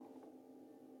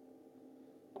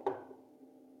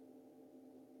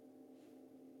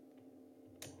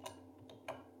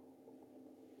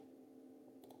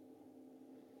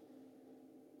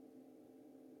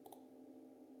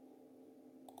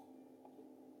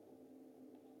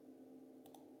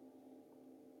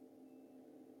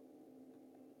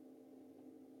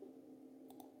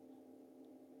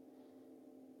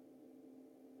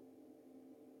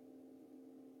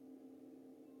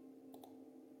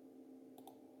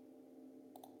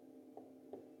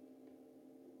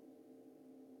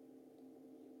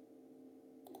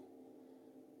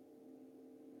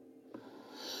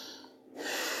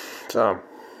Tā.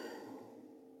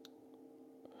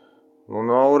 Nu,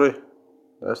 Nauri,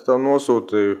 es tev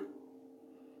nosūtīju.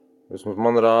 Vismaz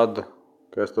man rāda,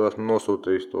 ka es tev esmu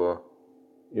nosūtījis to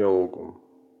ielūgumu.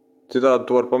 Citādi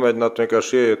tu vari pamēģināt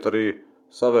vienkārši ieiet arī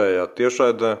savējā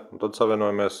tiešraidē, un tad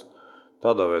savienojamies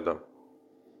tādā veidā.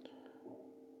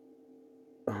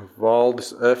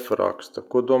 Valdis F. raksta.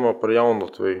 Ko domā par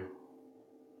Jaunlatviju?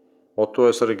 O to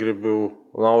es arī gribu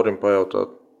Naurim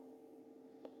pajautāt.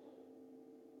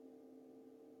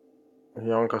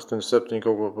 Janka 87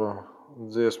 kaut ko pa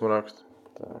dziesmu raksta.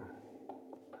 Tā.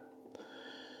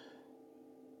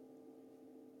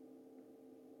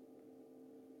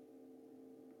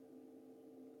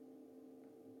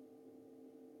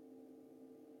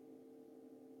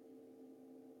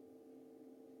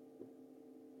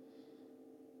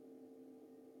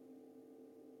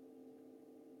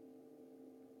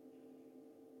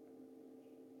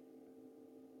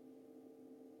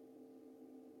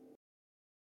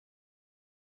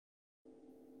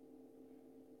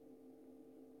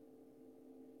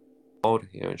 Lauri,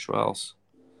 ja viņš vēlas.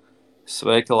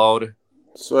 Sveika, Lauri.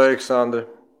 Sveiks, Andri.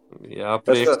 Jā,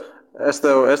 prieks. Es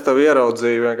tev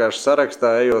ieraudzīju vienkārši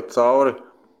sarakstā, ejot cauri,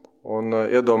 un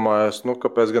iedomājos,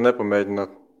 kāpēc gan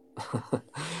nepamēģināt.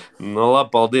 Nu,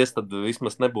 labi, paldies. Tad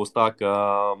vismaz nebūs tā, ka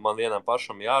man vienam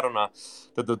pašam jārunā.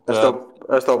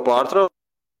 Es tev pārtraucu?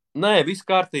 Nē, viss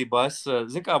kārtībā.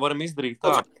 Kā varam izdarīt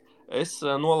tā? Es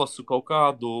nolasu kaut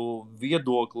kādu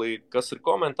viedokli, kas ir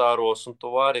komentāros, un tu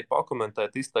vari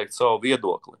pakomentēt, izteikt savu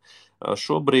viedokli.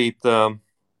 Šobrīd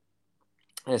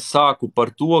es sāku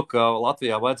par to, ka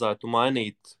Latvijā vajadzētu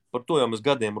mainīt, par to jau mēs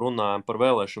gadiem runājam, par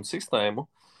vēlēšanu sistēmu,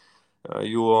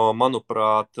 jo,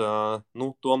 manuprāt,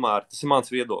 tomēr tas ir mans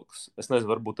viedoklis. Es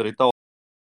nezinu, varbūt arī tavu.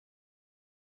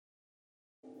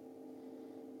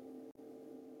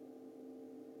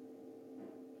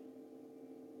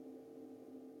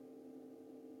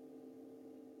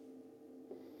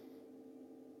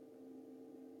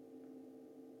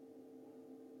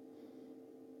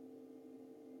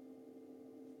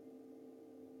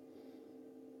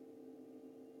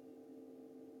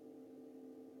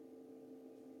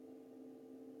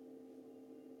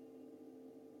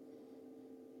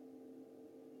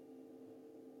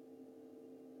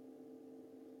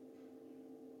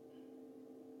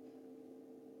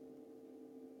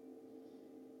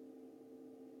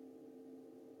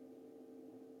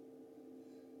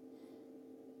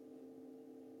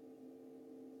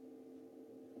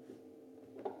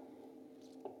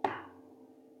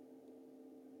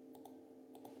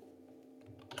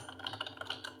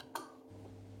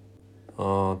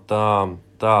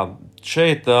 Tā.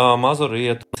 Šeit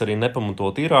mazurietis arī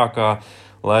nepamatot Irākā,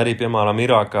 lai arī, piemēram,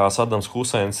 Irākā Sadams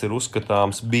Huseins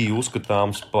bija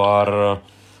uzskatāms par,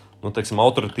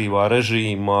 autoritīvā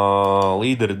režīma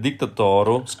līderi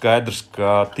diktatoru. Skaidrs,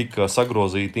 ka tika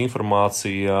sagrozīta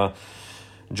informācija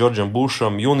Džordžam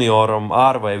Bušam junioram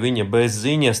vai viņa bez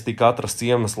ziņas, tika atrasts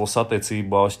iemesls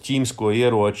attiecībā uz ķīmisko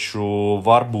ieroču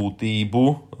varbūtību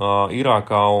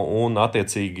Irākā un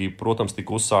attiecīgi, protams,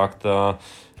 tika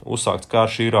uzsākts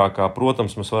karš Irākā.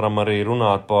 Protams, mēs varam arī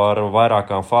runāt par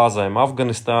vairākām fāzēm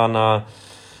Afganistānā,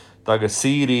 tagad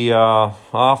Sīrijā,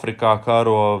 Āfrikā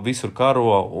karo, visur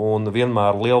karo, un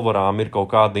vienmēr lielvarām ir kaut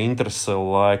kāda interese,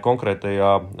 lai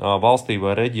konkrētajā valstī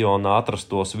vai reģionā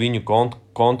atrastos viņu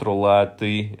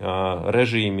kontrolēti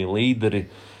režīmi, līderi.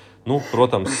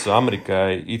 Protams,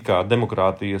 Amerikai it kā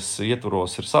demokrātijas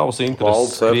ietvaros ir savs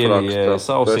intereses, Krievijai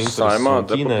savs intereses, un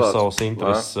Ķīnai savs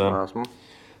intereses.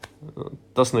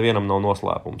 Tas nevienam nav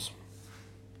noslēpums.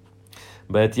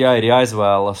 Bet, ja ir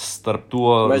jāizvēlas starp to,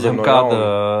 zem kāda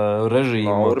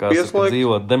režīma, kas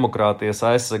dzīvo demokrātijas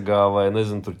aizsargā vai,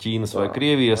 tur Ķīnas vai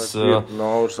Krievijas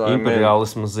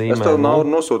imperiālisma zīmē,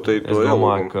 es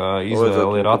domāju, ka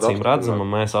izvēle ir acīm redzama.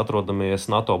 Mēs atrodamies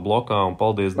NATO blokā un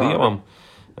paldies Dievam.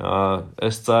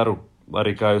 Es ceru,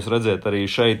 arī, kā jūs redzat, arī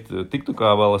šeit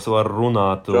TikTokā vēl es varu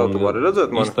runāt un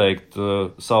izteikt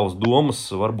savus domas,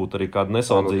 varbūt arī kādu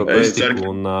nesaudzīgu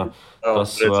kritiku, un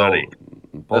tas vēl,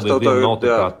 paldies Dievam, nav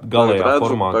tā kā galējā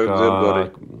formā,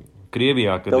 kā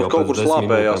Krievijā, kad jau pēc 10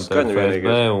 minūtēm tev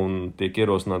FSB un tiek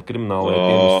ierosināti kriminālajie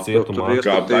tiesas cietumā.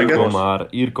 Tomēr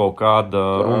ir kaut kāda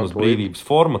runas brīvības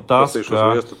forma. Tas, ka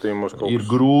ir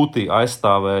grūti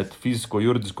aizstāvēt fizisko,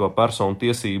 juridisko personu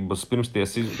tiesības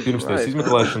pirmstiesas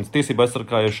izmeklēšanas, tiesība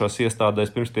aizsargājušās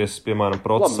iestādēs, pirmstiesas, piemēram,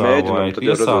 procesā vai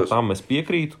tiesā, tam es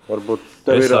piekrītu.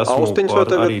 Es esmu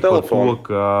arī par to,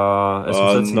 ka esmu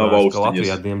secinājis, ka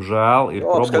Latvijā, diemžēl,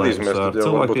 ir problēmas ar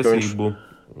cilvēktiesību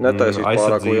Netaisīt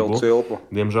pārāk lielu aizsardzību. cilpu.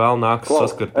 Diemžēl nāks Klau,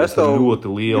 saskarties ar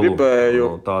ļoti lielu gribēju,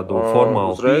 tādu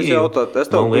formālu uzreiz pieeju. jautāt, es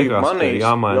tev Man biju liekas, ka manījis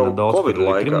jāmaina jau daudz, Covid kur arī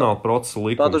laikā. krimināla procesa Tā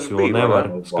likums, taču jo bija, vai nevar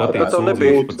ne? skatīt Bet tev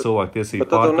nebija- sūdzības par cilvēktiesību bet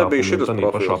tev nebija pārkāpumu šitas un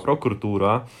tādā pašā profils.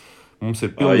 prokuratūrā. Mums ir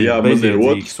Jā, pilnīgi man ir otrs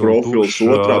bezjēdzīgs un profils. tukšs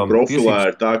Otrā profilā tiesības.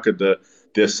 ir tā, ka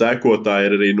tie sekotāji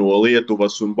ir arī no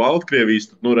Lietuvas un Baltkrievijas,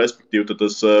 tad, respektīvi, tad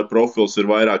tas profils ir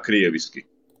vairāk krieviski.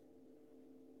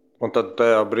 Un tad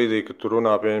tajā brīdī, kad tu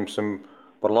runā, pieņemsim,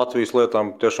 par Latvijas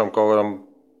lietām, tiešām kaut kādam,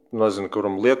 nezinu,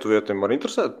 kuram lietuvietim var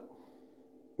interesēt?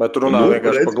 Vai tu runā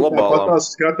vienkārši par globālām? Tāpat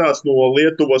skatās no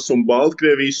Lietuvas un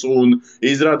Baltkrievijas un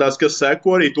izrādās, ka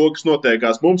seko arī to, kas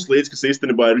notiekās mums līdz, kas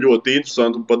īstenībā ir ļoti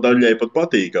interesanti un pat daļai pat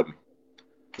patīkami.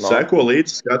 No. Seko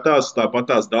līdzi, skatās, tāpat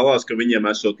tās dalās, ka viņiem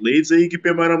esot līdzīgi,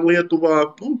 piemēram,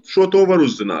 Lietuvā. Šo to var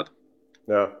uzzināt.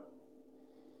 Jā.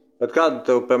 Bet kāda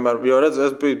tev, piemēram, jo redz,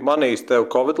 es biju manījis tev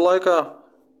Covid laikā,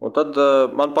 un tad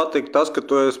man patīk tas, ka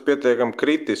tu esi pietiekami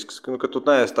kritisks, ka tu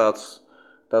neesi tāds,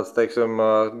 teiksim,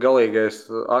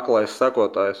 galīgais aklais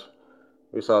sekotājs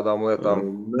visādām lietām.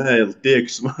 Nē, tiek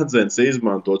smadzenes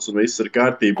izmantots un viss ir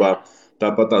kārtībā.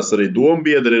 Tāpat tās arī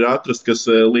dombiedri ir atrast, kas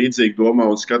līdzīgi domā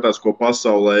un skatās,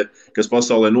 kas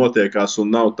pasaulē notiekās, un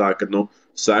nav tā, ka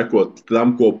sekot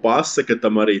tam, ko pasaka,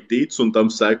 tam arī tic un tam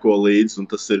seko līdzi, un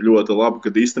tas ir ļoti labi,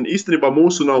 kad īstenībā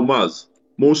mūsu nav maz.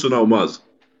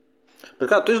 Bet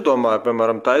kā tu izdomāji,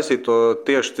 piemēram, taisīt to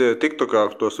tieši TikTokā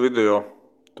tos video?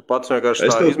 Tu pats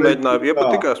vienkārši tā izmēģināji,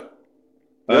 iepatikās?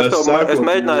 Es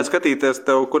mēģināju skatīties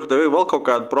tev, kur tev ir vēl kaut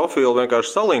kādu profilu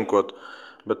vienkārši salinkot,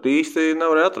 bet īsti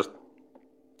nevarēju atrast.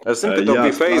 Es zinu, ka tev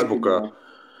bija Facebookā.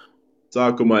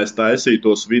 Sākumā es taisīju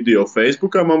tos video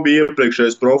Facebookā. Man bija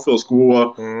iepriekšējais profils,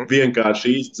 ko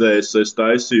vienkārši izdzēs. Es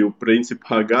taisīju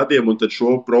principā gadiem, un tad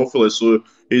šo profilu es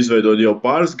izveidoju jau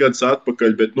pāris gadus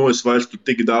atpakaļ, bet es vairs tur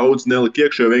tik daudz neliku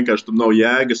iekšā, jo vienkārši tur nav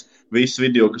jēgas. Visi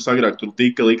video, kas agrāk tur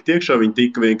tika likt iekšā, viņi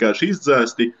tika vienkārši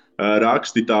izdzēsti,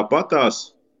 raksti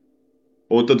tāpatās.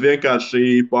 Un tad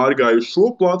vienkārši pārgāju uz šo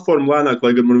platformu lēnāk,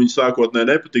 lai gan man viņa sākotnēji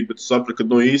nepatīk, bet es sapratu,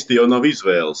 ka īsti jau nav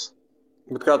izvēles.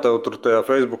 Bet kā tev tur tajā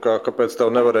Facebookā, kāpēc tev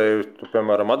nevarēja,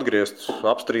 piemēram, atgriezt,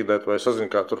 apstrīdēt vai sazin,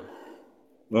 kā tur?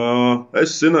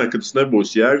 Es zināju, ka tas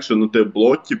nebūs jēgas, un tie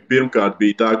bloķi pirmkārt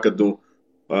bija tā, ka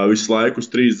visu laiku uz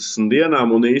 30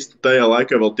 dienām, un īsti tajā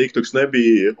laikā vēl TikToks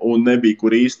nebija, un nebija,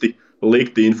 kur īsti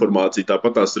likt informāciju.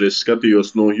 Tāpat tās arī es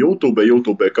skatījos no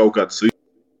YouTube kaut kādas.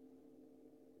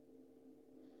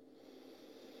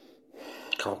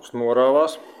 Kaut kas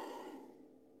norāvās.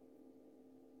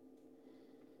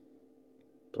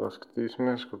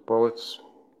 Paskatīsimies, kur palicis.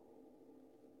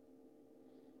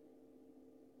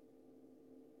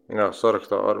 Jā,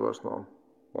 sarakstā arī vairs nav.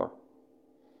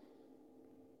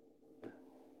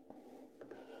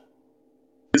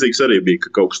 Līdzīgs arī bija,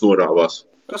 ka kaut kas norāvās.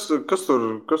 Kas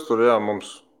tur, jā,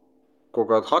 mums kaut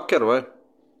kāda hakeri vai?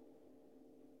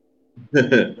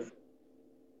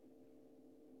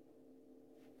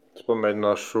 Es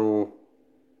pamēģināšu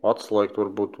atslēgt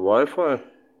varbūt Wi-Fi.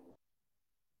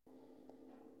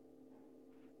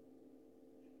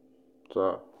 Tā.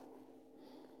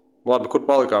 Labi, kur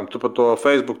palikām? Tu par to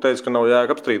Facebook teici, ka nav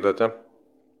jēga apstrīdēt, ja?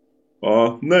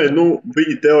 Nē,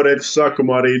 viņi teorētiski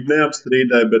sākumā arī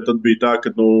neapstrīdēja, bet tad bija tā,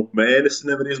 ka mēnesi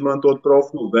nevar izmantot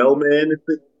profilu, vēl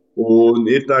mēnesi. Un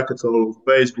ir tā, ka caur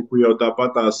Facebooku jau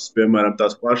tāpatās, piemēram,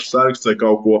 tās pašas saraksts vai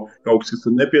kaut kas, kas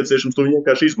ir nepieciešams, tu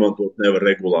vienkārši izmantot nevar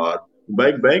regulāri.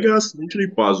 Beigās viņš arī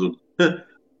pazud.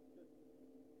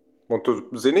 Un tu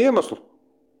zini iemeslu?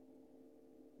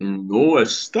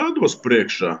 Es stādos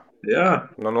priekšā, jā.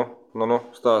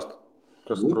 Stāst.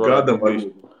 Kas tur Kādam var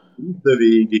būt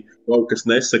izdevīgi, kaut kas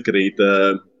nesakrīt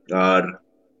ar,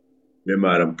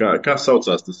 piemēram, kā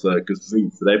saucās tas, kas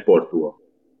ziņas reporto?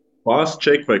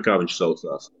 Fast-check vai kā viņš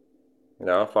saucās?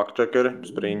 Jā, fact-checkeri,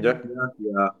 spriņģe.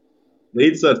 Jā.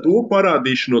 Līdz ar to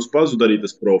parādīšanos pazud arī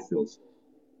tas profils.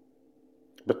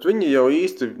 Bet viņi jau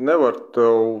īsti nevar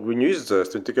tev viņu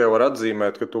izdzēst. Viņi tikai var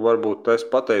atzīmēt, ka tu varbūt esi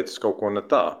pateicis kaut ko ne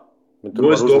tā. Viņi tur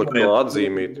var uzlikt to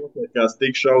atzīmīt. Ja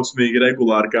tik šausmīgi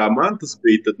regulāri, kā man tas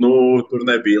bija, tad tur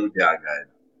nebija ilgi jāgaida.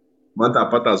 Man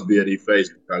tāpatās bija arī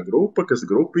Facebookā grupa, kas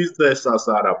grupa izdzēsās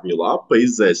ārā, bija lapa,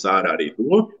 izdzēs ārā arī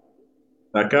to.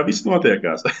 Tā kā viss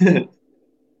notiekās.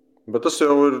 Bet tas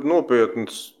jau ir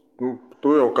nopietns.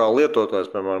 Tu jau kā lietotājs,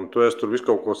 piemēram, tu esi tur visu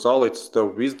kaut ko salicis,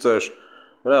 tev izdzēš.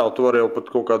 Reāli tu vari jau pat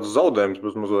kaut kādus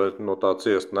zaudējumus mazliet no tā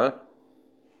ciest, ne?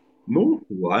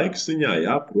 Laiks ziņā,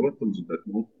 jā, protams, bet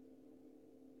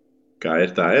kā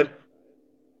ir, tā ir.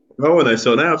 Galvenais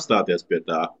jau neapstāties pie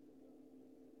tā.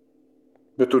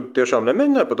 Bet tu tiešām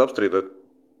nemēģināji pat apstrīdēt?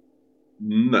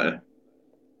 Nē.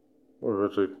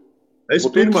 Es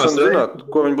pirmā zināt,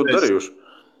 ko viņi būtu darījuši.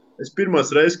 Es pirmās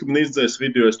reizes, kad man izdzēs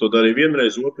video, es to darīju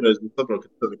vienreiz, otrreiz, bet saprotu,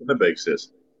 ka tas nebeigsies.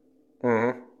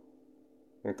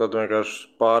 Un tad vienkārši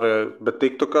pārējai, bet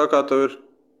TikTokā kā tev ir?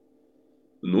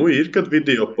 Nu, ir, kad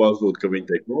video pazūd, ka viņi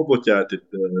tiek nobloķēti,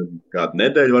 kādu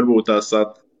nedēļu varbūt tās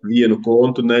vienu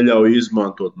kontu neļauj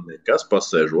izmantot, nekas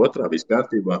pasēž otrā, viss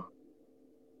kārtībā.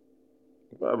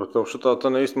 Jā, bet tev šitā tā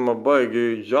īstenībā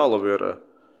baigi jālavierē.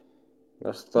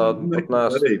 Es tādu pat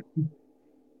neesmu.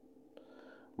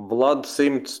 Vlad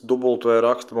 100 dubultvē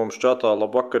raksta mums čatā,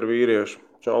 labvakar vīrieši.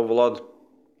 Čau, Vlad.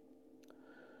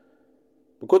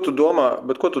 Ko tu domā,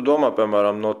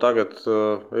 piemēram, no tagad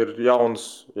ir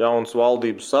jauns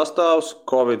valdības sastāvs,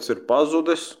 Covids ir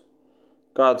pazudis.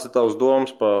 Kāds ir tavs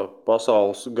domas par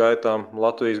pasaules gaitām,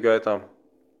 Latvijas gaitām?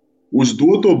 Uz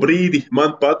doto brīdi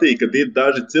man patīk, ka ir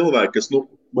daži cilvēki, kas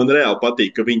man reāli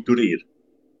patīk, ka viņi tur ir.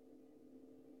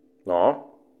 No,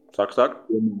 saka.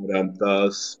 Piemēram,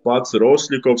 tās pats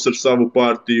Rosļikovs ar savu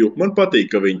partiju. Man patīk,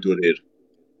 ka viņi tur ir.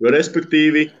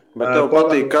 Respektīvi. Bet tev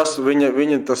patīk, kas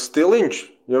viņa tas stiliņš?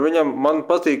 Jo man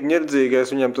patīk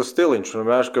ņirdzīgais viņam tas stiliņš. Un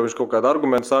vienkārši, ka viņš kaut kādu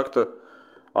argumentu sakta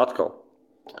atkal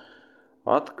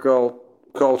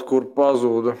kaut kur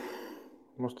pazūda.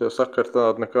 Mums tie sakari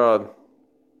tādi nekādi.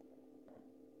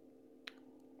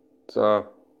 Tā,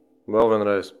 vēl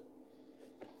vienreiz.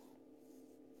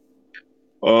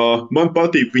 Man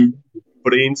patīk viņa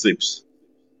princips.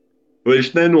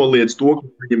 Viņš nenoliedz to, ka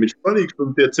viņam ir svarīgs,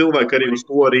 un tie cilvēki arī uz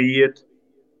to arī iet.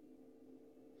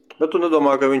 Bet tu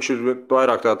nedomā, ka viņš ir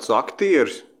vairāk tāds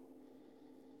aktieris?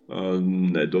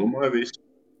 Nedomāju visu.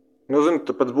 Nu, zini,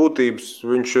 pēc būtības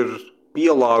viņš ir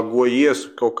pielāgojies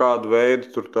kaut kādu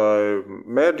veidu tur tā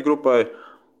mērķu grupai,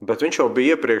 bet viņš jau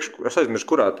bija iepriekš, es aizmirsu,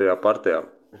 kurā tajā partijā.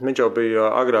 Viņš jau bija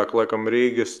agrāk, laikam,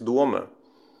 Rīgas domē.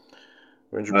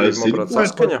 Viņš bija, manuprāt,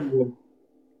 Saskaņa.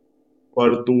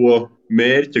 Par to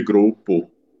mērķa grupu.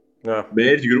 Jā.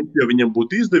 Mērķa grupu, ja viņam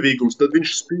būtu izdevīgums, tad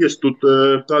viņš spiestu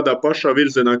tādā pašā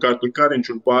virzienā, kā tur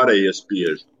Kariņš un pārējie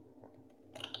spiež.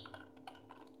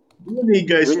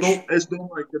 Vienīgais, es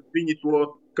domāju, ka viņi to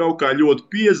kaut kā ļoti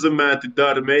piezemēti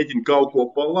dara, mēģina kaut ko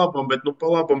pa labam, bet pa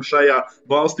labam šajā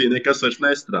valstī nekas vairs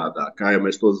nestrādā, kā jau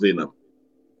mēs to zinām.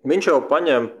 Viņš jau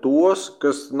paņem tos,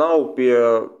 kas nav pie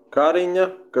Kariņa,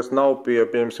 kas nav pie,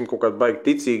 piemēram, kaut kādi baigi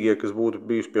ticīgie, kas būtu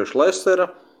bijuši pie Šlesera.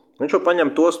 Viņš jau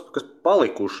paņem tos, kas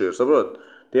palikuši ir, saprot?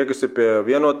 Tie, kas ir pie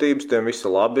vienotības, tiem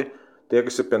visi labi. Tie,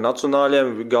 kas ir pie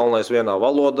nacionāļiem, galvenais vienā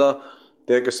valodā.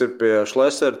 Tie, kas ir pie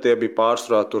Šlesera, tie bija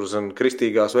pārsvarā tur zem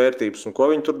kristīgās vērtības un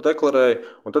ko viņi tur deklarēja.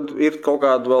 Un tad ir kaut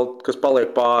kāda vēl, kas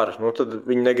paliek pāri. Nu, tad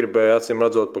viņi negribēja acīm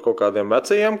redzot par kaut kādiem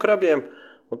vecajiem krabjiem.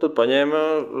 Un tad paņēma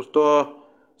uz to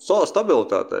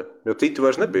stabilitātei, jo citi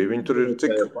vairs nebija. Viņi tur ir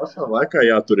cik... Pašā laikā,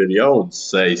 jā, tur ir jauns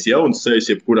sejas,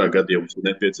 jebkurā gadījumā ir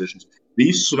nepieciešams.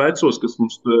 Visus vecos, kas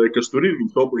tur ir,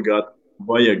 viņus obligāti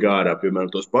vajag ārā. Piemēram,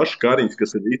 tos pašus Kariņus,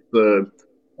 kas ir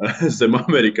zem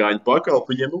amerikāņu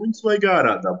pakalpu, viņiem viņus vajag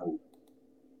ārā dabūt.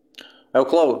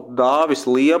 Dāvis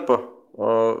Liepa,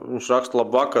 viņš raksta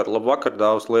labvakar,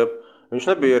 Dāvis Liepa. Viņš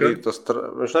nebija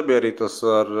arī tas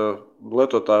ar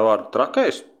lietotāju vārdu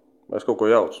trakais, vai es kaut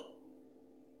ko jaucu?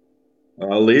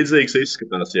 Līdzīgs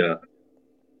izskatās, jā.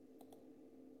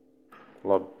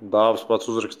 Labi, Dāvis pats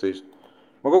uzrakstīs.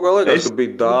 Man kaut kā liekas, ka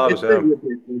bija Dāvis, jā.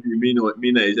 Es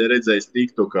minēju, redzējis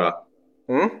TikTokā.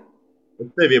 Es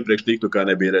tevi iepriekš TikTokā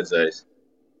nebija redzējis.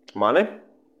 Mani?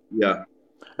 Jā.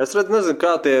 Es nezinu,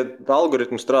 kā tie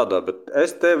algoritmi strādā, bet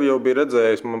es tevi jau biju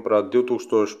redzējis, manuprāt,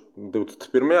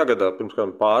 2021. gadā, pirms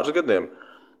kādiem pāris gadiem.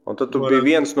 Un tad tu biji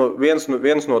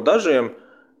viens no dažiem,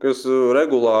 kas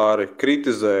regulāri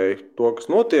kritizēja to, kas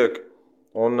notiek,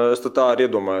 un es tā arī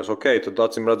iedomājos, tad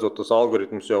acīm redzot, tas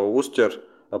algoritms jau uzķer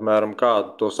apmēram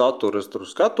kādu to saturu es tur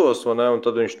skatos, vai ne, un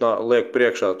tad viņš liek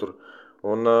priekšā tur.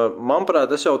 Un, manuprāt,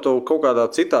 es jau tev kaut kādā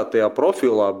citā tajā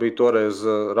profilā biju toreiz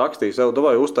rakstījis,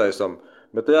 davai uztaisam,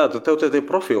 bet jā, tad tev tie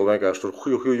profili vienkārši tur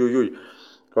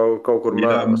kaut kur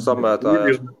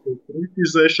samētājās.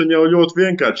 Kritizēšana jau ļoti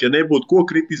vienkārši. Ja nebūtu ko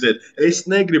kritizēt, es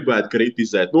negribētu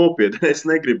kritizēt. Nopietni, es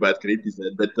negribētu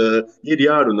kritizēt, bet ir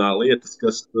jārunā lietas,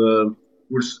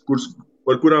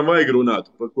 par kurām vajag runāt,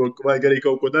 par ko vajag arī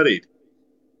kaut ko darīt.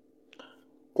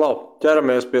 Klau,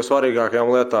 ķeramies pie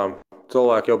svarīgākajām lietām.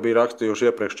 Cilvēki jau bija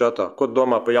rakstījuši iepriekš čatā. Ko tu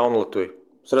domā par Jaunlatviju?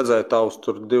 Es redzēju tavus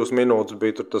tur 2 minūtes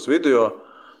bija tur tas video,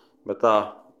 bet tā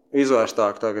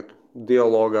izvērstāk tagad.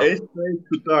 Dialogā. Es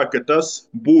teiktu tā, ka tas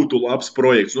būtu labs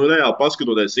projekts. Reāli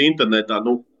paskatoties internetā,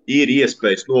 ir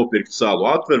iespējas nopirkt salu.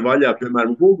 Atver vaļā,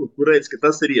 piemēram, Google, kur redz, ka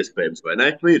tas ir iespējams, vai ne?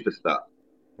 Ir tas tā.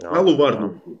 Salu var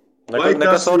nopirkt.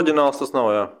 Nekas oriģināls tas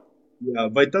nav, jā. Jā,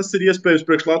 vai tas ir iespējams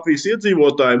priekš Latvijas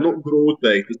iedzīvotājiem? Grūti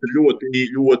teikt. Tas ir ļoti,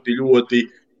 ļoti, ļoti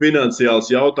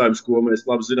finansiāls jautājums, ko mēs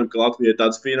labi zinām, ka Latvijai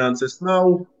tādas finanses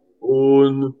nav.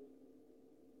 Un,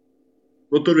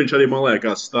 tur viņš arī, man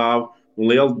liekas, stāv. Un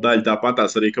liela daļa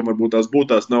tāpatās arī, kam varbūt tās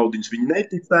būtu tās naudiņas, viņi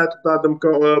neticētu tādam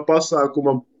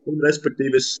pasākumam. Un,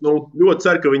 respektīvi, es ļoti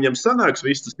ceru, ka viņiem sanāks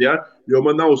viss tas, ja? Jo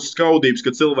man nav skaudības,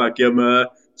 ka cilvēkiem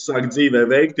sāk dzīvē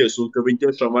veikties un ka viņi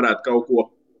tiešām varētu kaut ko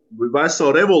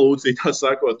veselu revolūciju, tā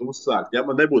sakot, uzsākt. Ja?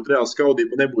 Man nebūtu reāli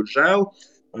skaudība, man nebūtu žēl.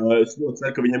 Es ļoti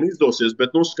ceru, ka viņiem izdosies,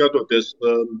 bet skatoties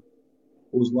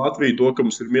uz Latviju, to, ka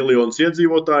mums ir miljonus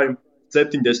iedzīvotāju,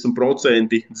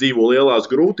 70% dzīvo lielās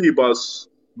grūtībās.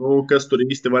 Kas tur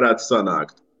īsti varētu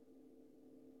sanākt?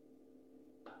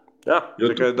 Jā,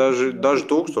 tikai daži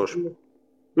tūkstoši.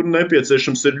 Tur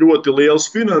nepieciešams ir ļoti liels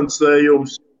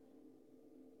finansējums.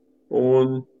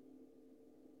 Un,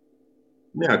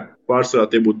 jā, pārsvarā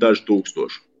tie būtu daži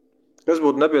tūkstoši. Kas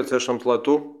būtu nepieciešams, lai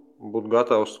tu būtu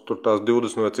gatavs tur tās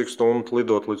 20 vai cik stundu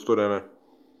lidot līdz turienei?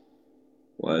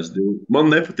 Man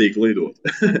nepatīk lidot.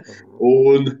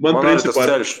 Un man principā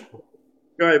tas ceļš.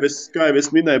 Kā jau es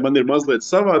minēju, man ir mazliet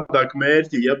savādāk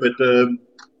mērķi, ja, bet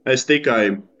es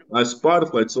tikai esmu pār,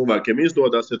 lai cilvēkiem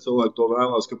izdodas, ja cilvēki to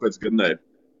vēlās, kāpēc gan ne.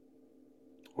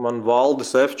 Man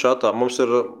Valdis F čatā, mums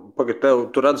ir,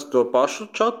 tu redzi to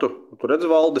pašu čatu? Tu redzi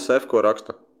Valdis F, ko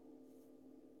raksta?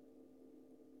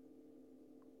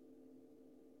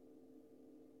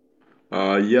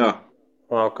 Jā.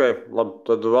 Ok, labi,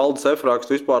 tad Valdis F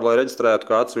raksta vispār, lai reģistrētu,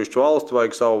 ka atsevišķu valsti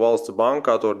vajag savu valsts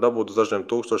bankā, to var dabūt uz dažiem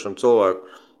tūkstošiem cilvēku.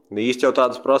 Īsti jau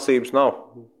tādas prasības nav.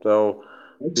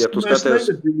 Ja tu skaties...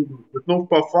 Bet,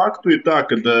 pa faktu ir tā,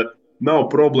 ka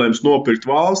nav problēmas nopirkt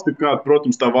valsti. Kā,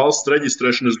 protams, tā valsts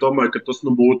reģistrēšana, es domāju, ka tas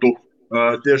būtu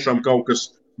tiešām kaut kas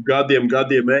gadiem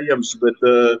ejams, bet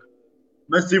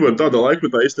mēs dzīvojam tādā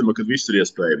laikmetā, īstenībā, kad viss ir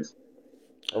iespējams.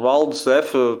 Valdis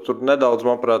F tur nedaudz,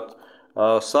 manuprāt,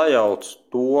 sajauc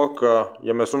to, ka,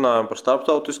 ja mēs runājam par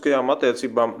starptautiskajām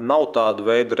attiecībām, nav tāda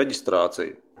veida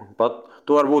reģistrācija.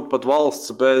 To var būt pat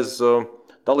valsts bez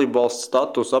dalību valsts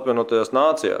statusa apvienotajās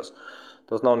nācijās.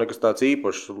 Tas nav nekas tāds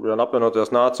īpašs. Jo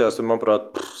apvienotajās nācijās ir,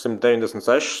 manuprāt,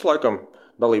 196 laikam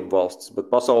dalību valstis, bet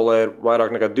pasaulē ir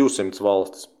vairāk nekā 200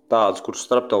 valstis. Tādas, kuras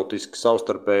starptautiski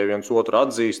savstarpēji viens otru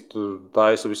atzīst,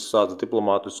 taisa visas tādas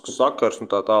diplomātiskas sakars un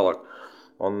tā tālāk.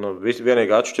 Un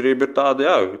vienīgā atšķirība ir tāda,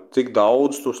 jā, cik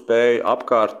daudz tu spēj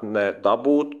apkārtnē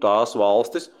dabūt tās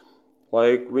valstis,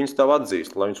 lai viņas tev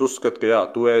atzīst, lai viņas uzskata, ka jā,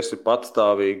 tu esi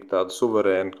patstāvīgi tāda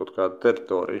suverēna kaut kāda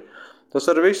teritorija. Tas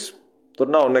ir viss.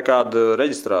 Tur nav nekāda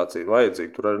reģistrācija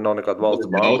vajadzīga, tur arī nav nekāda valsts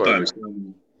banka.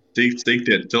 Cik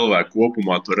tie cilvēki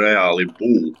kopumā tur reāli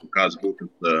būtu, kāds būtu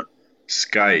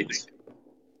skaits?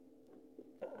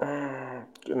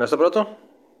 Nesapratu?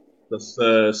 Tas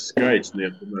skaits,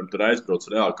 piemēram, tur aizbrauc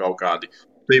reāli kaut kādi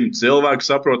 100 cilvēki,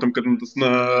 saprotam, ka tas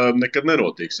nekad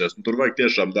nerotīksies. Tur vajag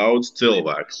tiešām daudz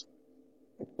cilvēku.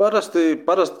 Parasti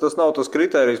tas nav tas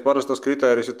kritērijs. Parasti tas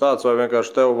kritērijs ir tāds, vai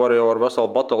vienkārši tev var jau ar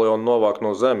veselu bataljonu novākt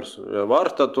no zemes. Ja var,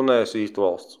 tad tu neesi īsti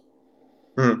valsts.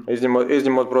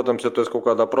 Izņemot, protams, ja tu esi kaut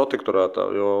kādā protektorātā,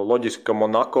 jo loģiski, ka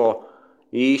Monako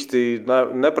īsti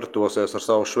nepretosies ar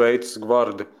savu Šveices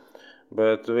gvardi.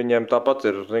 Bet viņiem tāpat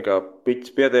ir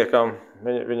piķis pietiekami,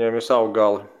 viņiem ir savu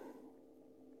gali.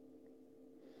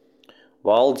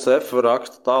 Valdis F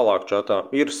raksta tālāk čatā.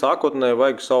 Ir sākotnēji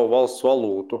vajag savu valsts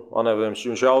valūtu.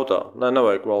 Viņš jautā,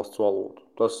 nevajag valsts valūtu.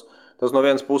 Tas no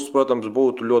vienas puses, protams,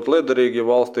 būtu ļoti liederīgi, ja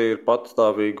valstī ir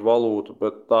patstāvīga valūta,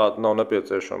 bet tāda nav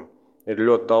nepieciešama. Ir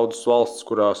ļoti daudzas valstis,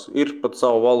 kurās ir pat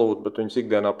savu valūtu, bet viņas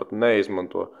ikdienā pat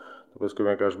neizmanto. Tāpēc, ka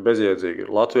vienkārši bezjēdzīgi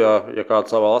ir. Latvijā, ja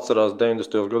kāds savā atcerās,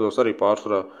 90. gados arī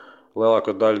pārsvarā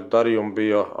lielākā daļa darījumu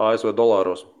bija ASV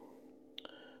dolāros.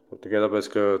 Tikai tāpēc,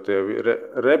 ka tie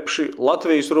repši,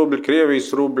 Latvijas rubļi,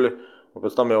 Krievijas rubļi, un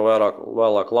pēc tam jau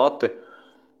vēlāk lati,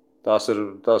 tās ir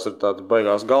tādas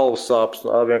baigās galvas sāpes,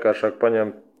 vienkāršāk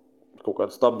paņemt kaut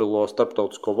kādu stabilo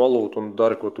starptautisko valūtu un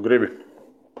dari, ko tu gribi.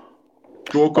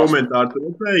 Šo komentāru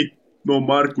redzēju no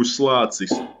Markus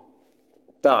Lācis.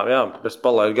 Tā, jā, es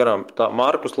palaidu garām. Tā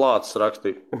Markus Lācis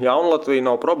rakstīja. Jaunlatvija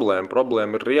nav problēma.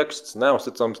 Problēma ir rieksts,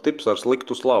 neuzticams tips ar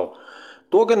sliktu slavu.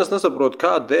 To gan es nesaprotu,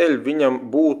 kādēļ viņam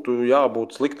būtu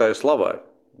jābūt sliktai slavai.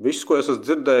 Viss, ko es esmu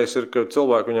dzirdējis, ir, ka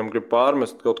cilvēki viņam grib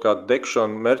pārmest kaut kādu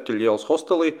degšanu Merķeļa ielas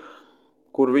hostelī,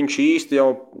 kur viņš īsti jau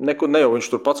ne jau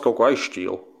viņš tur pats kaut ko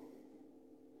aizšķīla.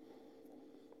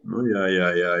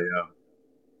 Jā.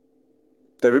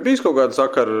 Tev ir bijis kaut kāda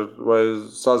sakara vai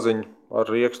saziņa ar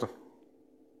riekstu?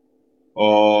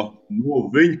 No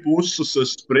viņa puses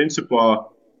es principā,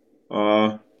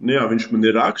 jā, viņš man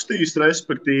ir rakstījis,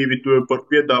 respektīvi, par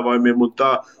piedāvājumiem un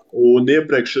tā, un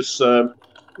iepriekš es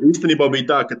Īstenībā bija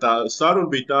tā, ka tā saruna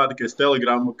bija tāda, ka es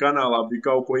Telegram kanālā biju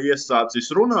kaut ko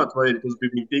iesācis runāt, vai tas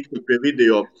bija viņa tiktu pie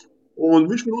video. Un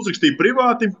viņš man uzrakstīja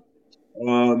privāti.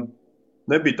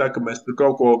 Nebija tā, ka mēs tur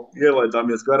kaut ko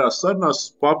ielaidāmies garās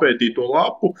sarunās, papētīja to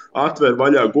lapu, atvēra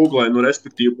vaļā Google,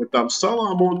 respektīvi par tām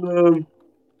salām. Un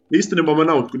īstenībā man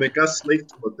nav nekas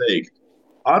slikts ko teikt.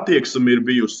 Attieksme ir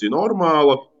bijusi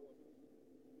normāla.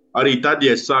 Arī tad,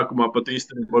 ja es sākumā pat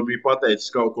īstenībā biju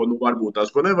pateicis kaut ko, varbūt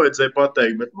tās, ko nevajadzēja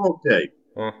pateikt, bet ok.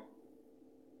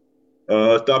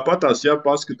 Tāpatās, ja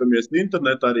paskatāmies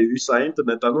internetā, arī visā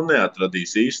internetā,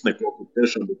 neatradīs īsti neko, kur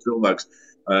tiešām būtu cilvēks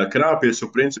krāpjas, jo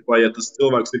principā, ja tas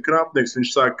cilvēks ir krāpnieks,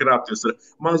 viņš sāk krāpties ar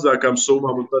mazākām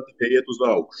summām un tad tikai iet uz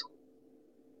augšu.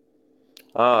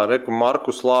 Reku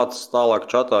Markus Lācis tālāk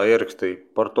čatā ierakstīja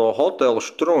par to hotelu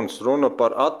Štruns, runa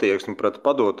par attieksmi pret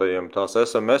padotajiem, tās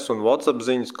SMS un WhatsApp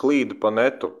ziņas klīda pa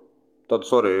netu. Tad,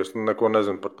 sorry, es neko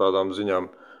nezinu par tādām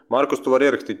ziņām. Markus, tu vari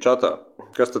ierakstīt čatā,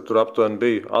 kas tad tur aptuveni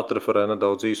bija, atreferē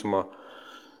nedaudz īsumā.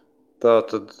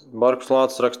 Tātad Markus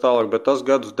Lācis raksta tālāk, bet tas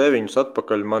gadus 9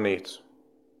 atpakaļ manīts.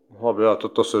 Labi, jā,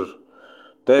 tad tas ir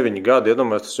 9 gadi,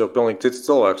 iedomājies, tas jau pilnīgi cits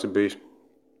cilvēks ir bijis.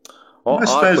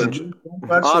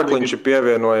 Ārkliņš ir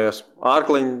pievienojies.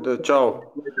 Ārkliņ,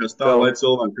 čau. Tā, lai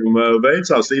cilvēkam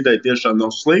veicās, ideja tiešām nav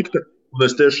slikta, un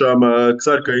es tiešām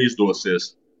ceru, ka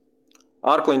izdosies.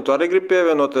 Ārkliņ, tu arī gribi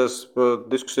pievienoties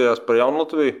diskusijās par Jaunu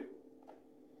Latviju?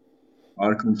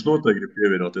 Ārkliņš noteikti grib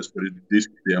pievienoties par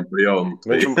diskusijām par Jaunu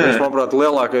Latviju. Viņš, manuprāt,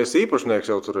 lielākais īpašnieks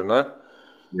jau tur ir, ne?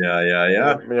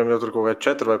 Jā. Viņam jau tur kaut kā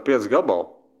 4 vai 5 gabali.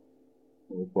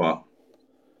 Opa.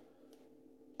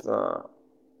 Tā.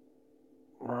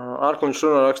 Ārkliņš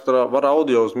runā raksturā var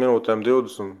audio uz minūtēm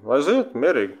 20. Aiziet,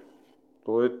 mierīgi.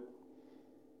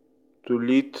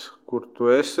 Tūlīt, kur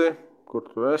tu esi,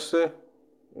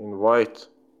 invite.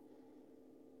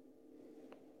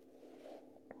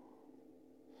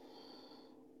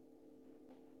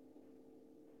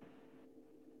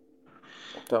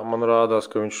 Tā man rādās,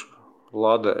 ka viņš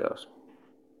lādējās.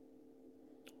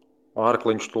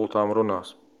 Ārkliņš tultām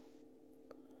runās.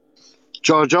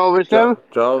 Čau, visiem!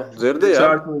 Čau, dzirdi, jā?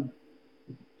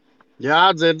 Jā,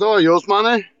 dzirdu, jūs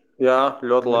mani? Jā,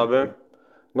 ļoti labi.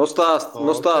 Nu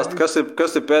stāst, kas ir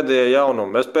pēdējie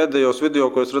jaunumi? Es pēdējos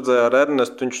video, ko es redzēju ar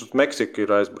Ernestu, viņš uz Meksiku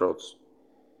ir aizbraucis.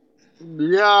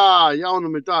 Jā,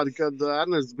 jaunumi ir tādi, kad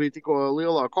Ernests bija tikko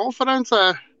lielā konferencē.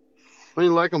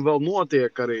 Viņi laikam vēl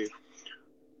notiek arī.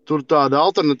 Tur tāda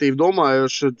alternatīva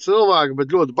domājoša cilvēki,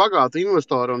 bet ļoti bagāti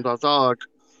investori un tā tālāk.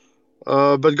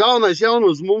 Bet galvenais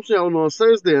jaunums mums jau no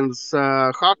sestdienas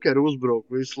hakeri uzbruk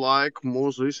visu laiku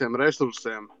mūsu visiem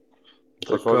resursiem.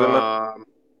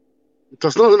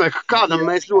 Tas nozīmē, ka kādam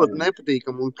mēs ļoti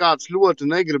nepatīkam un kāds ļoti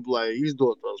negrib, lai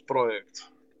izdotos projekts.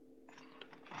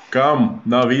 Kam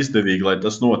nav izdevīgi, lai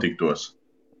tas notiktos?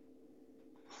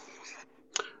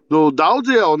 Daudz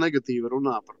jau negatīvi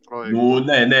runā par projektu.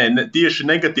 Nē, tieši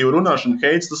negatīva runāšana,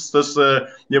 heits, tas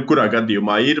jebkurā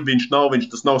gadījumā ir, viņš nav,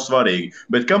 tas nav svarīgi.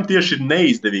 Bet kam tieši ir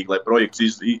neizdevīgi, lai projekts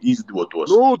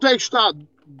izdotos? Teikšu tā,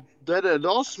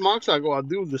 DDoS maksā kaut kā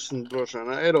 20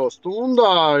 eiro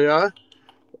stundā, ja?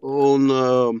 Un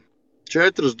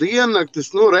 4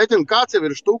 diennaktis, reķinu, kāds jau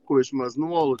ir štuku vismaz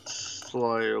nolicis,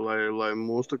 lai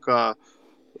mūs tā kā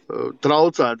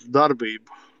traucētu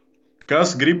darbību.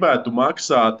 Kas gribētu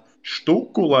maksāt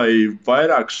štuku, lai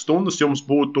vairākas stundas jums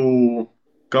būtu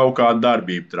kaut kāda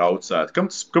darbība traucēta? Kam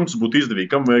tas būtu izdevīgi?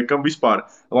 Kam vispār,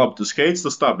 labi, tas heits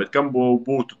tas tā, bet kam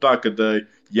būtu tā, ka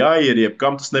jāieriep,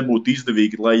 kam tas nebūtu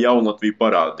izdevīgi, lai Jaunatvija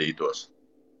parādītos?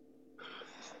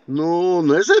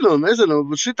 Nezinu.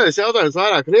 Šitais jautājums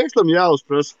vairāk Riekstam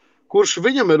jāuzprasa, kurš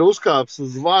viņam ir uzkāpis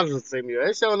uz varžacīm, jo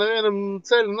es jau nevienam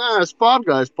ceļu neesmu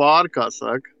pārgājis pāri, kā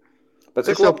saka. Bet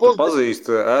cik labi tu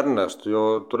pazīsti Ernestu,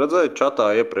 jo tu redzēji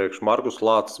čatā iepriekš, Markus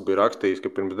Lācis bija rakstījis,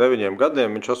 ka pirms 9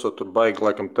 gadiem viņš esot tur baigi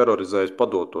laikam terorizējis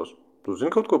padotos. Tu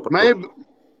zini kaut ko par to?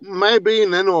 Maybe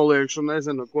nenoliekšu,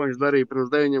 nezinu, ko viņš darīja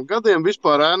pirms 9 gadiem.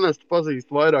 Vispār Ernestu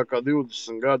pazīst vairāk kā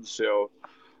 20 gadus jau.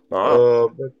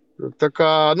 Tā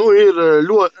kā, ir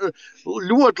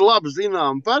ļoti labi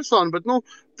zinām persona, bet,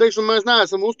 teiksim, mēs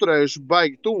neesam uzturējuši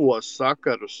baigi tos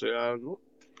sakarus, jā,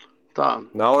 Tā.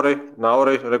 Nauri,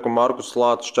 reku Markus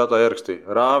Lācis čatā ierakstīja.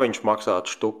 Rāviņš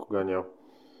maksātu štuku gan jau.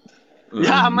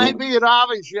 Jā, bija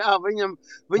Rāviņš, jā, viņam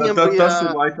bija...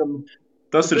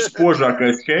 Tas ir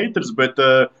spožākais haters, bet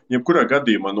jebkurā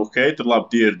gadījumā, hateri,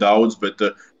 labi, tie ir daudz, bet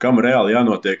kam reāli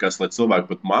jānotiekās, lai cilvēki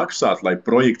pat maksātu, lai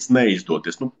projekts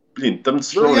neizdoties.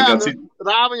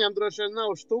 Rāviņam droši vien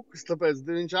nav štukas, tāpēc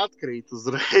viņš atkrīt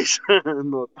uzreiz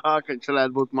no tā, ka viņš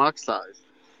varētu būt maksājis.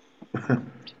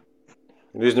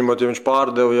 Izņemot, ja viņš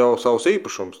pārdeva jau savus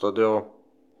īpašumus, tad jau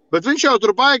Bet viņš jau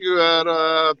tur baigi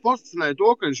pozicionēja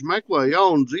to, ka viņš meklē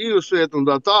jaunu dzīvesvietu un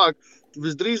tā tālāk.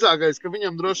 Visdrīzākais, ka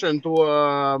viņam droši vien to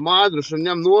māju droši vien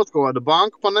ņem not kaut kāda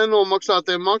banka pa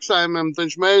nenomaksātiem maksājumiem, tad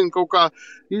viņš mēģina kaut kā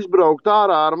izbraukt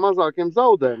ārā ar mazākiem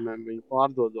zaudējumiem viņu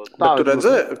pārdodot.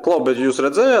 Bet jūs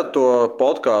redzējāt to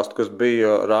podkāstu, kas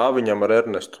bija Rāviņam ar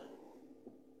Ernestu?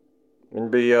 Viņi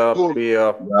bija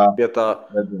pie tā.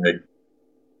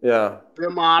 Jā.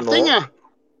 Pie Mārtiņa?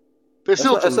 Pie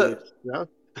Siltumnīcas, jā?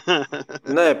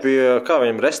 Nē, pie kā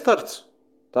viņam restarts?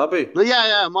 Tā bija? Nu,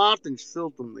 jā, Mārtiņš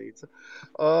Siltumnīca.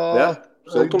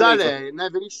 Daļēji, ne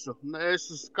visu. Es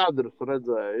uz kadrus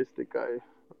redzēju, es tikai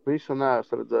visu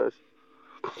neesmu redzējis.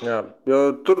 Jā, jo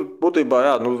tur būtībā,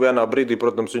 vienā brīdī,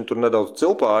 protams, viņi tur nedaudz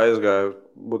cilpā aizgāja.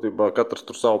 Būtībā katrs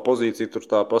tur savu pozīciju tur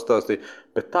tā pastāstīja.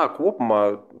 Bet tā kopumā,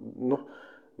 no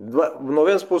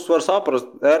vienas puses var saprast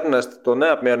Ernesta to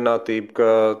neapmierinātību, ka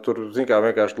tur,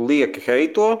 vienkārši lieki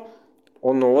heito.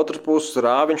 Un no otras puses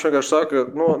Rāviņš vienkārši saka,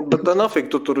 bet tā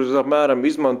nafik, tu tur apmēram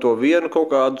izmanto vienu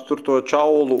kaut kādu tur to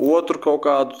čaulu, otru kaut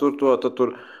kādu tad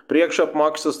tur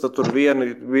priekšapmaksas, tad tur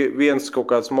viens kaut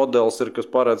kāds modelis ir, kas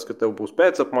paredz, ka tev būs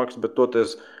pēcapmaksas, bet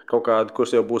toties kaut kādi,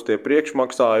 kurš jau būs tie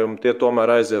priekšmaksājumi, tie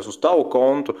tomēr aizies uz tavu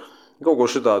kontu, kaut ko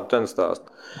šitādu ten stāst.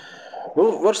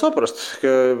 Var saprast,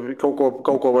 ka kaut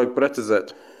ko vajag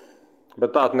precizēt,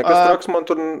 bet tā nekas traks man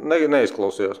tur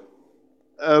neizklausījās.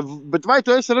 Bet vai tu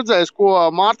esi redzējis, ko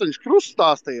Mārtiņš Krusts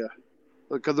stāstīja,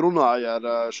 kad runāja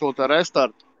ar šo te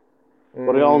restartu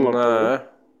par jaunu? Nē.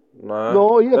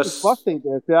 Ietis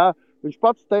pastīties, jā. Viņš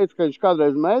pats teica, ka viņš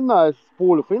kādreiz mēģinājis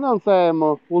pūļu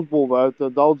finansējumu uzbūvēt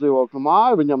daudzdzīvokļu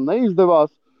māju, viņam neizdevās,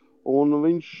 un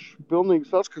viņš pilnīgi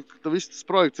saskata, ka viss tas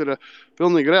projekts ir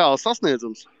pilnīgi reāli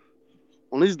sasniedzams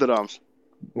un izdarāms.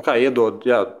 Kā iedod,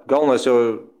 galvenais jau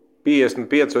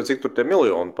 55 vai cik tur tie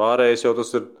miljoni, pārējais jau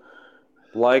tas ir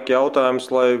laika jautājums,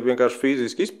 lai vienkārši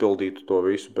fiziski izpildītu to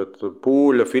visu, bet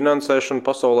pūļa finansēšana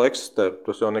pasaulē eksistē.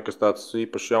 Tas jau nekas tāds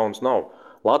īpaši jauns nav.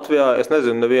 Latvijā es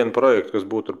nezinu nevienu projektu, kas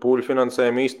būtu ar pūļu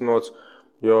finansējumu īstenots,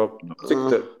 jo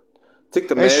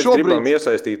cik mēs gribam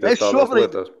iesaistīties tādās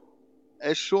lietās?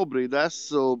 Es šobrīd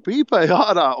esmu pīpēju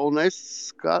ārā un es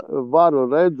varu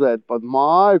redzēt pat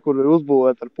māju, kur ir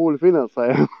uzbūvēta ar pūļu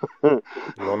finansējumu.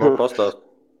 Pastāst.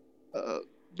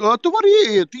 Tu vari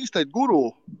ieiet īstēt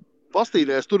guru.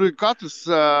 Pastīties, tur ir katrs,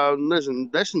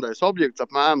 10. objekts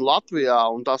apmēram Latvijā,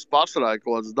 un tās pārsvarā ir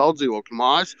kaut kādas daudzdzīvokļu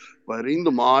mājas vai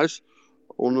rindu mājas,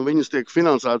 un viņas tiek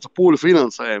finansētas ar pūļu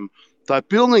finansējumu. Tā ir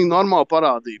pilnīgi normāla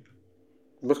parādība.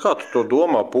 Bet kā tu to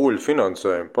domā, pūļu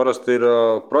finansējumu? Parasti ir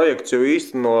projekts jau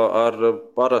īsteno ar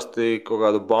parasti kaut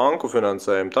kādu banku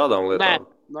finansējumu, tādām lietām?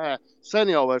 Nē,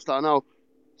 sen vairs tā nav.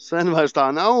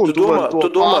 Tu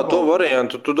domā to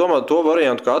variantu,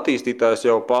 ka attīstītājs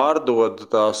jau pārdod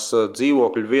tās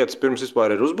dzīvokļu vietas pirms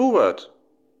vispār ir uzbūvētas?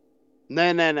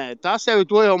 Nē, tas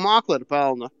to jau mākleri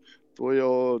pelna. To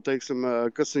jau, teiksim,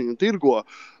 kas viņu tirgo.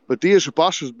 Bet tieši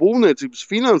pašas būvniecības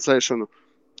finansēšanu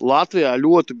Latvijā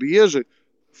ļoti bieži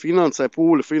finansē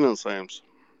pūļu finansējums.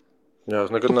 Jā,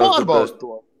 es nekad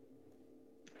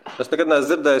neesmu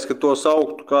dzirdējis, ka to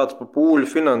sauktu kāds par pūļu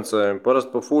finansējumu. Parasti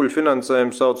par pūļu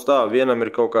finansējumu sauc tā, vienam ir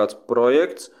kaut kāds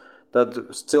projekts, tad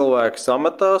cilvēki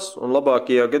sametās, un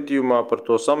labākajā gadījumā par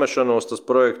to samešanos tas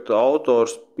projekta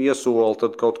autors piesola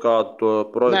tad kaut kādu to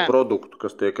produktu,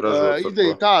 kas tiek ražots.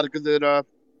 Ideja tāda, kad ir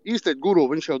īstēt guru,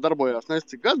 viņš jau darbojās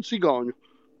cik gadus Igauņu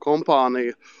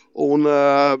kompānija, un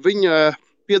viņa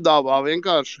piedāvā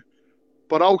vienkārši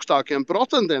par augstākiem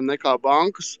procentiem nekā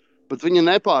bankas, bet viņa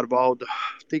nepārbauda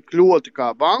tik ļoti kā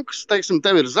bankas. Teiksim,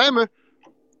 tev ir zeme,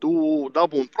 tu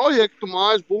dabūni projektu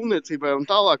mājas būvniecībai un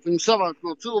tālāk viņi savāk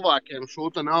no cilvēkiem šo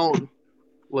te naudu,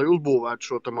 lai uzbūvētu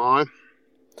šo te māju.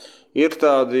 Ir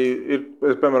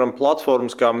piemēram,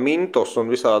 platformas kā Mintos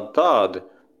un visādi tādi,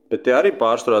 bet tie arī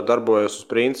pārsvarā darbojas uz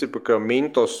principu, ka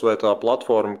Mintos vai tā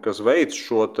platforma, kas veic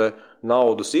šo te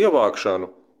naudas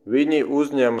ievākšanu, viņi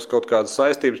uzņemas kaut kādas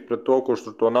saistības pret to, kurš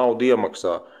tur to naudu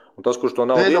iemaksā. Un tas, kurš to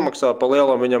naudu iemaksā, pa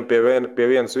lielam viņam pie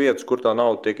vienas vietas, kur tā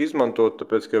nauda tiek izmantot,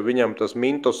 tāpēc, ka viņam tas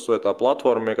Mintos vai tā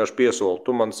platforma vienkārši piesola.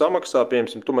 Tu man samaksā,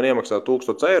 piemēram, tu man iemaksā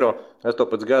 1000 eiro, es tev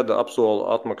pēc gada apsolu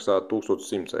atmaksāt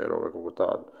 1100 eiro vai kaut ko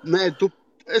tādu. Nē,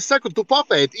 es saku, tu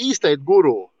papēti īstēt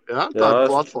guru, tādu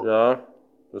platformu. Jā,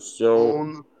 tas jau... Un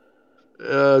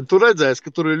tu redzēsi,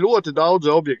 ka tur ir ļoti daudz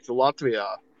objektu Latvijā,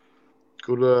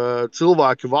 kur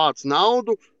cilvēki vāc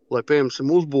naudu, lai,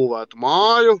 piemēram, uzbūvētu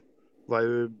māju, vai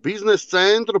biznesa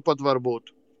centru pat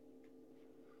varbūt.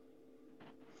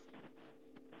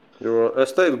 Jo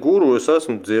es teiktu, guru es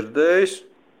esmu dzirdējis,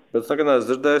 bet es nekad neesmu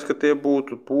dzirdējis, ka tie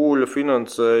būtu pūļu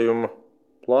finansējuma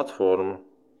platforma.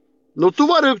 Nu, tu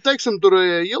vari, teiksim, tur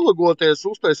ielogoties,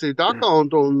 uztaisīt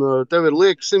akkauntu un tev ir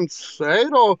lieki 100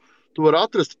 eiro. Tu vari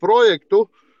atrast projektu,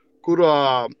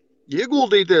 kurā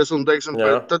ieguldīties un, teiksim,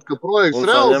 tad, kad projekts Un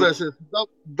realizēsies,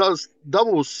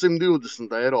 dabūs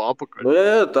 120 eiro apakaļ. Nu,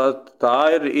 jā, tā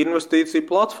ir investīcija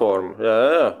platforma.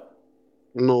 Jā.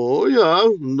 Nu, jā.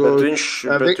 Nu,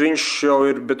 bet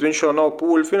viņš jau nav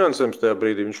pūļu finansējums tajā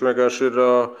brīdī. Viņš vienkārši ir,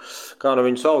 kā nu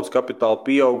viņu sauc, kapitāla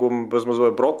pieauguma bezmaz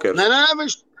vai brokers. Nē,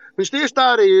 viņš tieši tā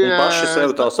arī. Viņi paši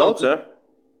sevi tā sauc, jā?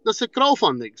 Tas ir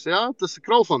crowdfundings, jā? Tas ir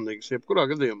crowdfundings, jebkurā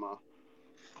gadījumā.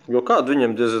 Jo kāda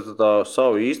viņam ir tā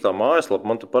savu īstā mājaslapa?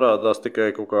 Man te parādās tikai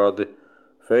kaut kādi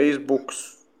Facebook,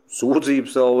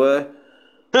 sūdzības LV.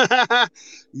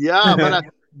 Jā,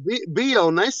 bija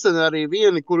jau nesen arī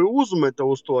vieni, kuri uzmeta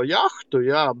uz to jahtu.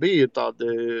 Jā, bija tādi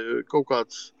kaut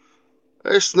kāds,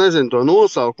 es nezinu to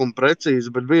nosaukumu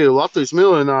precīzi, bet bija Latvijas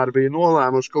miljonāri bija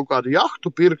nolēmuši kaut kādu jahtu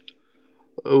pirkt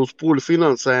uz pūļu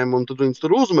finansējumu, un tad viņus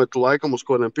tur uzmeta laikam uz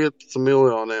kaut kādiem 15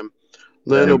 miljoniem.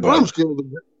 Nē, nu, protams, ka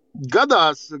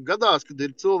gadās, kad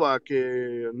ir cilvēki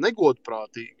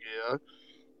negodprātīgi, jā.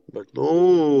 Bet,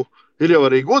 nu, ir jau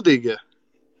arī godīgie.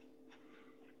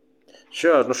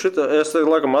 Jā, nu šitā, es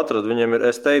laikam atradu, viņiem ir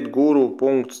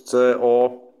estateguru.co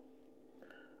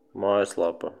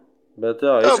mājaslapa. Bet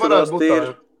jā,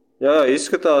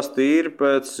 izskatās tīri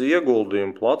pēc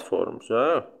ieguldījuma platformas,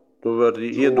 jā. Tu vari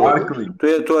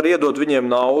iedot viņiem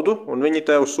naudu, un viņi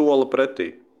tev sola pretī.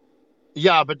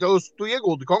 Jā, bet tu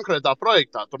ieguldi konkrētā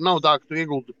projektā. Tur nav tā, ka tu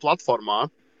ieguldi platformā.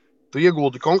 Tu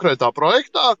ieguldi konkrētā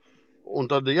projektā, un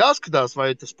tad jāskatās,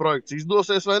 vai tas projekts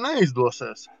izdosies vai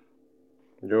neizdosies.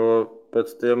 Jo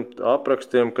pēc tiem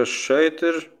aprakstiem, kas šeit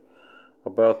ir,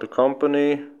 about the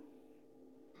company.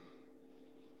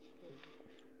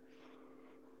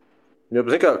 Jo,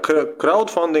 zin kā,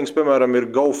 crowdfundings, piemēram, ir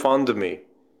GoFundMe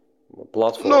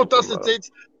platforma. Nu, tas ir cits.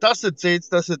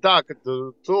 Tas ir tā, ka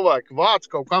cilvēki vāc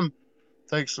kaut kam,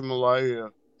 teiksim,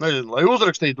 lai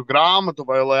uzrakstītu grāmatu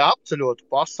vai lai apceļotu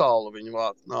pasauli, viņi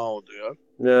vāc naudu, jā.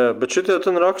 Jā, bet šitie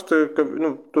ten raksta, ka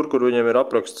tur, kur viņiem ir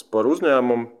apraksts par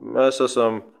uzņēmumu, mēs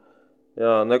esam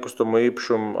nekustamo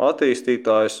īpašumu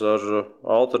attīstītājs ar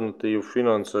alternatīvu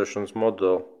finansēšanas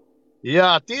modeli.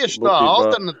 Jā, tieši tā,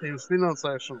 alternatīvas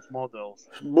finansēšanas modelis.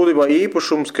 Būtībā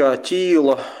īpašums kā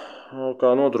ķīla, kā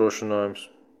nodrošinājums.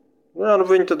 Jā,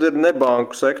 viņi tad ir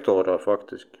nebanku sektorā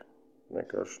faktiski.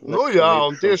 Nu jā,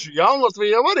 un tieši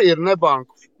Jaunlatvija jau arī ir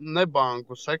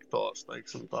nebanku sektors,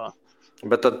 teiksim tā.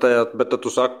 Bet tad tu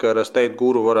saki, ka ar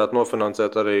Estateguru varētu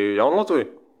nofinansēt arī Jaunlatviju?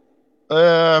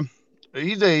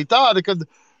 Ideja tāda, ka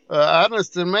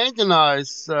Ernests ir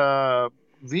mēģinājis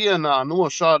vienā no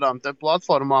šādām te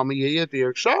platformām ieiet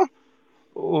iekšā.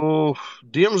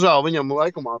 Diemžēl viņam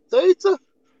laikam atteica,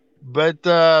 bet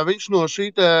viņš no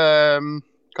šī te,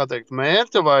 kā teikt,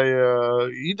 mērķa vai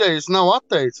idejas nav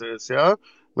atteicies, jā.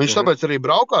 Viņš tāpēc arī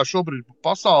braukā šobrīd pa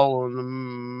pasauli un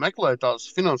meklē tās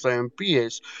finansējuma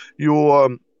pieejas, jo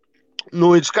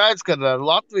ir skaidrs, ka ar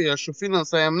latviešu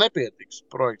finansējumu nepietiks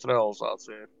projekta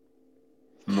realizācijai.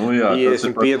 Nu jā,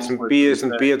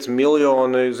 55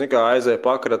 miljoni, kā aizēja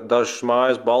pakrat dažas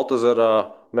mājas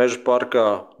Baltazarā, Meža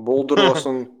parkā, Bulduros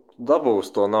un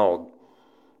dabūs to naudu.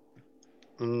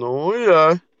 Nu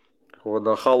jā.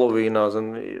 Kodā Halovīnā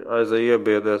aizēja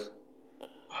iebiedēt.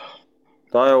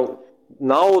 Tā jau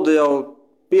nauda jau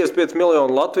 55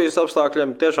 miljoni Latvijas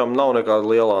apstākļiem tiešām nav nekāda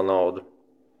lielā nauda.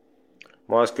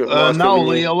 Nav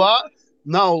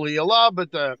lielā,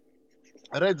 bet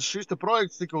redz, šis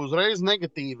projekts tika uzreiz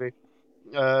negatīvi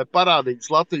parādīts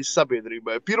Latvijas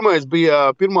sabiedrībai.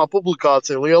 Pirmā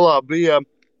publikācija lielā bija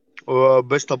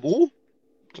bez tabū,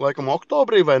 laikam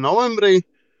oktobrī vai novembrī.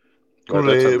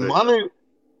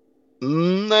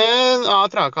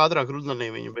 Ātrāk rudenī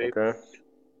viņa bija. Okay.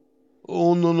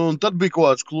 Un tad bija kaut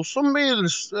kāds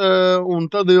klusumbiedrs, un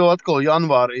tad jau atkal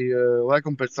janvārī,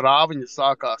 laikam pēc rāviņa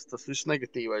sākās tas viss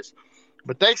negatīvais.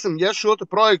 Bet, teiksim, ja šo te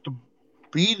projektu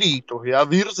pīdītu,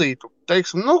 virzītu,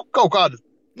 teiksim, kaut kādu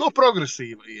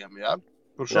progresīvajiem,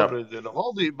 kur šobrīd ir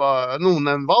valdībā,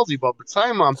 ne valdībā, bet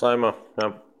saimā. Saimā, jā.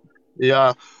 Jā,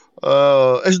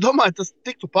 es domāju, tas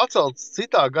tiktu pacelts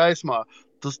citā gaismā.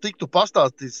 Tas tiktu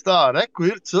pastāstīts tā, reku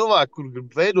ir cilvēki, kur grib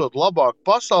veidot labāku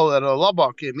pasauli ar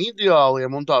labākiem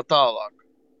ideāliem un tā tālāk.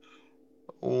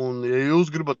 Un, ja jūs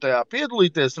gribat tajā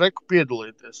piedalīties, reku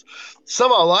piedalīties.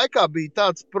 Savā laikā bija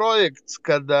tāds projekts,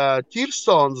 kad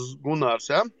Ķirsons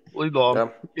Gunārs, Lido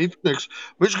īpašnieks,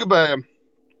 viņš gribēja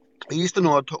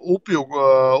īstenot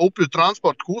upju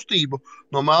transporta kustību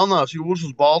no Melnās jūras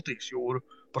uz Baltijas jūru.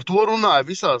 Par to runāja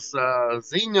visās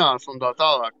ziņās un tā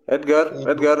tālāk. Edgar,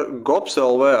 Gobs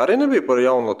LV arī nebija par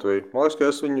Jaunlatviju. Man liekas, ka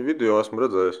es viņu video esmu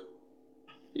redzējis.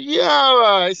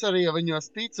 Jā, es arī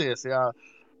viņos ticies, jā.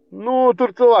 Nu,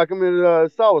 tur cilvēkam ir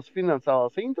savas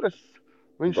finansiālās intereses.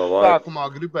 Viņš sākumā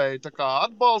gribēja tā kā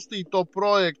atbalstīt to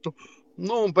projektu,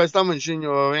 nu, un pēc tam viņš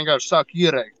viņu vienkārši sāk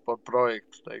ierēkt par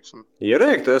projektu, teiksim.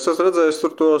 Ierēkt? Es esmu redzējis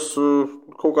tur tos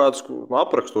kaut kādus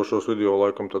aprakstošos video,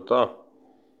 laikam, tad tā.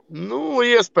 Nu,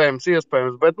 iespējams,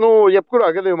 bet, nu,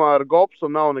 jebkurā gadījumā ar Gopsu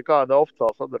nav nekāda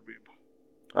oficiāla sadarbība.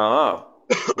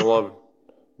 Labi.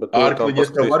 Ārkliņi,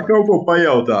 es tev var kaut ko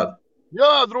pajautāt?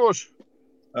 Jā, droši.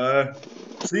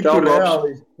 Cik tu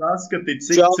reāli saskati,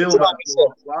 cik cilvēki no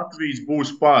Latvijas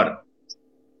būs par?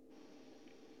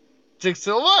 Cik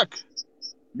cilvēki?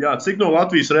 Jā, cik no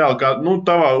Latvijas reāli, kā, nu,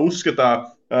 tavā uzskatā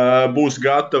būs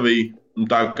gatavi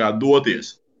tā kā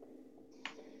doties?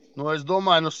 Nu, es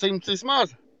domāju, 100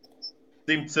 vismaz.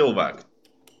 100 cilvēki?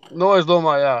 Nu, es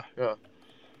domāju, jā.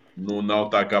 Nu,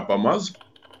 nav tā kā pamaz?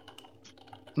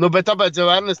 Nu, bet tāpēc jau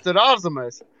Ernests ir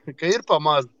ārzemēs, ka ir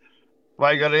pamaz.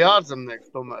 Vajag arī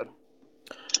ārzemnieks tomēr.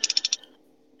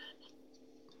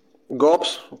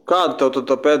 Gops, kāda tev tad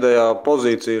tā pēdējā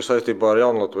pozīcija ir saistībā ar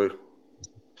Jaunlatviju?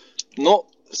 Nu,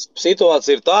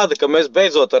 situācija ir tāda, ka mēs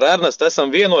beidzot ar Ernestu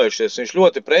esam vienojušies. Viņš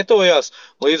ļoti pretojās,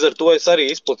 līdz ar to es arī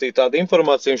izplatīju tādu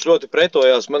informāciju. Viņš ļoti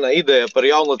pretojās manai ideja par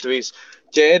Jaunlatvijas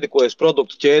ķēdi, ko es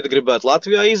produktu ķēdi gribētu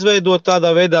Latvijā izveidot.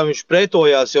 Tādā veidā viņš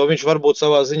pretojās, jo viņš varbūt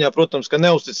savā ziņā, protams, ka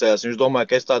neusticējās. Viņš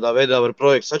domāja, ka es tādā veidā varu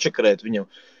projektu sačakarēt viņam.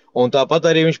 Un tāpat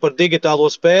arī viņš par digitālo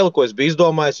spēli, ko es biju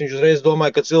izdomājis, viņš uzreiz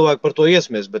domāja, ka cilvēki par to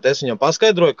iesmies. Bet es viņam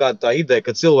paskaidroju, kāda tā ideja,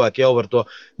 ka cilvēki jau var to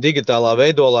digitālā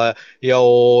veidolā jau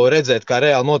redzēt, kā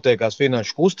reāli notiekās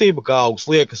finanšu kustība, kā augs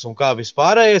liekas un kā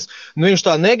vispārējais. Nu, viņš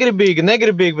tā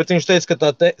negribīgi, bet viņš teica, ka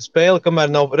tā spēle,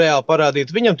 kamēr nav reāli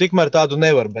parādīta viņam, tikmēr tādu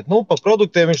nevar. Bet, nu, pa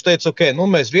produktiem viņš teica, ok,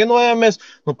 nu, mēs vienojāmies,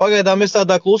 nu, pagaidām es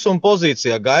tādā klusuma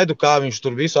pozīcijā gaidu, kā viņš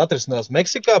tur visu atrisinās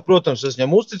Meksikā. Protams, es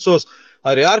viņam uzticos.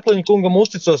 Arī Ārkliņa kungam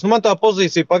uzticos. Nu, man tā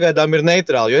pozīcija pagaidām ir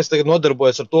neitrāla, jo es tagad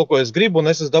nodarbojos ar to, ko es gribu,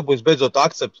 un es esmu dabūjis beidzot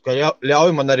akceptu, ka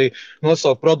ļauj man arī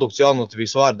nosaukt produktu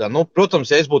Jaunlatvijas vārdā. Nu, protams,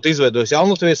 ja es būtu izveidojis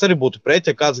Jaunlatviju, es arī būtu pret,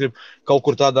 ja kāds grib kaut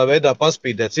kur tādā veidā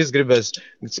paspīdēt. Cits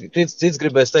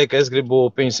gribēs teikt, ka es gribu,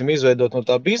 pieņemsim, izveidot no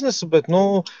tā biznesa, bet,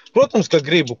 nu, protams, ka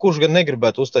gribu. Kurš gan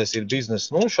negribētu uztaisīt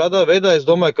biznesu? Nu, šādā veidā es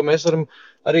domāju, ka mēs varam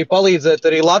arī palīdzēt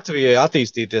arī Latvijai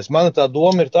attīstīties. Mana tā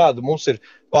doma ir tāda, mums ir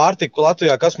pārtika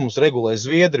Latvijā, kas mums regulē?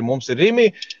 Zviedri, mums ir Rimi,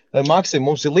 Maksim,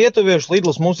 mums ir lietuvieši,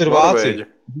 Lidls, mums ir Vācija.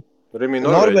 Rimi,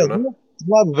 Norvēģi, ne?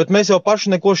 Labi, bet mēs jau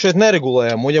paši neko šeit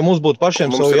neregulējam. Un ja mums būtu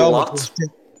pašiem savu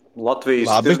jautājumu.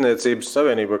 Latvijas Tirzniecības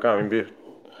Savienība, kā viņi bija?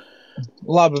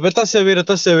 Labi, bet tas jau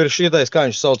ir šitais, kā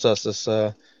viņš saucās.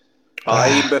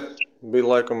 Aibe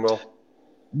bija laikam vēl.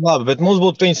 Labi, bet mums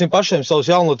būtu pašiem savs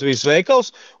Jaunlatvijas veikals,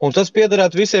 un tas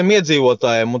piederētu visiem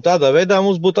iedzīvotājiem. Un tādā veidā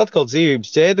mums būtu atkal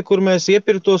dzīvības ķēde, kur mēs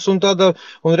iepirktos un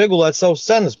regulētu savas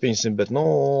cenas. Bet, nu,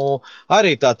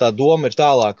 arī tā doma ir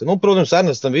tālāka. Nu, protams,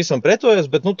 Ernests tam visam pretojas,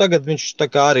 bet nu, tagad viņš tā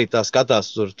kā arī tā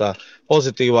skatās tur tā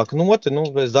pozitīvāk noti. Nu,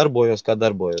 es darbojos, kā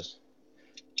darbojos.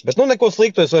 Bet nu, neko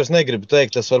sliktu es vairs negribu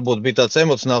teikt. Tas varbūt bija tāds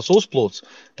emocionāls uzplūds.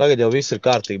 Tagad jau viss ir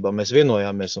kārtībā. Mēs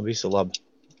vienojāmies un viss ir labi.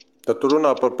 Tad tu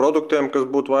runā par produktiem, kas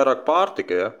būtu vairāk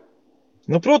pārtika, ja?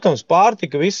 Nu, protams,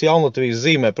 pārtika, visi Jaunlatvijas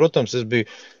zīmē. Protams, es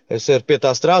pie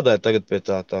tā strādāju, tagad pie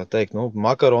tā teikt, nu,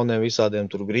 makaroniem, visādiem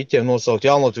tur griķiem nosaukt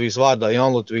Jaunlatvijas vārdā,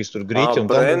 Jaunlatvijas tur griķi.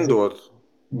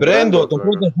 Brendot, un,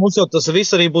 protams, mums jau tas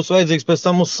viss arī būs vajadzīgs pēc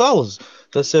tam uz salas.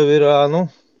 Tas jau ir, nu,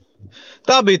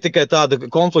 tā bija tikai tāda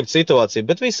konflikta situācija,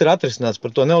 bet viss ir atrisināts,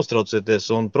 par to neuztraucieties,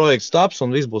 un projekts taps,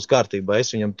 un viss būs kārtībā.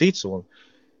 Es viņam ticu,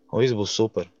 un viss būs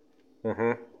super.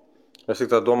 Es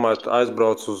tā domāju,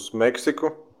 aizbraucu uz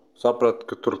Meksiku, sapratu,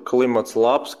 ka tur klimats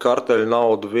labs, karteļu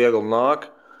nauda viegli nāk.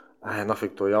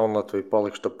 Nafik to Jaunlatviju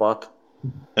palikšu tāpat.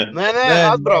 Nē,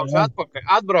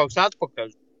 atbrauks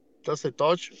atpakaļ. Tas ir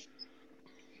toči.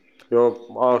 Jo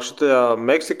šitajā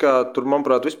Meksikā, tur,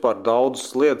 manuprāt, vispār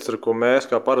daudzas lietas, ar ko mēs,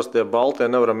 kā parastie baltie,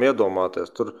 nevaram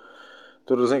iedomāties. Tur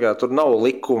nav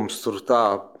likums, tur tā,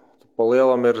 pa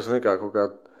lielam ir, kaut kā,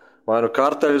 vai nu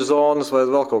karteļu zonas, vai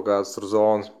vēl kaut kādas tur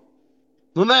zonas.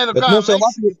 Nu, nē, nu kā,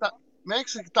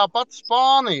 Meksika tāpat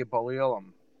Spānija pa lielam.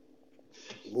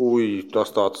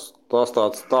 Tas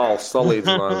tāds tāls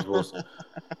salīdzinājums būs.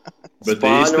 Bet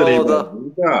īstenībā,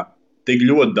 tik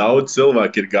ļoti daudz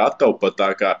cilvēku ir gatavi pat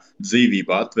tā kā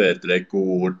dzīvību atvērt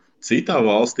kur citā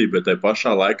valstī, bet tai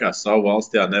pašā laikā savu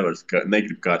valstī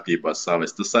negrib kārtībā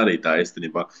savest. Tas arī tā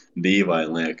īstenībā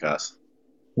dīvaini liekas.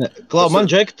 Klau, man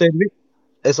Džeki,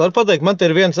 es varu pateikt, man te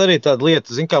ir viens arī tāda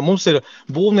lieta, zin kā, mums ir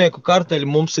būvnieku karteļi,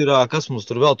 mums ir, kas mums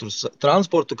tur vēl, tur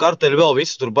transportu karteļi, vēl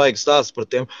visi tur baigi stāsts par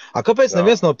tiem. Kāpēc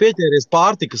neviens nav pieķēries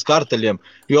pārtikas karteļiem?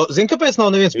 Jo, zin, kāpēc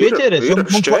nav neviens pieķēries? Ir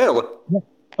šķēle.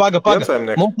 Paga.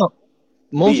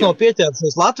 Mums nav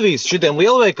pieķērsies Latvijas šitiem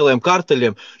lielveikaliem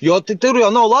karteļiem, jo tur jau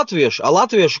nav latvieši.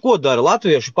 Latvieši ko dara?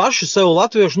 Latvieši paši sev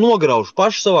nograuž,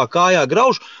 paši savā kājā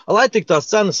grauž, lai tik tās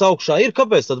cenas augšā ir.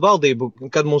 Kāpēc tad valdība,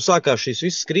 kad mums sākās šīs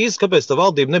visas krīzes, kāpēc tā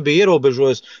valdība nebija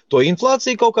ierobežojusi to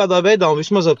inflāciju kaut kādā veidā un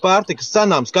vismaz ar pārtikas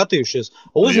cenām skatījušies?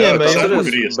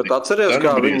 Bet atceries,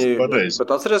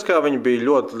 kā viņi bija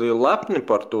ļoti lepni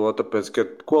par to, tāpēc, ka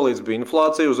ko līdz bija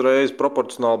inflācija, uzreiz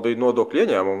proporcionāli bija nodokļu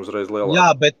ieņēmumu uzreiz lielāk. Jā,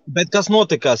 bet kas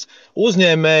notikās?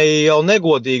 Uzņēmēji jau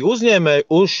negodīgi uzņēmēji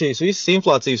uz šīs visas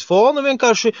inflācijas fona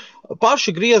vienkārši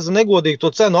paši grieza negodīgi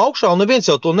to cenu augšā un neviens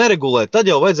jau to neregulē. Tad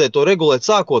jau vajadzēja to regulēt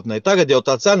sākotnēji. Tagad jau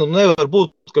tā cena nevar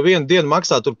būt, ka vienu dienu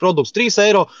maksā tur produkts 3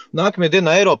 eiro, nākamajā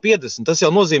dienā eiro 50. Tas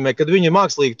jau nozīmē, ka viņi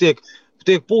mākslīgi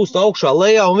tiek pūst augšā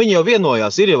lejā, un viņi jau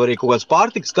vienojās. Ir jau arī kaut kāds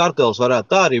pārtikas kartels, varētu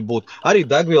tā arī būt, arī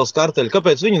degvielas karteļi.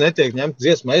 Kāpēc viņi netiek ņemti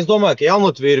dziesmā? Es domāju, ka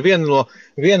Jaunlatvija ir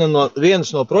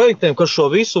viens no projektiem, kas šo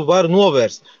visu var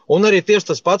novērst. Un arī tieši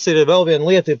tas pats ir vēl viena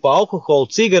lieta par alkoholu,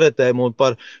 cigaretēm un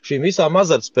par šīm visām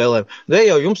azartspēlēm. Ne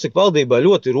jau jums tik valdībā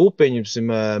ļoti rūpīgi,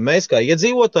 mēs kā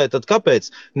iedzīvotāji, tad kāpēc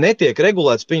netiek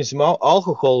regulēts, pieņemsim,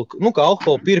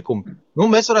 alkoholu pirkumu?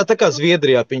 Mēs varētu tā kā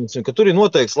Zviedrijā pieņemsim, ka tur ir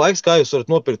noteikts laiks, kā jūs varat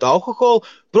nopirkt alkoholu.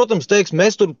 Protams, teiks,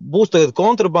 mēs tur būs tagad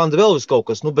kontrabanda, vēl vis kaut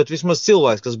kas, bet vismaz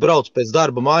cilvēks, kas brauc pēc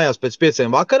darba mājās pēc 5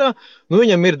 vakarā,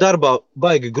 viņam ir darbā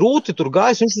baigi grūti, tur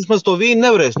gājis, viņš vismaz to vīnu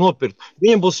nevarēs nopirkt.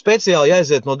 Viņam būs speciāli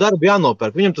jāiziet no darba,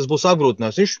 jānopērk, viņam tas būs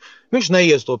apgrūtinājums, viņš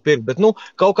neies to pirkt, bet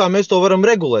kaut kā mēs to varam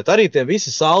regulēt. Arī tie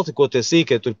visi salti, ko tie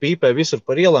sīkie tur pīpē visur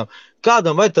par ielām,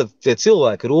 kādam vai tad tie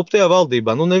cilvēki rūp tajā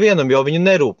valdībā? Nevienam jau viņi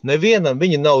nerūp, nevienam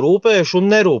viņi nav rūpējuši un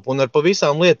nerūp, un ar pa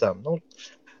visām lietām.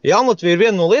 Jaunlatvija ir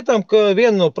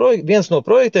viens no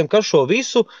projektiem, kas šo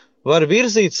visu var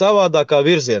virzīt savādākā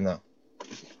virzienā.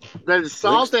 Dēļ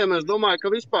saltiem es domāju,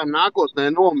 ka vispār nākotnē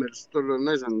nomirs tur,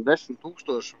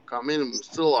 10,000 kā minimums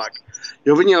cilvēki.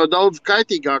 Jo viņi jau daudz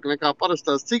kaitīgāk nekā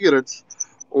parastās cigaretes.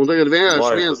 Un tagad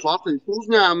vienkārši viens Latvijas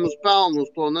uzņēmums pelna uz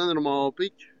to nenormālo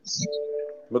piķi.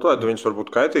 Bet vai viņš var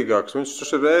būt kaitīgāks? Viņš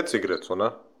ir e-cigaretes, vai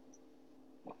ne?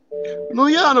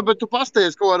 Bet tu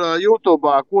pasties, ko ar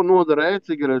YouTube'ā, ko nodara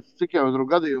e-cigaretes, cik jau tur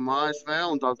gadījumā ASV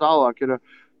un tā tālāk ir,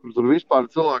 kur tur vispār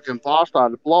cilvēkiem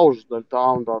pārstāda plaužas daļa tā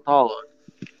un tā tālāk.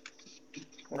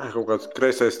 Kaut kāds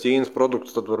kreisais Ķīnas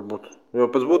produkts tad varbūt. Jo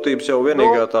pēc būtības jau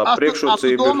vienīgā tā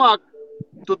priekšrocība ir...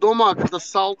 Tu domā, ka tas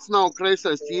salts nav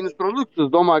kreisais Ķīnas produkts? Es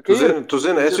domāju, ka ir. Tu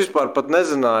zini, es vispār pat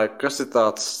nezināju, kas ir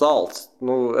tāds salts.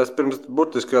 Es pirms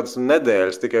burtiski kādas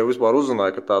nedēļas tikai vispār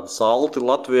uzzināju, ka tāda salti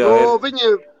Latvijā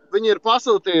ir. Viņi ir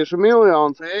pasūtījuši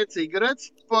miljonus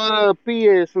e-cigaretes par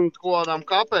 50 kādām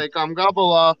kapekām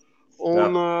gabalā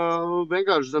un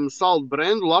vienkārši zem saldu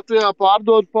brendu Latvijā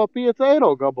pārdod pa 5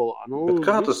 eiro gabalā. Bet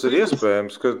kā tas ir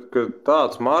iespējams, ka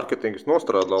tāds mārketings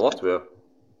nostrādā Latvijā?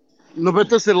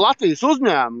 Bet tas ir Latvijas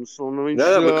uzņēmums.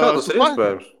 Jā, bet kā tas ir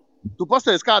iespējams? Tu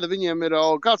pasties, kāds viņiem ir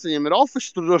office,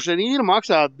 tur droši vien ir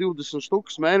maksā 20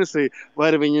 štukas mēnesī,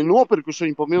 vai arī viņi nopirkuši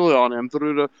viņu pa miljoniem.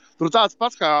 Tur tāds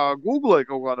pats kā Google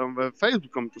kaut kādam vai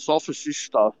Facebookam tas office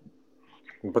izstāv.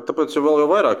 Bet tāpēc jau vēl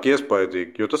vairāk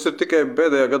iespaidīgi, jo tas ir tikai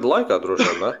pēdējā gada laikā droši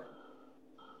vien, ne?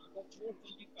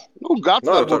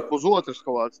 Gads varbūt pusotrs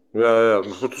kaut kāds. Jā,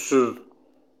 tas ir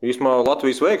īstumā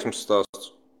Latvijas veiksmes stāsts.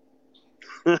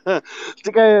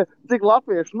 Tikai cik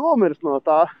latvieši nomirst no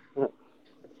tā.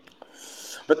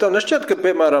 Bet tev nešķiet, ka,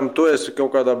 piemēram, tu esi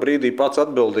kaut kādā brīdī pats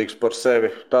atbildīgs par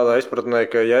sevi? Tādā izpratnē,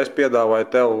 ka ja es piedāvāju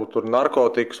tev tur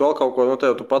narkotikas, vēl kaut ko,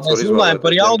 tev tu pats var izvēlēt.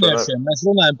 Mēs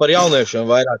runājam par jauniešiem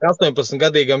vairāk.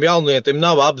 18-gadīgam jaunietim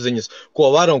nav apziņas,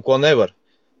 ko var un ko nevar.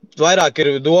 Vairāk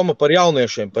ir doma par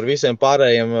jauniešiem, par visiem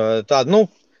pārējiem tādu,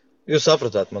 jūs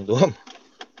sapratāt man domu.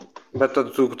 Bet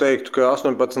tad tu teiktu, ka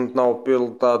 18 nav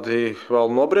tādi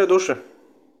vēl nobrieduši?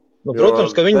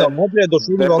 Protams, ka viņi nav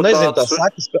nobrieduši, viņi vēl nezina tās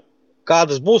sekas,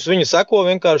 kādas būs. Viņi seko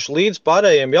vienkārši līdz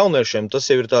pārējiem jauniešiem. Tas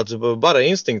jau ir tāds bara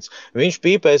instinkts. Viņš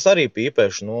pīpēs arī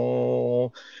pīpēš.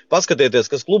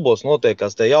 Paskatieties, kas klubos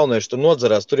notiekās. Tie jaunieši tur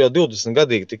nodzerās. Tur jau 20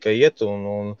 gadīgi tikai iet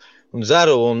un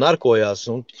dzeru un narkojās.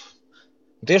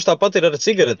 Tieši tāpat ir ar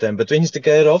cigaretēm, bet viņas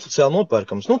tikai ir oficiāli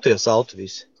nopērkams. Tie salti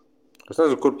visi. Es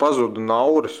nezinu, kur pazuda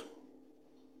Nauris.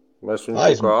 Mēs viņu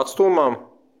kaut kā atstūmām.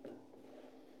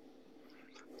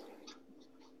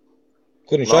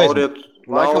 Kur viņš aizmēr?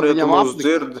 Nauriet mūs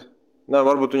dzird. Nē,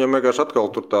 varbūt viņam vienkārši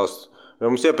atkal tur tās. Jo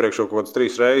mums iepriekš jau kaut kāds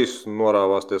 3 reizes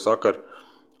norāvās tie sakari.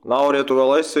 Nauriet, tu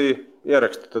vēl esi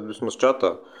ieraksti, tad vismaz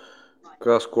čatā.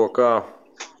 Kas, ko, kā.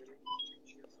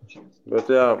 Bet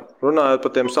jā, runājot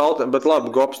par tiem saltiem. Bet labi,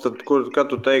 Gops, tad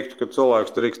kad tu teiktu, ka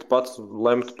cilvēks drīkst pats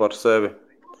lemt par sevi?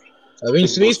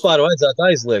 Viņus vispār vajadzētu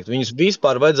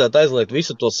aizliegt.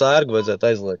 Visu to sērgu vajadzētu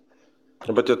aizliegt.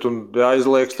 Bet, ja tu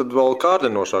aizlieks, tad vēl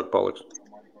kārdinošāk paliks.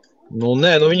 Nu,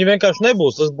 nē, viņi vienkārši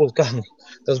nebūs.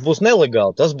 Tas būs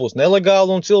nelegāli. Tas būs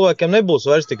nelegāli un cilvēkiem nebūs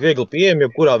vairs tik viegli pieejami,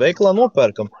 jebkurā veikalā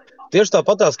nopērkam. Tieši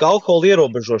tāpatās kā alkohola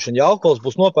ierobežošana. Ja alkohols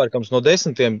būs nopērkams no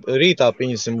 10 rītā,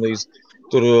 pieņemsim līdz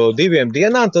 2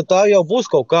 dienām, tad tā jau būs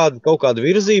kaut kāda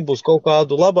virzība, būs kaut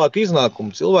kādu labāku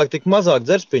iznākumu. Cilvēki tik mazāk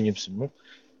dzers, pieņemsim.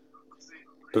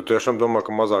 Tu tiešām domā,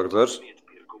 ka mazāk dzers?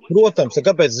 Protams,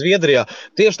 kāpēc Zviedrijā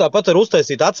tieši tāpat var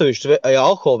uztaisīt atsevišķu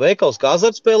alkohola veikals, kā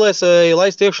azartspēlēs,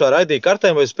 laist iekšā raidīju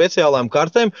kartēm vai speciālām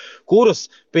kartēm, kuras,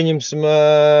 pieņemsim,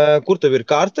 kur tev ir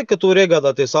karte, ka tu vari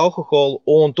iegādāties alkoholu,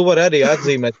 un tu vari arī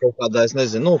atzīmēt kaut kādā, es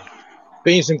nezinu,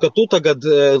 pieņemsim, ka tu tagad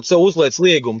sev uzliec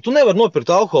liegumu. Tu nevari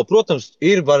nopirkt alkoholu, protams,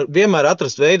 var vienmēr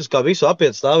atrast veidus, kā visu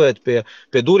apiet stāvēt pie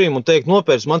durvīm un teikt,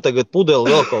 nopērc man tagad pudeli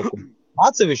vēl kaut ko.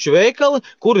 Atsevišķi veikali,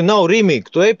 kuri nav Rīmīgi.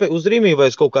 Tu ej uz Rīmī vai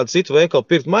uz kaut kādu citu veikalu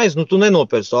pirkt maizi, tu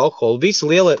nenopērci alkoholu.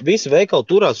 Visi veikali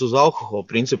turās uz alkoholu,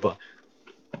 principā.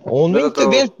 Un viņi te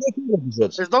vienkārši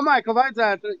ierobežots. Es domāju, ka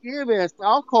vajadzētu ieviest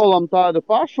alkoholam tādu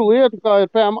pašu lietu, kā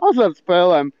ir piemēram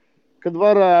azartspēlēm, kad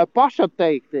var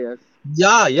pašatteikties.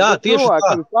 Jā, tieši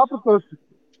tā. Sapratuši,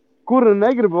 kuri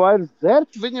negrib vairs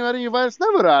dzert, viņi arī vairs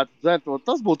nevarētu dzert.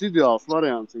 Tas būtu ideāls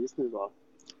variants īstenībā.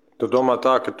 Tu domā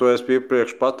tā, ka tu esi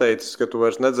iepriekš pateicis, ka tu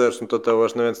vairs nedzers, un tad tev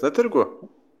vairs neviens netirgo?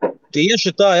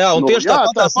 Tieši tā, jā. Un tieši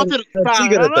tāpat ir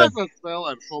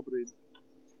spēlēm šobrīd.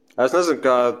 Es nezinu,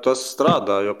 kā tas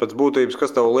strādā, jo pēc būtības,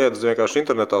 kas tev liedz vienkārši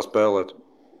internetā spēlēt?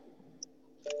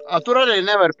 Tur arī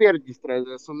nevar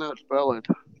pieregistrēties un nevar spēlēt.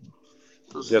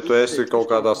 Ja tu esi kaut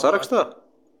kādā sarakstā?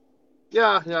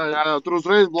 Jā, tur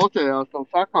uzreiz bloķējās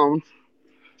tavs accounts.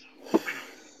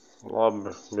 Labi,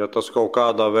 ja tas kaut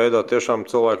kādā veidā tiešām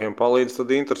cilvēkiem palīdz,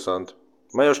 tad interesanti.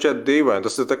 Man jau šķiet dīvaini.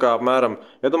 Tas ir tā kā apmēram,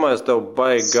 iedomājies, tev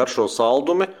baigi garšo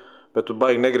saldumi, bet tu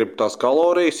baigi negribi tās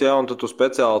kalorijas, un tad tu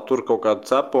speciāli tur kaut kādu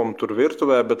cepumu tur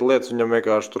virtuvē, bet liec viņam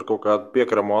vienkārši tur kaut kādu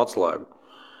piekramo atslēgu.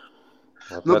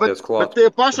 Bet tie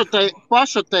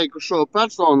pašateikušo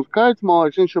personu skaits, man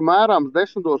liekas, viņš ir mērāms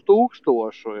 10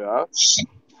 000, jā.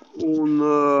 Un,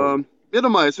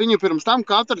 iedomājies, viņu pirms tam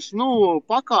katrs,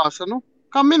 pakāsa,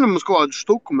 kā minimums kaut kādu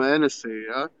štuku mēnesī,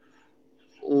 ja?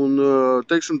 Un,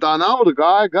 teiksim, tā nauda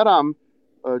gāja garām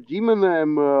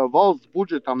ģimenēm, valsts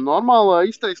budžetam normālā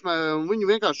izteiksmē, un viņi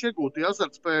vienkārši iegūti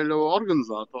azartspēļu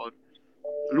organizatori.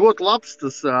 Ļoti labs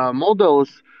tas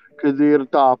modelis, kad ir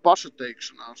tā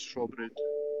pašateikšanās šobrīd.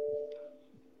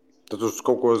 Tad tu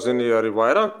kaut ko zini arī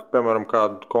vairāk, piemēram,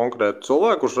 kādu konkrētu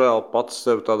cilvēku, kurš reāli pats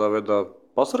sevi tādā veidā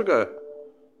pasargāja?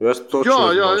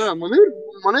 Jā,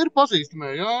 man ir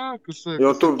pazīstamie, kas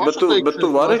bet tu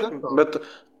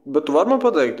vari man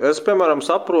pateikt, es, piemēram,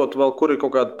 saprotu vēl, kur ir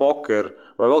kaut kāda pokeri,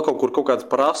 vai vēl kaut kādas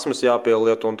prasmes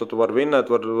jāpielieto, un tad tu vari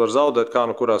vinnēt, var zaudēt kā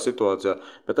kurā situācijā.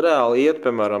 Bet reāli iet,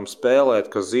 piemēram,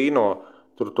 spēlēt kazino,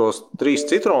 tur tos 3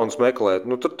 citronus meklēt,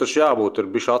 tur taču jābūt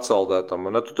ir bišķi atsaldētam.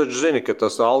 Tu taču zini, ka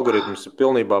tas algoritms ir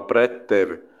pilnībā pret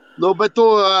tevi. Bet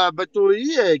tu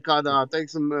ieeji kādā,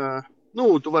 teiksim,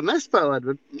 tu vari nespēlēt,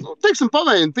 bet, teiksim,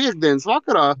 pavējienu piekdienas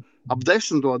vakarā ap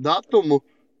 10. datumu,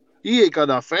 ieeji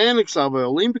kādā Fēniksā vai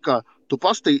Olimpikā, tu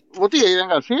ieeji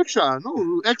vienkārši iekšā,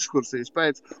 ekskursijas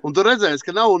pēc, un tu redzēsi,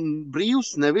 ka nav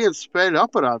brīvs neviens spēļu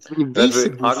aparāts, viņi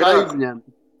visi būs aizņemti.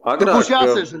 Tur būs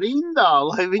jāsēž rindā,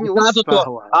 lai viņi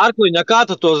uzspēlē. Ārkliņa, kā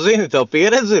tu to zini, tev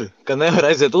pieredzi ir, ka nevar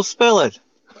aiziet uzspēlēt?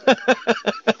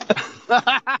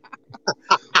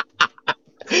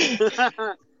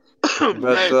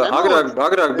 Bet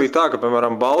agrāk bija tā, ka,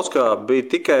 piemēram, Bauskā bija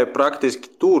tikai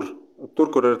praktiski tur,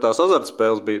 kur ir tās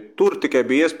azartspēles, tur tikai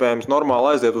bija iespējams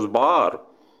normāli aiziet uz bāru.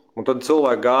 Un tad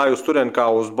cilvēki gāja uz turieni kā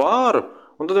uz bāru,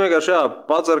 un tad vienkārši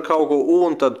padzer kaut ko,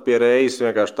 un tad pie reizes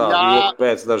vienkārši tā iet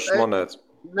pēc dažas monētas.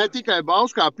 Ne tikai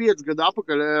Bauskā 5 gadu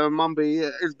atpakaļ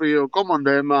es biju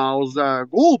komandējumā uz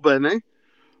Gulbeni.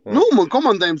 Man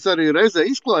komandējums arī reizē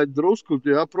izklaida drusku,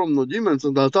 prom no ģimenes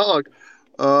un tā tālāk.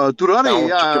 Tur arī,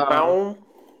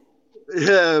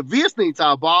 viesnīcā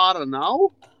bāra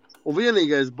nav, un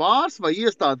vienīgais bārs vai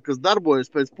iestāde, kas darbojas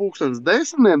pēc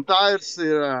 10:00, tā ir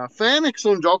Fēniks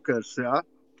un Džokers, jā.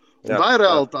 Tā ir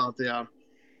realitāte, jā.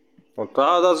 Un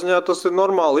tādā ziņā tas ir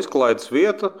normāli izklaides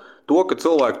vieta. To, ka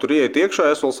cilvēki tur ieiet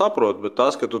iekšā, es vēl saprotu, bet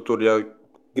tas, ka tu tur, ja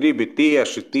gribi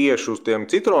tieši uz tiem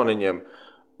citroniņiem,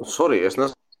 es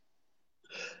nezinu.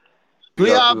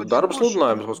 Darba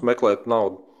sludinājums mums meklēt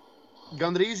naudu.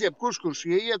 Gandrīz jebkurš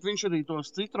ieiet, viņš arī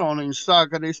tos citroniņus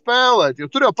sāk arī spēlēt, jo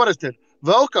tur jau parasti ir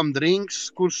welcome drinks,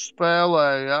 kurš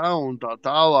spēlē, un tā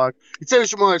tālāk.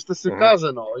 Ceļš, man liekas, tas ir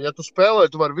kazino. Ja tu spēlē,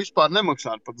 tu vari vispār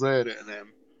nemaksāt par dzērieniem.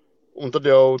 Un tad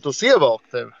jau tas ievelk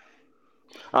tevi.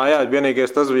 Jā,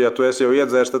 vienīgais tas bija, ja tu esi jau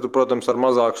iedzērs, tad tu, protams, ar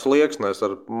mazāku slieksni,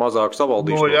 ar mazāku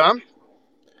savaldīšanos. jā.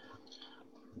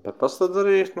 Bet tas tad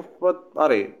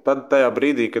arī tad tajā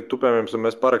brīdī, kad tu, piemēram,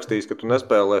 mēs parakstīsi, ka tu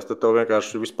nespēlēsi, tad tev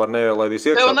vienkārši vispār neielaidīs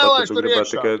iekšā, Tev nelaiž tu tur gribētu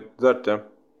iekšā. tikai dzert, ja.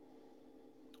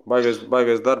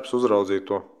 Baigais darbs uzraudzīt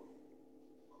to.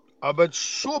 Bet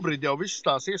šobrīd jau visas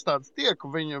tās iestādes tiek,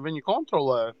 viņi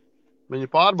kontrolē, viņi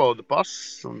pārbauda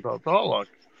pases un tā tālāk.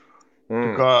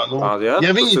 Jā, ja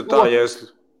tas viņi ir tā, ja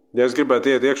es gribētu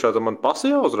iet iekšā, tad man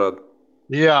pasi jāuzrāda.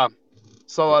 Jā,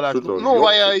 savādāk, Šito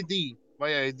vai joku.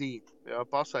 ID, jā,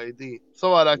 pasa ID.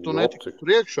 Savādāk tu netiki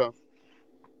tur iekšā.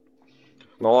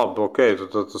 No labi, ok,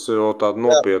 tad tas ir jau tāda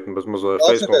nopietna, bez mazliet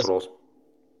face kontrols.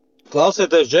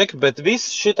 Klausieties, Džeki, bet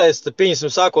viss šitais, pieņemsim,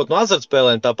 sākot no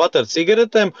azartspēlēm, tāpat ar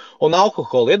cigaretēm un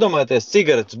alkoholu. Iedomājieties,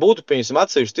 cigaretes būtu, pieņemsim,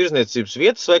 atsevišķi tirzniecības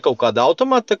vietas vai kaut kāda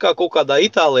automata, kā kaut kādā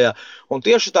Itālijā, un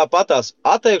tieši tāpatās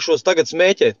atteikšos tagad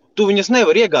smēķēt. Tu viņas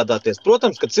nevar iegādāties.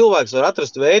 Protams, ka cilvēks var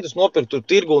atrast veidus, nopirkt tur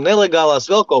tirgu nelegālās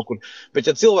vēl kaut kur, bet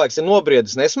ja cilvēks ir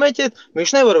nobriedis nesmēķēt,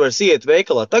 viņš nevar vairs iet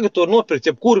veikalā. Tagad to var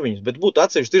nopirkt jebkur viņus, bet būtu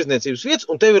atsevišķi tirzniecības vietas,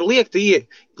 un tev ir liekt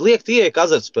ieeja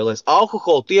azartspēlēs.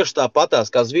 Alkoholu tieši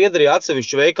tāpatās, kā Zviedrijā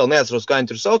atsevišķi veikali, neatceros, kā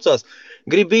viņi tur saucās,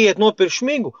 grib iet nopirkt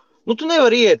šmigu. Nu, tu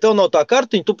nevari iet, tev nav tā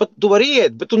kartiņa, tu vari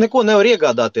iet, bet tu neko nevari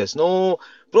iegādāties. Nu,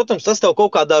 protams, tas tev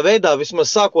kaut kādā veidā vismaz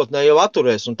sākotnēji jau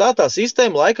atturēs, un tā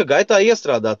sistēma laika gaitā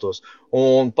iestrādātos.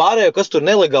 Un pārējo, kas tur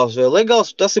nelegāls vai legāls,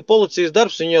 tas ir policijas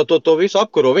darbs, viņi jau to visu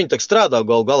apkaro, viņi tak strādā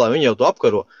galu galā, viņi jau to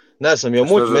apkaro. Neesam jau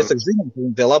muļķi, mēs tak zinām, ka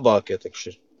viņi tie labākie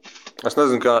takši ir. Es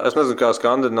nezinu, kā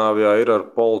Skandināvijā ir ar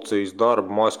policijas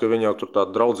darbu, mājas, ka viņi jau tur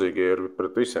tādi draudzīgi ir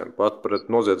pret visiem, pat pret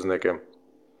noziedzniekiem.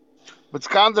 Bet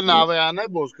Skandināvijā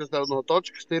nebūs, kas tev no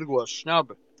točkas tirgos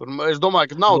šņabi. Tur, es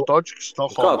domāju, ka nav točkas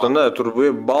Stokholmā. Kā tu ne? Tur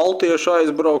baltieši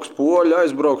aizbrauks, poļi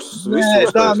aizbrauks. Nē,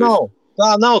 tā nav.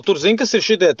 Tā nav. Tur, zin, kas ir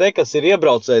šitie te, kas ir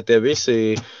iebraucēji tie visi,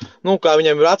 nu, kā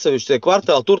viņiem ir atsevišķi tie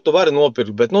kvartāli, tur tu vari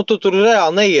nopirkt, bet, nu, tu tur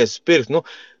reāli neies pirkt, nu.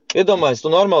 Iedomājies, tu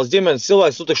normāls ģimenes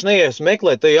cilvēks, tu taču neies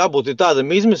meklēt, te jābūt tādam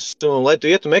izmisam, lai tu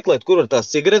ietu meklēt, kur var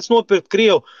tās cigaretes nopirkt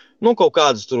Krievu, nu, kaut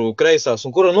kādas tur kreisās,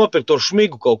 un kur var nopirkt to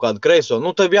šmigu kaut kādu kreiso.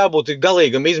 Nu, tev jābūt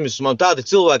galīgam izmisumam, tādi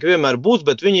cilvēki vienmēr būs,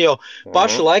 bet viņi jau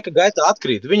paši laika gaitā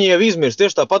atkrīt. Viņi jau izmirst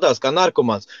tieši tāpatās kā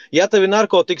narkomāns. Ja tev ir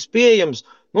narkotikas pieejams,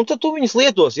 nu, tad tu viņas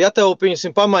lietos. Ja tev,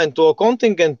 piemēram, pamaini to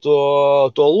kontingentu,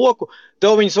 to loku,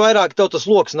 tev viņas vairāk, tev tas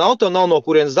loks nav, tev nav no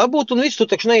kurienes dabūt, un viss tu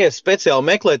taču neies speciāli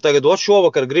meklēt, tagad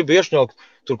šovakar gribi iešņaukt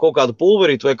tur kaut kādu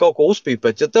pulverītu vai kaut ko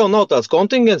uzpīpēt. Ja tev nav tāds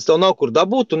kontingents, tev nav kur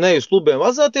dabūt, tu neej uz klubiem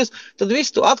vazāties, tad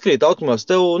viss tu atkrīt automātiski,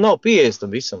 tev nav pieejas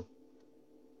tam visam.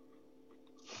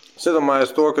 Es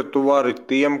iedomājos to, ka tu vari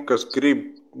tiem, kas grib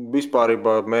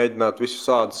vispārībā mēģināt visu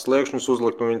sādas sliekšņus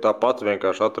uzlikt, un viņi tāpat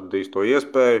vienkārši atradīs to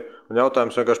iespēju, un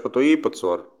jautājums vienkārši par to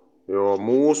īpatsvaru. Jo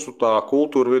mūsu tā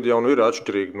kultūra vidi jau ir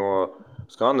atšķirīga no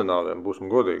Skandināviem, būsim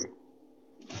godīgi.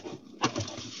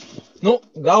 Nu,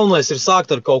 galvenais ir sākt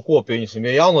ar kaut ko, pieņemsim.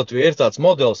 Ja Jaunatvija ir tāds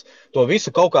modelis, to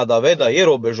visu kaut kādā veidā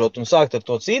ierobežot un sākt ar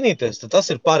to cīnīties, tad tas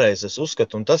ir pareizi, es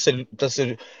uzskatu. Un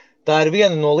tā ir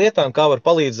viena no lietām, kā var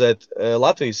palīdzēt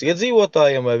Latvijas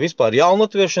iedzīvotājiem vai vispār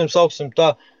jaunatviešiem, sauksim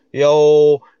tā,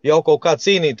 jau kaut kā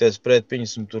cīnīties pret,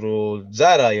 pieņemsim, tur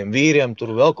dzērājiem, vīriem,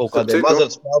 tur vēl kaut kādiem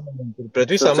azartspēlēm,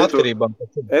 pret visām atkarībām.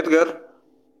 Edgar?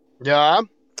 Jā.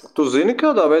 Tu zini,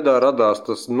 kādā veidā radās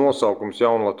tas nosaukums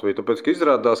Jaunlatvija? Tāpēc, ka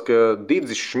izrādās, ka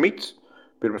Didzis Šmits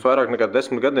pirms vairāk nekā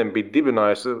 10 gadiem bija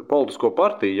dibinājis politisko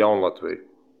partiju Jaunlatviju.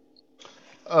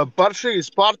 Par šīs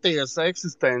partijas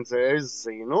eksistenci es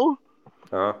zinu.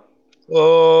 Jā.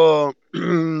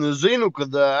 Zinu, ka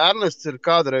Ernests ir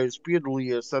kādreiz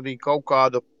piedalījies arī kaut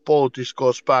kāda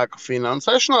politisko spēku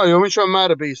finansēšanā, jo viņš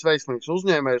vienmēr ir bijis veiksmīgs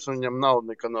uzņēmējs un viņam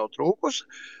nauda nekad nav trūkusi.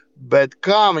 Bet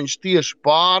kā viņš tieši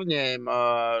pārņēma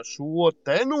šo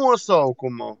te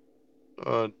nosaukumu,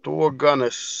 to gan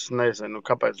es nezinu,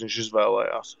 kāpēc viņš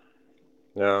izvēlējās.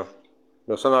 Jā,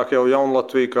 jo sanāk jau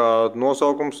Jaunlatvija kā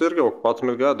nosaukums ir jau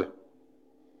 11 gadi.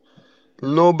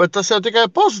 Nu, bet tas jau tikai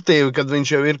pozitīvi, kad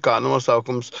viņš jau ir kā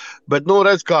nosaukums. Bet, nu,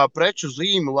 redz, kā preču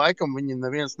zīmi laikam viņi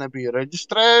neviens nebija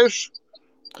reģistrējuši.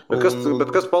 Bet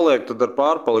kas paliek tad ar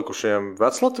pārpalikušiem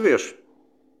veclatvieši?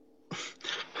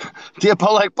 Tie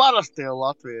paliek parastie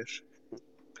latvieši.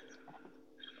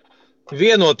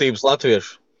 Vienotības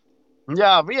latvieši.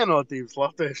 Jā, vienotības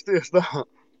latvieši, tieši tā.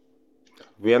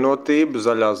 Vienotība,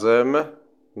 zaļā zeme,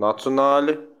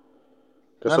 nacionāļi.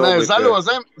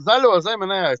 Zaļo zemi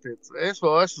neaiztiec. Es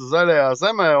vēl esmu zaļajā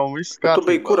zemē un viss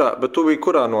kārtībā. Bet tu biji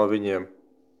kurā no viņiem?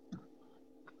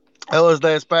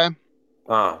 LSDSP.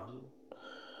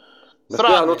 Bet,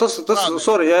 jā, nu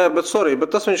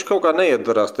bet tas viņš kaut kā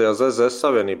neiedarās tajā ZZS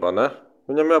savienībā, ne?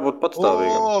 Viņam jābūt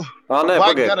patstāvīgam. Nē,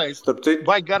 pagaid, starp citu.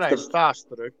 Vai garais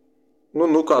stāsts tur?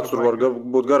 Nu kāds tur var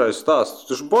būt garais stāsts?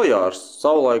 Taču bojārs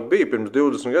savulaik bija pirms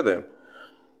 20 gadiem.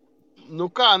 Nu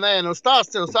kā,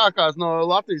 stāsts jau sākās no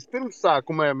Latvijas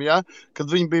pirmsākumiem, ja, kad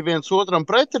viņi bija viens otram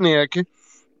pretinieki,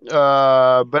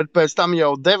 bet pēc tam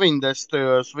jau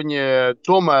 90. Viņi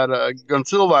tomēr gan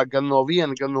cilvēki, gan no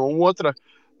viena, gan no otra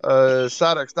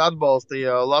saraksta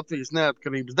atbalstīja Latvijas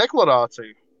neatkarības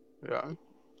deklarāciju. Ja.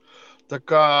 Tā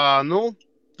kā,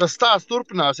 tas stāsts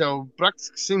turpinās jau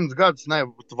praktiski 100 gadus,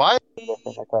 nebūtu vairāk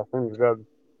nekā 100 gadus.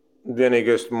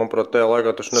 Vienīgais, manuprāt, tajā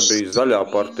laikā taču nebija zaļā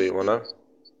partija, vai ne?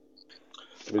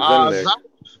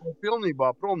 Zaļš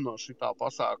pilnībā prom no šitā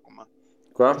pasākuma.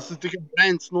 Kā? Tas ir tikai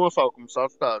viens nosaukums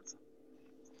atstāts.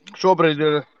 Šobrīd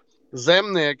ir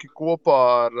zemnieki kopā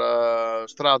ar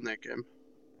strādniekiem.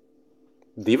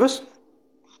 Divas?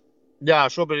 Jā,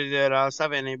 šobrīd ir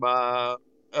savienībā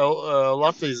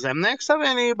Latvijas zemnieku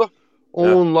savienība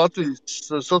un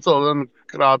Latvijas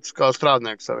sociāldemokrātiskā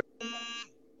strādnieku savienība.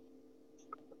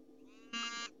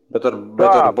 Bet ar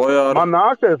bojāru... Man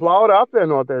nāksies, Laura,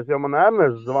 apvienoties, jo man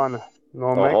Ernests zvana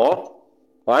no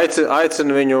Meksikas.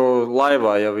 Aicinu viņu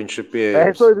laivā, ja viņš ir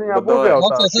pieejams. Es viņā būtu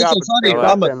jautāt. Es arī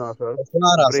pamatā. Es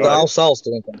ārā stāvu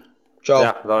salstu. Čau.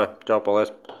 Jā, čau,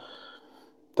 paldies.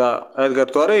 Tā, Edgar,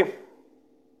 tu arī?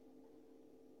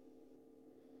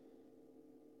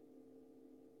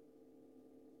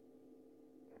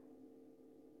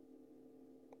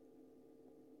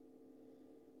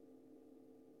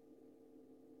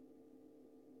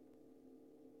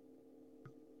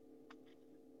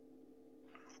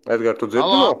 Edgar, tu dzirdi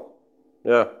vēl?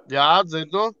 Jā,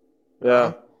 dzirdu. Jā.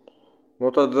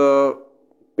 Nu tad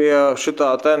pie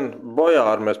šitā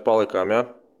bojāra mēs palikām, jā?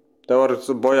 Tev ar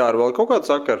bojāru vēl kaut kādu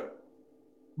sakaru?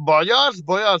 Bojārs?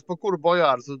 Pa kuru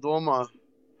bojārs, tu domā?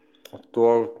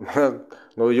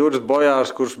 Juris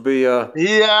Bojārs, kurš bija...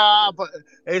 Jā,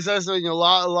 es esmu viņu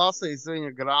lasījis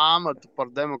viņa grāmatu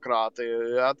par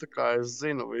demokrātiju, jā, tā kā es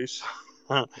zinu visu.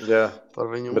 Jā,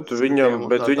 bet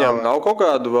viņam nav kaut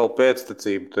kādu vēl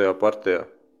pēctecību tajā partijā?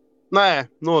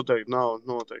 Nē, noteikti nav.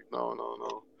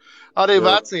 Arī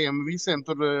veciem visiem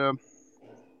tur,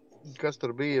 kas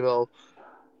tur bija vēl.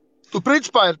 Tu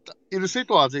principā ir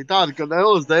situācija tāda, kad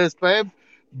LSDSP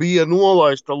bija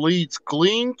nolaista līdz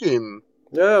kliņķim.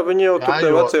 Jā, viņi jau tur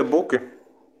tie vecie buki.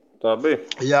 Tā bija.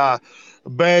 Jā,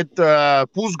 bet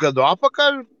pusgadu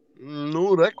apakaļ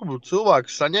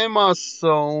cilvēki saņēmās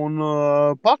un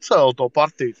pacēla to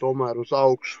partiju tomēr uz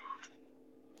augšu.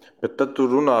 Bet tad tu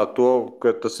runā to,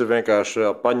 ka tas ir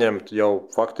vienkārši paņemt jau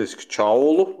faktiski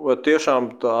čaulu, vai tiešām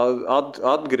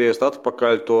atgriezt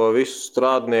atpakaļ to visu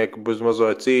strādnieku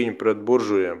bezmazliet cīņu pret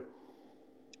buržujiem?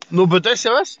 Bet es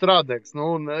jau esmu strādnieks.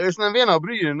 Es nevienā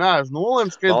brīdī neesmu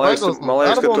nolēmis, ka man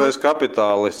liekas, ka tu esi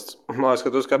kapitālists.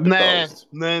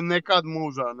 Nē, nekad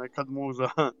mūžā.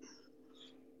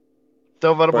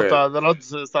 Tev varbūt tāda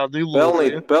radusies tāda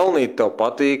ilūzija. Pelnīt tev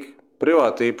patīk,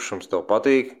 privāti īpašums tev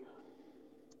patīk.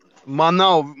 Man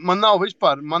nav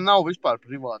vispār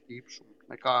privāti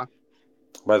īpašums nekā.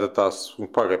 Vai tad tās,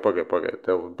 pagaid,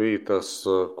 tev bija tas,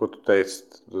 ko tu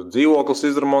teici, dzīvoklis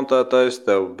izremontētais,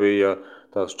 tev bija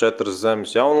tās 4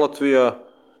 zemes Jaunlatvijā.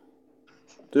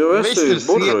 Tu jau esi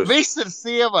buržujs. Viss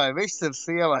ir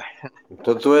sievai.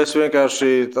 Tad tu esi vienkārši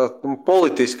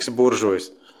politisks buržujs.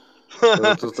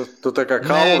 Tu tā kā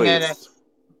Kalvīts.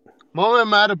 Man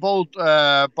vienmēr būtu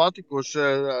patikuši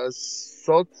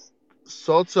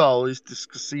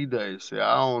sociālistiskas idejas, jā,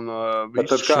 un bet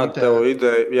tad kāda tev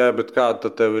ideja, bet kāda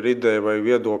tad tev ir ideja vai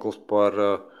viedoklis par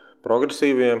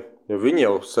progresīviem, jo viņi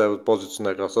jau sevi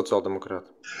pozicionē kā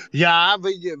sociāldemokrāti? Jā,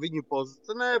 viņi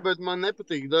pozicionē, bet man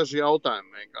nepatīk daži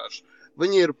jautājumi vienkārši.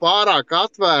 Viņi ir pārāk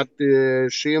atvērti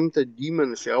šiem te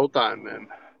ģimenes jautājumiem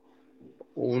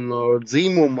un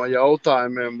dzimuma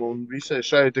jautājumiem un visai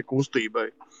šai te kustībai.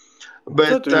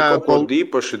 Bet viņi kaut ko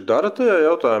īpaši dara tajā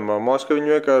jautājumā? Māc, ka viņi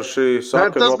vienkārši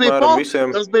saka,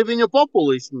 visiem... Tas bija viņu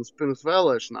populisms pirms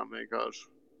vēlēšanām vienkārši.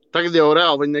 Tagad jau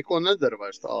reāli viņi neko nedara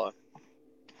vairs tālāk.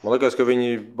 Man liekas, ka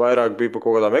viņi vairāk bija par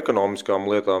kaut kādām ekonomiskām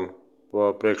lietām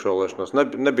priekšvēlēšanās.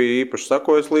 Nebija īpaši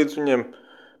sakojis līdz viņiem,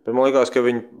 bet man liekas, ka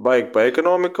viņi baigi pa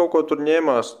ekonomiku kaut ko tur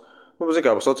ņēmās. Zin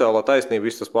kā, par sociālā taisnību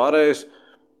viss tas pārējais.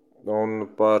 Un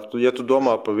ja tu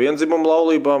domā par viendzimumu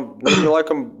laulībām, viņi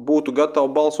laikam būtu gatavi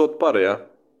balsot par, jā?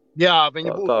 Jā, viņi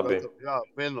būtu gatavi, jā,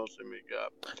 viennozīmīgi, jā.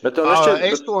 Bet tev nešķiet,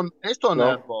 es to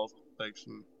neatbalstu,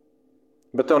 teiksim.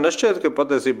 Bet tev nešķiet, ka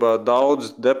patiesībā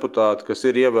daudz deputāti, kas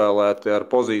ir ievēlēti ar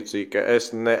pozīciju, ka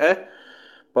es ne,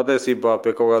 patiesībā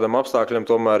pie kaut kādiem apstākļiem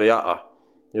tomēr jā.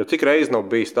 Jo cik reiz nav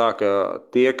bijis tā, ka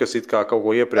tie, kas it kā kaut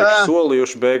ko iepriekš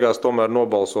solījuši, beigās tomēr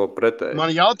nobalso pretēji?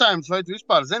 Man jautājums, vai tu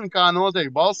vispār zini, kā notiek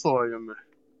balsojumi?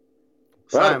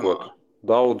 Pērkot.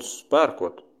 Daudz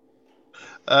pērkot.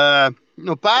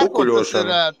 Pērkot tas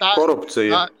ir tā...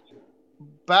 Korupcija.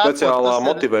 Speciālā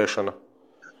motivēšana.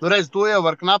 Reiz to jau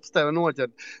var knaps tevi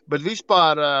noķert. Bet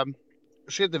vispār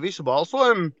šie te visi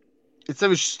balsojumi ir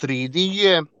sevišķi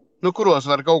strīdīgie, kuros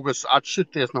var kaut kas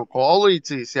atšķirties no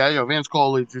koalīcijas, jo viens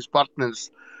koalīcijas partneris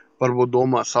varbūt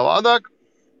domā savādāk.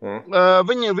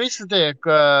 Viņi visi tiek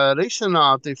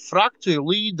risināti frakciju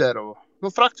līderu,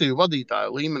 frakciju vadītāju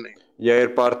līmenī. Ja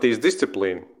ir partijas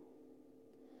disciplīna.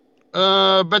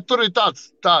 Bet tur ir tāda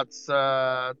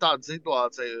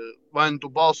situācija, vai tu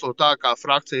balso tā, kā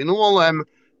frakcija nolēma,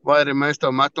 vai arī mēs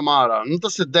tev metam ārā.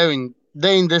 Tas ir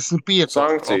 95%.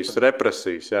 Sankcijas,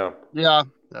 represijas, jā. Jā,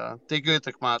 tik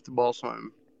ietekmēti balsojumi.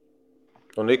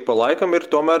 Un ik pa laikam ir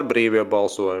tomēr brīvie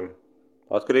balsojumi.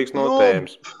 Atkarīgs no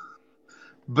tēmas.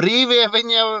 Brīvie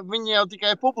viņi jau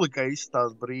tikai publikai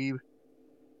izstāst brīvi.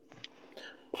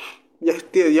 Ja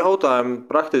tie jautājumi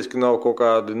praktiski nav kaut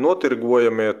kādi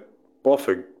notirgojamie,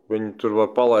 pofīgi. Viņi tur var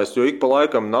palaist, jo ik pa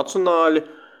laikam nacionāļi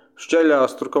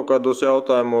šķeļās tur kaut kādos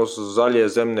jautājumos. Zaļie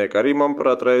zemnieki arī,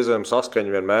 manuprāt, reizēm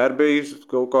saskaņa vienmēr bija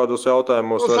kaut kādos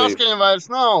jautājumos. Saskaņa vairs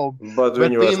nav, bet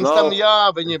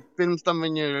pirms tam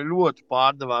viņi ļoti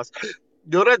pārdevās.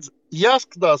 Jo redz,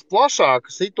 jāskatās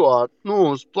plašāka situācija,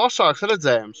 uz plašāks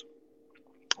redzējums.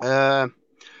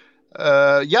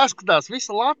 Jāskatās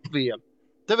visa Latvija.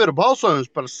 Tev ir balsojums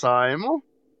par Saimu,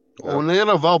 un ir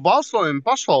vēl balsojumi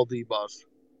pašvaldībās.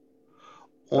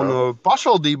 Un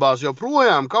pašvaldībās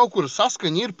joprojām kaut kur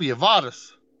saskaņa ir pie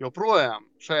varas. Joprojām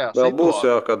šajā situācijā. Vēl būs,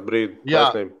 kādu brīdi.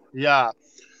 Jā.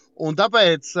 Un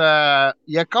tāpēc,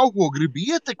 ja kaut ko grib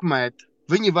ietekmēt,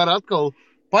 viņi var atkal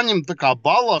paņemt tā kā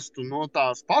balastu no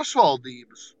tās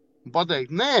pašvaldības un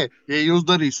pateikt, nē, ja jūs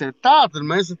darīsiet tā, tad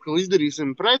mēs atkal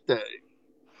izdarīsim pretēji.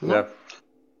 Jā.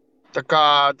 Tā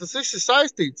kā tas viss ir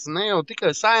saistīts, ne jau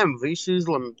tikai Saima visi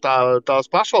izlem tās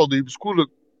pašvaldības,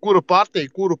 kura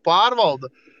partija, kuru pārvalda,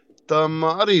 tam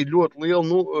arī ļoti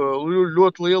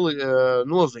liela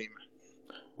nozīme.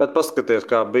 Bet paskaties,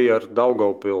 kā bija ar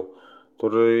Daugavpilu.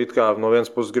 Tur it kā no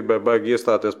vienas puses gribēja baigi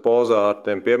iestāties pozā ar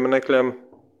tiem pieminekļiem,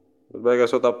 bet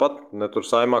beigās jau tāpat, ne tur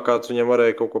Saimā kāds viņiem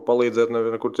varēja kaut ko palīdzēt,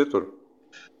 nekur citur.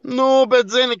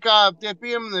 Bet zini, kā tie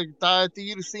pieminekļi, tā ir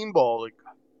tīri simbolika.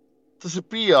 Tas ir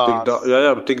PR.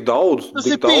 Tik daudz no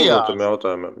tiem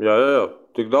jautājumiem.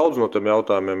 Tik daudz no tiem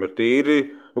jautājumiem ir tīri.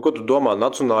 Ko tu domā,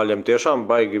 nacionāļiem tiešām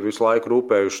baigi visu laiku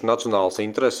rūpējuši nacionāls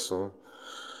intereses?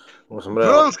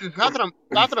 Protams, ka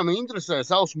katram interesē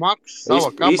savs maks, sava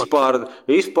kabata.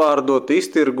 Izpārdot,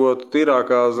 iztirgot,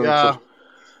 tirākā zem.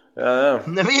 Jā.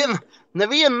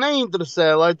 Nevienu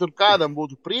neinteresē, lai tur kādam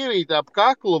būtu prievīte ap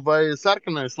kaklu vai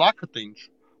sarkanais lakatiņš.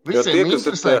 Visiem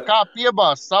interesē, kā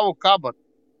piebāst savu kabatu.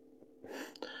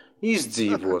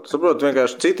 Izdzīvot. Saprot,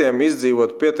 vienkārši citiem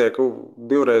izdzīvot pietiek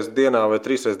 2 reizes dienā vai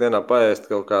 3 reizes dienā paēst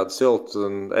kaut kādu siltu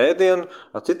ēdienu,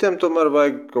 citiem tomēr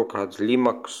vajag kaut kādus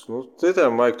limakus,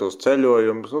 citiem vajag tos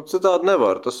ceļojumus, citādi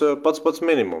nevar. Tas ir pats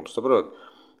minimums, saprot.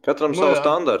 Katram savu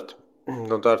standartu.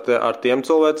 Ar tiem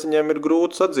cilvēciņiem ir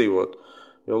grūti sadzīvot,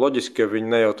 jo loģiski, ka viņi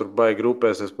ne jau tur baigi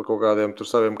rūpēsies par kaut kādiem tur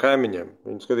saviem kaimiņiem.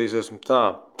 Viņi skatīsies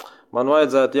tā. Man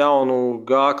vajadzētu jaunu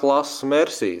G-klases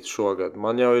Mersīti šogad.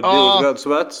 Man jau ir 2 gadus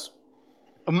vecs.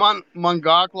 Man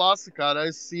G-klase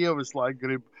kādreiz sieva visu laiku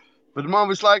grib, bet man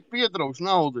visu laiku pietrūks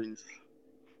naudiņas.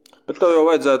 Bet tev jau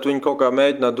vajadzētu viņu kaut kā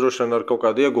mēģināt droši vien ar kaut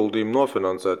kādu ieguldījumu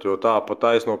nofinansēt, jo tā pa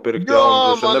taisno pirkt jaunu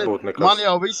droši vien nebūtu nekas. Man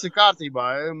jau viss ir kārtībā,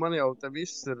 man jau te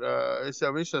viss ir, es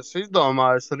jau visu esmu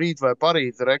izdomājis, rīt vai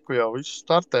parīt reku jau viss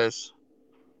startēs.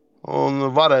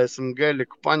 Un varēsim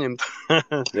geļiku paņemt.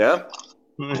 Jā?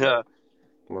 Jā.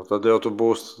 Tad jau tu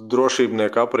būsi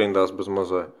drošībnieku aprindās bez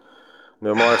mazai.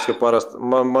 Jo man liekas, ka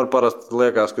man parasti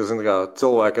liekas, ka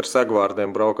cilvēki ar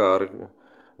segvārdiem braukā ar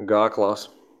G-klasi.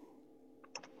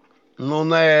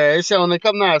 Nē, es jau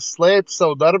nekad neesmu slēpis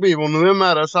savu darbību un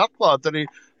vienmēr esmu atklāt arī.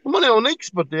 Man jau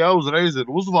niks pat jau uzreiz ir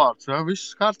uzvārds,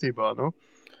 viss kārtībā.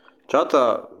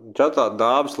 Čatā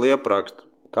Dāvis liepraksta.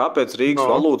 Kāpēc Rīgas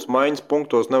valūtas maiņas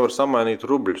punktos nevar samainīt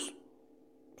rubļus?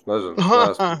 Es nezinu.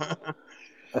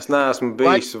 Es neesmu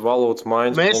bijis valūtas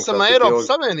maiņas punktā. Mēs esam Eiropas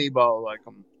Savienībā,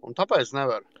 laikam, un tāpēc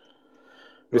nevar.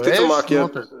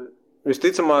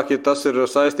 Visticamāk, ja tas ir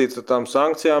saistīts ar tām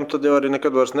sankcijām, tad jau arī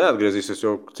nekad vairs neatgriezīsies,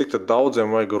 jo cik tad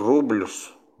daudziem vajag rubļus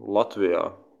Latvijā.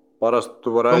 Parasti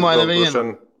tu vari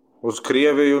aizbraukt uz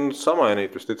Krieviju un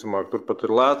samainīt, visticamāk. Tur pat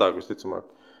ir lētāk, visticamāk.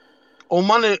 Un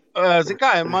man ir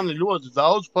ļoti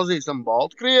daudz pazīstami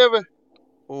Baltkrievi,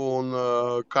 un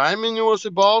kaimiņos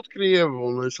ir Baltkrievi,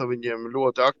 un es ar viņiem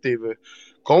ļoti aktīvi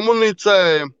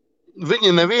komunicēju. Viņi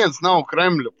neviens nav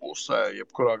Kremļa pusē,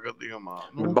 jebkurā gadījumā.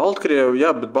 Bet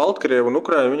Baltkrievi un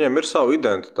Ukraina, viņiem ir savu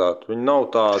identitāti. Viņi nav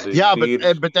tādi Jā, tīri.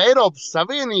 bet Eiropas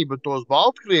Savienība tos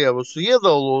Baltkrievus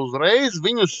iedala uzreiz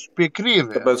viņus pie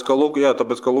Krieviem. Tāpēc,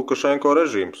 ka Lukašenko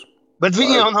režīms. Bet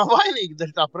viņi jau nav vainīgi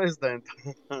dēļ tā prezidenta.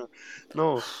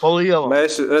 Pa lielam.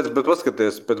 Bet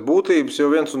paskaties, pēc būtības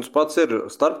jau viens un tas pats ir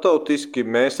starptautiski.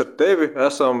 Mēs ar tevi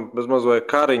esam bezmaz vai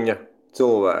Kariņa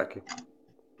cilvēki.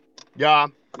 Jā.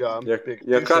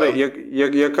 Ja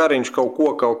Kariņš kaut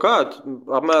kā,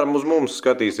 apmēram uz mums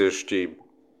skatīsies šķīvi.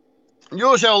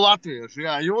 Jūs jau latvieši,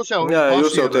 jā, jūs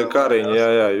jau tie Kariņi,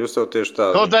 jā, jūs jau tieši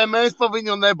tādi. Kaut arī mēs pa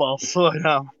viņu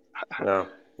nebalsojām.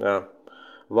 Jā.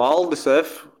 Valdis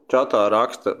F. čatā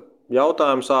raksta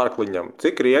jautājums Ārkliņam.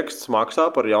 Cik rieksts maksā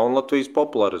par Jaunlatvijas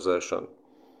popularizēšanu?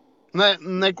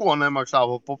 Neko nemaksā.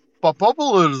 Pa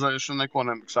popularizēšanu neko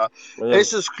nemaksā.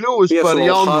 Es esmu kļuvis par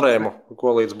harēmu,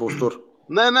 ko līdz būs tur.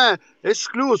 Nē, es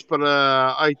kļūstu par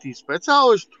IT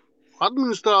speciālistu,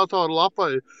 administratoru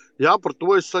lapai. Jā, par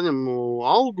to es saņemu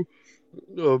algu,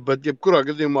 bet jebkurā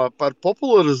gadījumā par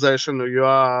popularizēšanu,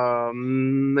 jo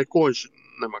neko viņš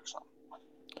nemaksā.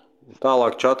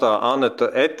 Tālāk čatā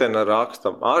Aneta Etena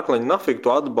raksta. Ārkliņ, nafik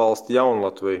tu atbalsti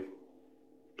Jaunlatviju?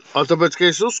 Tāpēc, ka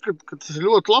es uzskatu, ka tas ir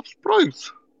ļoti labs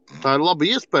projekts. Tā ir laba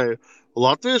iespēja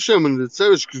latviešiem un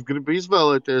sevišķi, kas grib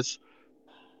izvēlēties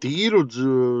tīru,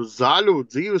 zaļu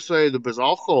dzīvesveidu bez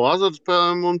alkohola,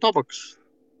 azartspēlēm un tabakas,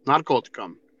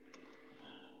 narkotikām.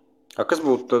 Kas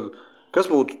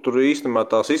būtu tur īstenībā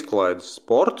tās izklaides?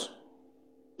 Sports?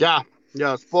 Jā,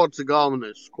 sports ir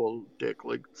galvenais, ko tiek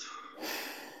likts.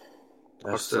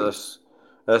 Es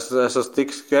esmu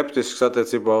tik skeptisks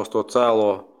attiecībā uz to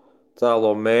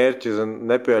cēlo mērķi,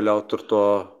 nepieļaut tur to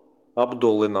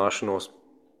apdullināšanos.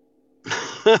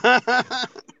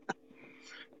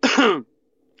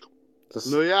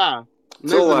 Jā.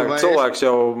 Cilvēks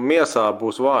jau miesā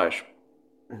būs vājš.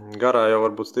 Garā jau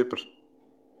var būt stiprs.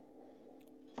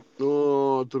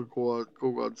 Tur kaut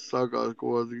kāds sākās,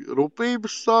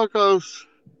 rupības sākās.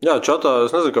 Jā, čatā,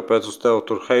 es nezinu, kāpēc uz tevi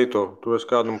tur heito. Tu esi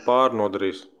kādam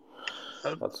pārnodarījis.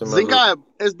 Zini kā,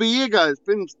 es biju iegājis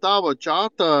pirms tava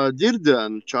čata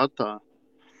Ģirģēna čatā.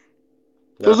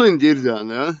 Tu zini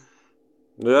Ģirģēnu, jā?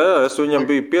 Jā, es viņam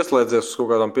biju pieslēdzies uz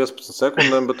kaut kādām 15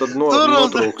 sekundēm, bet tad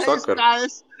notrūka sakara.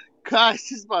 Kā es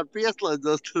vispār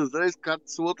pieslēdzos, tur uzreiz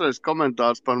katrs otrais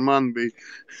komentārs par mani bija.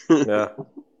 Jā.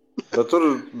 Bet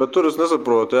tur es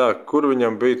nesaprotu, kur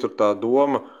viņam bija tur tā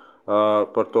doma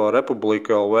par to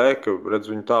Republika LV, ka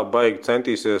viņi tā baigi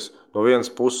centīsies no vienas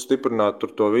puses stiprināt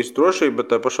tur to visu drošību, bet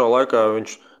tajā pašā laikā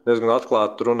viņš diezgan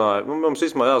atklāti runāja. Mums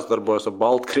īstenībā jāsadarbojas ar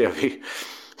Baltkrieviju.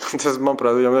 Tas,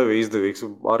 manuprāt, viņam nebija izdevīgs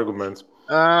arguments.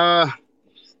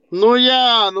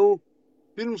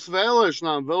 Pirms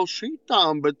vēlēšanām vēl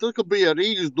šitām, bet tad, kad bija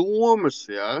Rīgas domas,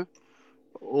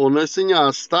 un es viņā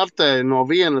startēju no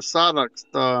vienas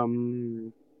saraksta,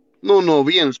 no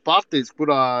vienas partijas,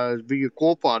 kurā es biju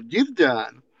kopā ar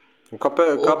Ģirģēnu.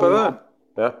 KPV?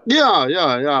 Jā.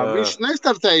 Viņš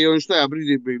nestartēja, jo viņš tajā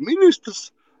brīdī bija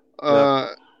ministrs.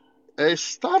 Es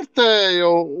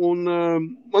startēju, un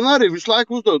man arī visu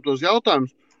laiku uzdod tos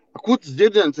jautājumus, ko tas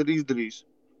Ģirģēns ir izdarījis.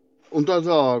 Un tā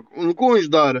tālāk. Un ko viņš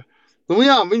dara?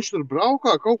 Viņš tur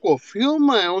braukā, kaut ko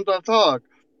filmē un tā tālāk.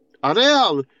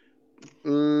 Reāli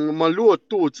man ļoti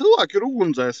tuvu cilvēki ir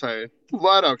ugunsdzēsēji.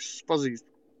 Vairākus pazīst,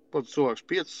 pat cilvēks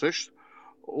 5, 6.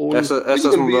 Es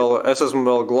esmu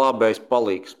vēl glābējs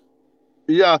palīgs.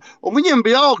 Jā, un viņiem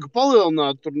bija alga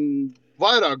palielināta tur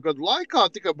vairāk gadu laikā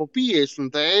tikai pa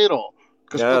 50 eiro,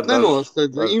 kas pat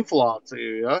nenosteidz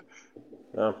inflāciju, jā.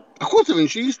 Ko te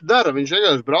viņš īsti dara? Viņš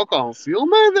vienkārši braukā un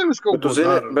filmē, nevis kaut ko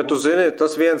dara. Bet tu zini,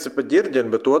 tas viens ir pa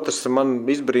Ģirģeni, bet otrs man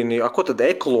izbrīnīja, ko tad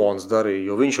Eklons darīja,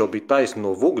 jo viņš jau bija taisni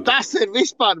no Vugda. Tas ir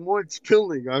vispār muļķis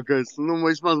pilnīgākais,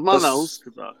 vismaz manā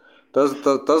uzskatā. Tas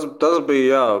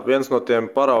bija, viens no tiem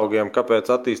paraugiem,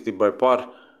 kāpēc attīstībai par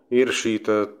ir šī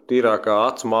tīrākā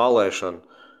acu mālēšana.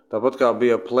 Tāpat kā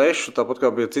bija plešu, tāpat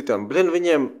kā bija citiem.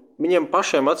 Viņiem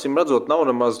pašiem acīm redzot nav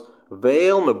nemaz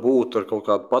vēlme būt ar kaut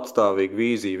kādu patstāvīgu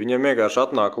vīziju. Viņiem vienkārši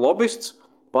atnāk lobists,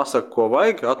 pasaka, ko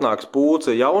vajag, atnāks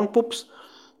pūce jaunpups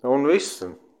un viss.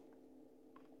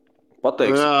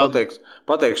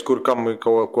 Pateiks kur kam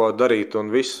ko darīt un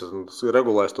viss,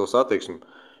 regulēs to satiksmi.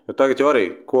 Jo tagad jau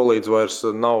arī kolīdz vairs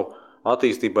nav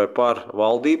attīstībai par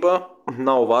valdībā,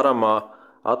 nav varamā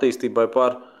attīstībai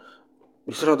par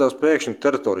izrādās pēkšņi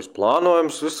teritorijas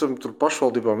plānojums, visam tur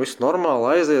pašvaldībām viss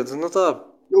normāli aiziet, tā.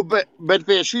 Bet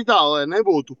pie šitā, lai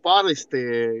nebūtu parasti,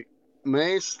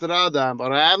 mēs strādājam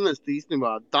ar Ernestu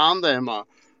īstenībā tandēmā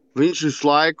viņš visu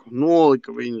laiku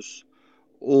nolika viņus.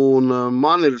 Un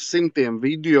man ir simtiem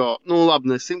video, nu labi,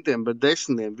 ne simtiem, bet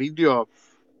desmitiem video,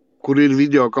 kur ir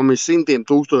video, kam ir simtiem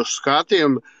tūkstoši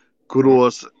skatiem,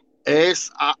 kuros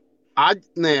es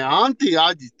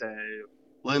anti-aģitēju,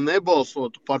 lai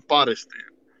nebalsotu par parestiem.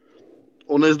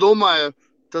 Un es domāju,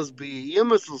 tas bija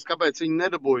iemesls, kāpēc viņi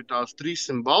nedabūja tās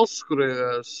 300 balsis,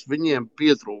 kuras viņiem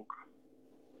pietrūka.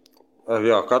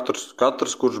 Jā,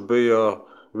 katrs, kurš bija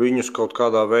viņus kaut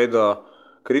kādā veidā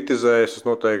kritizējis, es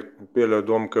noteikti pieļauju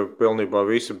domu, ka pilnībā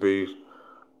visi bija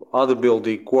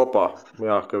atbildīgi kopā,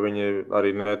 jā, ka viņi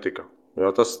arī netika.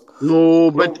 Jo tas,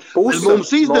 bet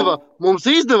mums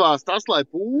izdevās tas, lai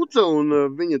Pūce un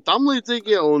viņa tam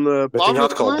līdzīgie un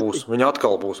Pavlis viņi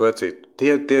atkal būs vecīt.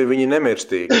 Tie viņi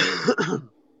nemirstīgi.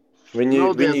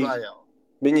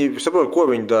 Viņi saprot, ko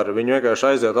viņi dara. Viņi vienkārši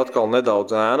aiziet atkal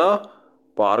nedaudz ēnā,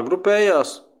 pārgrupējās,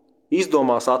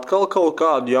 izdomās atkal kaut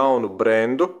kādu jaunu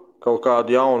brendu, kaut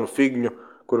kādu jaunu figņu,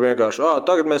 kur vienkārši,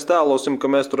 tagad mēs tēlosim, ka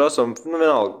mēs tur esam,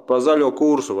 vienalga, pa zaļo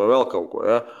kursu vai vēl kaut ko,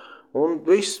 ja? Un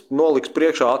viss noliks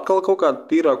priekšā atkal kaut kādu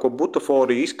tīrāko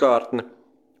butaforiju izkārtni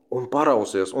un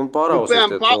parausies tie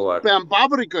cilvēki. Piemēram,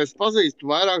 Pabriku es pazīstu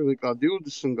vairāk nekā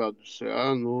 20 gadus,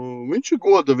 ja? Viņš ir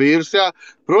goda vīrs, ja?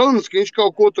 Protams, ka viņš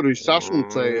kaut ko tur ir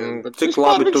sašmucējies. Cik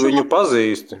labi tu viņu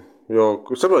pazīsti? Jo,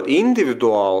 saprot,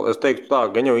 individuāli, es teiktu tā,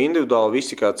 gan jau individuāli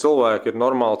visi kā cilvēki ir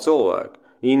normāli cilvēki.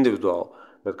 Individuāli,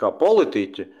 bet kā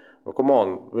politiķi,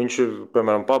 viņš ir,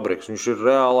 piemēram, Pabriks, viņš ir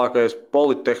reālākais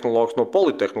politehnologs no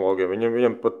politehnologiem,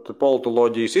 viņam pat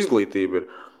politoloģijas izglītība ir.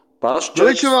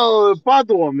 Viņš vēl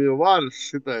padomju varas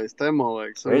šitais te, man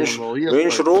liekas.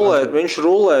 Viņš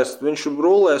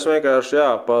rulēs vienkārši,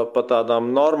 jā, pa tādām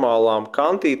normālām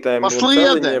kantītēm. Pa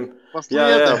sliedēm.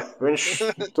 Jā,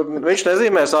 viņš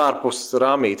nezīmēs ārpus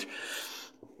rāmīt.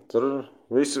 Tur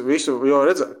visu, jo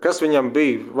kas viņam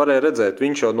bija, varēja redzēt,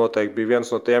 viņš jau noteikti bija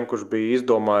viens no tiem, kurš bija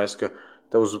izdomājis, ka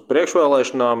tev uz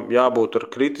priekšvēlēšanām jābūt ar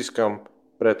kritiskam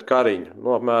pret Kariņu.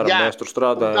 Apmēram mēs tur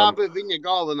strādājām. Tā bija viņa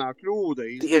galvenā kļūda.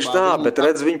 Tieši tā, bet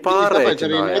redz, viņi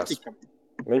pārreitinājās.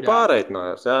 Viņi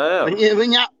pārreitinājās, jā.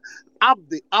 Viņa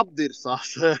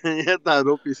apdirsās, ja tā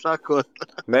rupi sakot.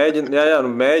 Mēģināju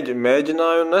un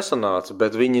nesanāca,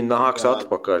 bet viņi nāks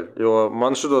atpakaļ. Jo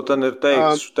man šito ten ir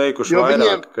teikuši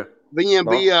vairāk, ka... Viņiem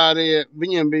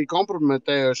bija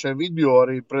kompromitējošie video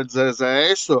arī pret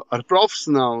ZZS ar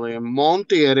profesionāliem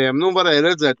montieriem. Varēja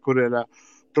redzēt, kur ir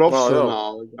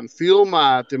profesionāli, gan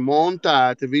filmēti,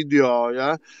 montēti video,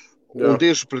 ja? Un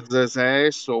tieši pret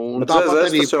ZZS. Bet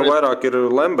ZZS tas jau vairāk ir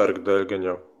Lemberga dēļ, gan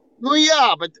jau.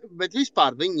 Bet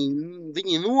vispār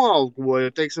viņi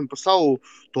noalgoja, teiksim, par savu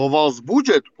to valsts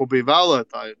budžetu, ko bija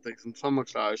vēlētāji, teiksim,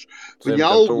 samaksājuši. Viņi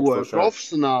algoja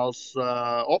profesionāls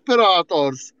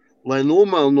operators, lai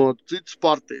nomelnot citas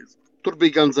partijas. Tur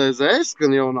bija gan ZZS,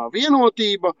 gan Jaunā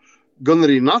Vienotība, gan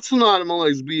arī Nacionāli, man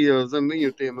liekas, bija zem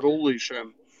viņu tiem rullīšiem.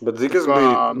 Bet zikas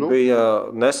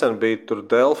nesen bija tur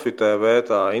Delfi TV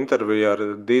tā intervija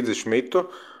ar Dīdzi Šmitu,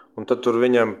 un tad tur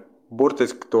viņam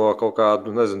burtiski to kaut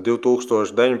kādu,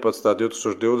 2019.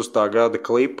 2020. gada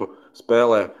klipu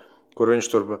spēlē, kur viņš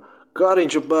tur,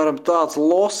 Kariņš apmēram tāds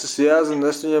losis,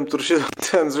 jāzina, es viņam tur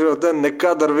šodien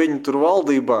nekad ar viņu tur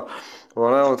valdībā.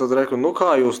 Un tad reku,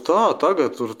 kā jūs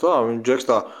tagad tur viņa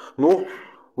džekstā,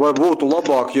 vai būtu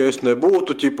labāk, ja es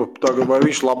nebūtu, tagad vai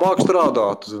viņš labāk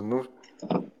strādāt?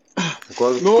 Ko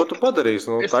tu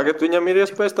padarīsi? Tagad viņam ir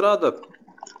iespēja strādāt.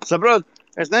 Saprot,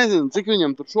 es nezinu, cik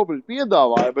viņam tur šobrīd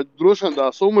piedāvāja, bet droši vien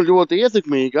tā summa ļoti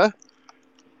ietekmīga,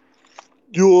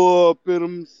 jo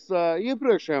pirms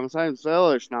iepriekšējām saimnes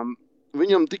vēlēšanām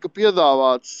viņam tika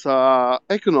piedāvāts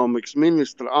ekonomikas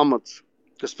ministra amats,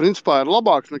 kas principā ir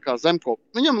labāks nekā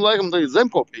zemkopības. Viņam, laikam, tagad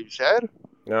zemkopības, ir?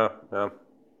 Jā,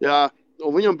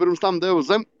 un viņam pirms tam deva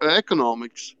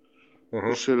ekonomikas,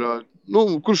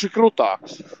 kurš ir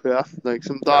krutāks, jā,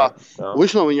 teiksim tā.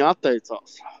 Viņš no viņa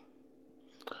atteicās.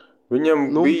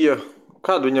 Viņam bija,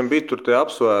 kāda viņam bija tur tie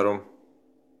apsvērumi?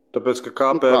 Tāpēc, ka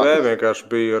KPV vienkārši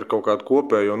bija ar kaut kādu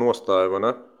kopējo nostāju, vai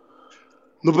ne?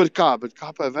 Bet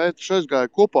KPV šeit gāja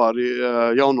kopā ar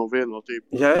Jauno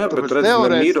Vienotību. Jā, bet redz,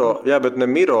 bet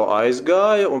Nemiro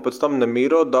aizgāja, un pēc tam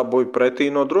Nemiro dabūja pretī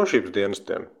no drošības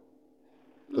dienestiem.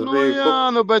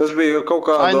 Tas bija kaut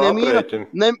kāda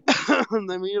aprēķina.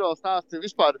 Nemiro stāsts ir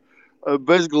vispār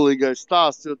bezgalīgais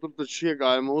stāsts, jo tur taču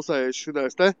iegāja mūsējais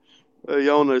šitais te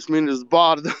jaunais ministrs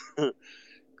Bārda,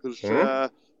 kurš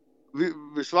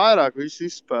visvairāk visu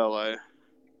izspēlēja.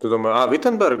 Tu domā,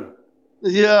 Vitenbergu?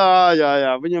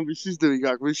 Jā, viņam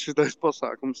visizdevīgāk viss šitais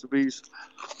pasākums ir bijis.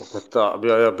 Bet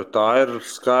tā ir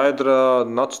skaidra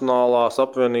Nacionālās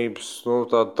apvienības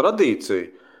tāda tradīcija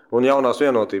un Jaunās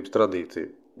Vienotības tradīcija.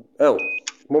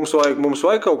 Mums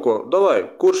vajag kaut ko. Davai,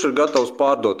 kurš ir gatavs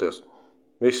pārdoties?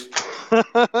 Viss.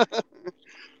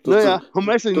 Jā, un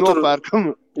mēs viņu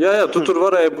nopērkam. Jā, tu tur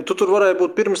varēji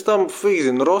būt pirms tam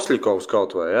Fīzina Rosļikovs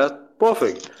kaut vai, jā?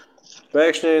 Pofīgi.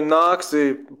 Pēkšņi nāksi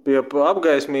pie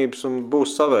apgaismības un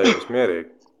būs savējos mierīgi.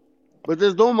 Bet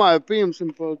es domāju,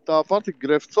 piemēram, tā pati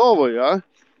Grefcova, jā?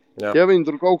 Jā. Ja viņi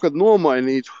tur kaut kad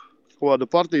nomainītu kādu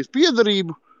partijas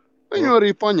piedarību, viņu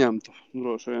arī paņemtu,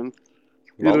 droši vien.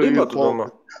 Valdībā tu domā?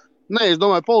 Nē, es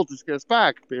domāju, politiskie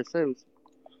spēki pie sevis.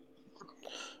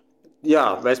 Jā,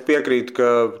 es piekrītu, ka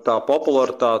tā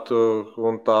popularitāte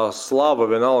un tā slava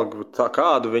vienalga, tā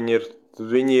kāda viņi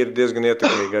ir diezgan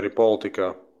ietekmīgi arī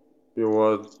politikā.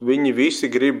 Jo viņi visi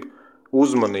grib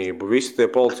uzmanību, visi tie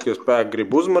politiskie spēki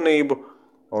grib uzmanību,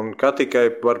 un kā tikai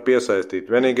var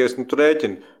piesaistīt. Vienīgais, tu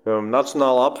rēķini,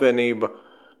 Nacionālā apvienība,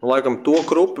 laikam to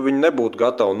grupu viņi nebūtu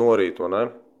gatavi norīt, vai ne?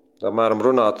 Apmēram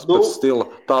runāt pēc stila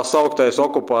tā sauktais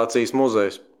okupācijas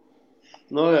muzejs.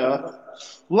 Jā.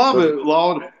 Labi,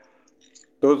 Lauri.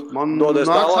 Man dodies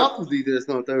nāks tālāk. atpūtīties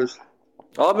no tevis.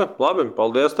 Labi,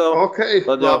 paldies tev. Ok,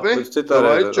 Tad jau labi. līdz citai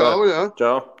reizei. Čau, jā.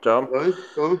 Čau. Vai,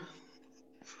 čau.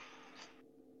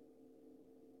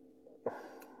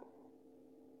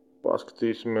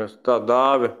 Paskatīsimies. Tā,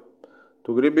 Dāvi,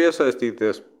 tu gribi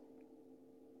iesaistīties?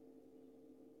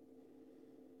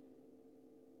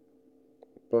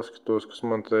 Paskatos, kas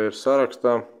man te ir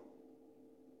sarakstā.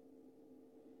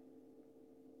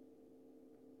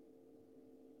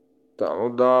 Tā,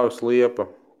 Dāvis Liepa,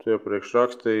 tu iepriekš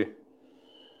rakstīji.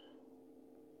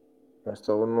 Es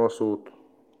tev nosūtu.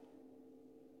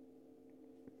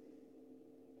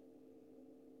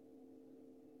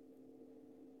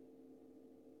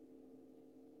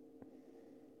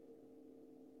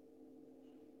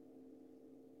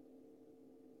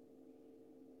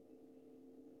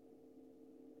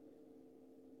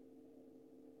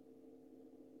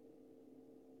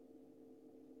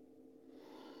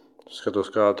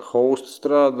 Skatos, kāda hosta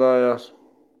strādājās.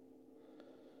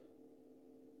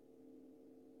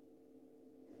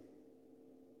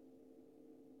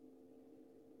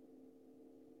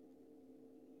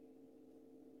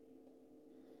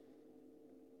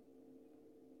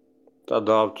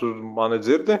 Tādā, tu mani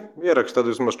dzirdi? Ieraksti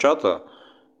tad vismaz čatā.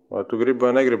 Vai tu gribi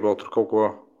vai negribi vēl tur kaut ko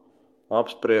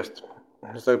apspriest?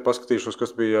 Es tagad paskatīšos,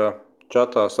 kas bija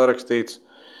čatā sarakstīts.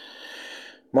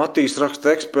 Matīs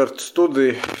raksta ekspertu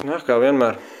studiju, kā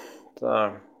vienmēr. Tā,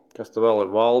 kas te vēl ir?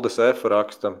 Valdis F.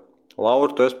 raksta.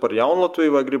 Lauri, tu esi par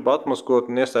Jaunlatviju vai gribi atmaskot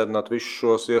un iesēdināt visus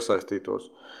šos iesaistītos?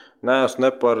 Nē, es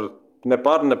ne par, ne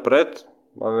pret.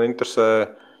 Man interesē,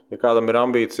 ja kādam ir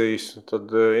ambīcijas,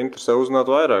 tad interesē uzzināt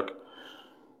vairāk.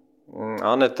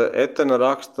 Anete Etena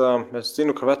raksta. Es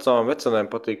zinu, ka vecām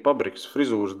vecenēm patīk pabrikas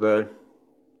frizūras dēļ.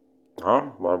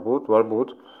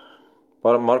 Varbūt.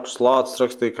 Markus Lācis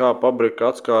rakstīja, kā pabrika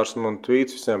atskārsme un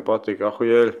tvīts visiem patīk.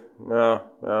 Ahujeļ,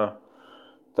 jā.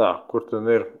 Tā, kur tad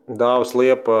ir? Dāvis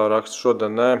Liepa raksta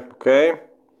šodien, nē, ok.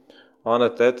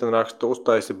 Anete Eten raksta,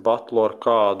 uztaisi batlu ar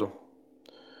kādu.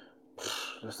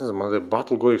 Es nezinu, man ir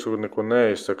batlu gudīgs, kur neko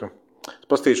neizsaka. Es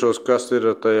pastīšos, kas ir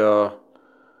tajā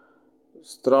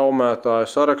straumētāju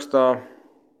sarakstā.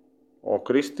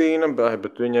 Kristīna,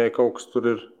 bet viņai kaut kas tur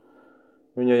ir,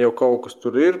 viņai jau kaut kas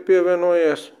tur ir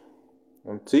pievienojies.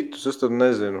 Un citus es tad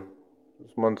nezinu.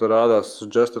 Man te rādās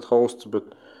suggested hosts, bet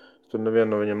es tur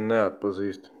nevienu no viņam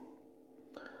neatpazīstu.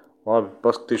 Labi,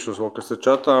 paskatīšos vēl, kas ir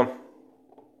čatā.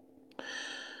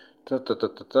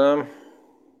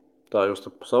 Tā jūs te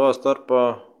savā starpā.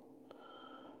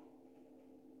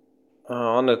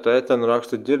 Aneta Etena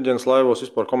raksta, Ģirģens laivos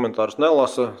vispār komentārus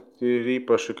nelasa. Ir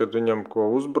īpaši, kad viņam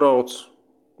ko uzbrauc.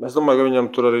 Es domāju, ka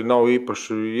viņam tur arī nav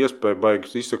īpaši iespēja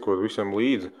baigas izsekot visiem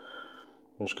līdzi.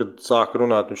 Viņš, kad sāk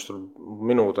runāt, viņš tur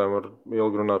minūtēm var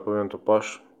ilgi runāt par vienu to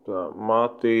pašu. Tā,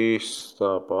 Matīs,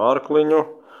 tā pa Arkliņu.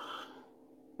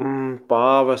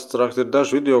 Pāvests raksta, ir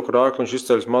daži video, kur Arkliņš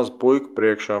izceļas mazu puiku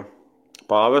priekšā.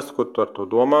 Pāvests, ko tu ar to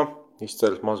domā?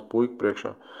 Izceļas mazu puiku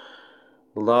priekšā.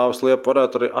 Dāvis Liepa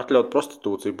varētu arī atļaut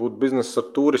prostitūciju, būt bizness ar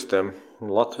turistiem.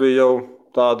 Latvija jau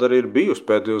tāda arī ir bijusi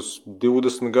pēdējos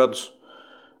 20 gadus.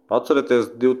 Atcerieties,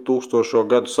 2000.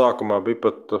 gadu sākumā bija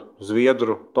pat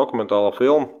Zviedru dokumentālā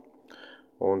filma,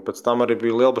 un pēc tam arī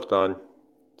bija Lielbritāņa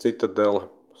Citadele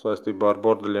saistībā ar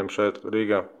bordeļiem šeit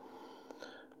Rīgā.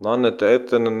 Anete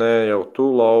Etena, nē, jau tu,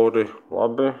 Lauri,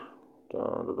 labi.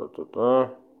 Tu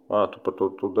par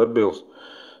to darbils.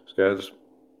 Skaidrs.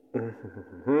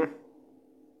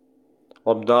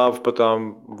 Labi, Dāvi, par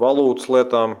tām valūtas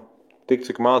lietām, tik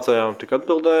cik mācējām, tik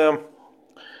atbildējām.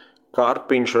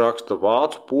 Karpiņš raksta,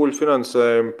 vācu pūļu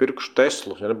finansējumu pirkšu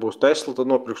Teslu. Ja nebūs Tesla, tad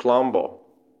nopirkšu Lambo.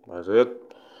 Aiziet.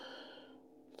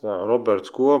 Tā,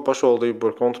 Roberts Ko pašvaldība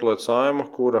var kontrolēt Saeimu,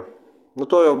 kura,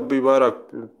 to jau bija vairāk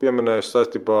pieminējis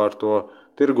saistībā ar to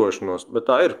tirgošanos, bet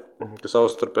tā ir, ka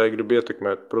savstarpēji grib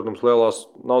ietekmēt. Protams, lielās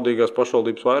naudīgās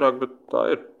pašvaldības vairāk, bet tā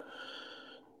ir.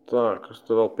 Tā, kas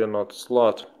te vēl pienācis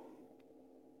klāt?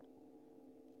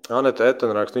 Anete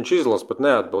Etenrakst, viņš izlasa, bet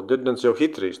neatbild. Dirdens jau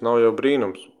hitrīs, nav jau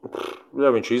brīnums.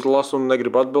 Ja viņš izlasa un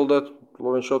negrib atbildēt,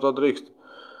 viņš jau tā drīkst.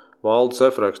 Valdis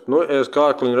Efrakst. Es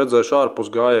kārkliņu redzēšu ārpus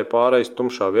gājēju pārējais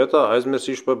tumšā vietā,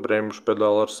 aizmirsīšu par bremžu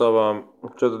pedāli ar savām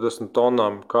 40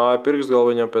 tonnām. Kāja pirksgalva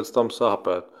viņam pēc tam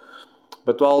sāpēt.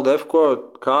 Bet Valdi F, ko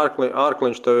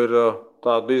ārkliņš tev ir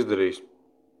tādu izdarījis?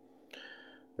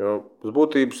 Jo uz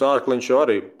būtības ārkliņš jau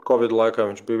arī Covid laikā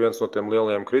viņš bija viens no tiem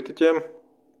lielajiem kritiķiem.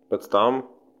 Pēc tam,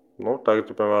 tagad,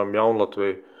 piemēram,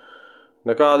 Jaunlatvija.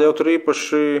 Nekāda jau tur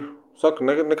īpaši,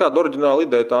 nekāda oriģināla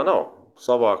ideja tā nav.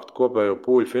 Savākt kopējo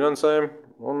pūļu finansējumu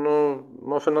un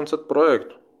nofinansēt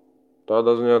projektu.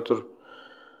 Tādā ziņā tur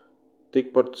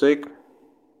tik par cik.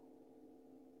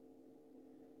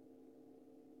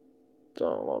 Tā,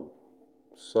 labi.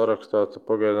 Sarakstā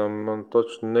pagaidām man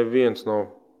taču neviens nav,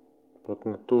 pat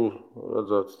ne tu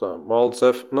redzēts tā. Valdis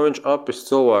F, viņš apis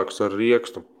cilvēkus ar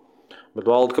riekstu. Bet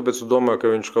Valdi, kāpēc tu domā,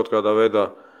 ka viņš kaut kādā veidā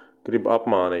grib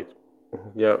apmānīt?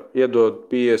 Ja iedod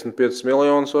 55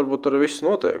 miljonus, varbūt arī viss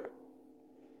notiek.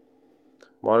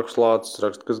 Markus Lācis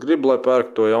raksta, kas grib, lai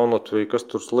pērk to Jaunlatviju, kas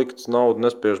tur slikts, naudu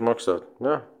nespiež maksāt.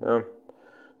 Jā.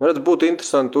 Redz, būtu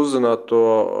interesanti uzzināt to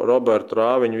Roberta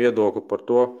Rāviņu viedokli par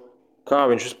to, kā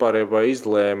viņš vispārībā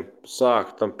izlēma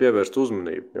sākt tam pievērst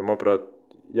uzmanību. Jo, manuprāt,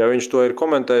 ja viņš to ir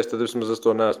komentējis, tad vismaz es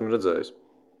to neesmu redzējis.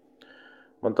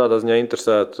 Man tādā ziņā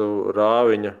interesētu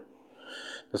Rāviņa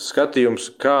tas skatījums,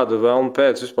 kāda vēlme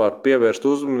pēc vispār pievērst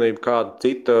uzmanību kāda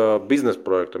cita biznesa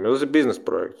projektam. Jo tas ir biznesa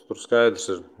projekts, tur skaidrs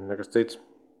ir nekas cits.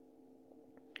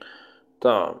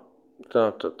 Tā,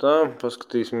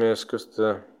 paskatīsimies, kas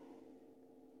te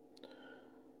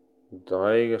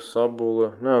Daiga,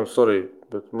 Sabula,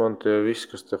 bet man tie visi,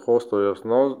 kas te hostojās,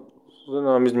 nav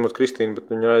zinām, izņemot Kristīnu, bet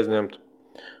viņa aizņemta.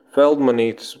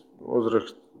 Feldmanītis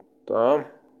uzrakst tā,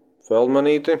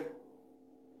 Feldmanīti.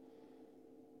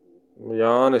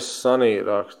 Jānis Sanī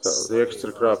raksta, rieksts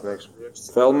ir krāpnieks.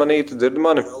 Feldmanīti, dzirdi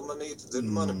mani?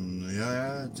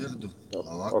 Jā, dzirdu.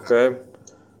 Ok,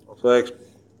 sveiks.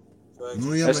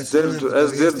 Es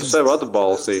dzirdu sevi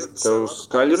atbalsīt. Tev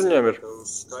skaļi ruņiem ir?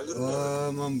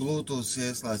 Man Bluetooth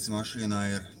ieslēgts mašīnā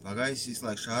ir. Pagājis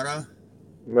izslēgšu ārā.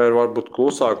 Vai varbūt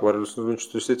klusāk, viņš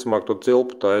visticamāk to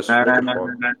cilpu taisa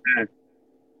mikrofonu.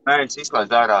 Nē, es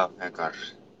izslēgšu ārā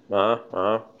vienkārši.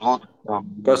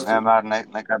 Bluetooth vienmēr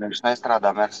nekad viņš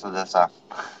nestrādā Mercedesā.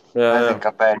 Nezinu,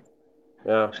 kāpēc.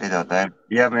 Šito te.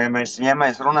 Ja mēs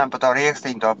runājam par to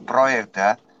riekstiņu, to projektu,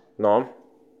 ja? No.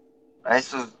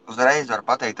 Es uzreiz varu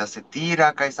pateikt, tas ir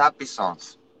tīrākais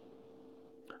apisons.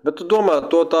 Bet tu domā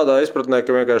to tādā izpratnē,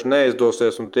 ka vienkārši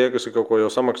neizdosies un tie, kas ir kaut ko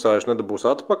jau samaksājuši, nedabūs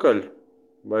atpakaļ?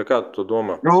 Vai kā tu to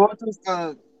domā? Protams,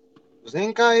 ka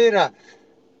zini, kā ir.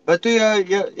 Bet tu,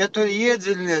 ja tu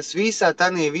iedziļinies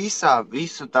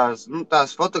visu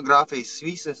tās fotogrāfijas,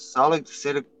 visas saliktas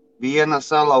ir viena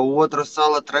sala, otra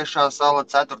sala, trešā sala,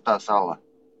 ceturtā sala.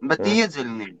 Bet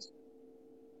iedziļinies.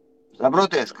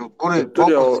 Saproties, kur ir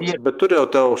fokus Bet tur jau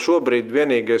tev šobrīd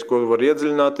vienīgais, ko var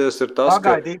iedziļināties, ir tas,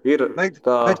 Pagaidi, ka ir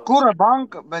tā... Bet kura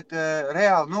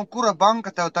banka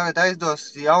tev tagad aizdos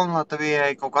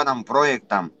Jaunlatvijai kaut kādam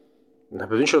projektam? Ne,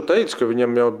 bet viņš jau teica, ka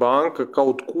viņam jau banka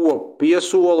kaut ko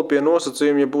piesola pie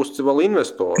nosacījuma, ja būs vēl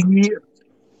investori.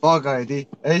 Pagaidi,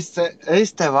 es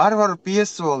tev varu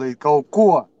piesolīt kaut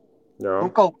ko. Jā.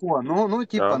 Kaut ko.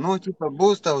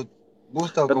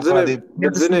 Būs tev kaut kādi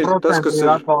 50%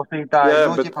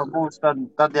 atbalstītāji, būs,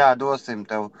 tad dosim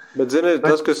tev. Bet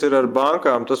tas, kas ir ar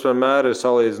bankām, tas vienmēr ir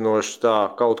salīdzinoši tā,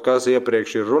 kaut kas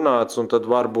iepriekš ir runāts, un tad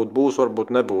varbūt būs, varbūt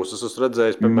nebūs. Es esmu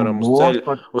redzējis, piemēram,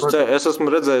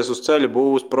 uz ceļa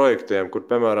būvas projektiem, kur,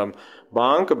 piemēram,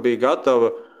 banka bija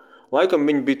gatava, laikam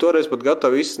viņi bija toreiz pat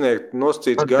gatavi izsniegt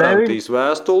nosacītas garantijas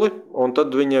vēstuli, un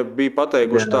tad viņa bija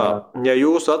pateikuši tā, ja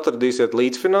jūs atradīsiet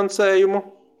līdzfinansējumu,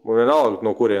 un vienalga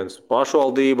no kurienes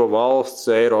pašvaldība, valsts,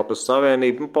 Eiropas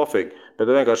Savienība, pofīgi. Bet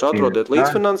vienkārši atrodiet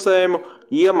līdzfinansējumu,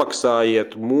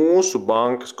 iemaksājiet mūsu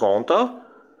bankas kontā,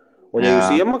 un ja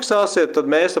jūs iemaksāsiet, tad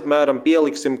mēs apmēram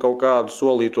pieliksim kaut kādu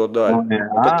solīto daļu.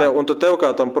 Un tad tev kā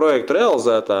tam projektu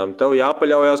realizētājiem, tev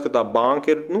jāpaļaujās, ka tā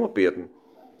banka ir nopietna.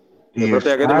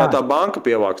 Pretējā gadījumā tā banka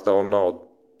pievāks tavu naudu.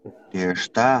 Tieši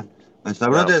tā. Bet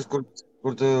saproties,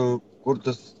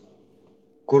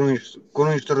 kur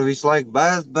viņš tur visu laiku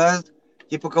bēst,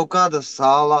 ķipa kaut kāda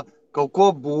sala, kaut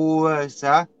ko būvēs,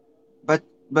 ja?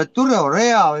 Bet tur jau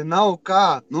reāli nav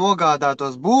kā nogādāt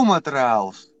tos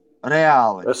būvmateriālus.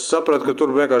 Reāli. Es sapratu, ka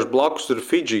tur vienkārši blakus ir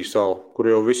Fidži sala, kur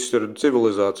jau viss ir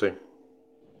civilizācija.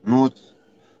 Nu,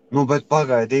 bet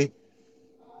pagaidi.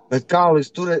 Bet kā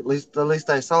līdz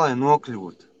tai salai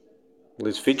nokļūt?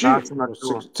 Līdz Fidži? Sāksim ar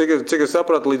to. Cik es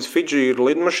sapratu, līdz Fidži ir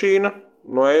lidmašīna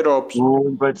no Eiropas.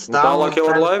 Un pēc Un tālāk jau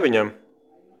ar laiviņam.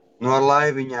 Ar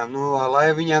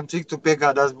laiviņām, cik tu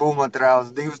piegādās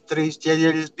būvmateriālus? 2-3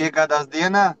 ķeģeļus piegādās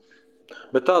dienā?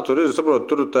 Bet tā tur ir, saprotu,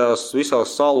 tur tās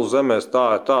visās salu zemēs tā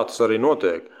tas arī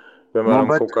notiek. Piemēram,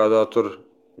 bet- kaut kādā tur.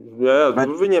 Jā,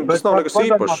 viņiem tas nav nekas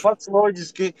īpašs. Pats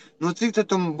loģiski, cik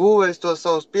tu būvēs to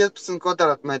savus 15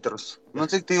 kvadrātmetrus?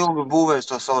 Cik tu ilgi būvēs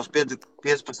to savus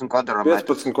 15 kvadrātmetrus?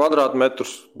 15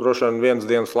 kvadrātmetrus droši vien vienas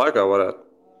dienas laikā varētu.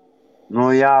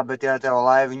 Jā, bet ja tev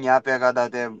laiviņi jāpiegādā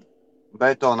tie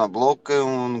betona bloki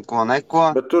un ko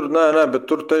neko. Bet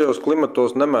tur tajos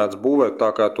klimatos nemēdz būvēt tā,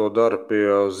 kā to dara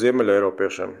pie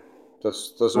ziemeļeiropiešiem.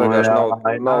 Tas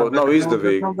vienkārši nav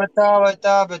izdevīgi. Bet tā vai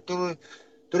tā, bet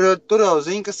tur jau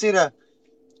zini, kas ir.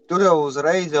 Tur jau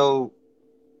uzreiz jau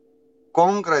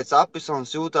konkrēts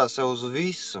apisons jūtās jau uz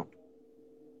visu.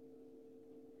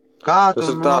 Kā Tas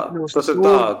tu ir tā, nokļūsi tas ir tur,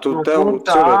 tā, tu no tev,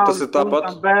 punkta cilvēki, A tas ir līdz tāpat.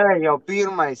 punktam B jau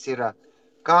pirmais ir.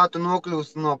 Kā tu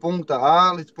nokļūsi no punkta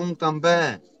A līdz punktam B?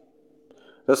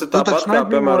 Tas ir Tu tāpat, taču kā,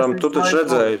 piemēram, nedzīvosi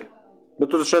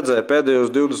tu taču redzēji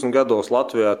pēdējos 20 gados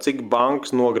Latvijā, cik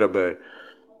bankas nograbēja.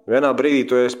 Vienā brīdī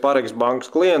tu esi Paregs bankas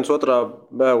klients, otrā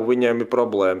vēl viņiem ir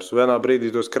problēmas. Vienā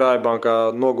brīdī tu esi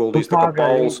Krājbankā noguldījis tā kā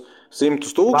Pauls 100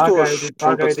 000,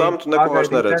 un pēc tam tu neko vairs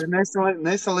neredzi.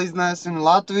 Nesalīdzināsim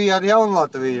Latviju ar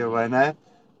Jaunlatviju, vai ne?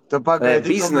 Tu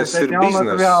pagaidi, bizness ir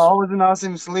Jaunlatvijā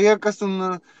audzināsim sliekas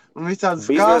un visādas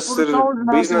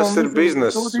Bizness ir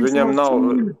bizness. Viņam nav.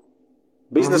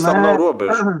 Biznesam nav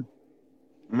robežu.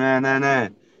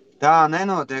 Nē. Tā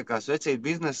nenotiekās vecīt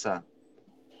biznesā.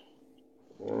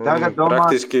 Tagad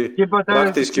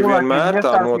Praktiski vienmēr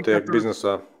tā notiek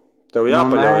biznesā. Tev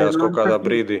jāpaļaujas kaut kādā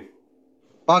brīdī.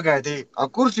 Pagaidī,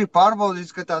 kurš ir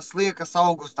pārbaudījis, ka tās sliekas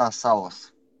augustā salas?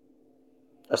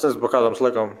 Es nezinu, par kādām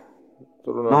sliekām.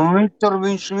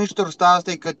 Viņš tur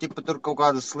stāstīja, ka tur kaut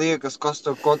kādas sliekas,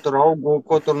 ko tur augo,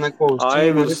 ko tur neko uz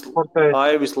Ķīnu eksportē.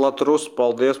 Aivis Latrus,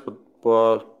 paldies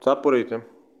par cepurītiem.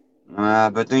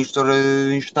 Bet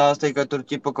viņš stāstīja, ka tur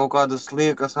kaut kādas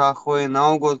sliekas ahoina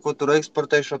augot, ko tur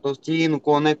eksportē šot uz Ķīnu,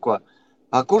 ko neko.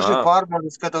 Kurš ir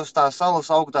pārbaudījis, ka uz tās salas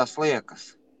augtās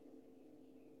sliekas?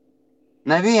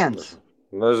 Neviens.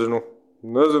 Nezinu.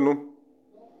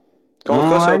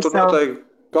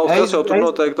 Kaut kas jau tur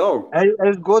noteikti aug.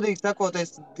 Es godīgi sakot,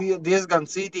 es diezgan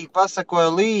cītīgi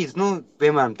pasakoju līdzi.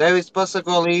 Piemēram, tevis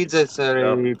pasakoju līdzi, es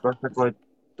arī pasakoju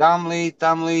tam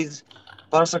līdzi.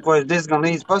 Pasakoju, diezgan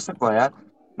līdzi pasakoju, ja?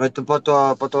 Bet pa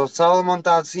to salu man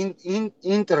tāds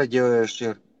interaģējoši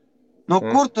ir.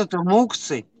 Kur tu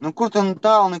muksi? Kur tu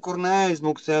tālu nekur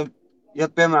neaizmuksi? Ja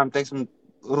piemēram, teiksim,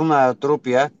 runājot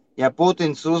trupi, ja? Ja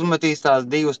Putins uzmetīs tās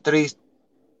 2-3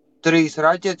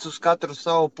 raķetes uz katru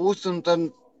savu pusi, un tad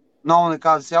nav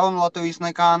nekādas Jaunlatvijas,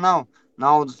 nekā nav.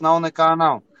 Naudas nav, nekā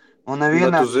nav. Un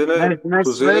nevienā, tu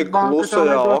zini,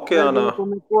 Klusajā okeānā.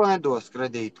 Neko nedos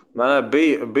kredītu.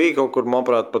 Bija kaut kur,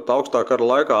 manuprāt, pat augstā kara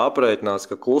laikā aprēķināts,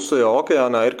 ka Klusajā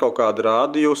okeānā ir kaut kādi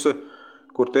rādījusi,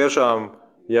 kur tiešām,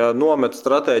 ja nomet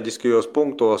strateģiskajos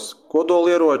punktos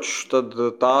kodolieročus, tad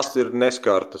tās ir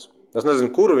neskartas. Es nezinu,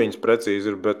 kur viņas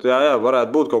precīzi ir, bet jā,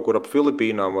 varētu būt kaut kur ap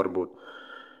Filipīnām varbūt.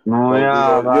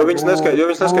 Jo viņas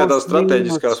neskaitās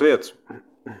strateģiskās vietas.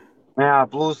 Jā,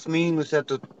 plus mīnus, ja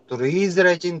tu tur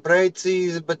izreķini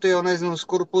precīzi, bet tu jau nezinu, uz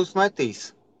kuru pusi metīs.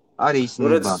 Arī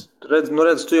īstenībā.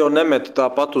 Redz, tu jau nemeti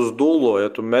tāpat uz dullo. Ja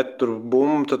tu met tur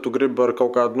bumbu, tad tu gribi ar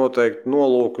kaut kādu noteiktu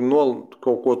nolūku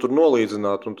kaut ko tur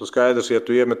nolīdzināt. Un tu skaidrs, ja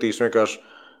tu iemetīsi vienkārši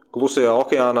Klusajā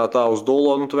okeānā tā uz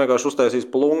dullo, tu vienkārši uztaisīsi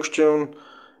plungšķi un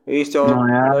īsti jau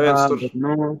neviens tur.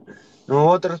 No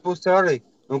otras puses arī.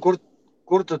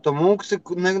 Kur tu muksi,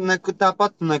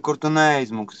 tāpat nekur tu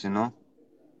neaizmuksi,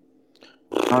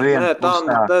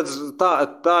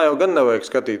 Tā jau gan nevajag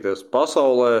skatīties.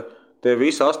 Pasaulē tie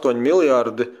visi 8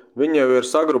 miljardi, viņi jau ir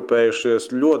sagrupējušies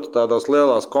ļoti tādās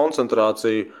lielās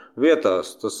koncentrāciju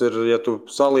vietās. Tas ir, ja tu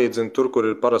salīdzini tur, kur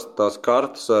ir parasti tās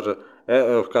kartas ar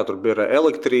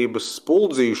elektrības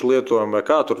spuldzīšu lietojumu vai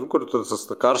kā tur, kur tas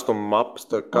karstuma mapas,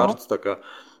 kartas tā kā.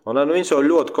 Un viņas jau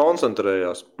ļoti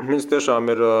koncentrējās. Viņas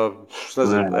tiešām ir,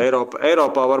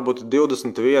 Eiropā varbūt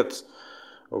 20 vietas,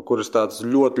 kuras tādas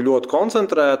ļoti, ļoti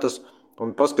koncentrētas.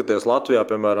 Un paskaties Latvijā,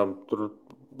 piemēram, tur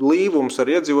līvums ar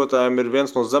iedzīvotājiem ir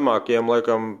viens no zemākajiem,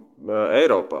 laikam,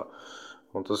 Eiropā.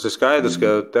 Un tas ir skaidrs,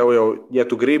 ka tev jau, ja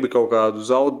tu gribi kaut kādu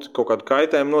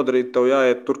kaitējumu nodarīt, tev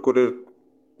jāiet tur, kur ir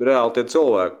reāli tie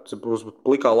cilvēki. Uz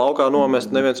plikā laukā nomest,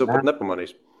 neviens jau pat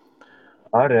nepamanīs.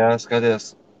 Arī, jā, skaties,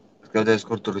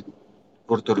 kur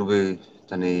tur bija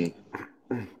tanī,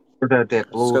 kur tie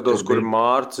plūdi Skatos, tur kur ir bija.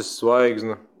 Mārcis,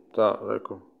 Zvaigzne. Tā,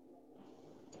 reku.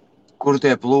 Kur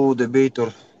tie plūdi bija tur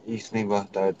īstenībā.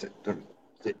 Tur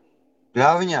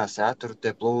Pļaviņās, jā, tur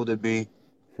tie plūdi bija.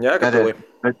 Jēkabpilī.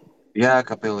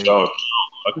 Jēkabpilī.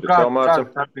 Kā Mārci?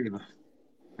 Kāda starpība?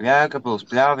 Jēkabpils,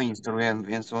 Pļaviņas, tur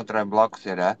viens otrai blakus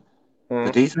ir, jā.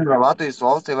 Bet īstenībā Latvijas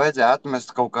valstī vajadzēja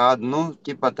atmest kaut kādu,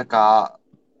 ķipa tā kā,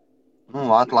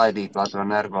 atlaidīt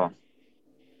Latvenergo.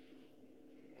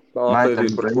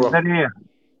 Atlaidīt par ko?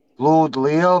 Plūdu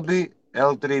liela bija,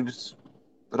 elektrības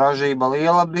ražība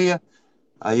liela bija,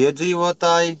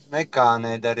 iedzīvotāji nekā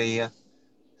nedarīja.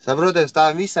 Saproties,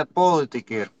 tā visa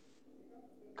politika ir.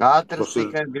 Katrs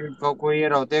tikai grib kaut ko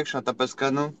ieraut iekšā, tāpēc, ka,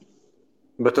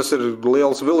 Bet tas ir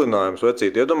liels vilinājums,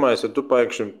 vecīt. Iedomājies, ja tu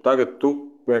pēkšņi tagad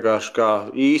vienkārši kā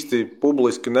īsti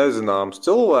publiski nezināms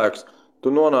cilvēks,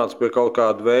 tu nonāc pie kaut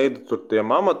kāda veida tur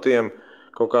tiem amatiem,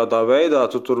 kaut kādā veidā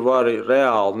tu tur vari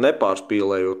reāli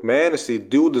nepārspīlējot mēnesī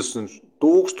 20,000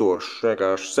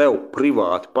 vienkārši sev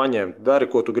privāti paņemt, dari,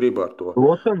 ko tu gribi ar to.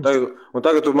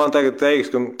 Tagad tu man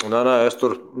teiksi, ka nē, es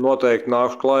tur noteikti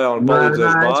nākšu klajā un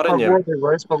palīdzēšu bāriņiem.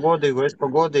 Es pa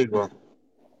godīgo.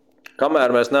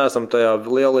 Kamēr mēs neesam tajā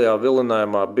lielajā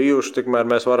vilinājumā bijuši, tikmēr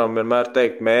mēs varam vienmēr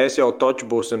teikt, mēs jau toči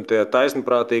būsim tie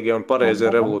taisnprātīgie un pareizie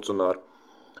revolucionāri.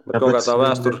 Bet kaut kā tā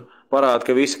vēsture parāda,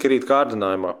 ka visi krīt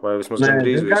kārdinājumā, vai vismaz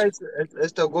drīz visi.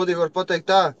 Es tev godīgi varu pateikt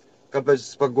tā, kāpēc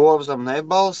es par Govzam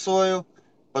nebalsoju,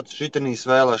 pat šitanīs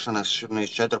vēlēšanās,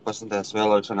 šitanīs 14.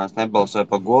 vēlēšanās nebalsoju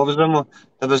par Govzamu,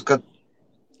 tāpēc, ka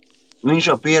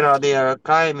viņš jau pierādīja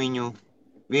kaimiņu,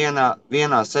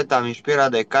 vienā setā viņš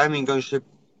pierādīja kaimiņu, ka viņš ir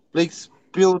pliks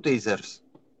pļūtīzers.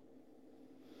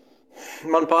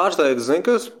 Man pārsteidza, zini,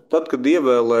 kas? Tad, kad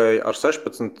ievēlēja ar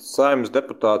 16 saeimas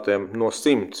deputātiem no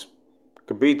 100,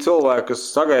 ka bija cilvēki, kas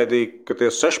sagaidīja, ka tie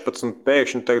 16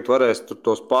 pēkšņi tagad varēs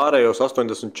tos pārējos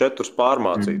 84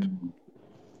 pārmācīt.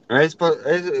 Es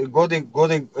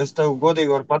tev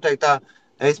godīgi varu pateikt tā,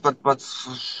 es pat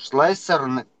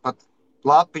Šlesaru, pat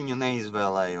Lapiņu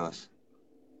neizvēlējos.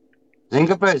 Zini,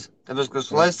 kāpēc? Tāpēc, ka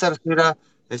Šlesars ir...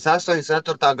 Es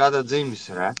 84. gada dzimis,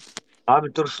 re? Labi,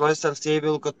 tur Šlesars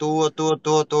ievilka to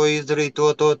izdarīja,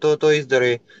 to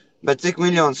izdarīja. Bet cik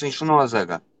miljonus viņš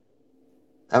nozaga?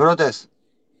 Saproties?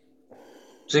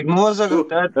 Cik nozaga?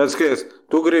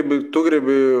 Tu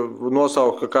gribi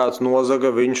nosaukt, ka kāds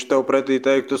nozaga, viņš tev pretī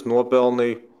teikt, tas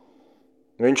nopelnīja.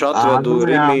 Viņš atveda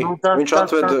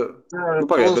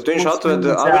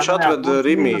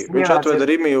Rimī. Viņš atveda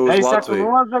Rimī uz Latviju. Es saku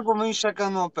nozagu, viņš saka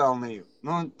nopelnīju.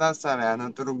 Tas arī,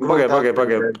 tur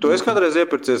Pagaid. Tu esi kādreiz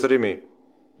iepircies Rimī?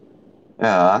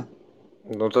 Jā.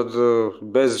 Tad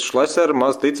bez Šlesera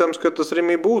maz ticams, ka tas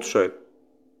Rimī būtu šeit.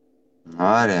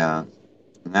 Arī, jā.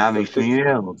 Jā, viņš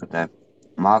ievilka te.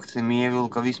 Maksim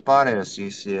ievilka vispārējos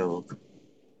ievilka.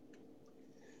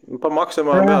 Pa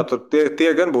maksimām, jā, tur tie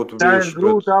gan būtu bijuši. Tā ir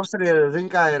grūti apspriest, zin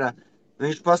kā ir.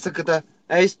 Viņš pasaka, ka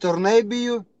es tur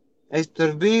nebiju, es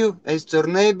tur biju, es tur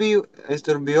nebiju, es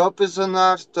tur biju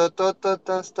opizionārs, tas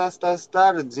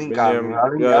zin kā.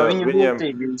 Viņam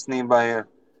būtīgi īstenībā ir.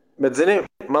 Bet, zini,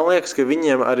 man liekas, ka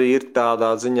viņiem arī ir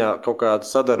tādā ziņā kaut kāda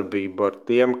sadarbība ar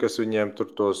tiem, kas viņiem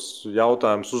tur tos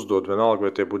jautājumus uzdod, vienalga,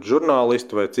 vai tie būtu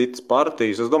žurnālisti vai citas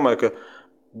partijas. Es domāju, ka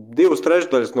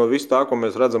 2/3 no visu tā, ko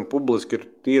mēs redzam publiski, ir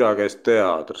tīrākais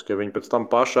teātris, ka viņi pēc tam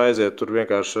paši aiziet tur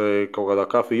vienkārši kaut kādā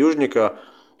kafiju južņikā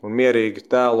un mierīgi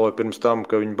tēloja pirms tam,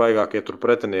 ka viņi baigākie tur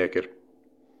pretinieki ir.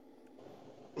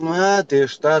 Jā,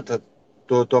 tieši tā, tad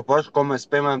to pašu, ko mēs,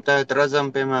 piemēram, tagad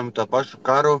redzam, piemēram, to pašu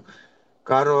karu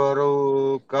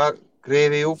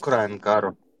Krieviju, Ukrainu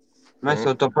karu. Mēs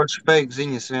jau to pašu fake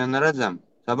ziņas vien redzam.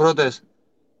 Saproties,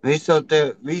 visu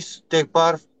tiek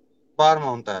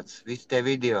pārmontēts, visi tie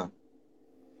video.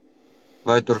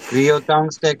 Vai tur Krievu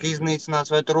tanks tiek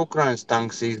iznīcināts, vai tur Ukrainas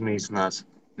tanks iznīcināts.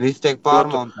 Viss tiek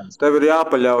pārmontēts. Tev ir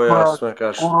jāpaļaujas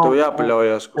vienkārši. Tev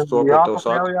jāpaļaujas uz to, ko tu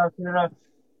saki.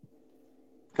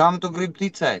 Kam tu gribi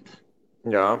ticēt?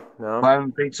 Jā. Vai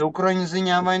nu tic Ukraiņu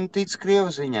ziņām, vai nu tic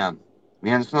Krievu ziņām.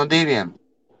 Viens no diviem.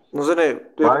 Zini,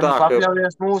 vai nu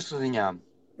pakļaujies mūsu ziņām.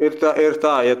 Ir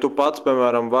tā, ja tu pats,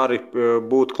 piemēram, vari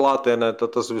būt klātienē, tad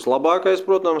tas vislabākais,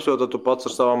 protams, jo tad tu pats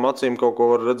ar savām acīm kaut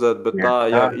ko var redzēt, bet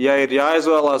ja ir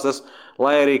jāizvēlās,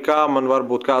 lai arī kā man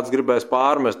varbūt kāds gribēs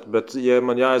pārmest, bet ja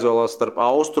man jāizvēlās starp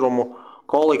austrumu,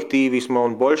 kolektīvismu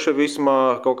un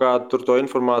bolševismu, kaut kādu tur to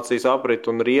informācijas aprit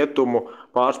un rietumu,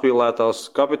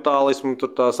 pārspīlētās kapitālismu, tur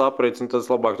tās aprits, un tad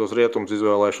es labāk tos rietumus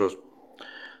izvēlēšos.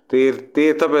 Tie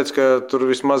ir tāpēc, ka tur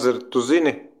vismaz ir, tu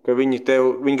zini, ka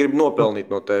viņi grib nopelnīt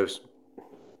no tevis.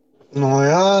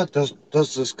 Jā, tas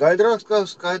ir skaidrs,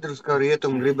 ka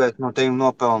rietumi gribēt no tevis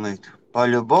nopelnīt.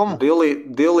 Paļubomu.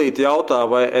 Dilīt jautā,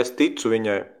 vai es ticu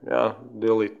viņai. Jā,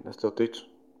 Dilīt, es tev ticu.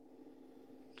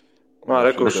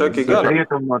 Rekurš šeki gana.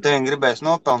 Rietumi no tevis gribēs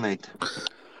nopelnīt.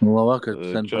 Labvakar.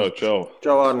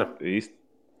 Čau, Arne.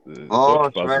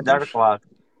 Švedi ar klāt.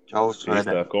 Čau, Švedi.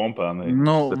 Īstā kompānija.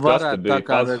 Varētu tā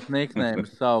kā es niknējumu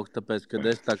saukt, tāpēc, ka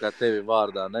es tā kā tevi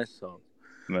vārdā nesaucu.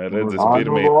 Nē, redz, es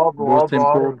pirmie. Būsim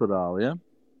kulturāli, ja?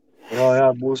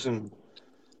 Jā, būsim.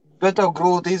 Bet tev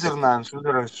grūti izrunājums,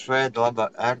 uzrakst šveidu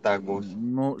labāk, ērtāk būs.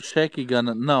 Šeki gan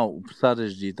nav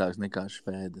sarežģītāks nekā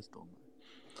šveidas.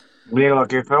 Vieglāk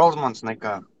ir Felsmans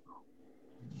nekā.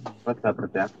 Pat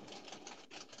saprat, jā.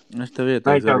 Es tev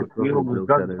ieteiktu. Ilgus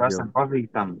gadus esam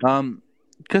pazīstami.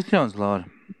 Kas jauns, Laura?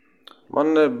 Man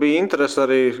bija interesi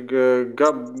arī,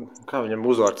 kā viņam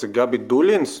uzvārds ir, Gabi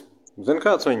Duļins. Zini,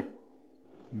 kāds viņu?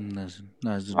 Nezinu.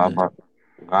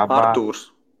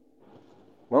 Artūrs.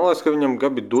 Man liekas, ka viņam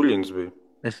Gabi Duļins bija.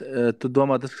 Tu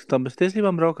domā, tas, kas tam bez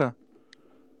tiesībām braukā?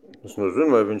 Es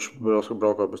nezinu, vai viņš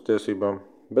braukā bez tiesībām.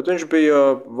 Bet viņš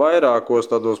bija vairākos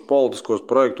tādos politiskos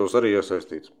projektos arī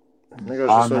iesaistīts.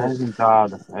 Nezinu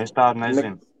tādu. Es tādu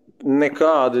nezinu.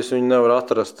 Nekādi es viņu nevaru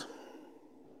atrast.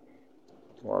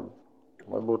 Labi.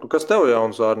 Lai būtu. Kas tev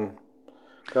jauns, Arni?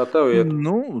 Kā tev iet?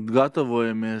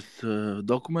 Gatavojamies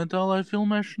dokumentālai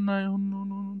filmēšanai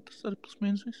un tas arī plus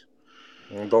mīnus viss.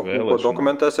 Ko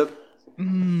dokumentēsiet?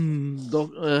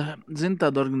 Zini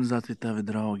tāda organizācija Tavi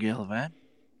draugi LV?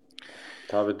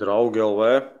 Tavi draugi LV?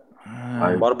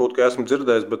 Varbūt, ka esmu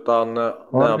dzirdējis, bet tā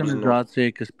neapzinu. Organizācija,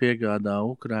 kas piegādā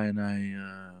Ukrainai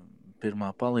pirmā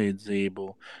palīdzību,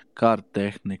 kara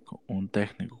tehniku un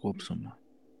tehniku kopsumā.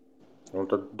 Un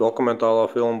tad dokumentālā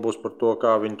filma būs par to,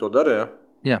 kā viņi to darīja?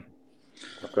 Jā.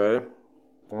 Okay.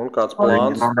 Un kāds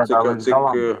plāns?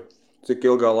 Cik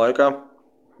ilgā laikā?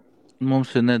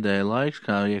 Mums ir nedēļa laiks,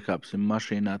 kā iekāpsim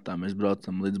mašīnā, tā mēs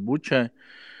braucam līdz Bučai.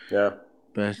 Jā.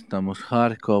 Pēc tam uz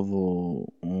Harkovu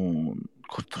un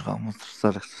kur tur vēl mums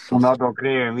saraksts? Un atdod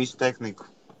Krieviem visu tehniku.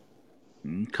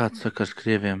 Kāds sakars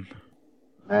Krieviem?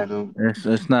 Nē,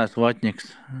 Es neesmu vaķņiks.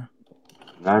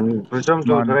 Protams,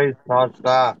 tu reiz tāds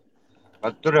tā.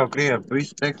 Bet tur jau Krievi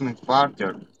visu tehniku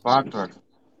pārtver.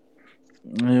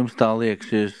 Jums tā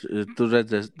liekas, tu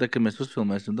redzēsi, kad mēs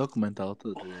uzfilmēsim dokumentāli,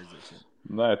 tad redzēsim.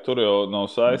 Nē, tur jau nav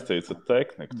saistīts ar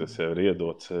tehniku, tas jau ir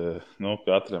iedots,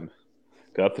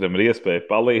 katram ir iespēja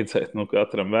palīdzēt,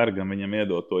 katram vergam viņam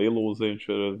iedot to ilūziju, viņš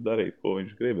var darīt, ko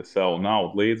viņš grib, savu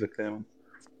naudu līdzekļiem.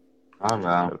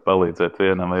 Palīdzēt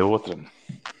vienam vai otram.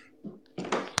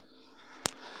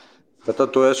 Bet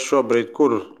tad tu esi šobrīd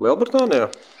kur?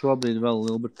 Lielbritānijā? Šobrīd vēl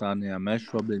Lielbritānijā. Mēs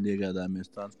šobrīd iegādājamies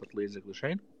transporta līdzekli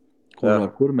šeit,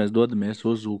 kur mēs dodamies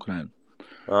uz Ukrainu.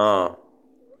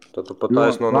 Tad tu pat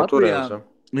taisno no turienes.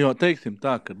 Jo, teiksim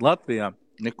tā, ka Latvijā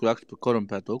nekur raksta par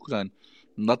korumpētu Ukrainu,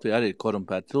 un Latvijā arī ir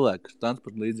korumpēti cilvēki, kas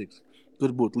transporta līdzeklis. Tur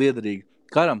būtu liederīgi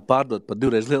karam pārdot par 2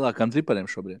 reizes lielākām cipariem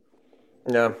šobrīd.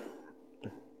 Jā.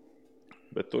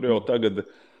 Bet tur jau tagad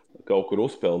kaut kur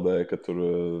uzpeldēja, ka tur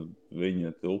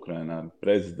viņa Ukrainā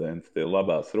prezidents tie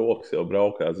labās rokas jau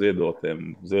braukā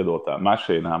ziedotām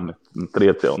mašīnām,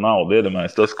 triec jau naudu.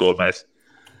 Iedomājies tas, ko mēs,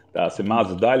 tās ir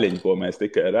maza daļiņa, ko mēs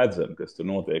tikai redzam, kas tur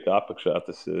notiek apakšā.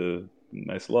 Tas,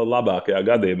 mēs labākajā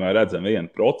gadījumā redzam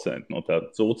 1% no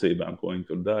tādām sūdzībām, ko viņi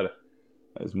tur dara.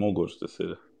 Aiz muguras tas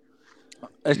ir.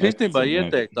 Es īstenībā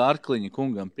ieteiktu Arkliņa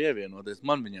kungam pievienoties.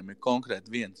 Man viņam ir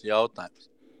konkrēti viens jautājums.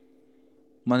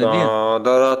 Man ir viens.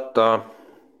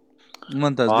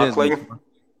 Man tās diezgan.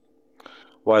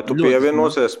 Vai tu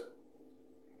pievienosies?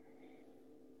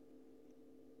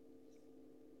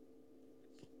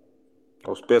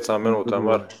 Uz 5 minūtēm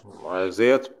var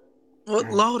aiziet.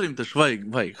 Laurim taču vajag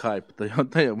hype.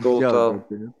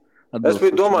 Es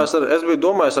biju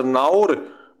domājis ar Nauri,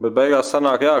 bet beigās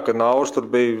sanāk, ka Nauris tur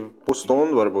bija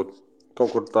pusstundu varbūt. Kaut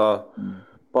kur tā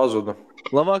pazuda.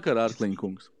 Labvakar, Arkliņa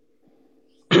kungs.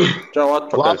 Čau,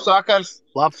 atpakaļ.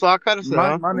 Labs vakars.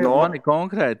 Man ir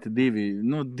konkrēti divi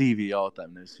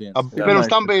jautājumi.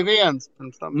 Pirms tam bija viens.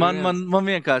 Man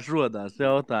vienkārši rodās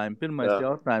jautājumi. Pirmais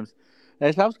jautājums.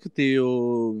 Es apskatīju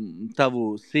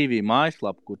tavu CV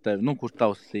mājaslapu, kur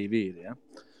tavs CV ir, ja?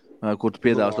 Kur tu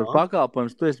piedāvā tos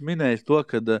pakalpojumus. Tu esi minējis to,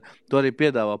 ka tu arī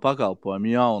piedāvā pakalpojumu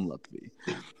Jaunlatviju.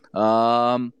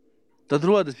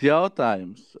 Tad rodas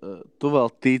jautājums. Tu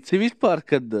vēl tici vispār,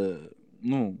 kad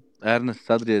Ernests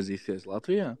atgriezīsies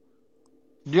Latvijā?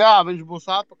 Jā, viņš būs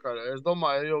atpakaļ. Es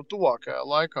domāju, jau tuvākajā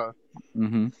laikā.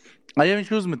 Ja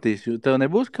viņš uzmetīs, tev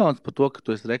nebūs kauns par to, ka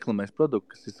tu esi reklamējis produktu,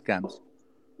 kas ir skams?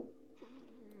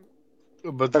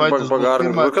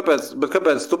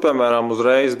 Kāpēc tu, piemēram,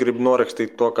 uzreiz gribi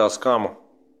norakstīt to kā skamu?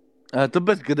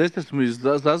 Tāpēc, kad es esmu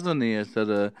sazvanījies ar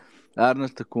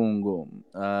Ernesta kungu,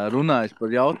 runājis par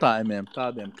jautājumiem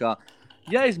tādiem, kā,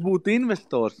 ja es būtu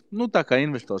investors, tā kā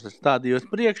investors, es stādījos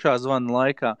priekšā zvanu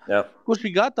laikā, kurš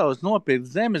ir gatavs nopirkt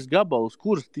zemes gabalus,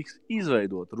 kurus tiks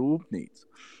izveidot rūpnīca,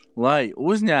 lai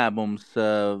uzņēmums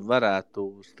varētu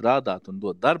strādāt un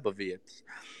dot darba vietas.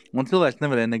 Un cilvēks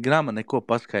nevarēja ne grama neko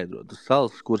paskaidrot uz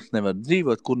salas, kuras nevar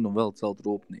dzīvot, kur nu vēl celt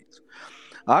rūpnīcu.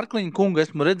 Arkliņu kungu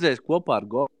esmu redzējis kopā ar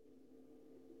Gops.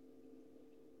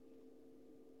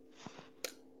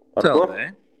 Ar ko?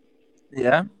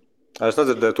 Jā. Es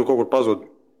nedzirdēju, tu kaut kur pazūdi.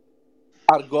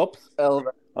 Ar Gops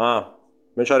LV.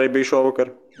 Viņš arī bija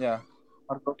šovakar. Jā.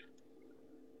 Ar Gops.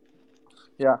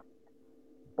 Jā.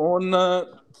 Un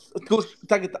kurš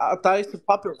tagad taisa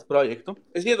papildus projektu.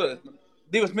 Es iedodies,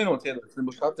 2 minūtes iedodies,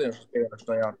 nebūšu atcienušas pievienošu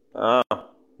no jauna.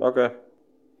 Ok.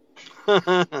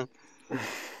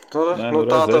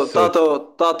 Tā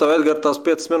tev, Edgar, tās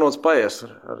 5 minūtes paies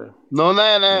arī.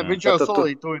 Nē, viņš jau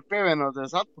solīja, tu ir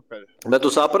pievienoties atpakaļ. Bet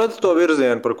tu saprati to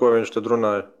virzienu, par ko viņš tad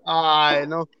runāja?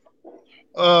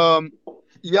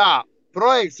 Jā,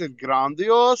 projekts ir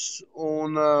grandios,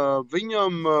 un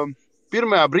viņam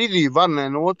pirmajā brīdī var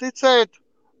nenoticēt,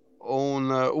 un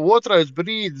otrais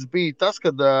brīdis bija tas,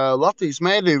 kad Latvijas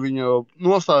mēdī viņu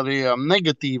nostādīja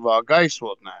negatīvā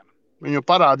gaisotnē. Viņu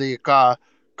parādīja kā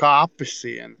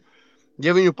apisienu.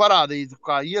 Ja viņu parādītu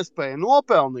kā iespēju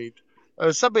nopelnīt,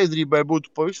 sabiedrībai būtu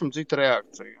pavisam cita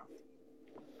reakcija.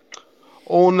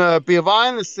 Un pie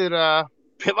vainas ir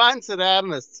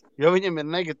Ernests, jo viņam ir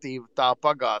negatīva tā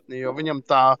pagātne, jo viņam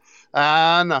tā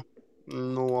ēna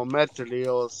no Mērķeļa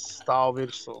ielas stāv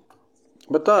virsū.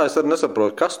 Bet tā es arī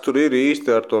nesaprotu, kas tur ir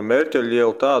īsti ar to Mērķeļa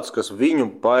ielu tāds, kas viņu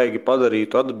baigi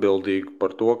padarītu atbildīgu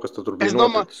par to, kas tur bija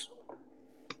noticis.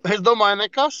 Es domāju,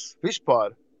 nekas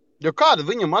vispār. Jo kāda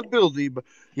viņam atbildība,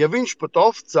 ja viņš pat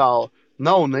oficiāli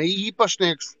nav ne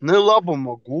īpašnieks, ne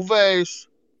labuma guvējs,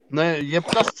 ne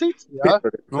jebkas cits, jā?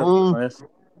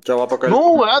 Čau, apakaļ.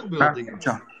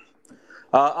 Atbildība.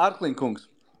 Arkliņkungs.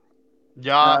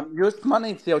 Jā. Jūs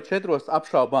manīts jau 4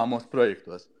 apšaubāmos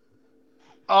projektos.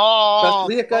 Tas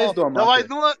liek aizdomāt. Vai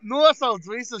nosauc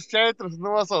visus 4,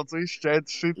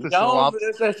 šitas ir labs.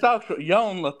 Es sākšu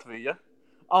Jaunlatvija,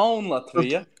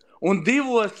 Aunlatvija un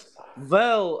 2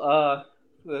 vēl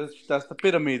tās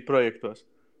piramīdu projektos.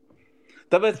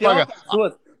 Tāpēc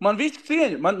jāsot, man visu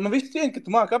cieņu, ka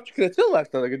tu māki apčakrēt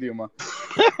cilvēku tādā gadījumā.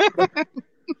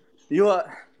 Jo,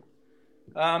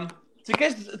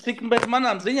 cik pēc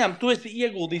manām ziņām tu esi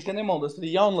ieguldījis, ja nemaldos,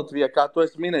 arī Jaunlatvijā, kā tu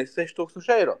esi minējis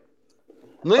 6,000 eiro.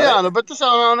 Bet tas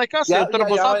jau nav nekas, jo tur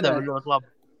būs atdevi ļoti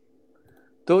labi.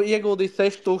 Tu ieguldīji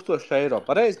 6,000 eiro,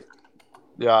 pareizi?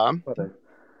 Jā. Pareizi.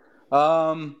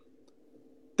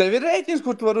 Tev ir rēķins,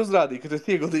 kur tu vari uzrādīt, ka tu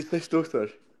esi ieguldījis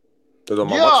 6,000? Tu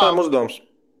domā, maksājuma uzdevums?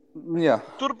 Jā.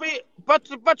 Tur bija,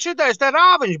 pat šitais te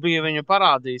Rāviņš bija viņu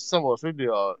parādījis savos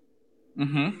video.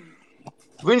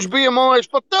 Viņš bija, man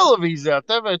liekas, pat televīzijā,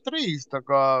 TV3, tā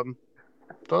kā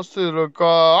tas ir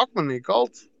kā akmenī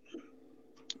kalts.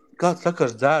 Kāds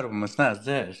sakars dzērumu, es neesmu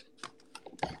dzēris.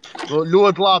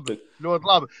 Ļoti labi.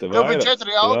 Tev bija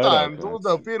 4 jautājumi, tu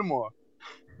uzdev pirmo.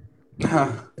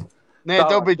 Nē,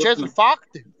 tev bija 4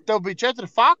 fakti. Nē,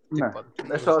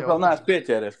 es vēl neesmu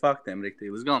pieķēries faktiem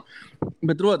riktīgi uz galvu.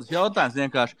 Bet rodas jautājums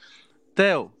vienkārši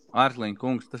tev, Arkliņ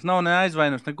kungs, tas nav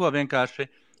neaizvainojums neko, vienkārši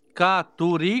kā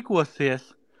tu rīkosies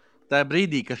tajā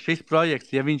brīdī, ka šis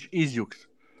projekts, ja viņš izjuks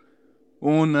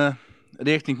un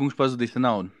Riektiņ kungs pazudīs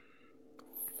naudu.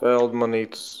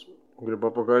 Feldmanītis grib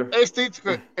apakaļ. Es ticu,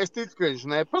 ka viņš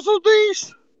nepazudīs.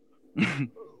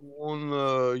 Un,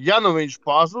 ja nu viņš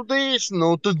pazudīs,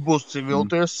 tad būs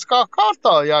civiltiesiskā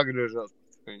kārtā jāgriežas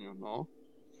pēc viņu.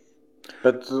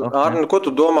 Bet, Arni, ko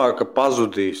tu domā, ka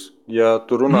pazudīs? Ja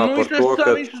tu runā par to,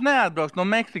 ka... Viņš neatbrauks no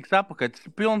Meksikas apakaļ, tas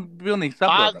ir pilnīgi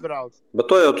saprotams. Bet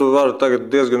to jau tu vari tagad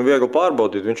diezgan viegli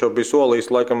pārbaudīt. Viņš jau bija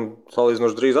solījis, laikam,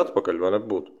 salīdzinoši drīz atpakaļ, vai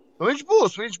nebūtu? Viņš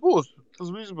būs. Tas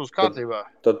viss būs kārtībā.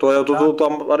 Tad to jau tu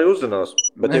tam arī uzzinās.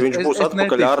 Bet, ja viņš būs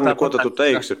atpakaļ, Arni, ko tad tu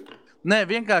teiksi? Nē,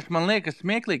 vienkārši man liekas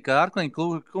smieklīgi, ka Arkliņ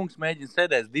kungs mēģina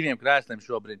sēdēt 2 krēsliem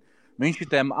šobrīd. Viņš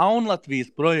šitiem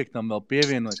Aunlatvijas projektam vēl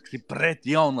pievienojas, kas ir pret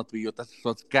Jaunlatviju, jo tas ir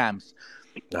sots skēms.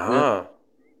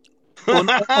 Un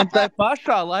tā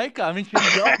pašā laikā viņš ir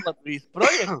Jaunlatvijas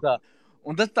projektā.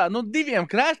 Un tas tā, 2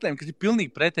 krēsliem, kas ir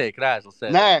pilnīgi pretēji krēsli.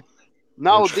 Nē,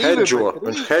 nav viņš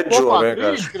hedžo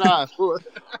vienkārši.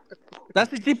 Tas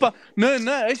ir tipā,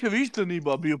 es jau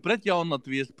īstenībā biju pret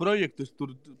Jaunlatvijas projektu, es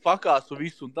tur pakāsu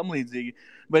visu un tam līdzīgi.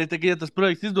 Bet tagad, ja tas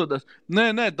projekts izdodas, tā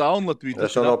Jaunlatvija...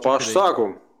 Es jau no paša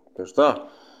sākuma. Tieši tā.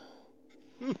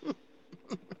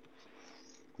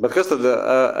 Bet kas tad,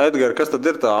 Edgar, kas tad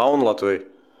ir tā Jaunlatvija?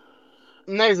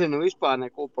 nezinu vispār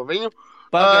neko pa viņu.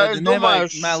 Pagaidi, Es nevajag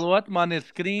domāju, melot, man ir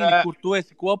skrīni, kur tu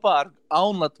esi kopā ar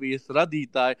Aunlatvijas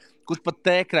radītāju, kurš pat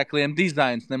tēkrekliem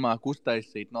dizains nemāk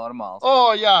uztaisīt normāls.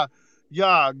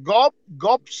 Jā,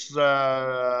 Gops.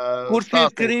 Kurš ir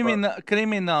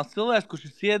krimināls cilvēks, kurš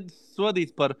ir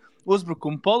sodīts par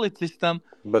uzbrukumu policistam.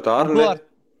 Bet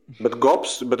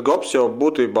Gops jau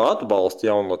būtībā atbalsta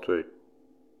Jaunlatviju.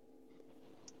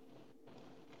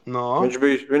 No. Viņš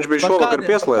bija šovakar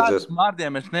pieslēdzies. Par kādiem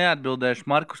vārdiem es neatbildēšu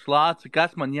Markus Lāci,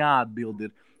 kas man jāatbild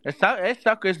ir. Es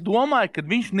domāju, ka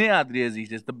viņš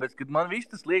neatgriezīsies, tāpēc, ka man viss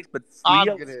tas liekas pēc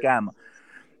liela skema.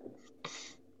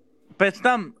 Pēc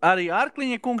tam arī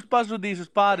Arkliņa kungs pazudīs uz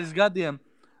pāris gadiem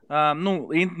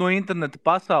no interneta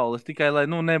pasaules, tikai lai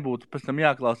nebūtu pēc tam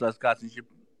jāklausās, kāds viņš ir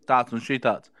tāds un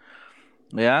šitāds.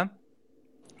 Jā?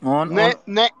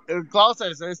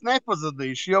 Klausies, es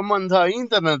nepazudīšu, jo man tā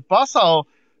interneta pasaule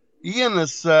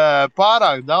ienes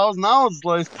pārāk daudz naudas,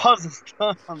 lai es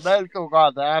pazustu dēļ kaut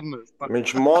kāda Ernesta.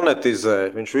 Viņš monetizē,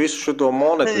 viņš visu šito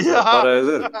monetizē,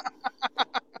 pareizi ir.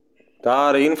 Tā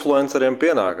arī influenceriem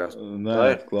pienākās.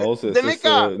 Nē, klausies.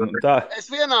 Es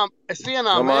vienā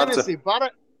mēnesī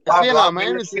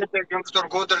jums tur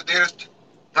gudri dirst.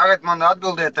 Tagad man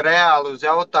atbildiet reāli uz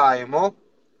jautājumu.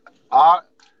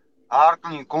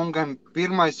 Ārkliņa kungam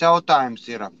pirmais jautājums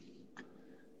ir.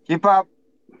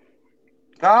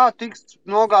 Kā tiks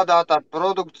nogādātā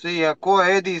produkcija, ko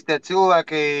ēdīs tie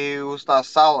cilvēki uz tās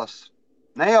salas?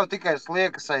 Ne jau tikai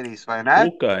sliekas ēdīs, vai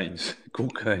ne?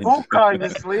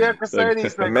 Kukaiņas sliekas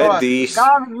ēdīs, vai medīs.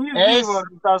 Kā viņi izdzīvo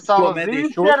tās salas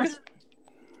zīmķeris?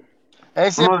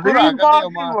 Es jebkurā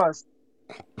gadījumā.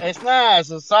 Es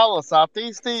neesmu salas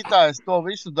attīstītājs, to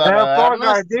visu dara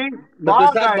Ernests.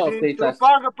 Pagaidi,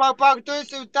 tu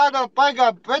esi tādā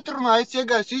paigā Petrunā, es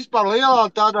iegāju vispār lielā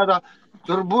tādā.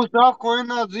 Tur būs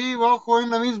ahoina dzīve,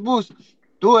 ahoina viss būs.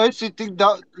 Tu esi tik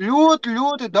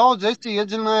ļoti daudz esi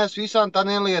iedziļinājies visām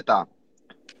tādiem lietām.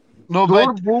 Tur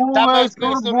būs,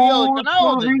 tur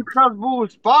viss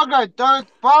būs. Pagaidi, tagad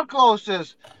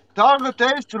paklausies. Tagad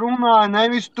es runāju,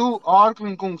 nevis tu,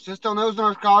 Ārkliņ kungs. Es tev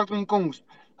neuzrunāšu kā Ārkliņ kungs.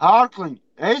 Ārkliņ,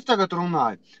 es tagad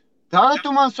runāju. Tagad tu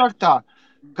man saki tā,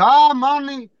 kā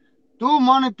tu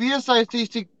mani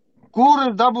piesaistīsi, kur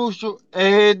es dabūšu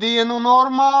ēdienu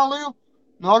normālu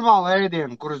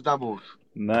ēdienu, kur es dabūšu.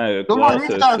 Nē, tu man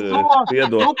izstāsti to,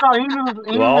 tu kā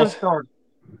investors.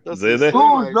 Dzirdi? Tu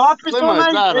zapisoni,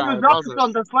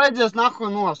 tas slēdzies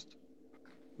nahu nost.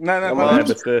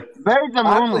 Beidzam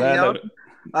runu.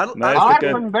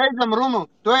 Ārkliņ, beidzam runu.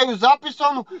 Tu ej uz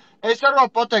zapisonu, es varu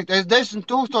pateikt, es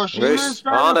 10,000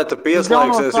 investēju. Aneta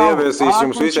pieslēgsies, ieviesīs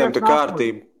jums visiem te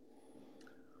kārtību.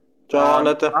 Čau,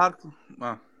 Aneta.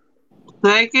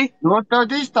 Sveiki. Tad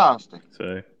izstāsti.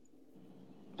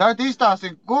 Tagad izstāsti,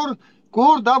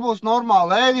 kur dabūs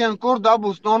normālu ēdienu, kur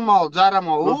dabūs normālu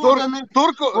dzeramo ūdeni. Tur,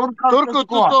 kur tu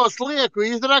to slieku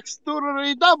izraksti, tur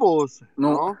arī dabūsi.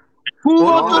 Ko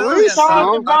tu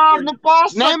visādi bērnu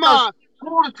pasakas?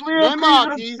 Kur slieku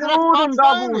izraksti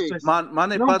dabūsi?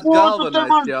 Man ir pats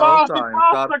galvenais jautājums,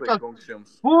 Kārpīkungs jums.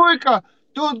 Puika,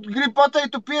 tu gribi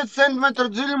pateikt, tu 5 centimetru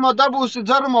dziļumā dabūsi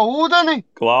dzeramo ūdeni?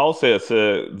 Klausies,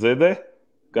 dzirdi?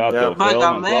 Kā tev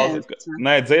filmā?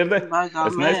 Nē, dzirdi?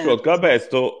 Es nesaprotu,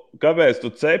 kāpēc tu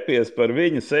cepies par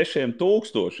viņa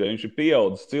 6,000. Viņš ir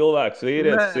pieaudzis cilvēks,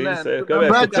 vīrietis.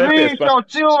 Bet viņš jau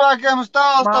cilvēkiem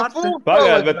stāsta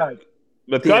Pagaid,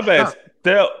 bet kāpēc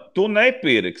tu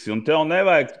nepirksi un tev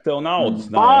nevajag naudas?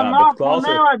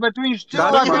 Nevajag, bet viņš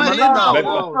cilvēkiem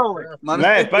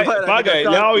Nē, pagaid,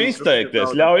 ļauj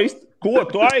izteikties, Ko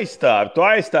tu aizstāvi? Tu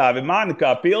aizstāvi mani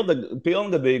kā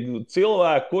pilngadīgu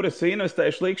cilvēku, kuras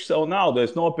investējuši likšu savu naudu.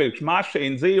 Es nopirkšu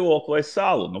mašīnu, dzīvokli vai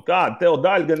salu. Kāda tev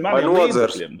daļa gan maniem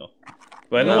līdzekļiem?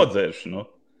 Vai nodzeršu?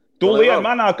 Tu lien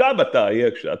manā kabatā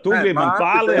iekšā. Tu gribi man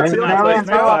pārliecināt, lai es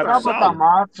nepērku salu.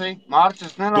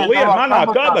 Tu lien manā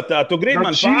kabatā. Tu gribi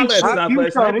man pārliecināt, lai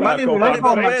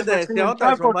es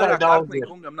nepērku kaut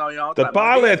Tad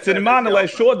pārliecini mani, lai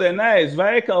šodien neaiz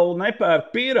veikalu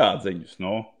nepērku pīrādziņus.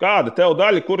 Kāda tev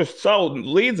daļa, kuras savu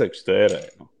līdzekļus tērē?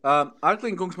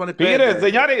 Ārkliņkungs man ir pēdējais.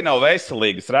 Pīrādziņi arī nav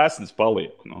veselīgas, resnes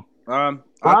paliek.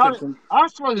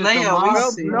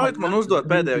 Ļaujiet man uzdot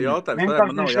pēdējo jautājumu.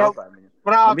 Man nav jautājumu.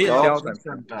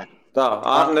 Tā,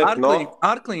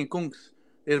 Ārkliņa kungs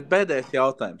ir pēdējais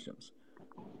jautājums jums.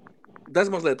 Tas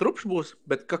mazliet rupšs būs,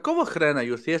 bet kakova hrēnā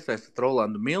jūs iesaistat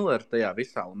Rolandu Milleru tajā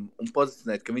visā un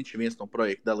pozicionēt, ka viņš ir viens no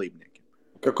projekta dalībniekiem?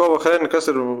 Kakova hrēna, kas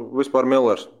ir vispār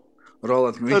Millers?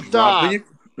 Rolands, viņš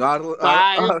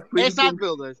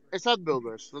Es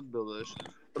atbildēšu.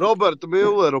 Robertu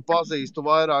Milleru pazīstu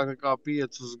vairāk nekā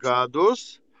 5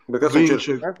 gadus. Bet kas viņš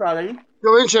ir? Jo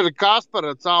viņš ir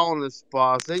Kaspara Caunes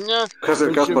paziņa. Kas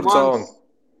ir Kaspar Cauni?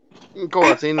 Kaut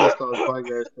kāds investors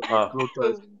baigais.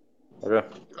 Okay.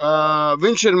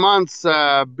 Viņš ir mans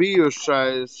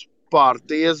bijušais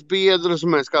partijas biedrs.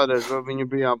 Mēs kādreiz viņu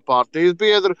bijām partijas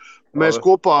biedri. Mēs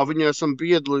kopā viņu esam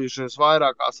piedalījušies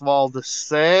vairākās valdes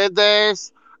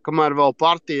sēdēs, kamēr vēl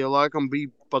partija laikam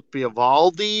bija pat pie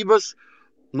valdības.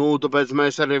 Tāpēc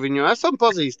mēs arī viņu esam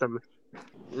pazīstami.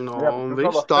 Un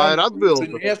viss tā ir atbilde.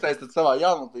 Viņu iesaistat savā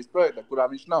jaunatīs projektā, kurā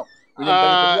viņš nav. Viņam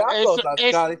tagad jāklausās,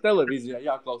 kā arī televīzijā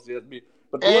jāklausies bija.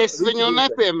 Es viņu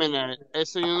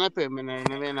nepieminēju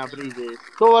nevienā brīdī.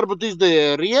 To varbūt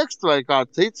izdarīja Rieksts vai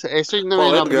kāds cits. Es viņu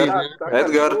nevienā brīdī.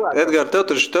 Edgar, tev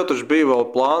taču bija vēl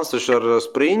plāns ar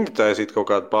Spriņģi taisīt kaut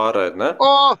kādu pārēdi, ne?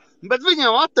 Bet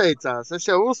viņam atteicās. Es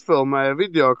jau uzfilmēju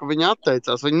video, ka viņa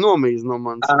atteicās. Viņa nomīz no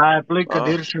manis. Plika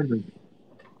diršana.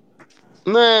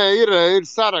 Nē, ir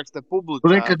saraksta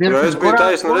publicēta. Jo es biju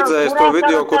taisni redzējis to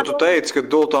video, kur tu teici, ka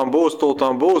tultām būs,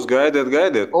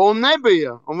 gaidiet. Un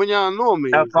nebija, un viņā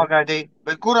nomīja. Jā, pagaidī.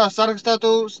 Bet kurā sarakstā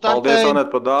tu startēji? Paldies, Anet,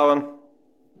 par dāvanu.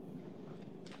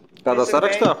 Kādā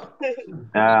sarakstā?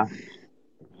 Jā.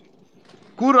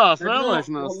 Kurās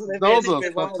vēlēšanās? Daudzos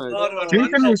startēji.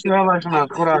 Činkanīs vēlēšanās,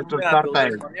 kurā tu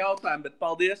startēji? Man jautājumu, bet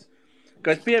paldies,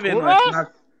 ka es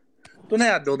pievienojos. Tu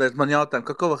neatbildēsi man jautājumu,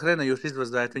 ka Kova Hrena jūs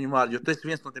izvazājat viņu vārdu, jo tu esi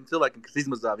viens no tiem cilvēkiem, kas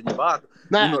izmazā viņu vārdu.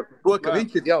 To, ka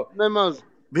viņš ir jau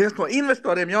viens no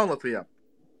investoriem Jaunlatvijā.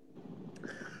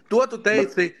 To tu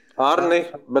teici. Arni,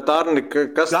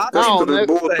 kas tur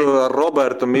būtu ar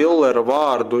Roberta Millera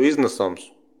vārdu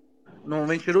iznesams?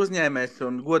 Viņš ir uzņēmējs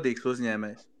un godīgs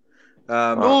uzņēmējs.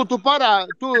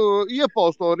 Tu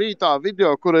iepausto rītā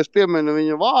video, kur es pieminu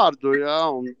viņa vārdu,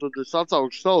 un tad es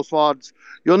atsaukšu savus vārdus,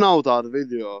 jo nav tāda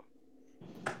video.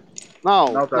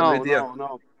 Nav.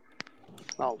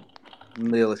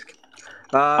 Lieliski.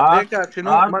 Ārpēc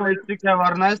tikai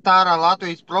var nest ārā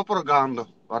Latvijas propagandu.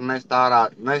 Var nest ārā,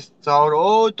 nest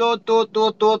cauri, to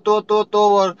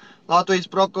var Latvijas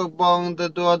propaganda,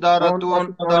 to dara.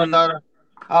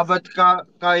 Bet kā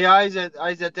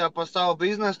jāaiziet jau pa savu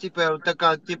biznesu, tā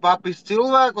kā apis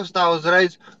cilvēkus tā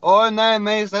uzreiz, nē,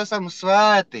 mēs esam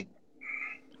svēti.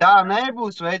 Tā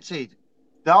nebūs, vecīt.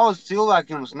 Daudz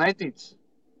cilvēki mums netic.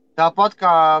 Tāpat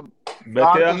kā... Bet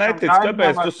ja netic,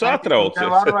 kāpēc tu satraucies?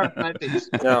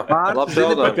 Jā, labs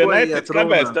jautājums. Bet ja netic,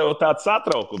 kāpēc tev tāds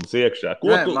satraukums iekšā?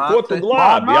 Ko tu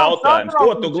glābi jautājums?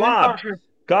 Ko tu glābi?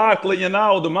 Kārkliņa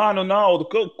naudu, manu naudu,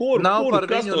 kur? Nav par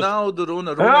viņu naudu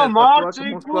runa. Jā,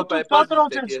 Mārcī, ko tu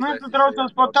satraucies? Mēs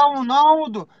satraucies par tavu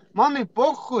naudu. Man ir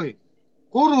pohuj.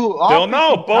 Tev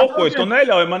nav pohuj, tu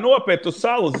neļauj man nopiet uz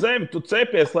salas zemi, tu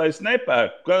cepies, lai es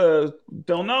nepērku.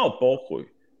 Tev nav pohuj.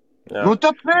 Jā.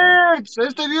 Tāpēc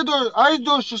es tev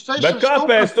aizdošu 6 Bet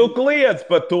kāpēc tu kliedz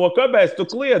par to? Kāpēc tu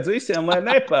kliedz visiem, lai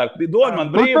nepērk? Dod man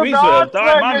brīvu izvēli, tā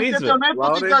ir man izvēle.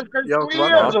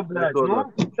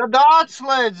 Tad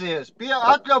atslēdzies.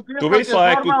 Tu visu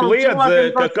laiku kliedz,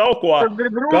 ka kaut ko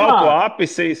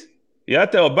apisīs. Ja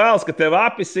tev bēls, ka tev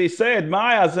apisīs sēd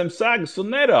mājās zem sagas un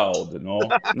neraudi,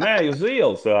 nē, uz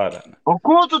ielas ārā. Un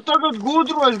ko tu tagad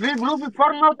gudrojas? Gribu rupi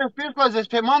parunāties, pieslēdzies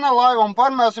pie manā laiva un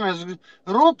parunāsimies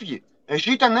rupji. Es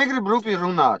šitā negribu rupji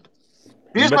runāt.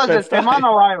 Pieslēdzies pie manā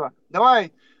laiva. Davai,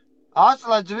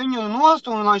 atslēdz viņu nost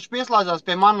un viņš pieslēdzās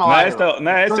pie manā laiva.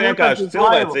 Nē, es vienkārši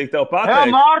cilvēcīgi tev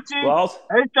pateiktu. Mārcī,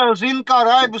 es tev zinu kā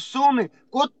raibu suni.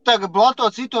 Ko tu tagad blato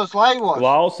citos laivos?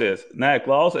 Klausies, es tev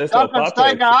pateikšu.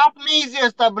 Staigā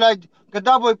apmīzies tā, bļaļ, kad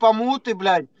dabūji pa muti,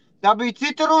 bļaļ. Tā bija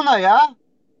cita runa, jā?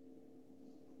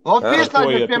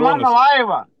 Pieslēdzies pie mana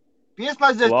laiva.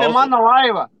 Pieslēdzies pie mana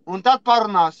laiva, un tad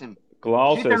parunāsim.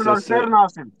 Klausies,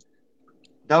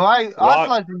 Davai,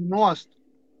 atslēdz viņu nost.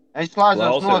 Es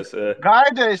slēdzos nost.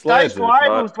 Gaidu, es taisu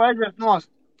laivu un slēdzies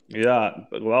nost. Jā,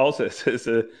 klausies,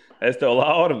 es tev,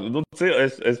 Laura,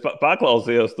 es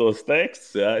paklausījos tos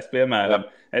tekstus, jā, es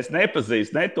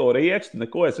nepazīstu ne to riekstu,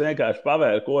 neko, es vienkārši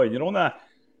pavēru, ko viņi runā.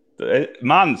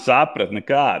 Man saprat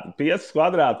nekāda. 5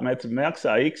 kvadrātmetri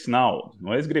maksā X naudu.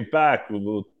 Es gribu pērku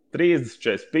 30,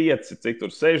 45, cik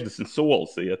tur 60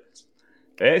 solis iet.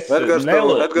 Edgars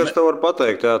tev var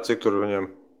pateikt, jā, cik tur viņiem.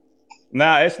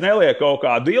 Nē, es nelieku kaut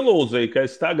kādu ilūziju, ka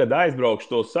es tagad aizbraukšu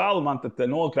to salu, man tad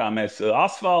nokrāmēs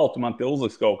asfaltu, man te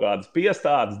uzliks kaut kādas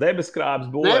piestādes, debeskrābes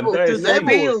būvēt. Tu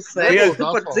debīls, tu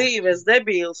par dzīves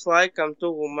debīls laikam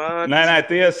tuvumā. Nē,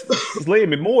 tie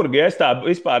slimi murgi, es tā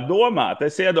vispār domātu.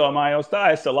 Es iedomājos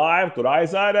tā, es ar laivu tur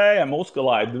aizārējam,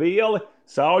 uzkalāju dvieli,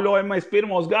 sauļojamais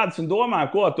pirmos gadus un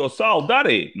domāju, ko to salu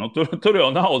darīt. Tur jau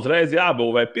nav uzreiz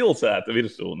jābūvē pilsēta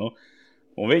virsū,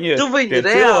 Un viņi, Tu viņu tie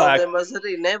reāli cilvēki, nemaz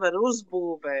arī nevar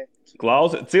uzbūvēt.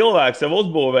 cilvēks sev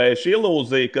uzbūvējuši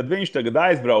ilūziju, kad viņš tagad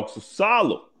aizbrauks uz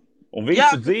salu. Un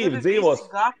visu dzīvi dzīvos,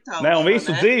 un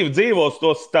visu dzīvi dzīvos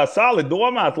tā sali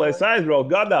domāt, lai es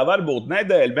aizbrauktu gadā, varbūt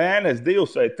nedēļu, mēnesi, 2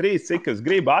 vai 3, cik es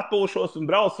gribu atpūšos un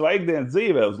braucu savā ikdienas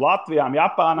dzīvē uz Latvijām,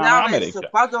 Japānām, Amerikā.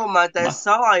 Padomāju, tā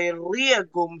salā ir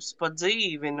liegums pa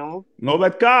dzīvi, nu. Nu,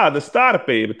 bet kāda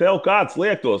starpība? Tev kāds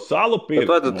liek to salu pirkt?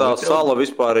 Bet vai tad tā sala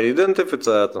vispār ir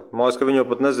identificēta? Man liekas, ka viņi jau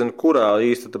pat nezina, kurā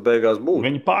īsti tā beigās būs.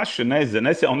 Viņi paši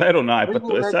nezina, es jau nerunāju par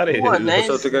to, es arī... Tas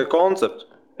jau tikai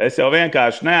koncepts. Es jau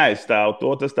vienkārši neaizstāvu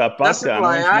to, tas tāpat kā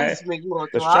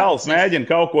tas čalis mēģina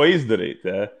kaut ko izdarīt.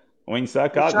 Ja? Un viņi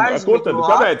saka, kur tad,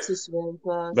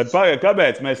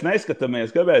 kāpēc mēs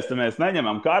neskatāmies, kāpēc mēs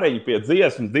neņemam kariņu pie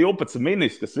dziesmas 12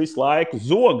 ministrs, kas visu laiku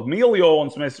zog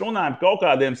miljonus, mēs runājam kaut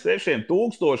kādiem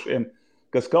 6,000,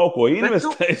 kas kaut ko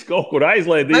investēs, kaut kur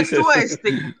aizlaidīsies. Bet tu esi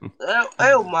tik,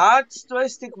 Mārcis, tu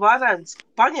esi tik varens,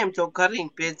 paņem to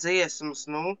kariņu pie dziesmas,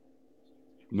 nu.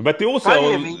 Bet jums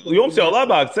jau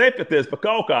labāk cepjaties pa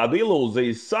kaut kādu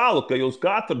ilūzijas salu, ka jūs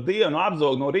katru dienu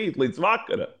apzog no rīta līdz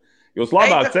vakaram. Jūs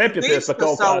labāk cepjaties pa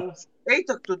kaut kādu...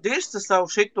 Eitak, tu dirsta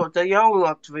savu šito te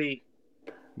Jaunatviju.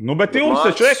 Nu, bet jums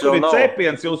taču ir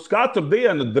cepiens, jūs katru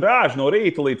dienu drāž no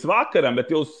rīta līdz vakaram,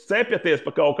 bet jūs cepjaties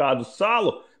pa kaut kādu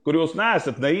salu, kur jūs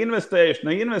neesat neinvestējuši,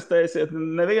 neinvestēsiet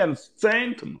nevienu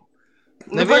centu.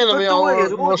 Nevienam jau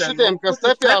no šitiem, kas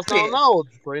cepjās, nav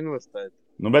naudas, ko investēt.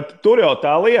 Nu, bet tur jau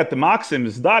tā lieta,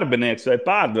 Maksims darbinieks vai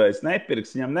pārdevējs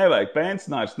nepirks, viņam nevajag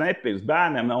pensionārs, nepirks,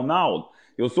 bērniem nav nauda.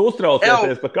 Jūs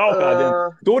uztraucieties par kaut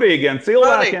kādiem turīgiem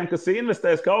cilvēkiem, kas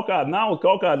investēs kaut kādu naudu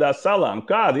kaut kādā salā. Nu,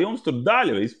 kāda jums tur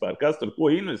daļa vispār, kas tur ko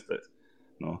investēs?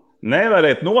 Nu,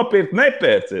 nevariet nopirkt,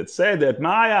 nepērciet, sēdiet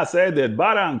mājās, ēdiet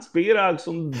barangas, pīrāgus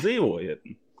un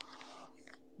dzīvojiet.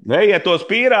 Ejiet tos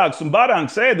pīrāgus un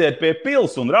barangas ēdiet pie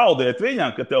pils un raudiet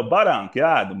viņam, ka tev barangi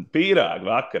jāēd un pīrāgi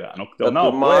vakarā. Nu,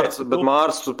 bet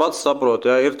Mārcis, tu pats saproti,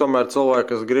 ja, ir tomēr cilvēki,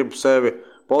 kas grib sevi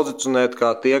pozicionēt kā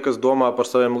tie, kas domā par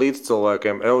saviem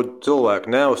līdzcilvēkiem.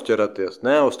 Cilvēki, neuzķeraties.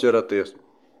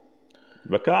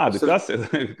 Bet kādi tas ir?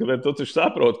 Tu taču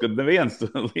saproti, ka neviens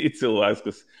līdzcilvēks,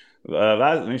 kas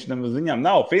viņam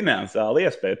nav finansiāli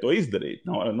iespēja to izdarīt.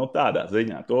 Nu, tādā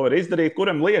ziņā. To var izdarīt,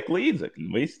 kuram liek līdzekļi.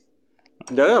 Viss.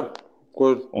 Jā.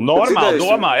 Un normāli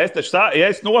domā, ja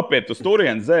es nopirktu uz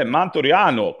turienes zemi, man tur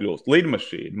jānokļūst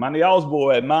lidmašīna, man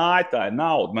jāuzbūvē māja, tā ir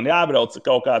nauda, man jābrauc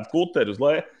kaut kādu kuteru uz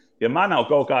leju. Ja man nav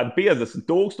kaut kādi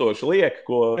 50,000 lieka,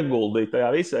 ko ieguldīt tajā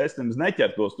visā, es nemaz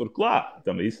neķertos tur klāt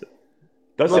tam visam.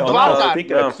 Tas jau nav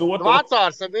tikai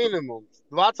Vācārs ir minimums.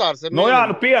 Nu jā,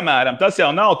 nu piemēram, tas jau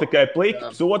nav tikai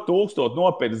pliki 1,000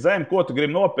 nopirkt zemi, ko tu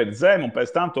gribi nopirkt zemi, un pēc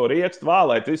tam to riekstu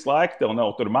vālēt visu laiku, tev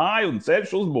nav tur māju un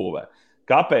ceļš uzbūvē.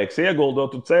 Kāpēc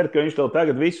ieguldot, tu cer, ka viņš tev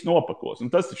tagad visu nopakos.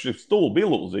 Un tas ir stulba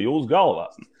ilūzija jūsu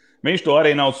galvās. Viņš to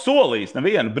arī nav solījis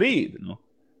nevienu brīdi. Nu.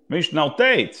 Viņš nav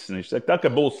teicis. Viņš saka, tā,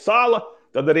 ka būs sala,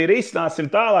 tad arī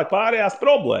risināsim tālāk pārējās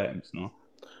problēmas. Nu.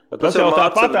 Tas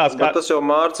jau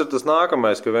Mārcis ir tas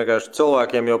nākamais, ka vienkārši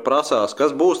cilvēkiem jau prasās,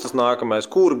 kas būs tas nākamais,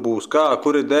 kur būs,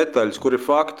 kur ir detaļas, kur ir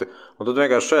fakti. Un tad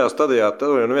vienkārši šajā stadijā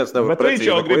tev jau neviens nevar precīzi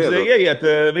neko iedot. Bet viņš jau grib ieiet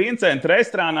Vincenta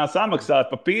restorānā,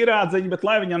 samaksāt par pīrādziņu, bet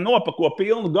lai viņam nopako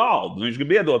pilnu galdu. Viņš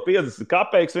grib iedot 50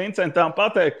 kapeikas Vincentam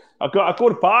pateikt,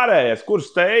 kur pārējais, kur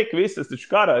steiki, visas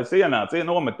taču karājas ienāca,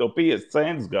 nomet tev 50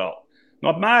 centus galdu.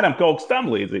 Nu, apmēram kaut kas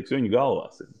tam līdzīgs viņu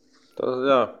galvās ir. Tas,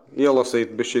 jā,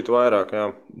 ielasīt bišķīt vairāk, jā.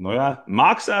 Nu jā,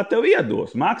 maksāt tev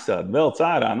iedos, maksāt, vēl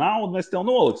cērā naudu, mēs tev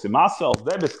noliksim. Asfalts,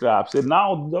 debeskrāps, ir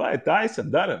nauda, vai taisam,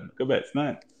 daram, kāpēc ne?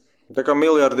 Tā kā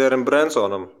miljardierim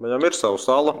Brensonam, viņam ir savu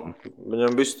sala,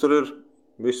 viņam viss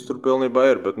tur pilnībā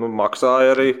ir, bet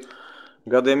maksāja arī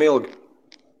gadiem ilgi.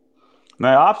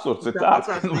 Nē, absurds ir tāds,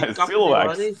 ka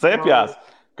cilvēks cepjās,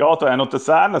 kaut vai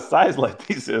tas ēnas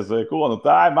aizlaitīsies vai ko,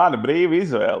 tā ir mana brīva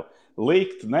izvēle.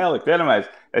 Likt, nelikt, vienmēr.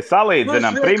 Es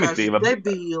salīdzinām primitīvu.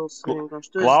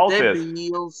 Klausies,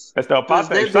 es tev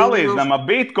pateikšu, salīdzinām ar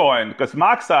Bitcoinu, kas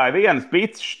maksāja vienas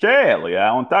picas šķēli, ja,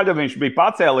 un tagad viņš bija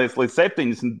pacēlies līdz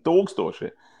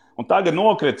 70,000. Un tagad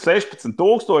nokrita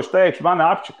 16,000, teikšu, man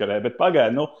apčakarē, bet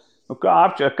pagaidi, kā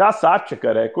apčakarē, kas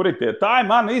apčakarē, kur ir tie? Tā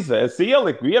ir mana izvēle, es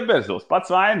ieliku ieberzos,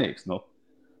 pats vainīgs,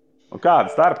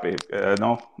 kāda starpība?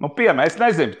 Piemēram, es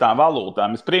nezinu par tām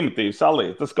valūtām, es primitīvi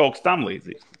salīdzu, tas kaut kas tam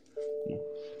līdzīgs.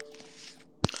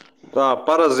 Tā,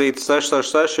 Parazīts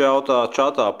 666 jautā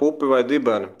čatā, pupi vai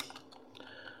dibeni?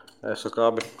 Es saku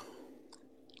abi.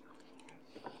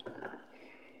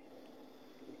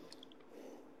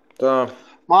 Tā.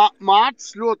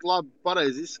 Mārcis ļoti labi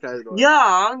pareizi izskaidroja.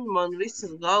 Jā, man viss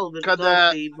ir galva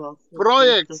kārtībā.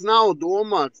 Projekts nav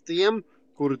domāts tiem,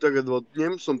 kuri tagad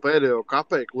ņems un pēdējo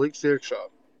kapeiku liks iekšā.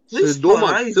 Vispār Es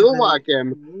domāju, aizmirst.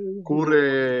 cilvēkiem, kuri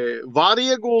var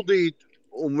ieguldīt,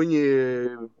 un viņi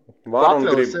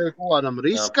pakļauj sevi kaut kādam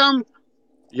riskam,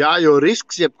 jā, jo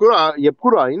risks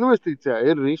jebkurā investīcijā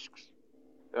ir risks.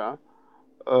 Jā.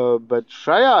 Bet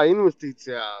šajā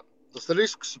investīcijā tas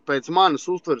risks pēc manas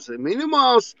uztveres ir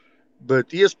minimāls,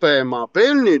 bet iespējamā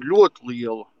peļņa ir ļoti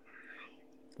liela.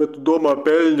 Bet tu domā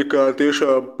peļņa kā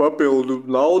tiešām papildu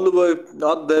naudu vai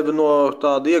atdeve no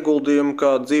tāda ieguldījuma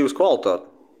kā dzīves kvalitāte?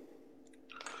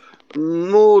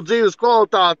 Nu, dzīves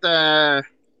kvalitāte,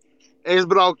 es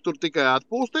braucu tur tikai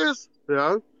atpūsties, jā,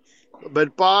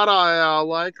 bet pārējā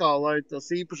laikā, lai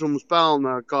tas īpašums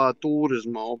pelna kā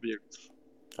turisma objekts.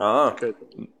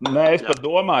 Nē, es pat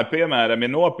domāju, piemēram, ja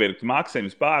nopirkt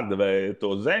Maksims pārdevēja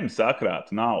to zemi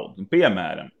sakrātu naudu,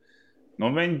 piemēram,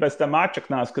 viņi pēc tam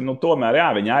atšaknās, ka tomēr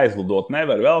viņi aizlidot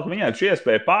nevar vēl, viņai šī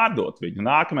iespēja pārdot viņu.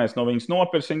 Nākamais no viņas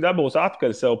nopirks, viņi dabūs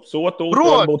atpakaļ sev 1,000,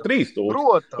 varbūt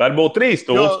 3,000. Varbūt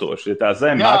 3,000, ja tā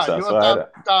zeme maksās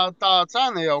vairāk. Tā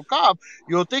cena jau kāp,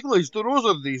 jo tiklīdz tur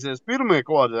uzradīsies pirmie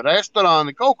kaut kādi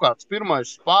restorāni, kaut kāds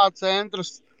pirmais spā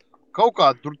centrs, kaut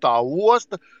kāda tur tā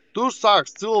osta, tur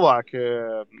sāks cilvēki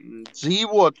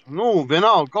dzīvot,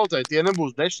 vienalga, kaut vai tie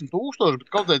nebūs 10,000, bet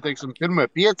kaut vai, teiksim, pirmie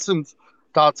 500,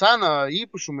 tā cena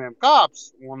īpašumiem kāps,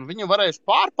 un viņi varēs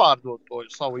pārpārdot to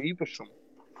savu īpašumu.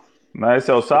 Nē, es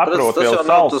jau saprotu, tas jau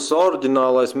nav tas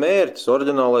oriģinālais mērķis.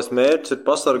 Oriģinālais mērķis ir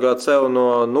pasargāt sev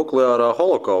no nukleārā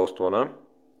holokausta, ne?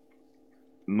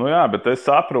 Jā, bet es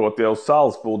saprotu, jau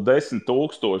salas būtu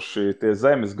 10,000 tie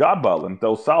zemes gabali, un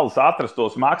tev salas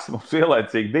atrastos maksimums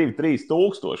ielaicīgi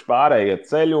 2-3,000, pārējie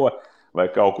ceļo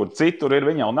vai kaut kur citur ir,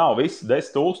 viņi jau nav visi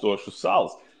 10,000 uz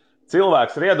salas.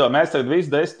 Cilvēks ir iedomājis, mēs tagad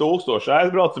visi 10,000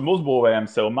 aizbraucam, uzbūvējam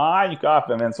sev māju,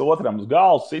 kāpjam viens otram uz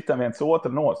galvas, sitam viens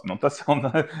otru nost.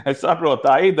 Es saprotu,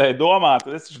 tā ideja domāt,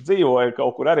 es dzīvoju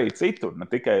kaut kur arī citur, ne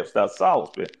tikai uz tās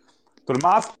salas. Tur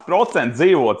maz procenti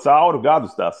dzīvo cauri gadu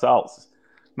uz tās salas.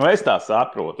 Es tā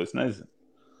saprotu, es nezinu.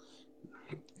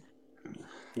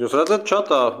 Jūs redzat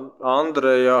čatā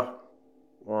Andreja,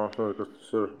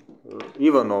 kas ir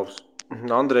Ivanovs,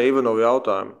 Andreja Ivanova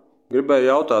jautājumu. Gribēju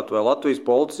jautāt, vai Latvijas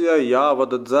policijai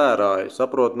jāvada dzērāji?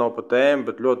 Saprotu, nav pa tēmu,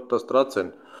 bet ļoti tas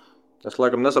tracina. Es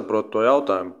laikam nesaprotu to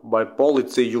jautājumu. Vai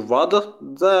policiju vada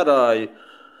dzērāji?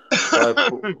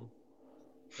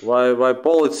 Vai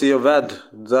policija ved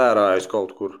dzērājus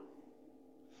kaut kur?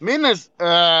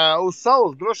 Uz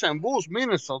salas droši vien būs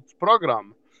Minnesotas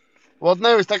programma.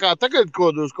 Nevis tā kā tagad,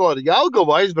 ko uz kādu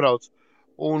Jelgavu aizbrauc,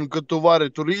 un ka tu vari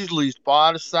tur izlīst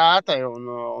pāri sētai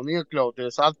un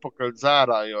iekļauties atpakaļ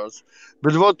dzērājos.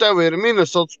 Bet tev ir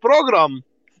Minnesotas programma,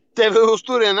 tevi uz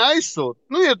turieni aizsūt.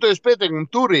 Ja tu esi pietiekami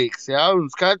turīgs, un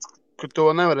skaidrs, ka to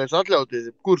nevarēs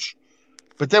atļauties jebkurš.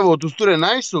 Bet tev uz turieni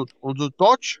aizsūt, un tu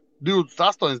toč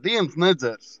 28 dienas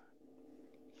nedzers.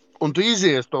 Un tu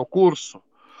izies to kursu.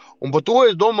 Un par to,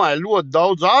 es domāju, ļoti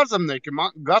daudz ārzemnieki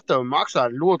gatavi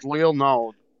maksāt ļoti lielu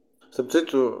naudu. Starp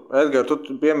citu, Edgar,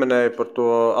 tu pieminēji par to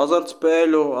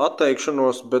azartspēļu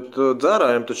atteikšanos, bet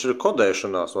dzērājiem taču ir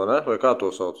kodēšanās, vai ne? Vai kā to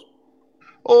sauc?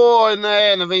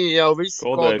 Nē, viņi jau visu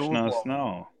kodu uzlauž. Kodēšanās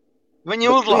nav.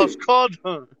 Viņi uzlauž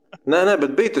kodu. Nē,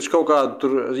 bet bija taču kaut kāda,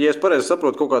 tur, ja es pareizi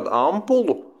saprotu, kaut kāda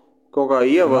ampulu, kaut kā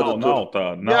ievada. Nav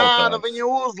tāda. Viņi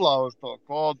uzlauž to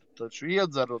kodu, taču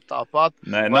iedzeru tāpat.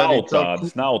 Nē, nav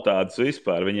tādas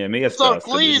vispār. Viņiem iestāsta. Caur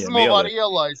klīzmu var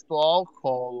ielaist to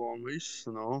alkoholu un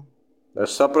visu,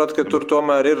 Es sapratu, ka tur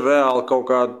tomēr ir reāli kaut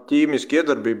kāda ķīmiska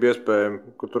iedarbība iespējama,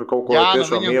 ka tur kaut ko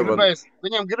tiešām ievada.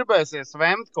 Viņam gribēsies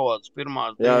vemt kaut kādas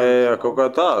pirmās dienas. Jā, kaut kā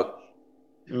tāda.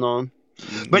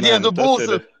 Bet ja tu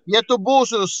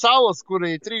būsi uz salas, kur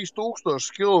ir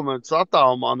 3000 km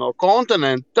attālumā no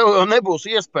kontinenta, tev jau nebūs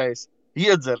iespējas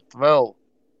iedzert vēl.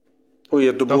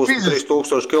 Ja tu būsi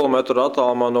 3000 km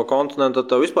attālumā no kontinenta,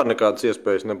 tad tev vispār nekādas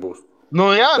iespējas nebūs.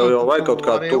 Tev jau vajag kaut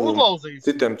kādu tuvumu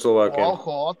citiem cilvēkiem.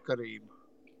 Alkohola atkarība.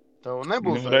 Tev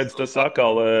nebūs. Redz, tas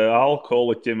atkal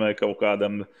alkoholiķim vai kaut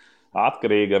kādam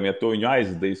atkarīgam, ja tu viņu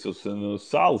aizdīs uz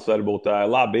salas, varbūt tā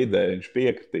ir laba ideja, viņš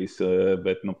piekritīs,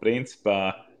 bet, principā,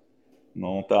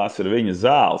 tās ir viņa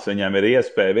zāles. Viņam ir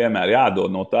iespēja vienmēr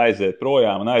jādod no tā aiziet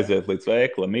projām un aiziet līdz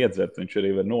veikalam iedzert. Viņš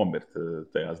arī var nomirt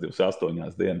tajās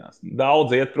 28 dienās.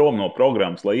 Daudz iet prom no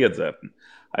programmas, lai iedzertu.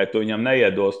 Ja tu viņam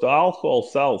neiedos to alkoholu,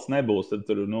 salas nebūs, tad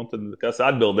tur, kas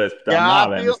atbildēs par tām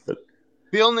nāvēm?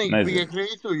 Pilnīgi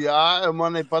piekrītu,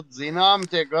 man ir pat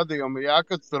zināmi tie gadījumi,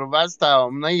 kad tur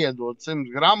vectēvam neiedod 100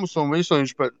 gramus un visu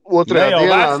viņš pēc otrajā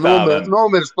dienā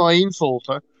nomirst no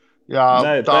insulta. Jā,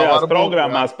 Nē, tā tajās var būt,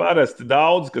 programmās parasti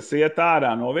daudz, kas iet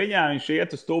ārā no viņām, viņš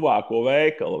iet uz tuvāko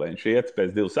veikalu, vai viņš iet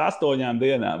pēc 28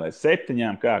 dienām vai 7,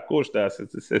 kurš tas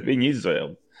ir viņa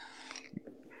izvēle.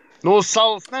 Nu, uz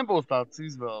salas nebūs tāds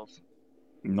izvēles.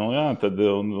 Nu jā, tad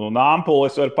un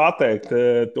ampules var pateikt,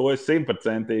 to es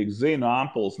 100% zinu,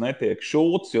 ampules netiek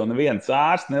šūts, jo neviens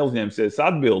ārsts neuzņemsies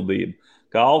atbildību,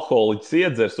 ka alkoholiķis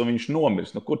iedzers un viņš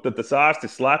nomirs. Nu, kur tad tas ārsts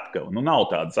ir slepkava? Nu, nav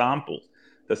tādas ampules.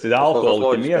 Tas ir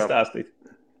alkoholiķim iestāstīts.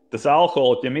 Tas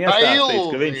alkoholiķim iestāstīts,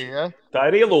 ka viņš... Tā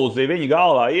ir ilūzija viņa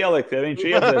galvā ielikt, ka viņš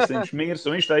iedzers, viņš mirs,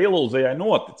 un viņš tā ilūzijai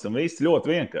notic, un viss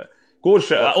ļoti vienkārši.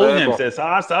 Kurš uzņemsies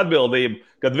ārsta atbildību,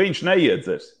 kad viņš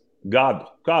neiedzers gadu?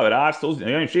 Kā var ārsts uzņemt?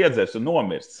 Ja viņš iedzers un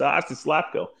nomirst, tas ārsts ir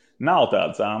slepkava. Nav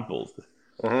tādas ampules.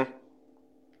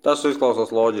 Tas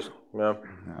izklausās loģiski. Jā.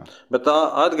 Bet tā,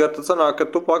 Edgar, tad sanāk, ka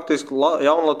tu faktiski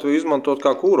Jaunlatviju izmantot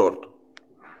kā kurortu.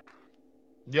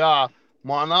 Jā,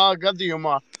 manā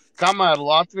gadījumā, kamēr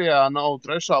Latvijā nav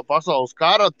 3. pasaules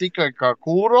kara, tikai kā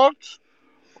kurorts,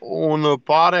 un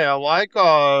pārējā laikā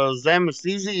zemes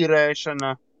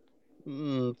izīrēšana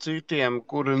citiem,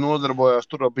 kuri nodarbojās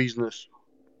tur ar biznesu.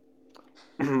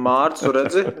 Mārts,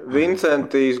 redzi,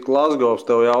 Vincentijs Glasgovs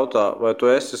tev jautā, vai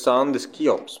tu esi Sandis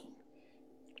Kjops?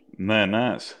 Nē,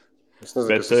 neesmu. Es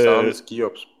nezinu, kas ir Sandis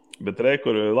Kjops. Bet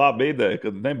kur ir laba ideja,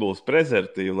 kad nebūs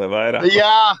prezervatīvu, lai vairāk.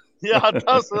 Jā,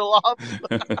 tas ir labi.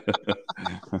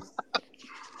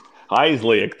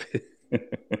 Aizliegt.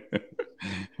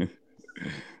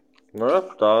 Nu jā,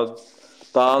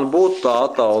 tā būtu tā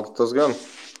attauta, tas gan.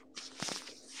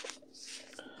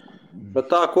 Bet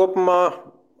tā kopumā,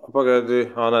 pagaidi,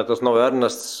 tas nav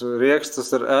Ernests Rieks,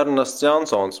 tas ir Ernests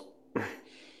Jansons.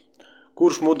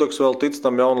 Kurš mudaks vēl tic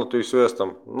tam Jaunlatvijas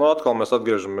viestam? Nu, atkal mēs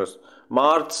atgriežamies.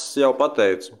 Mārts jau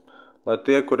pateica, lai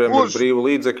tie, kuriem ir brīvi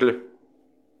līdzekļi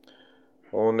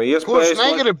un iespējas... Kurš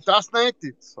negrib, tas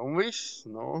netic. Un viss,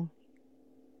 nu...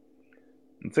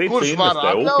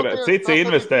 Cits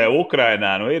investē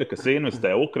Ukrainā, nu ir, kas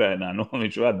investē Ukrainā, nu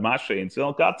viņš ved mašīnas,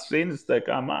 vēl katrs investē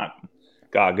kā māk,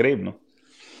 kā grib, nu.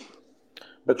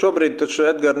 Bet šobrīd taču,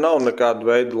 Edgar, nav nekāda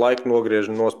veida laika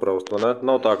nogriežana nospraust, vai ne?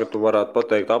 Nav tā, ka tu varētu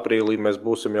pateikt, aprīlī mēs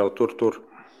būsim jau tur.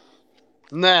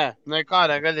 Nē,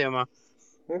 nekādā gadījumā.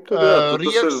 Tas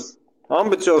ir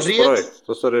ambiciozs projekts,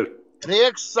 tas arī ir.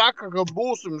 Rieks saka, ka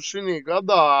būsim šī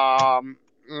gadā,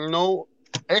 nu,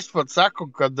 es pat saku,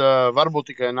 kad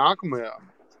varbūt tikai nākamajā.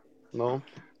 Nu.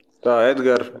 Tā,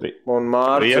 Edgar un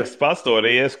Mārcis. Rieks pasto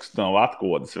rieskus nav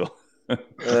atkodas vēl.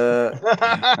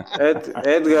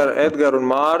 Edgar un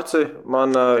Mārci,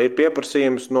 man ir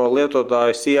pieprasījums no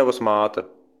lietotāja sievas māte.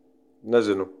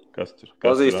 Nezinu. Kas tur?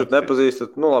 Pazīstat,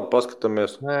 nepazīstat? Nu labi,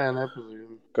 paskatāmies. Nē,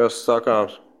 nepazīstam. Kas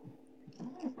sakāms?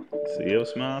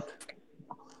 Sievas māte.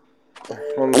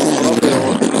 Un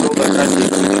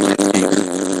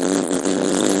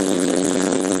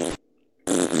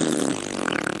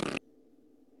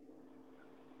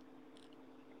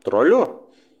troļo?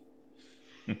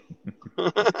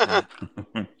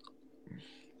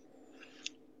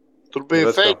 Tur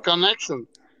bija fake connection.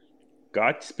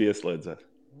 Kaķis pieslēdzās.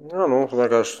 Jā, nu,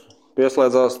 vienkārši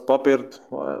pieslēdzās papīrt,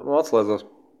 atslēdzās.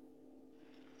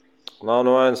 Nav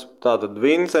no vainas. Tātad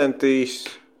Vincentijs,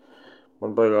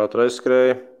 man baigāt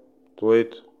reizskrēja,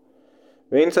 tūlīt.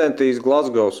 Vincentijs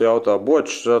Glasgovs jautā,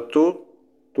 Bočs, tu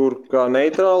tur kā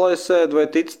neitrālais sēd vai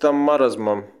tic tam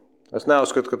marazmam? Es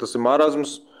neuzskatu, ka tas ir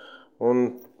marazms, un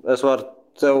es varu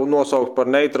sev nosaukt par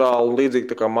neitrālu līdzīgi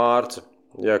tā kā Mārci.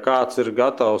 Ja kāds ir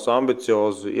gatavs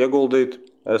ambiciozi ieguldīt,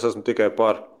 es esmu tikai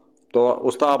par.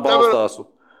 Uz tā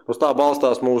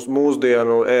balstās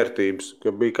mūsdienu ērtības,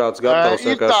 ka bija kāds gatavs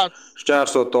vienkārši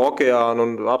šķērsot okeānu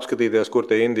un apskatīties, kur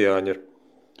tie indiāņi ir.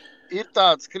 Ir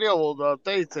tāds krievuldā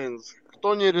teiciens,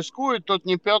 кто не рискует, тот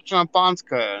не пьет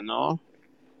шампанское, no?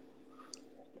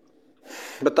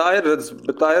 Bet tā ir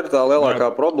tā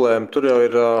lielākā problēma. Tur jau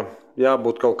ir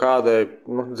jābūt kaut kādai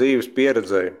dzīves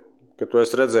pieredzei, ka tu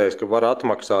esi redzējis, ka var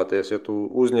atmaksāties, ja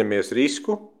tu uzņemies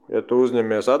risku, ja tu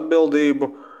uzņemies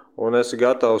atbildību un esi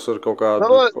gatavs ar kaut kādu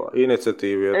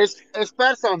iniciatīvu. Es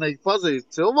personīgi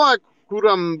pazīstu cilvēku,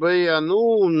 kuram bija,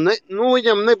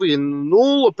 viņam nebija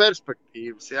nula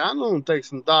perspektīvas, jā,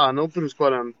 teiksim tā, pirms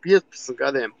kādiem 15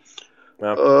 gadiem.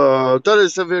 Tad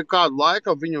es jau kādu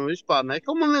laiku viņu vispār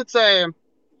nekomunicēju,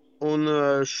 un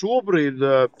šobrīd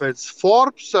pēc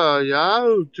Forbes,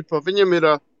 viņam ir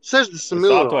 60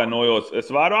 miljoni. Es atvainojos, es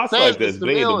varu atslēgties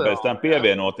brīdi un pēc tam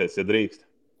pievienoties, ja drīkst.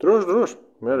 Droši,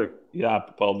 mierīgi. Jā,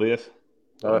 paldies.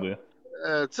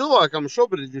 Cilvēkam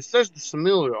šobrīd ir 60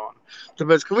 miljoni,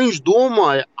 tāpēc, ka viņš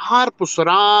domāja ārpus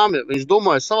rāmja, viņš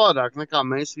domāja savādāk nekā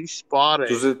mēs visi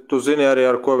pārējie. Tu zini arī,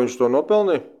 ar ko viņš to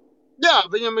nopelnīja? Jā,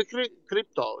 viņam ir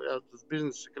kripto, jā, tas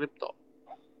bizness ir kripto.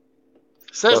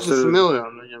 60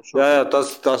 miljoni viņam šobrīd. Jā,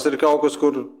 tas ir kaut kas,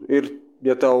 kur ir,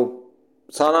 ja tev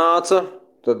sanāca,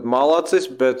 tad malacis,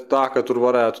 bet tā, ka tur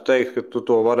varētu teikt, ka tu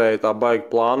to varēji tā baigi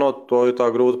plānot, to ir tā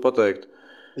grūti pateikt.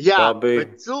 Jā,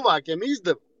 bet cilvēkiem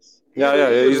izdevās. Jā,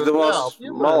 izdevās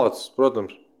malacis,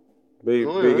 protams.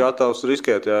 Bija gatavs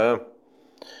riskēt, jā.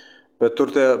 Bet tur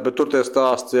tie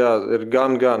stāsts, jā, ir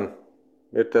gan.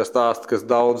 Ir tie stāsti, kas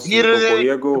daudz ko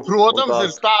ieguva. Protams,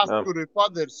 ir stāsti, kuri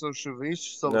padarsuši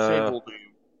visu savus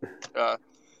ieguldījumus.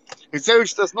 Ir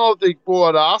sevišķi tas notika po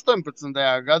 18.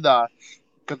 gadā,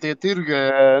 kad tie tirgi,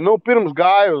 pirms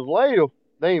gāja uz leju,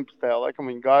 19. laikam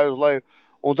viņi gāja uz leju,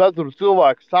 un tad tur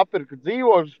cilvēki sapirka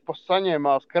dzīvokļus,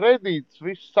 saņēmās kredītus,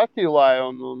 visu saķīlāja,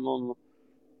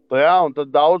 un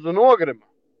tad daudzi nogrima.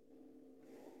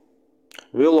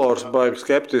 Vilors baigi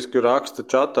skeptiski raksta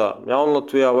čatā.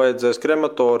 Jaunlatvijā vajadzēs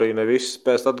krematoriju, ne visi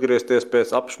spēs atgriezties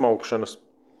pēc apšmaukšanas.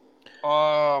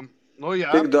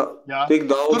 Jā. Tik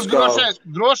daudz, tur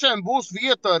droši vien būs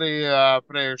vieta arī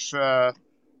priekš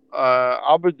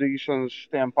abadīšanas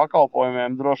tiem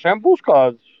pakalpojumiem. Droši vien būs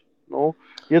kāds.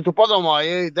 Ja tu padomā,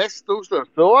 ja ir 10,000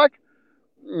 cilvēki,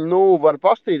 var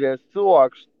pastīties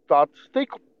cilvēks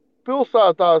statistiku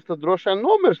pilsētās, tad droši vien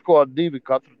nomirs kaut 2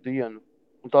 katru dienu.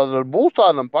 Un tādēļ būs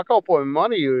tādam pakalpojumam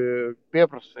arī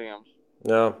pieprasījums.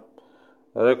 Jā.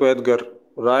 Reku Edgar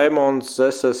Raimonds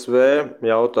SSV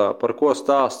jautā, par ko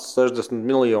stāsts 60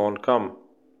 miljoni kam?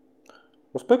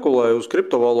 Un spekulēja uz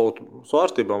kriptovalūtu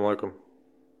svārstībām, laikam.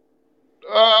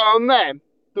 Nē,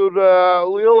 tur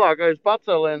lielākais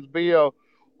pacēliens bija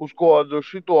uz kādu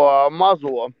šito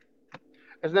mazo.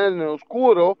 Es nezinu, uz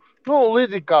kuru,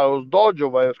 līdzīgi kā uz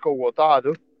Dodžu vai uz kaut ko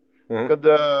tādu. Kad,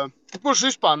 kurš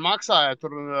vispār maksāja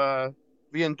tur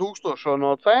 1,000 no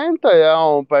centa, ja,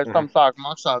 un pēc tam sāk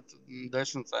maksāt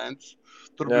 10 centus.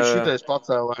 Tur bija šitais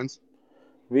pacēlēns.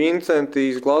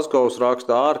 Vincentijs Glasgovs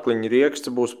raksta, Ārkliņa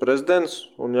Rieksts būs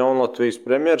prezidents un Jaunlatvijas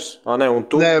premjers.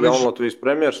 Jaunlatvijas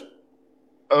premjers.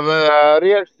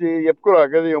 Rieksts jebkurā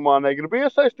gadījumā negrib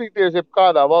iesaistīties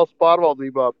jebkādā valsts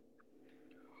pārvaldībā.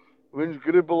 Viņš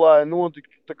grib, lai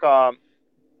notiktu tā kā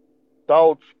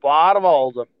tautas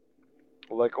pārvalda.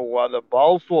 Lai kaut kāda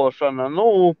balsošana,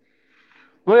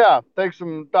 jā,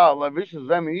 teiksim tā, lai visi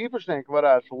zemju īpašnieki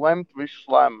varētu lemt visus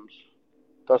lēmumus.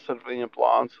 Tas ir viņa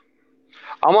plāns.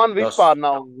 Man vispār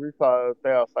nav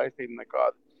tajā saistība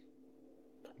nekāda.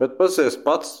 Bet pasies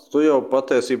pats, tu jau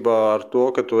patiesībā ar to,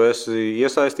 ka tu esi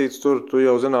iesaistīts tur, tu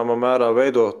jau zināmā mērā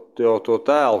veido jau to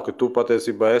tēlu, ka tu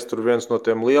patiesībā esi tur viens no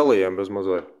tiem lielajiem bez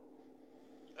mazliet.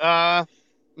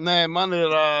 Nē, man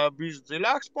ir bijis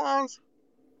dziļāks plāns.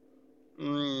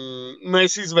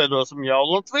 Mēs izveidosim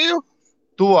Jaunlatviju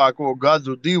tuvāko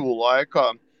gadu 2 laikā,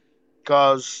 kā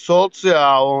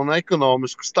sociāli un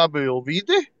ekonomiski stabilu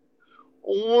vidi,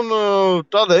 un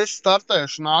tad es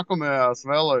startēšu nākamajās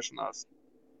vēlēšanās.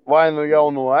 Vai jau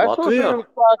no esošiem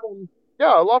spēkiem,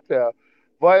 Latvijā,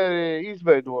 vai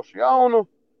izveidošu jaunu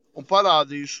un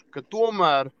parādīšu, ka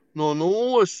tomēr no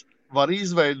nulles var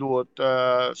izveidot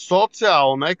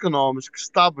sociāli un ekonomiski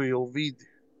stabilu vidi,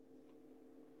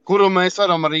 kuru mēs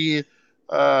varam arī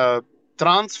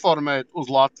transformēt uz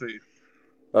Latviju.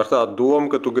 Ar tādu domu,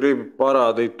 ka tu gribi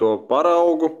parādīt to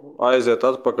paraugu, aiziet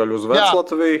atpakaļ uz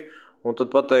Veclatviju un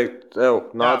tad pateikt,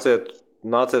 nāciet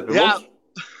pie mums?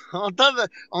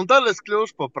 Un tad es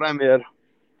kļūšu par premjeru.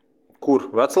 Kur?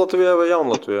 Veclatvijā vai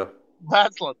Jaunlatvijā?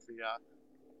 Veclatvijā.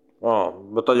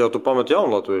 Bet tad jau tu pamet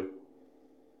Jaunlatviju?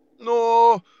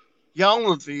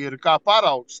 Jaunlatvija ir kā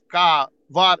paraugs, kā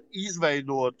var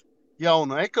izveidot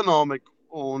jaunu ekonomiku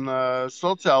un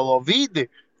sociālo vidi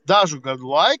dažu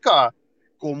gadu laikā,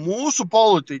 ko mūsu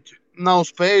politiķi nav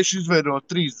spējuši izveidot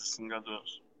 30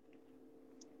 gados.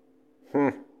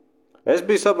 Es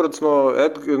biju sapratis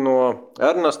no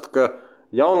Ernesta, ka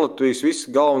Jaunlatvijas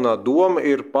visa galvenā doma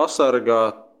ir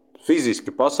fiziski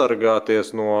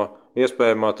pasargāties no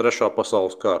iespējamā 3.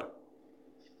 pasaules kara.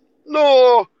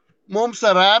 Mums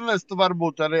ar Ernestu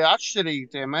varbūt arī atšķirīgi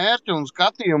tie mērķi un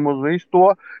skatījumi uz visu to,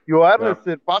 jo Ernests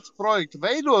ir pats projekta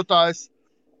veidotājs,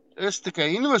 es tikai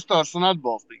investors un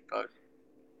atbalstītājs.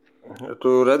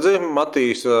 Tu redzi,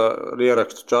 Matīs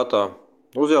ierakstu čatā,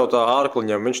 uzjautā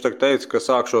Ārkliņam, viņš teica, ka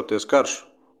sākšoties karš,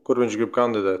 kur viņš grib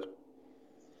kandidēt?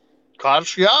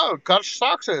 Karš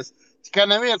sāksies, tikai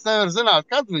neviens nevar zināt,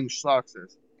 kad viņš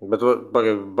sāksies.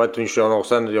 Bet viņš jau nav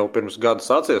sen, jau pirms gada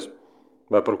sācies?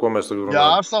 Vai par ko mēs tagad runājam?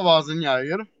 Jā, savā ziņā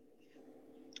ir.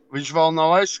 Viņš vēl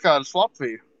nav aizskāris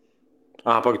Latviju.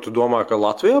 Tu domā, ka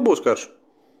Latvijā būs karš?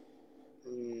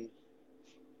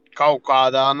 Kaut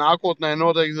kādā nākotnē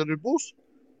noteikti arī būs.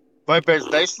 Vai pēc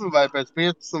 10, vai pēc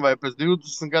 15, vai pēc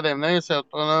 20 gadiem neiesiet,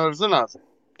 to nevar zināt.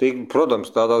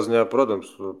 Protams, tādā ziņā,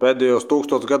 pēdējos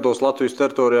 1000 gados Latvijas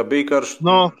teritorijā bija karš,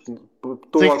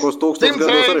 tuvākos 1000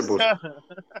 gados arī būs.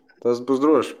 Tas būs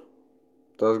droši.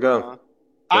 Tas gan.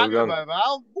 Agri vai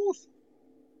vēl būs?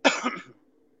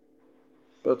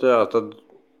 Bet jā,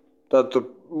 tad tu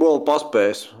boli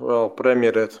paspējis vēl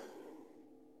premjerēt.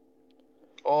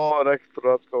 Tur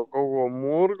atkal kaut ko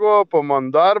murgo pa manu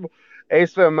darbu.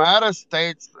 Es vienmēr esmu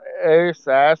teicis, es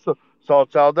esmu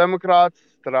sociāldemokrāts,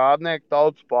 strādnieku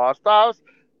tautas pārstāvis.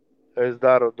 Es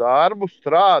daru darbu,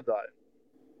 strādāju.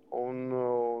 Un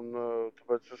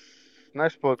tāpēc es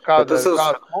nesaprotu, kādas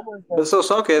komentāras. Bet es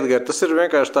saku, Edgar, tas ir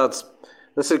vienkārši tāds,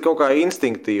 tas ir kaut kā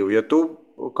instinktīvi. Ja tu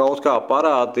kaut kā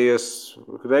parādies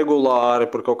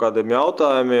regulāri par kaut kādiem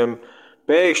jautājumiem,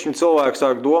 pēkšņi cilvēki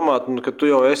sāk domāt, ka tu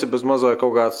jau esi bez mazliet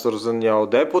kaut kāds jau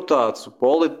deputāts,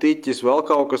 politiķis, vēl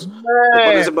kaut kas.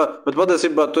 Bet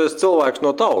patiesībā tu esi cilvēks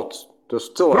no tautas. Tu esi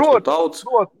cilvēks no tautas,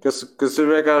 kas ir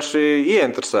vienkārši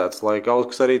ieinteresēts, lai kaut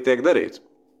kas arī tiek darīts.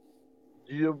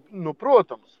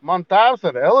 Protams, man tēvs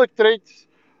ir elektriķis,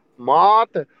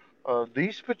 māte,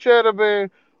 dispečera bija.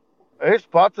 Es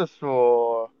pats esmu,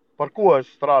 par ko es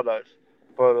strādāju?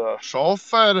 Par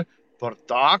šoferi, par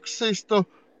taksistu.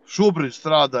 Šobrīd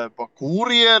strādāju par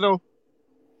kurjeru,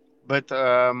 bet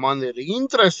man ir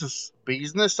intereses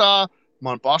biznesā,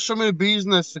 man pašam ir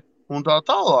biznesi un tā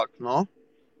tālāk. No?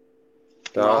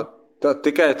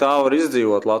 Tikai tā var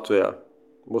izdzīvot Latvijā.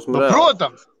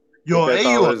 Protams, jo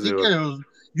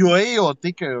ejot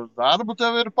tikai uz darbu,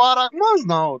 tev ir pārāk maz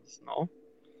naudas. No?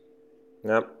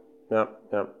 Jā.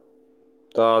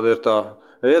 Tāda ir tā.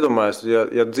 Iedomājies,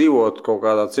 ja dzīvot kaut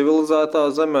kādā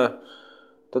civilizētā zemē,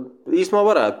 tad īstenībā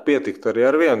varētu pietikt arī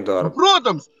ar vienu darbu.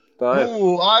 Protams,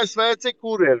 ASV cik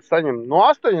kurjeri saņem no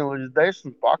 8 līdz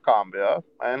 10 pakām,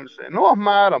 mēnesī.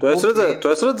 Apmēram. Tu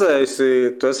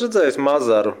esi redzējis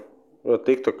Mazaru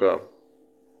TikTokā?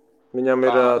 Viņam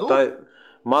ir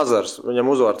Mazars,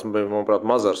 viņam uzvārds bija, manuprāt,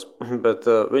 Mazars, bet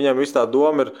viņam viss tā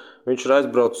doma ir, viņš ir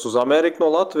aizbraucis uz Ameriku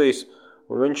no Latvijas,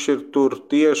 un viņš ir tur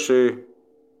tieši,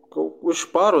 viņš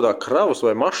pārvadā kravas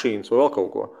vai mašīnas vai vēl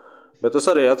kaut ko. Bet es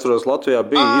arī atceros, Latvijā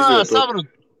bija izvietot. Sapratu,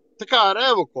 tā kā ar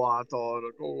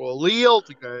evakuātoru, kaut ko lielu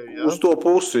tikai. Ja? Uz to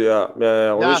pusi, jā.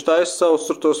 Un viņš taisa savus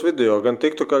tur tos video, gan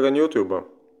TikTokā, gan YouTube'ā.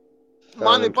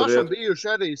 Mani pašam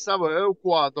bijuši arī savu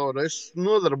evakuātoru. Es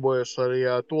nodarbojos arī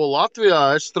to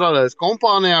Latvijā. Es strādāju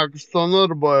kompānijā, kas to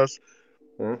nodarbojas.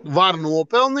 Var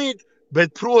nopelnīt,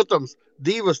 bet, protams,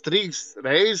 2-3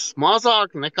 reizes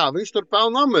mazāk nekā viņš tur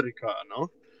pelna Amerikā, no?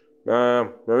 Jā.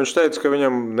 Viņš teica, ka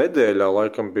viņam nedēļā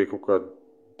laikam bija kaut kādi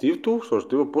 2000,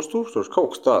 2500,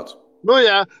 kaut kas tāds.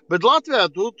 Jā, bet Latvijā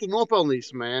tu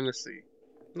nopelnīsi mēnesī.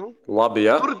 Labi,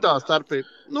 jā? Tur tā starpība.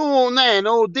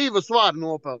 Divas var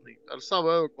nopelnīt. Ar savu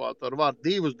evakuātoru var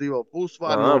 2,5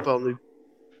 var nopelnīt.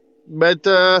 Bet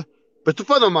tu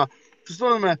padomā, tu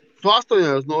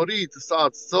 8 no rīta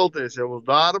sāc celties jau uz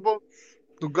darbu,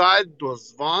 tu gaidi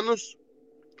tos zvanus,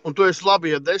 un tu esi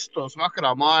labi, ja 10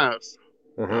 vakarā mājās.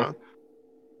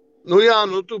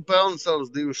 Tu pelni savus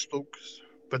 2 štukas.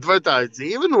 Bet vai tā ir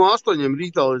dzīve no 8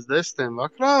 rītā līdz 10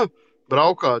 vakarā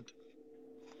braukāt?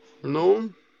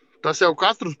 Tas jau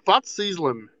katrs pats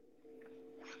izlemj.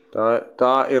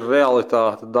 Tā ir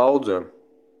realitāte daudziem.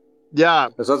 Jā.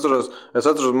 Es atceros,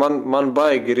 man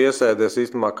baigi ir iesēdies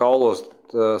īstenībā kaulos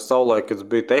savulaik, kad es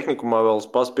biju tehnikumā, vēl es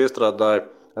piestrādāju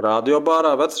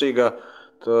radiobārā Vecrīgā.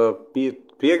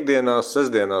 Piektdienās,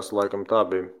 sestdienās, laikam tā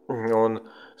bija. Un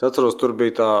es atceros, tur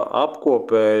bija tā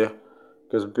apkopēja,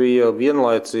 kas bija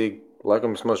vienlaicīgi,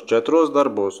 laikam vismaz 4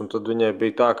 darbos, un tad viņai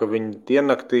bija tā, ka viņa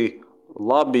diennaktī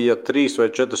labi, ja 3 vai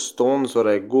 4 stundas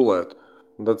varēja gulēt.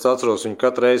 Un tad es atceros, viņa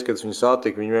katru reizi, kad viņa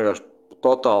satika, viņa vienkārši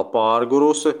totāli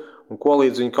pārgurusi, un ko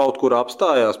līdz viņa kaut kur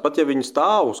apstājās, pat ja viņa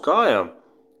stāv uz kājām,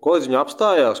 ko līdz viņa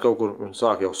apstājās kaut kur, viņa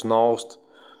sāk jau snaust.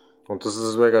 Un tas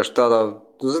vienkārši tādā,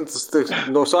 tas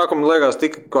no sākuma liekas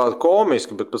tik kā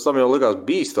komiski, bet pēc tam jau likās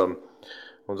bīstam.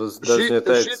 Un tas viņa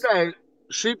teica.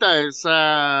 Šitais,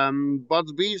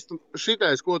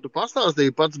 ko tu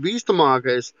pastāstīji, pats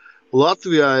bīstamākais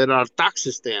Latvijā ir ar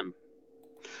taksistiem.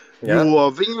 Jā. Jo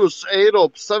viņus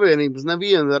Eiropas Savienības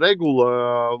neviena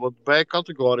regulē, B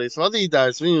kategorijas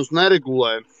vadītājs viņus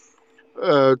neregulē,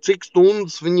 cik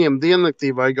stundas viņiem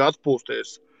diennaktī vajag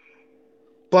atpūsties.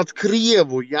 Pat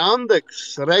Krievu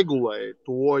Jandeks regulēja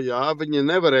to, viņi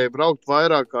nevarēja braukt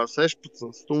vairāk kā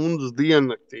 16 stundas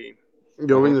diennaktī,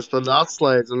 jo viņus tad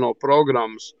atslēdza no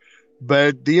programmas.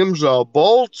 Bet, diemžēl,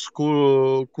 Bolts,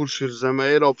 kurš ir zem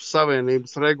Eiropas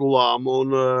Savienības regulām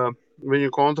un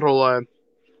viņu kontrolē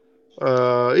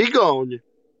Igauņi,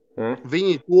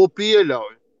 viņi to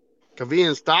pieļauj. ka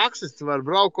viens taksists var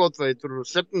braukot vai tur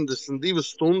 72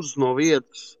 stundas no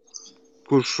vietas,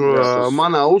 kurš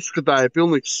manā uzskatā ir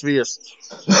pilnīgs sviests.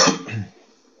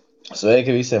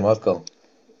 Sveiki visiem atkal.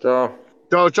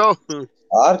 Čau.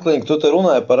 Ārkliņ, tu te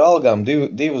runāji par algām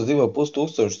 2,5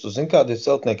 tūkstoši. Tu zini, kādi ir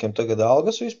celtniekiem tagad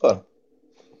algas vispār?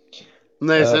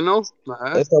 Nezinu.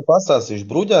 Es tev pastāstīšu.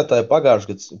 Bruģētāji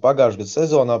pagājušajā gada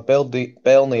sezonā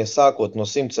pelnīja sākot no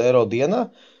 100 eiro dienā.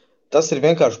 Tas ir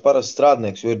vienkārši parasts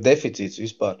strādnieks, jo ir deficīts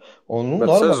vispār. Un, bet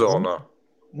normāli, sezonā?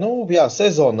 Jā,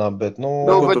 sezonā, bet...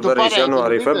 bet tu darīsi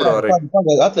janvārī, februārī.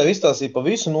 Atļauj izstāstīt pa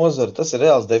visu nozaru, tas ir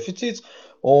reāls deficīts.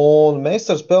 Un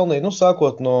meistars pelnīja,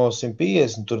 sākot no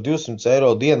 150, tur 200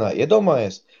 eiro dienā.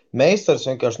 Iedomājies, meistars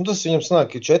vienkārši, tas viņam sanāk,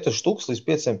 ka 4 štuks līdz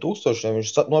 500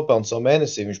 viņš nopelna savu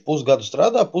mēnesī, viņš pusgadu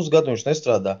strādā, pusgadu viņš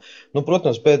nestrādā.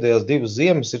 Protams, pēdējās 2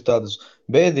 ziemas ir tādas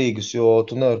bēdīgas, jo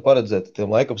tu nevari paredzēt tiem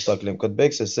laikapstākļiem, kad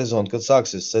beigsies sezona, kad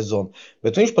sāksies sezona.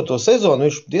 Bet viņš par to sezonu,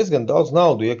 viņš diezgan daudz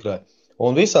naudu iekrāja.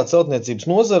 Un visā celtniecības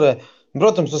nozarē,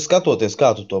 protams, skatoties,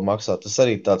 kā tu to maksā, tas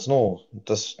arī tāds,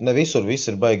 tas ne visur viss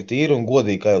ir baigi tīri un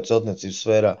godīgi, kā jau celtniecības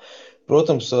sfērā.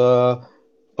 Protams,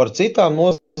 par citām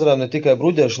nozarēm, ne tikai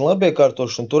bruģēšana,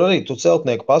 labiekārtošana, tur arī tu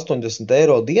celtnieku pa 80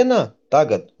 eiro dienā,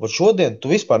 tagad, šodien,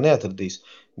 tu vispār neatradīsi.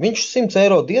 Viņš 100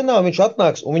 eiro dienā, viņš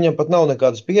atnāks un viņam pat nav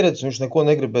nekādas pieredzes, viņš neko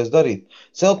negribēs darīt.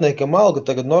 Celtniekam alga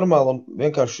tagad normāli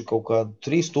vienkārši kaut kā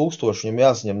 3000 viņam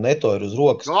jāsaņem neto ir uz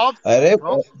rokas.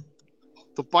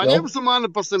 Tu paņemsi mani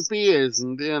pa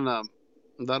 150 dienām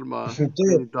darbā.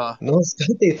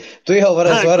 Skatīt, tu jau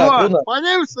varēsi vairāk runāt.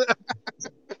 Paņemsi?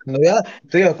 Jā,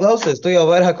 tu jau klausies, tu jau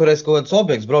vairāk varēsi kaut kāds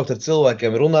objekts braukt ar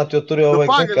cilvēkiem runāt, jo tur jau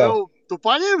vajag nekā. Tu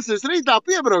paņemsi, es rītā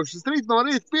piebraukšu, es rīt no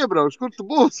rīta piebraukšu, kur tu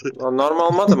būsi?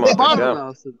 Normāli matemātika,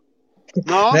 Parunāsim.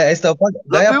 Nē, es tev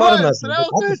parunāsim.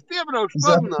 Es piebraukšu,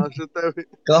 parunāšu tevi.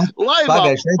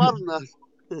 Laivā parunāšu.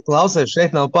 Klausies,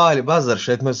 šeit nav Pāļu bazars,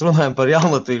 šeit mēs runājam par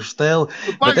jaunatīšu stēli.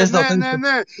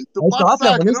 Nē, tu pats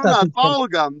sāki runāt par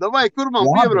algām. Davai, kur man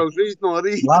piebraukšu rīt no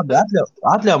rīta? Labi,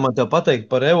 atļauj man tev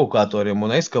pateikt par evakuatoriem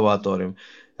un ekskavatoriem.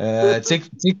 Cik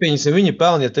viņi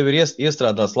pelna, ja tev ir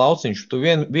iestrādāts lauciņš, tu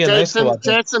vienu ekskavātoru.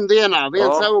 400 dienā,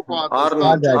 viens evakuators.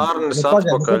 Arnis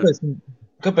atpakaļ.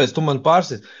 Kāpēc tu man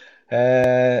pārsit?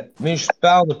 Viņš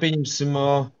pelna, pieņemsim...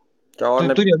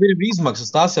 Tur jau ir izmaksas,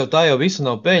 tā jau visa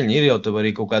nav peļņa, ir jau tev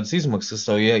arī kaut kādas izmaksas,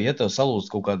 ja tev salūst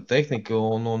kaut kāda tehnika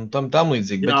un tam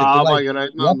līdzīgi. Bet,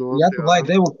 ja tu laid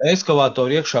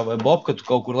ekskavātoru iekšā vai bobkatu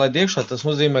kaut kur laid iekšā, tas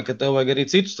nozīmē, ka tev vajag arī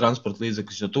citus transporta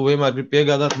līdzekļus, jo tu vienmēr gribi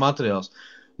piegādāt materiāls.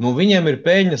 Viņiem ir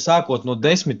peļņa sākot no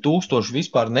 10 000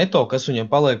 vispār neto, kas viņiem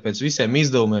paliek pēc visiem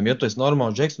izdevumiem, ja tu esi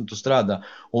normāls džeks un tu strādā.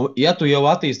 Un ja tu jau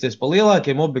attīsties pa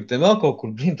lielākiem objektiem vēl kaut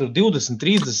kur, tur 20,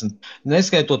 30,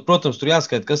 neskaitot, protams, tur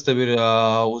jāskait, kas tev ir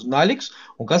uz naļiks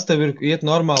un kas tev ir iet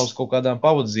normāli uz kaut kādām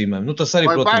pavadzīmēm. Tas arī,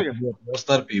 protams, ir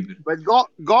starpība. Bet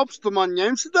Gobs, tu man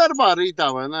ņemsi darbā rītā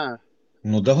vai nē?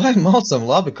 Davai malcam,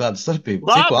 labi, kāda starpība.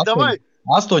 Labi, davai.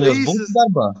 8 būs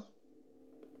darbā.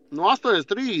 No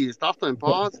 8,30,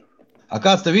 8,5.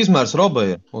 Kāds tev izmērs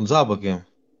robai un zābakiem?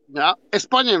 Jā, es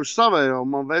paņemšu savējo,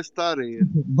 man vest arī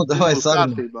ir. Davai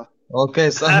sarunā.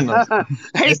 Ok, sarunā.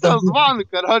 Es tev zvanu,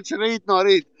 karoči rīt no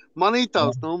rīt. Man ir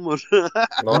tavs numurs.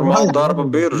 Normāli darba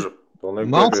birža.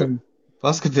 Malcam,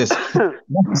 paskaties.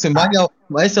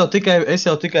 Es jau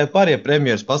tikai pārie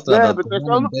premjeras pastrādāt. Nē, bet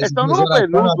es tev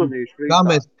nopietni uzmanīšu.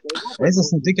 Es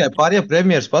esmu tikai pārie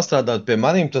premjeras pastrādāt pie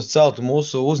manīm, tas celtu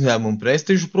mūsu uzņēmumu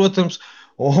prestižu, protams,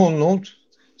 un,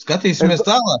 skatīsimies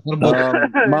tālāk.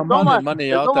 Man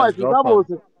ir jautājums. Es domāju, ka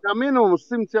dabūsi kā minimums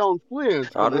 100 jaunas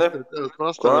klientus. Arne?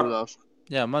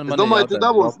 Jā, es domāju, ka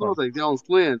dabūsi noteikti jaunas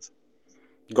klientus.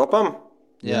 Gopam?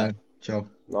 Jā. Čau.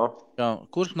 No. Jā,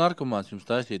 kurš narkomāns jums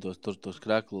taisītos tur tos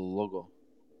kreklu logo?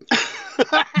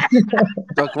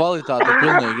 Tā kvalitāte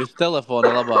pilnīgi, es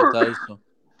telefonu labāk taisu.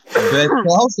 Bet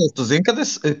klausies, tu zini, kad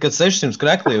 600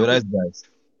 krekli jau ir aizgājis?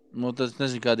 Tas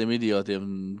nezinu, kādiem idiotiem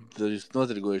jūs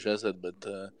notirgojuši esat, bet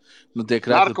tie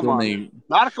krekli pilnīgi...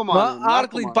 Narkomāni.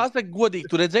 Ārklīgi, pasaka godīgi,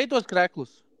 tu redzēji tos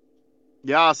kreklus?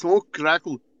 Jā, smuku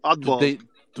kreklu atbalstu.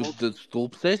 Tu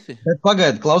stulps esi? Bet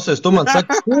pagaidi, klausies, tu man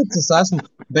saki, stulps es esmu,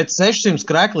 bet 600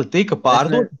 krekli tika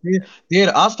pārdoti, tie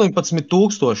ir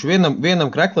 18,000.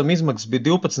 Vienam kreklam izmaksas bija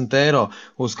 12 eiro.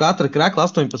 Uz katra krekla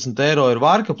 18 eiro ir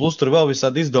vārka, plus tur vēl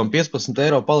visādi izdevumi 15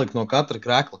 eiro palika no katra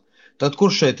krekla. Tad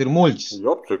kurš šeit ir muļķis?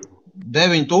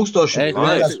 9,000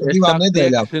 par 2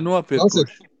 nedēļām.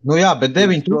 Jā, bet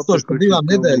 9,000 par 2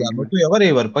 nedēļām. Tu jau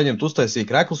arī vari paņemt uztaisīt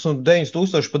kreklus un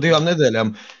 9,000 par 2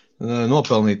 nedēļām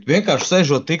nopelnīt. Vienkārši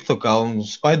sēžot TikTokā un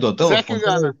spaidot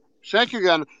telefonu. Šeki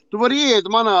gan, tu vari ieiet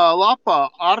manā lapā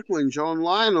Arkliņš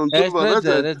online, un tur var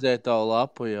redzēju tavu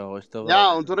lapu jau. Jā,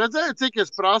 un tu redzēji, cik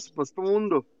es prasu par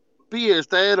stundu?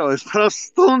 50 eiro es prasu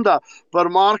stundā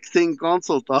par marketinga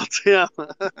konsultācijām.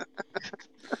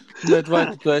 Bet vai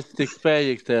tu esi tik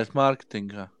spējīgs tajās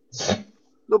marketingā?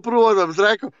 Nu, protams,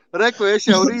 reku, es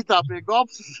jau rītā pie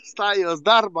Gobs stājos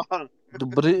darbā. Tu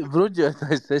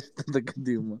bruģētais esi tādā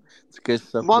gadījumā, cik es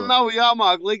saprotu. Man nav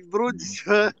jāmāk likt bruģis,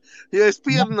 jo es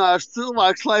pierunāšu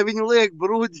cilvēks, lai viņu liek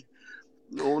bruģi.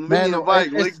 Un viņam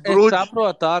vajag likt bruģi. Es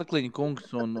saprotu, Ārkliņa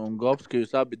kungs un Gobs, ka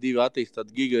jūs abi divi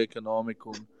attīstāt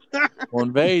gigaekonomiku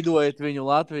un veidojat viņu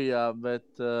Latvijā, bet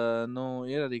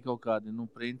ir arī kaut kādi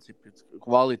principi,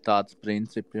 kvalitātes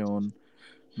principi un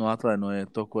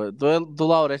atvainojiet to, ko... Tu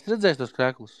Laura, esi redzējis tos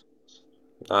kreklus?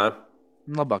 Nē.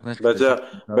 Labāk neskaties.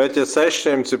 Bet ja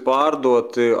 600 ir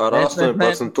pārdoti ar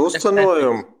 18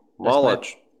 uzcenojumu,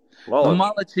 malači.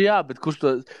 Malači, jā, bet kurš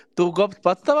to... Tu, Gobs,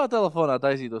 pats tavā telefonā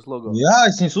taisītos logo? Jā,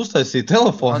 es viņus uztaisīju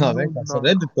telefonā, vienkārši ar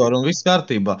editoru un viss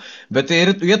kārtībā. Bet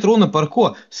iet runa par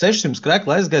ko? 600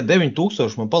 krekla aizgāja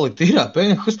 9000, man palika tīrā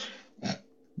pēņas.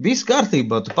 Viss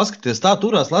kārtībā, tu paskaties, tā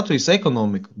turās Latvijas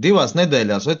ekonomika. 2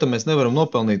 nedēļās, vai tam mēs nevaram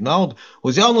nopelnīt naudu.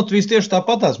 Uz Jaunatvijas tieši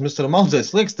tāpatās mēs varam audzēt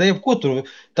sliekas, te jebko tur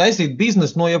taisīt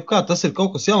biznesu no jebkā, tas ir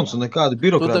kaut kas jauns un nekādi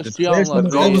birokrātiski. Gobs,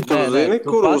 tu zini,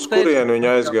 uz kurienu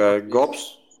viņa aizgāja?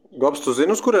 Gobs, tu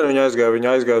zini, uz kurienu viņa aizgāja?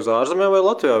 Viņa aizgāja uz ārzemēm vai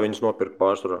Latvijā viņas nopirka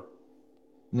pārsvarā?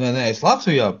 Nē, es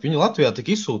Latvijā. Viņa Latvijā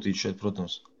tika izsūtīta šeit,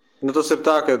 protams. Nu, tas ir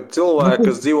tā, ka cilvēki,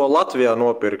 kas dzīvo Latvijā,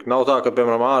 nopirka. Nav tā, ka,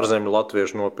 piemēram, ārzemju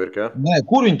latvieši nopirka, ja? Nē,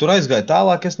 kur viņi tur aizgāja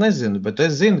tālāk, es nezinu, bet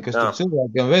es zinu, ka es tur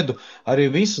cilvēkiem vedu arī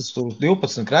visas tur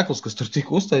 12 kreklus, kas tur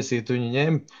tika uztaisīti, viņi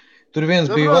ņēma. Tur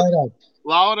viens bija vairāk.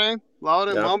 Laurē,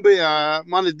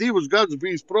 man ir 2 gadus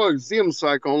bijis projekts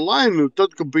Ziemassvētku online,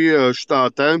 tad, kad bija šitā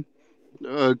te,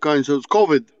 kā viņš sauc,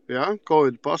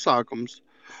 Covid pasākums.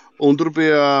 Un tur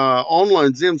bija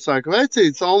online Ziemassvētku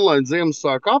vecītes, online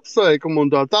Ziemassvētku apsveikumu un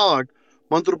tā tālāk.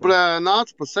 Man tur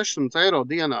nāca pa 600 eiro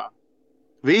dienā.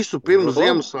 Visu pirms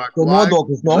Ziemassvētku. To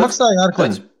nodokļus nomaksāja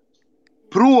Ārkliņš?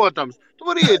 Protams. Tu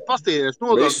vari iet pastīties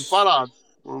nodokļu parādu.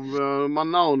 Man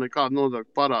nav nekāda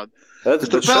nodokļu parāda. Es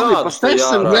tur pelnīju pa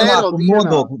 600 eiro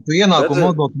dienā. Tu ienākumu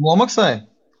nodokļu nomaksāji?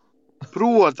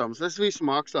 Protams, es visu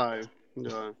maksāju.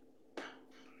 Jā.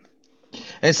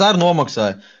 Es arī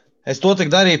nomaksāju. Es to tik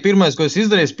darīju. Pirmais, ko es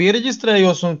izdarīju,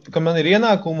 piereģistrējos, un ka man ir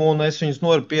ienākumu, un es viņus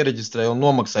piereģistrēju un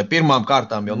nomaksāju. Pirmām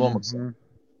kārtām jau nomaksāju.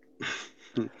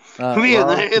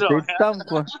 1 eiro.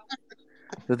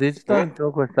 Tu tici tam, to,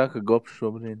 ko saka Gobs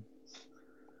šobrīd?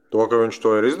 To, ka viņš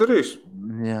to ir izdarījis?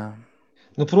 Jā.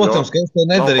 Nu, protams, ka es to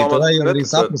nedarīju. Tur arī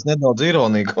saprast nedaudz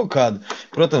ironija kaut kāda.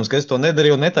 Protams, ka es to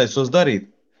nedarīju un netaisos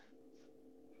darīt.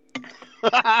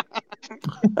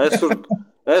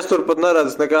 Es tur pat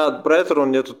neredzu nekādu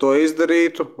pretrunu, ja tu to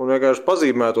izdarītu un vienkārši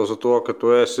pazīmētos ar to, ka tu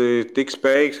esi tik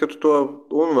spējīgs, ka tu to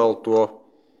un vēl to.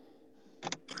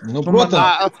 Nu,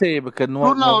 protams.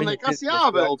 Tur nav nekas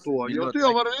jāvelto, jo tu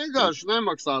jau vari vienkārši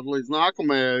nemaksāt līdz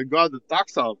nākamajai gada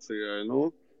taksācijai.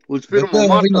 Līdz 1.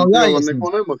 martam jau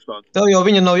neko nemaksāt. Tev jau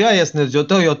viņa nav jāiesniedz, jo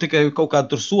tev jau tikai kaut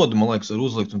kādu tur sodu, man liekas, var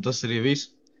uzlikt, un tas arī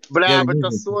viss. Blē, bet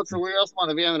tas sods ir liels,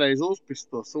 mani vienreiz uzpist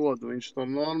to sodu, viņš tur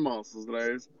normāls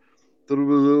uzreiz. Tur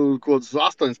kaut kāds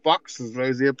 8 pakas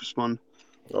uzreiz iepis man.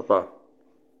 Opā.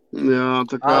 Jā,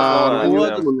 tā kā...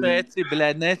 Sodu pēci,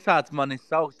 bļēd, nesāc mani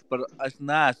saukt par... Es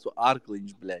neesmu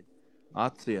Ārkliņš, bļēd.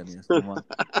 Atcienies tu man.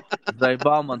 Vai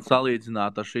vēl man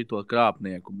salīdzināt ar šito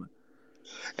krāpnieku.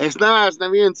 Es neesmu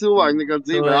nevienu cilvēku nekad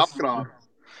dzīvē apkrāpt.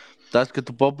 Tas, ka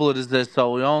tu popularizē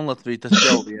savu Jaunlatviju, tas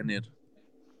jau vien ir.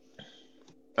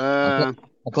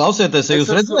 Klausieties, ja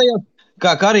jūs redzējāt,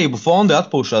 kā Karību fondi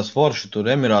atpūšās forši tur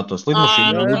Emirātos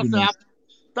lidmašīnā?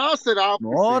 Tas ir apvis.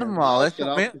 Normāli.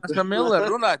 Es ar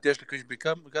Milleru runāju tieši, ka viņš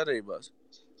bija Karībās.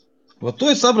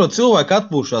 To es saprotu, cilvēki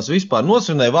atpūšās vispār.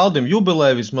 Nosvinēja Valdim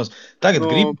jubilēju vismaz. Tagad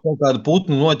grib kaut kādu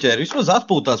putnu noķēri. Vismaz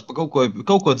atpūtās pa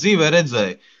kaut ko dzīvē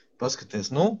redzēja. Paskaties,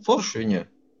 forši viņai.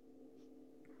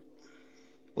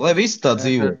 Lai visi tā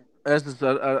dzīvo. Es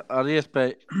ar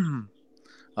iespēju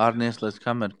ārnieslēs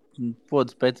kameru.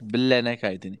 Podus pēc bļē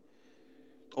nekaitini.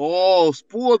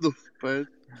 Spodu pēc.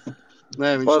 Nē,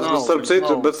 viņš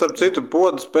nav. Bet starp citu,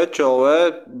 podus pēc LV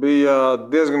bija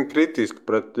diezgan kritiski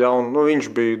pret viņš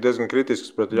bija diezgan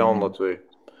kritisks pret Jaunlatviju.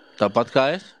 Tāpat kā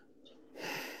es?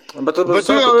 Bet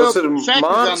tas ir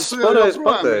Mārcis pareizi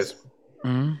pateicis.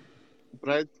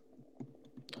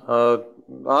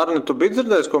 Ārni, tu biji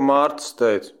dzirdējis, ko Mārcis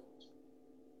teica?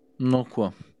 Nu,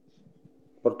 ko?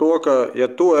 Par to, ka, ja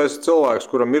tu esi cilvēks,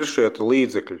 kuram ir šie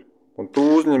līdzekļi, Un tu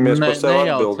uzņemies par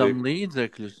sevi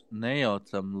atbildību.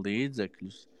 Nejaucam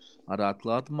līdzekļus ar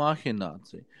atklātu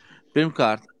mahināciju.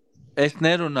 Pirmkārt, es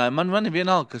nerunāju, man ir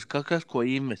vienalga, kas ko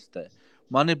investē.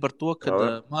 Man ir par to,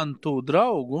 ka man tu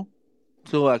draugu,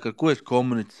 cilvēku, ar ko es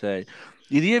komunicēju,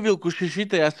 ir ievilkuši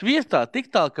šitajā sviestā tik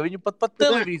tālu, ka viņu pat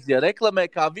televīzijā reklamē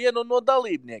kā vienu no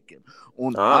dalībniekiem.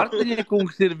 Un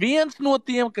Artiņiekungs ir viens no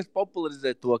tiem, kas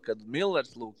popularizē to, kad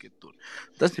Millers lūk ir tur.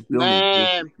 Tas ir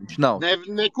pilnīgi. Viņš nav.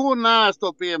 Nekur neesmu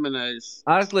to pieminējis.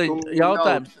 Artiņ,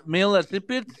 jautājums. Millers ir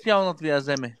pircis Jaunatvijā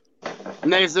zemi?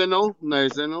 Nezinu.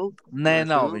 Nē,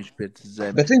 nav viņš pircis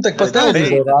zemi. Bet viņi tak pa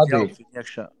televīziju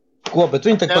rādīja. Ko, bet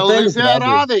viņi tak pa televīziju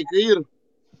rādīja, ka ir.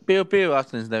 Piev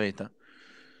 89.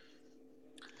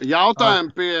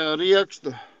 Jautājumi pie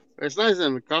rieksta. Es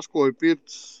nezinu, kas ko ir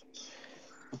pircis.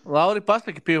 Lauri,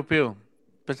 pasaki piev.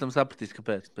 Pēc tam sapratīšu,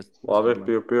 kāpēc. Labi,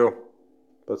 piev.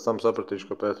 Pēc tam sapratīšu,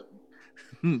 kāpēc.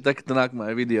 Tā, ka tu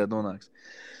nākamajā video nonāks.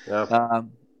 Jā.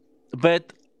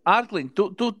 Bet, Artliņ,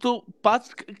 tu pats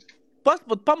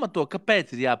pamato,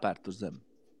 kāpēc ir jāpērt uz zemi?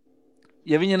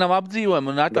 Ja viņa nav apdzīvojama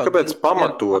un atļaut... Kāpēc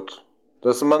pamatot?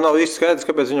 Tas man nav īsti skaidrs,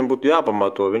 kāpēc viņam būtu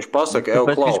jāpamato. Viņš pasaka,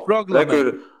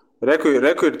 Reku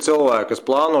ir cilvēki, kas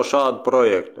plāno šādu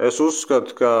projektu. Es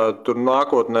uzskatu, ka tur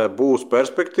nākotnē būs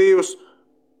perspektīvas.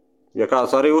 Ja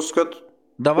kāds arī uzskata,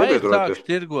 Davai sāks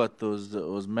tirgot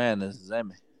uz mēnesi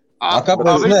zemi.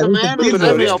 Kāpēc ne? Mēnesi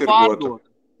zemi jau pārdot.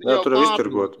 Jā, tur ir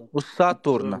iztirgot. Uz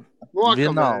Saturna.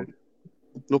 Vienalga.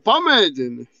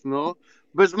 Pamēģini.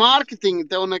 Bez mārketinga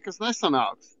tev nekas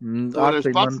nesanāks.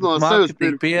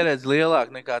 Mārketinga pieredze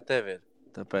lielāka nekā tev ir.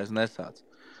 Tāpēc nesāc.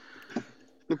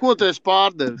 Ko tu esi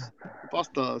pārdevis?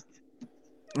 Pastāst.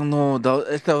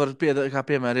 Es tev varu kā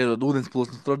piemēram iedot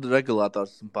ūdensplūsmas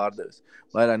regulātors esmu pārdevis.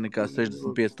 Vairāk nekā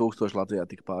 65,000 Latvijā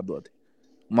tika pārdoti.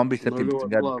 Man bija 17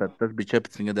 gadi, tad tas bija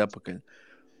 14 gadi atpakaļ.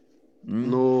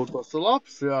 Tas ir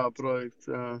labs,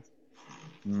 projekts,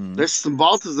 Es esmu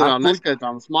Baltazarā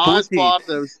neskaitāmas mājas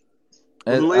pārdevis.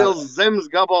 Liels zemes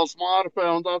gabals Mārpē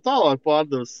un tā tālāk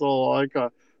pārdevis savu laikā.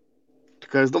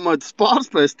 Es domāju, tas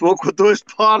pārspēs to, ko tu esi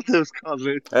pārdevis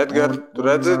kādreiz. Edgar, tu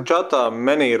redzi čatā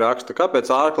menī raksta, kāpēc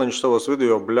Ārkliņš savos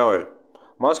video bļauj?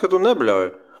 Mās, ka tu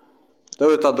nebļauj.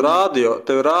 Tev ir tāda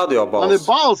radio balss. Man ir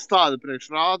balss tāda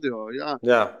priekš radio,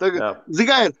 jā. Tagad,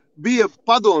 Zigair, bija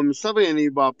Padomju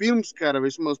Savienībā pirms kara,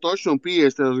 vismaz toši un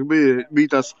 50. bija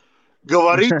tas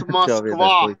Gavarit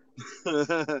Moskvā.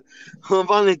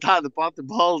 Man ir tāda pati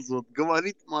balss,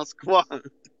 Gavarit Moskvā.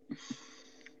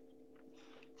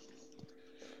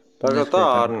 Tagad tā,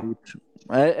 Arni.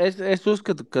 Es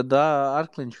uzskatu, ka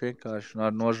Arkliņš vienkārši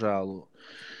ar nožēlu.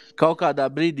 Kaut kādā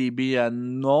brīdī bija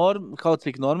kaut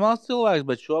cik normāls cilvēks,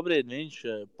 bet šobrīd viņš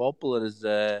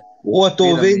popularizē... Ko tu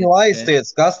viņu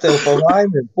aiztiec? Kas tev pa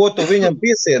vaini? Ko tu viņam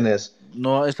piesienies?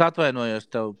 Es atvainojos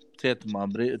tev cietumā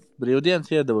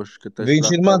brīvdienas iedevuši. Viņš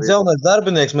ir mans jaunais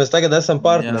darbinieks, mēs tagad esam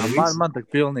partneri. Man tak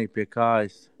pilnīgi pie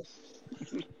kājas.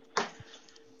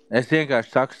 Es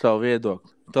vienkārši saku savu viedokli.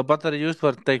 Tāpat arī jūs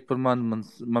varat teikt par mani,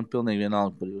 man pilnīgi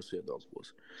vienalga par jūsu viedokli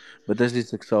būs. Bet es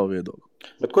izsaku savu viedokli.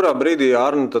 Bet kurā brīdī,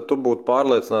 Arni, tad tu būtu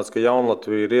pārliecināts, ka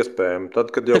Jaunlatvija ir iespējama? Tad,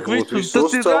 kad jau būtu viss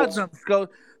uzcelts? Tas ir redzams, ka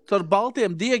caur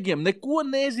baltiem diegiem neko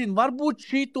nezinu, varbūt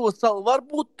šito salu,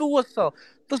 varbūt to salu.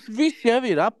 Tas viss jau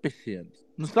ir apisiens.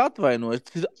 Es atvainojos,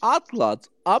 tas ir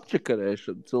atklāts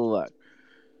apčakarēšana cilvēku.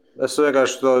 Es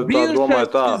vienkārši to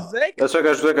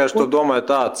domāju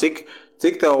tā.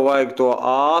 Cik tev vajag to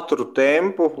ātru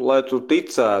tempu, lai tu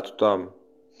ticētu tam?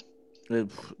 Nē,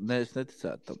 es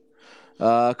neticētu tam.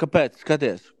 Kāpēc?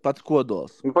 Skaties, pats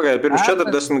kodols. Pagaidi, pirms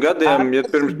 40 gadiem,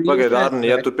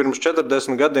 ja tu pirms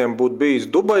 40 gadiem būtu bijis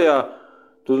Dubajā,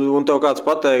 un tev kāds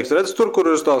pateiks, redz tur, kur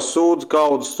ir tās sūdz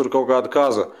kaudzes, tur kaut kāda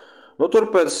kaza. Tur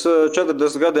pēc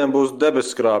 40 gadiem būs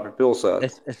debesskrāpja pilsēta.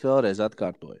 Es vēlreiz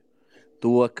atkārtoju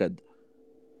to, kad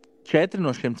 4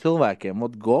 no šiem cilvēkiem,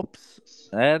 Gops,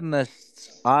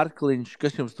 Ernests, Ārkliņš,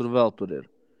 kas jums tur vēl tur ir?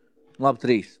 Labi,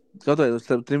 3.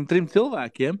 Skatoties ar 3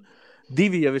 cilvēkiem,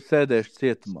 2 jau ir sēdējuši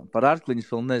cietumā. Par Ārkliņu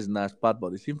vēl nezināju,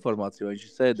 pārbaudījis informāciju, vai viņš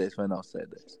ir sēdējis vai nav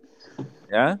sēdējis.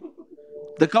 Ja?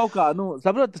 Tā kaut kā,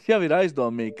 saprot, tas jau ir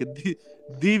aizdomīgi, ka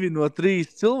 2 no 3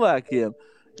 cilvēkiem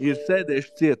ir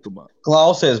sēdējuši cietumā.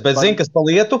 Klausies, bet zini, kas pa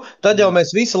lietu, tad jau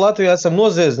mēs visi Latvijā esam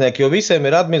noziedznieki, jo visiem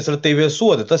ir administratīvie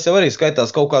sodi. Tas jau arī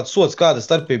skaitās kaut kāds sods, kāda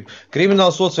starpība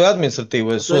krimināls sods vai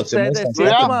administratīvais sods.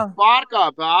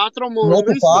 Pārkāpja ātrumu.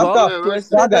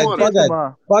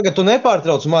 Pagaid, tu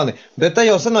nepārtrauc mani, bet te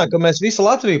jau sanāk, ka mēs visi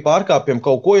Latviju pārkāpjam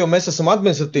kaut ko, jo mēs esam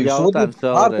administratīvi sodi.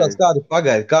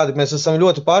 Kādi mēs esam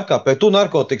ļoti pārkāpēji. Tu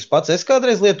narkotikas pats esi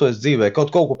kādreiz lietojis dzīvē,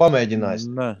 kaut ko pamēģinājis?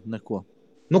 Nē, neko.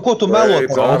 Ko tu melo?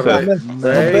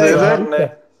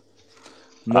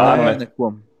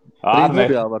 Neko.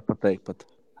 Principiāli var pateikt pat.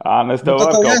 Es tev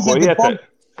varu kaut ko ieteikt.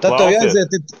 Tad tev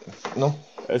jāiziet,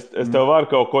 Es tev varu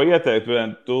kaut ko ieteikt,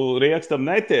 tu Riekstam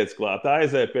netiec klāt,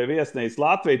 aizēj pie viesnīcas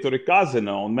Latviju, tur ir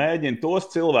kazino un mēģini tos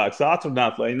cilvēkus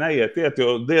atrunāt, lai neiet iet,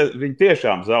 jo viņi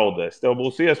tiešām zaudēs. Tev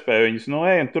būs iespēja viņus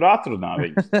ej un tur atrunā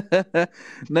viņus.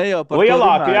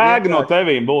 Lielāka jēga no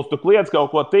tevīm būs, tu kliedz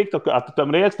kaut ko tiktu, kā tu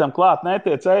tam Riekstam klāt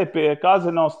netiec, ej pie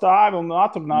kazino stāvi un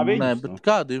atrunā viņus. Nē, bet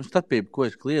kāda jums starpība, ko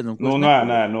es kliedzu?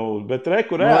 Nē, bet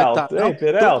reku reāli, ej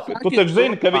pie reāli. Tu taču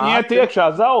zini, ka viņi iet iekšā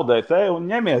zaudēt, ej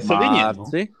un ņemies ar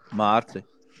viņiem. Mārci,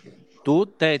 tu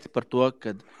teici par to,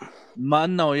 ka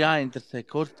man nav jāinteresē,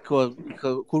 kur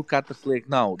katrs liek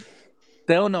naudu.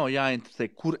 Tev nav jāinteresē,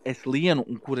 kur es lienu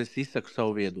un kur es izsaku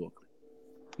savu viedokli.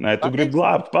 Nē, tu gribi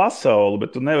glābt pasauli,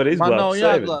 bet tu nevari izglābt sevi. Man nav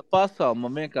jāglābt pasauli,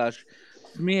 man vienkārši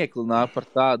smieklināt par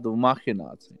tādu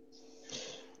mahināciju.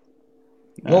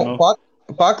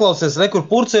 Paklausies, kur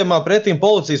Purciemā pretīm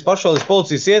policijas pašvaldības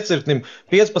policijas iecirknim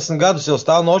 15 gadus jau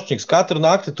stāv nošķiņš. Katru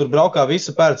nakti tur braukā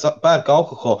visi pērk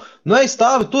alkoholu. Ej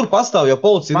stāvi tur, pastāv, jo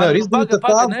policija nevar izdarīt.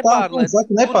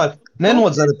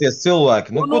 Nenodzeraties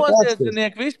cilvēki.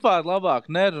 Noziedznieki vispār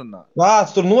labāk nerunā.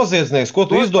 Kāds tur noziedznieks? Ko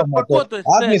tu izdomā?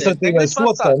 Administratīvais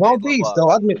sots tev nav bijis.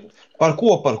 Par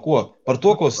ko? Par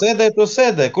to, ko sēdē, to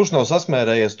sēdē. Kurš nav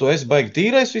sasmērējies? Tu esi baigi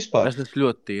tīrais vispār? Es esmu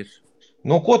ļoti tīrs.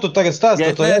 Ko tu tagad stāsti?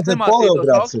 Ja es nemācītos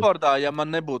Oksfordā, ja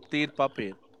man nebūtu tīri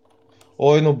papīri.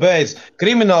 Beidz.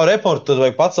 Kriminālu reportu tad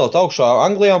vajag pacelt augšā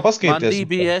Anglijā un paskatīties. Man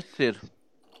DBS ir.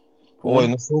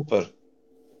 Super.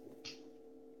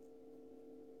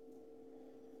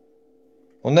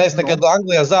 Un es nekad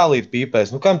Anglijā zālīt pīpēs.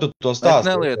 Kam tu to stāsti? Es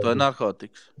nelietoju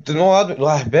narkotikas.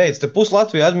 Beidz, te pus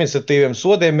Latvijā administratīviem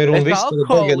sodiem ir un viss. Es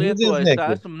alkoholu lietoju, es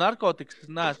esmu narkotikas,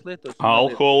 neesmu lietojis.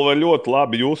 Alkoholu var ļoti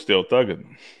labi just jau tagad.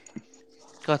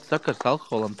 Kāds sakars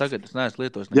alkoholam tagad? Es neesmu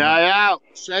lietojis. Jā,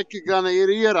 šeki gan ir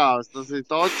ierāvis. Tas ir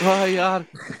toči. Vai, jā.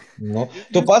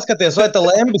 Tu paskaties, vai tā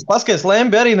Lembis,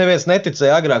 Lembi arī neviens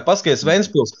neticēja agrāk. Paskaties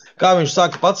Ventspils, kā viņš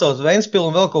sāka pacelt Ventspilu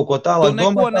un vēl kaut ko tālāk. Tu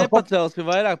neko nepacelsi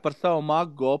vairāk par savu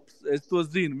magu ops. Es to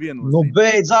zinu vienos.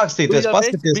 Beidz ākstīties,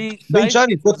 paskaties. Viņš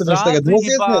arī, ko tu viņš tagad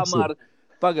noziedznieks?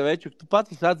 Pagavečuk, tu pats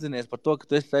esi atzinies par to, ka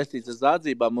tu esi saistīts ar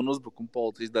zādzībām un uzbrukumu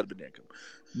policijas darbiniekam.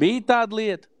 Bija tāda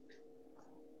lieta?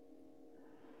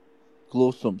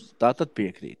 Klusums. Tātad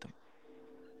piekrītam.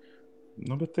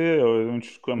 Bet tie jau viņš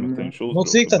uzbruk.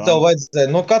 Cik tad tev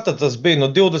vajadzēja? Kad tas bija?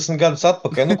 20 gadus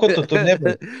atpakaļ. Ko tu tur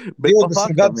nebija?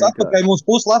 20 gadus atpakaļ mums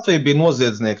pus Latvija bija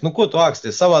noziedznieki. Ko tu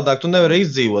āksties? Savādāk tu nevari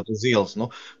izdzīvot uz ielas.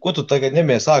 Ko tu tagad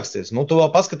ņemies āksties? Tu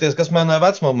vēl paskaties, kas manai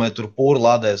vecmamai tur pūri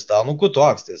lādē stāv. Ko tu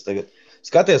āksties tagad?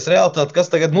 Skaties realitāti, kas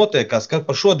tagad notiekās, ka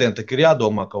par šodien tak ir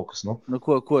jādomā kaut kas.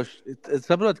 Es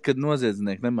saprotu, ka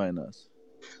noziedznieki nemainās.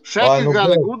 Šeit gan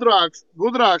ir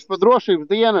gudrāks par drošības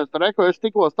dienestu. Es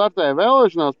tikko startēju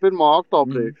vēlēšanās 1.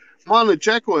 oktobrī. Mani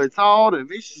čekoja cauri,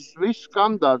 visus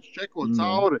kandidātus čeko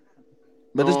cauri.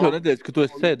 Bet es jau neteicu, ka tu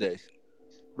esi sēdējis.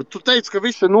 Bet tu teici, ka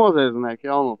visi ir noziedznieki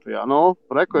Jaunlatvijā.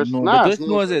 Bet tu esi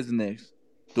noziedznieks.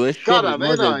 Kādā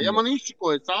veidā, ja man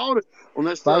izčekoja cauri un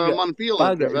man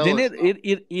pielēju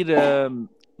vēlēšanās. Ir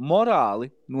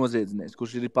morāli noziedznieks,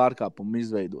 kurš ir pārkāpumu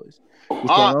izveidojis. Kurš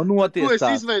nav notiesāts. Tu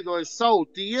esi izveidojis savu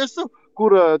tiesu,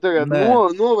 kur tagad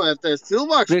novērtēs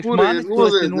cilvēks, kur ir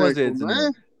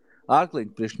noziedznieks. Ārklīgi,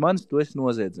 priekš manis tu esi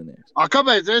noziedznieks.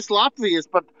 Kāpēc es Latvijas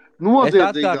pat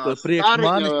noziedzīgās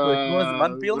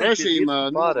režīma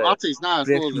acīs neesmu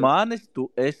priekš manis tu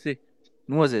esi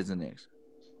noziedznieks.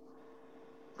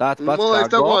 Tāds pats man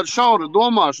liekas, tev kāda šaura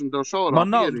domāšana.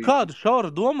 Man nav kāda šaura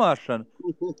domāšana.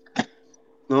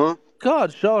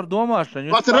 Kāda šaura domāšana?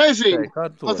 Pat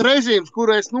režīms, kur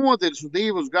es notirsu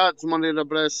 2 gadus, man ir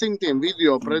simtiem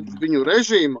video pret viņu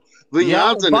režīmu. Viņi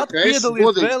atzina, ka es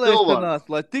godīgs cilvēks.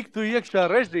 Lai tiktu iekšā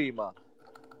režīmā.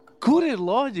 Kur ir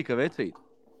loģika, vecīt?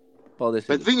 Paldies.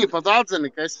 Bet viņi pat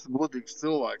atzina, ka es esmu godīgs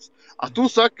cilvēks. Tu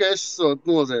saki, ka es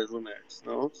esmu noziedznieks.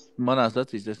 Manās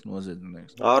acīs es esmu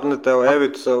noziedznieks. Arni, tev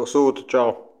Evita sūta čau.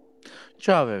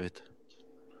 Čau, Evita.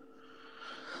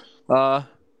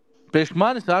 Priekš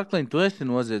manis, Ārklīni, tu esi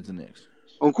noziedznieks.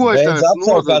 Un ko es tev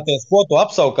apsaukāties? Ko tu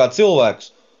apsaukā cilvēkus?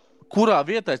 Kurā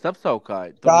vietā es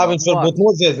apsaukāju? Kā viņš var būt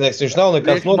noziedznieks? Viņš nav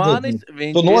nekas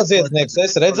noziedznieks. Tu noziedznieks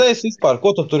esi redzējis vispār?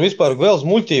 Ko tu tur vispār vēlas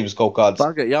muļķības kaut kādas?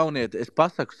 Pagaid, jaunieti, es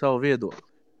pasaku savu viedokli.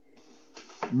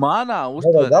 Manā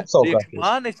uztverē, priekš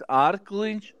manis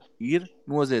Ārklīns ir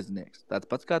noziedznieks.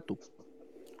 Tāds pats kā tu.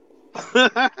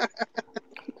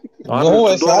 Tu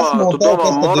domā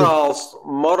morāls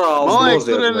noziedznieks.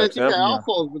 Tur ir ne tikai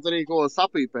alkohols, bet arī ko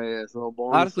sapīpējies vēl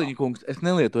bonus. Ārkliņa kungs, es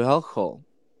nelietoju alkoholu.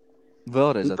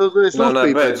 Vēlreiz. Nē,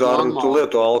 beidz, Arni, tu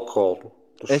lieto alkoholu.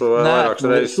 Tu vairākas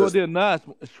reizes. Šodien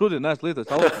neesmu lietojis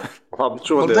alkoholu. Labi, Un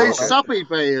šodien. te esi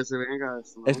sapīpējies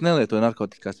vienkārši. Es nelietoju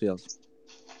narkotikās vielas.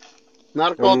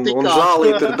 Un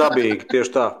zālīte ir dabīga,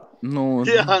 tieši tā. Nu,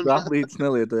 Jā, zālītes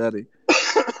nelietoju arī.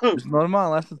 Tas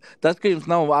normāli esat. Tas, ka jums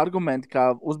nav argumenti,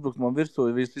 kā uzbrukt man virsū,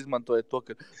 ja jūs izmantojat to,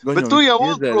 ka... Bet tu jau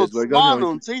uzbruc man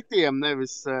un citiem,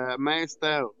 nevis mēs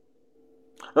tev.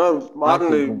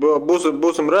 Arni,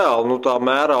 būsim reāli, nu tā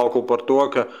mērauklu par to,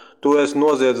 ka tu esi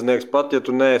noziedznieks pat, ja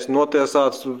tu neesi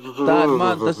notiesāts.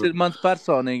 Tas ir mans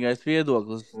personīgais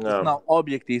viedoklis. Tas nav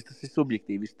objektīvs, tas ir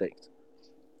subjektīvi izteikts.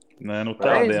 Nē, nu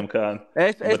tādiem kā...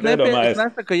 Es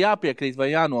nesaku, ka jāpiekrīt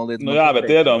vai jānoliedz. Nu jā, bet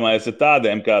iedomājies ar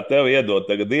tādiem, kā tev iedod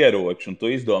tagad ieroči, un tu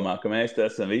izdomā, ka mēs te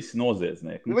esam visi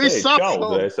noziedznieki. Nu, Viss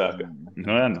apšaut.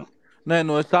 Nē,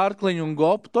 no es Ārkliņu un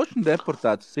Gopu točni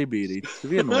deportāts Sibīrī. Tas ir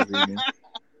viennozīmīgi.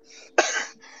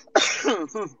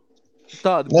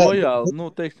 Tāda bojāla, nu,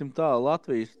 teiksim tā,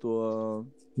 Latvijas to...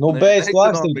 Nu, beidz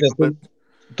klāstīties.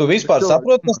 Tu vispār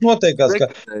saproti, kas notiekās, ka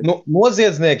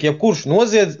noziedznieki, jebkurš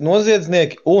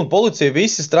noziedznieki un policija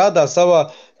visi strādā savā,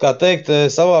 kā teikt,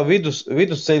 savā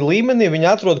vidusceļa līmenī, viņi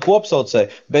atrod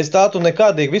kopsaucēju. Bez tā tu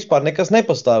nekādīgi vispār nekas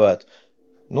nepastāvētu.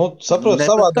 Nu, saproti,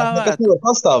 savādāk nekas nevar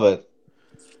pastāvēt.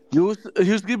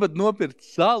 Jūs gribat nopirkt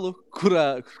salu,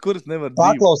 kuras nevar dzīvot.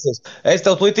 Paklausies, es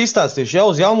tev tulīt izstāstīšu,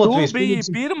 jau uz Jaunlatvijas... Tu biji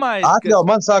pirmais, Atļauj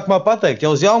man sākumā pateikt,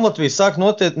 jau uz Jaunlatvijas sāk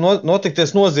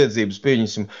notikties noziedzības,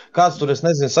 pieņemsim. Kāds tur, es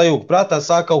nezinu, sajūg prātā,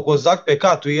 sāk kaut ko zakt, pie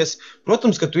kā tu iesi.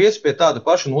 Protams, ka tu iesi pie tāda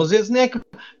paša noziedznieka,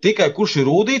 tikai kurš ir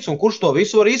rūdīts un kurš to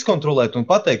visu var izkontrolēt un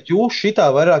pateikt, jūs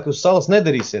šitā vairāk uz salas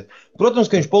nedarīsiet.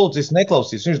 Protams, ka viņš policists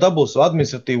neklausīs, viņš dabūs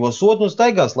administratīvo sodu un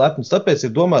staigās lepnis, tāpēc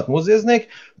ir domāti noziedznieki,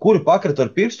 kuri pakrat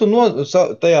ar pirkstu un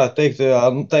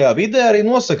tajā vidē arī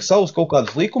nosaka savus kaut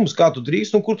kādus likumus, kā tu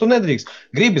drīkst un kur tu nedrīkst.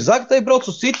 Gribi zakt, tai brauc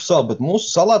uz citu salu, bet mūsu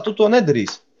salā tu to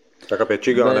nedarīsi. Tā kā pie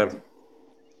čigāniem.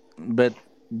 Bet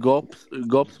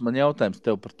Gops, man jautājums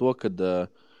tev par to, kad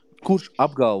kurš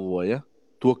apgalvoja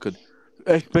to, kad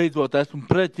es beidzot esmu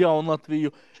pret Jaunlatviju,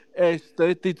 es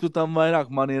ticu tam vairāk,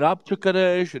 man ir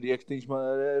apčakarējuši, Riekstiņš man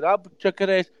ir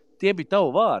apčakarējis, tie bija tavu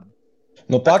vārdi.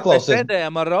 Nu, paklausies. Mēs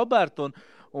sēdējām ar Robertu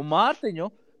un Mārtiņu,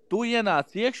 tu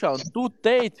ienāc iekšā un tu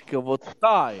teici, ka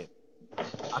tā ir.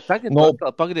 Tagad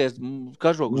pagriez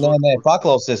kažogu. Nē,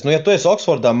 paklausies. Nu, ja tu esi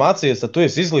Oksfordā mācījies, tad tu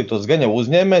esi izglītots gan jau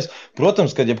uzņēmējs.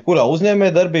 Protams, ka jebkurā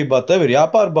uzņēmēja darbībā tev ir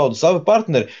jāpārbauda savi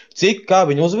partneri. Kā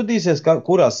viņi uzvedīsies,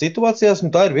 kurās situācijās,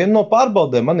 un tā ir viena no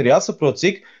pārbaudēm. Man ir jāsaprot,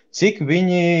 cik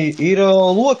viņi ir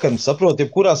lokami, saprot,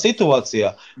 jebkurā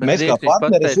situācijā. Mēs kā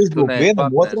partneri uzbruk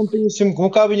vienam otram,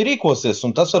 kā viņi rīkosies,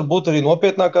 un tas var būt arī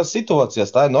nopietnākās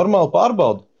situācijās. Tā ir normāla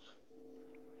pārbauda.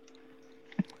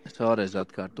 Es vēlreiz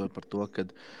atkārtoju par to, ka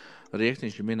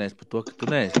Riekstiņš ir minējis par to, ka tu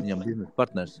neesi viņam biznesa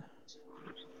partners.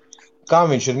 Kā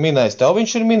viņš ir minējis? Tev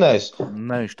viņš ir minējis?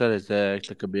 Ne, viņš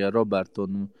tā kā bija Roberta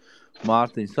un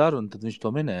Mārtiņa saruna, tad viņš to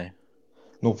minēja.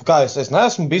 Nu, kā es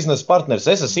neesmu biznesa partners,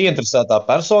 es esmu ieinteresētā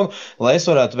persona, lai es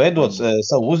varētu veidot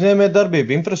savu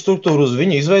uzņēmējdarbību, infrastruktūru uz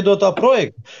viņa izveidotā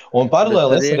projekta. Un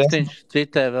paralēli Riekstiņš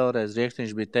citē vēlreiz,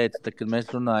 Riekstiņš bija teicis, kad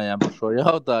mēs runājām par šo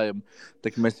jautājumu,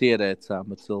 kad mēs ierēcām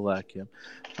ar cilvēkiem.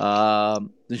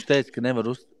 Viņš teica, ka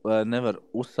nevar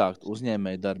uzsākt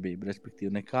uzņēmējdarbību,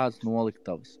 respektīvi nekādas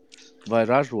noliktavas vai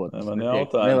ražot. Man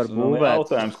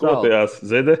jautājums, ko tajās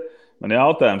Zede? Man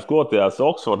jautājums, ko tajās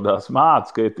Oksfordās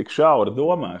māca, ka ir tik šaura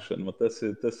domāšana. Tas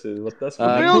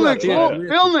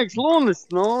pilnīgs lunis.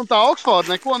 Nu, tā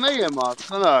Oksforda neko neiemāca.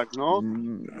 Sanāk, nu.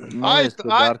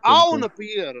 Auna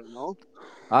piera. Nu.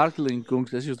 Ārkliņa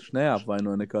kungs, es jūs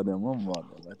neapvainoju nekādiem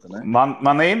vārdiem.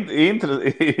 Man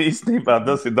īstenībā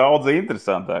tas ir daudz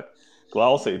interesantāk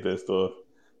klausīties to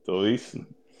visu.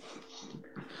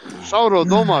 Šauro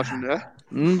domāšanu, ja?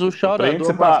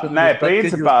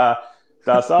 Principā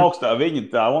tās augstā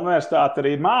tā universitāte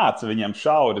arī māca viņam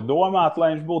šauri domāt,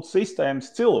 lai viņš būtu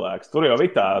sistēmas cilvēks. Tur jau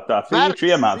ir tā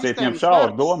fīču iemācīt viņam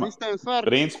šauri domāt.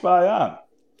 Principā, jā.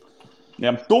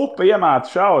 Viņam tupa iemāca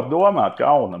šauri domāt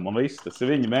kaunam un viss. Tas ir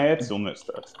viņa mērķis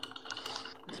universitātes.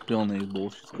 Tas pilnīgi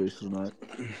bullshit, ko jūs runājat.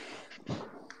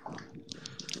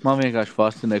 Man vienkārši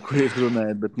fascinē, ko jūs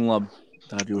runājat, bet nu labi,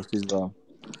 tā ir jūsu izvēle.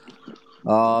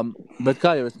 Bet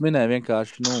kā jau es minēju,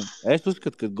 vienkārši, es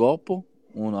uzskatu, ka Gopu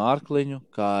un Ārkliņu,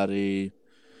 kā arī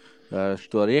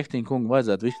šo Riekstiņu kungu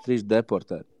vajadzētu visu 3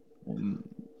 deportēt.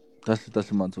 Tas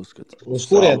ir mans uzskats. Uz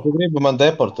kurien tu gribi man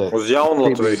deportēt? Uz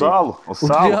Jaunlatviju.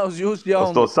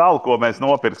 Uz to salu, ko mēs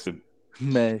nopirksim.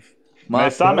 Nē,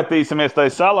 Mēs sametīsimies tai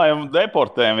salai un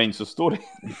deportējam viņus uz turi.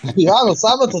 Jā,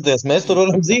 sametoties, mēs tur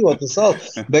varam dzīvot uz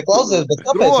salas. Bet klausies,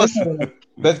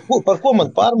 par ko man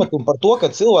pārmetum? Par to, ka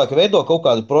cilvēki veido kaut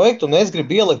kādu projektu un es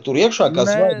gribu ielikt tur iekšā kā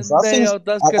svaigas asins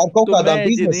ar kaut kādām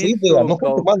biznesa idejām. Ko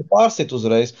tu mani pārsit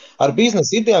uzreiz? Ar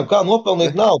biznesa idejām, kā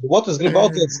nopelnīt naudu. Ot, es gribu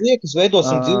autiet sliekus,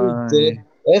 veidosim dzīvi.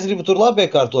 Es gribu tur labi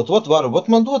iekārtot.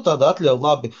 Man dod tādu atļauju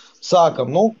labi.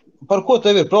 Sākam, par ko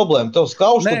tev ir problēma? Tev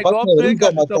skauž, tu pat nevar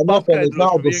izdomāt, kā nopelnīt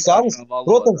naudu uz savas.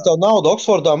 Protams, tev naudu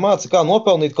Oksfordā māca, kā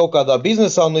nopelnīt kaut kādā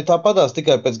biznesā, un tāpatās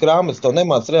tikai pēc grāmatas. Tev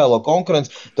nemāc reālo konkurenci,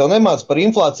 tev nemāc par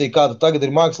inflāciju, kāda tagad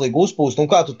ir mākslīgi uzpūst, un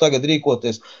kā tu tagad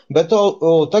rīkoties. Bet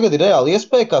tagad ir reāli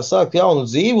iespēja, kā sākt jaunu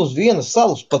dzīvi uz vienas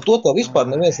salas. Par to tev vispār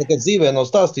neviens nekad dzīvē nav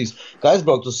stāstījis, kā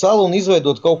aizbraukt uz salu un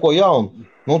izveidot kaut ko jaunu.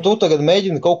 Tu tagad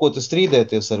mēģini kaut ko te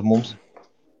strīdēties ar mums.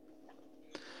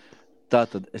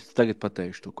 Tātad es tagad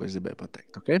pateikšu to, ko es gribēju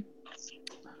pateikt. Okay?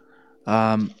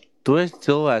 Tu esi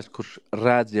cilvēks, kurš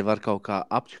redz, ja var kaut kā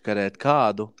apčakarēt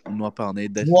kādu un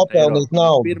nopelnīt 10 nopelnīt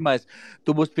eiro.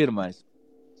 Tu būsi pirmais.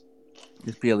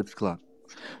 Es pielips klāt.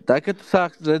 Tā, kad tu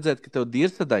sāksi redzēt, ka tev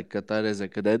dirsa deg, ka tā reizē,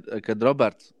 kad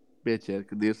Roberts pieķēra,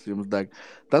 ka dirsa jums deg,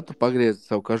 tad tu pagriezi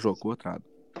savu kažoku otrādi.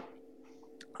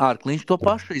 Ārkliņš to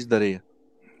pašu izdarīja.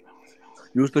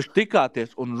 Jūs taču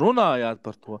tikāties un runājāt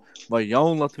par to, vai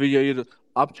Jaunlatvija ir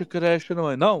apčakarēšana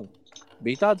vai nav.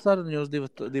 Bija tāda saruna jūs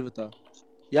divatā?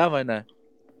 Jā vai nē?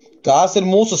 Tās ir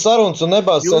mūsu sarunas un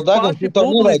nebāz sev degumu. Jūs paši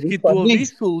publiski to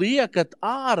visu liekat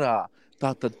ārā.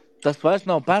 Tātad tas vairs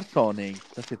nav personīgi,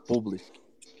 tas ir publiski.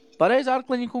 Pareizi,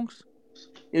 Ārkliņa kungs?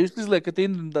 Ja jūs izliekat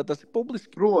internetā, tas ir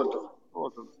publiski?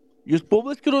 Protams. Jūs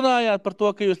publiski runājāt par to,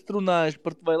 ka jūs runājuši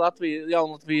par vai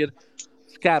Jaunlatvija ir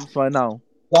skēms vai nav?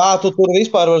 Tā tu tur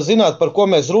vispār var zināt, par ko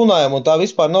mēs runājam, un tā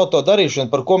vispār nav to darīšana,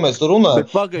 par ko mēs tur runājam.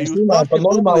 Bet pagaid, jūs paši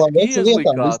publiski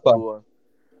izlikāt to.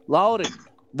 Lauri,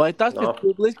 vai tas ir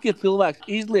publiski, ja cilvēks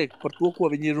izliek par to, ko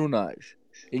viņi ir runājuši?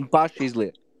 Viņi paši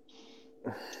izliek.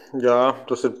 Jā,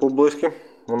 tas ir publiski,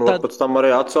 un var pēc tam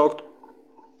arī atsaukt.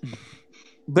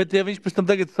 Bet ja viņš pēc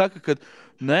tam tagad saka, ka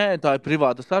nē, tā ir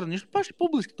privāta saruna, jūs paši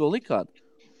publiski to likāt.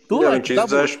 Tu lai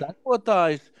dabūtu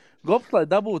sekotājus, Gobs lai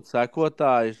dabūtu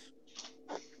sekotājus.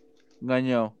 Gan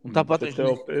jau. Un tāpat viņš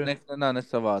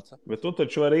nesavāca. Bet tu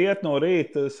taču vari iet no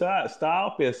rīta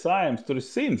stāv pie Saeimas, tur ir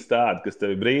 100 tādi, kas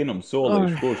tevi brīnums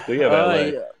solījuši, kurš tu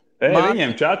ievēlēji.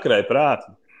 Viņiem čakarē prātu.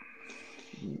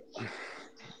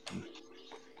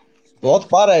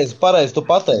 Pareizi tu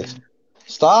pateici.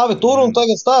 Stāvi tur un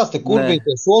tagad stāsti, kur bija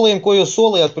tie solījumi, ko jūs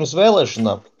solījāt pirms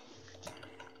vēlēšanām.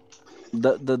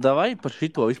 Davai par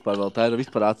šito vispār vēl, tā ir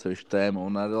vispār atsevišķa tēma.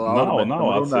 Nav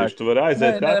atsevišķa, tu vari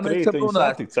aiziet katru rītu viņu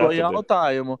satikt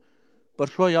ceturtdien. Par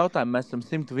šo jautājumu mēs esam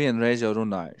 101 reizi jau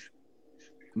runājuši.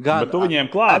 Bet tu viņiem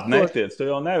klāt netiec, tu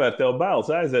jau nevar tev bēls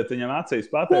aiziet viņam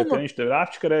acīs pateikt, ka viņš tev ir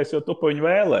atškarējis, jo tu pa viņu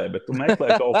vēlē, bet tu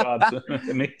meklē kaut kādus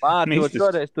mistiskus.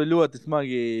 Šoreiz tu ļoti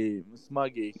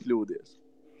smagi kļūdies.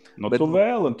 Tu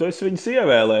vēl, un tu esi viņus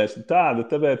ievēlējis, tāda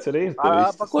tāpēc arī ir.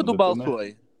 Pa ko tu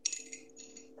balsoji?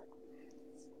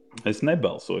 Es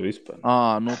nebalsoju vispār.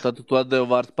 Tad tu atdevi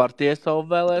vārds partijai savu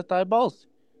vēlētāju balsi.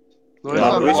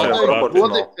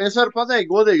 Es varu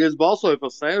pateikt godīgi, es balsoju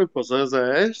par sevi, par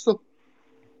ZZS-u,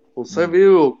 un sevi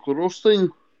krustiņu.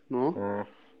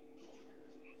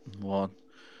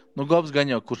 Gobs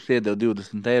gan jau, kurš iedeva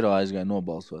 20 eiro, aizgāja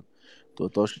nobalsot.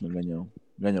 To tošinu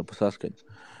gan jau pa saskaņu.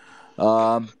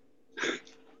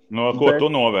 Ko tu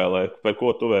novēlēji? Par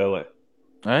ko tu vēlēji?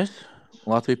 Es?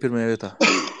 Latvija pirmajā vietā.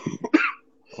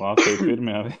 Latvija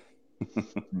pirmajā vietā.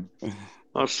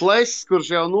 Ar Šlešs, kurš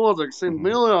jau nozaga 100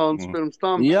 miljonus pirms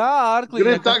tam. Jā,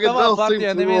 Ārkliņa, tagad vēl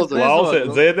 100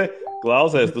 miljonus.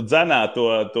 Klausies, tu dzenā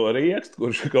to riekstu,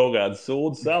 kurš kaut kādu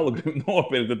sūdu salu grib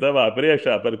nopirkt tavā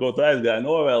priekšā, par ko tu aizgāji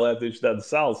novēlēt, viņš tādu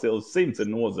salas jau 100 ir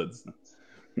nozadzis.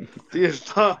 Tieši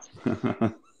tā.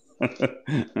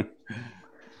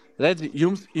 Redzi,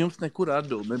 jums nekur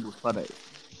atbildi nebūs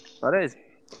pareizi.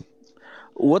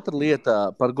 Otra lieta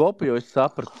par Gopu, jo es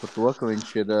sapratu par to, ka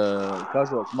viņš ir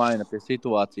kažoku maina pie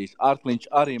situācijas. Ārkliņš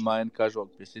arī maina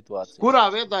kažoku pie situācijas. Kurā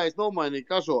vietā es nomainīju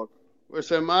kažoku?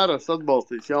 Es vienmēr esmu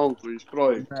atbalstījis Jaunlatvijas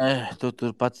projektu. Nē, tu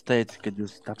tur pats teici, ka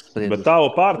jūs apspriedat. Bet tavu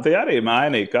partija arī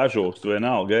mainīja kažokus, tu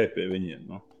vienalga gāji pie viņiem.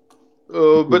 No?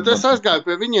 Bet es aizgāju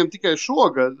pie viņiem tikai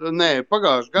šogad,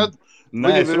 pagājušajā gadu.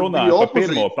 Nē, es runāju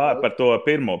par to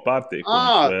pirmo partiju, ko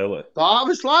viņš vēlē. Tā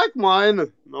visu laiku maina.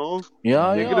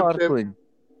 Jā, Ārkliņ.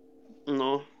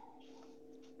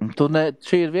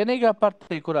 Šī ir vienīgā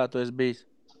partija, kurā tu esi bijis?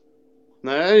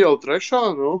 Nē, jau trešā,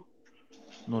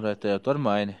 Te jau tur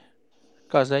maini.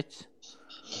 Kā zeķis.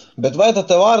 Bet vai tad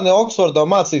tev Ārne Oksfordā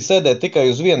mācīja sēdēt tikai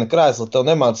uz viena krēsla? Tev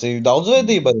nemācīja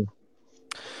daudzveidību arī?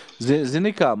 Zini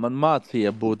kā, man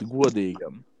mācīja būt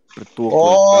godīgam pret to,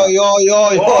 Oi!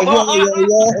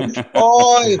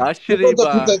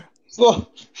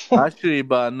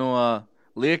 Atšķirībā no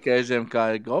liekēžiem kā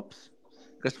ir Gops,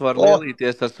 kas var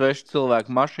lielīties ar svešu cilvēku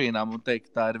mašīnām un teikt,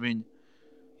 ka tā ir viņa.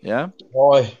 Ja?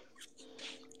 Oi!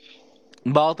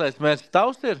 Baltais mērķis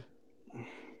tavs ir?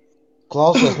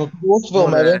 Klausies, tu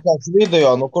uzfilmē vienkārši video,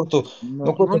 kur tu...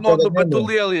 Bet tu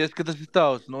lielies, ka tas ir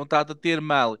tavs, tā tad ir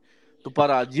meli. Tu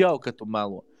parādi jau, ka tu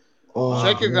melo.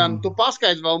 Čeki gan, tu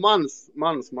paskaidri vēl manas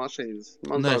mašīnas.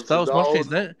 Nē, es tavas mašīnas,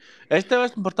 ne? Es tev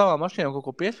esmu par tavām mašīnām kaut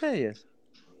ko piesējies?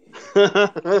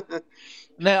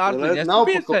 Nē, Artiņ, esmu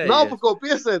piesējies. Nav par ko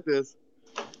piesēties.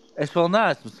 Es vēl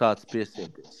neesmu sācis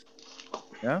piesēties.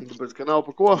 Ja? Tāpēc, ka nav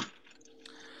par ko.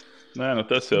 Nē,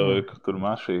 tas jau ir kur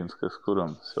mašīnas,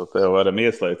 kuram tas jau tev varam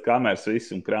ieslēgt kameras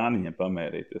visi un krāniņiem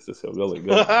pamērīties. Tas jau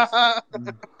galīgi.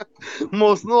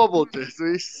 Mūs nobūties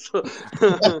viss.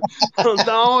 Un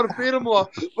Daura pirmo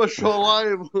par šo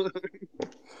laivu.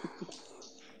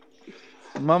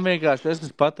 Man vienkārši, es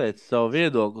esmu pateicis savu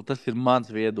viedokli, tas ir mans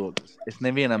viedoklis. Es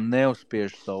nevienam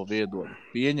neuzspiežu savu viedokli.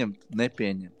 Pieņemt,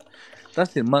 nepieņemt.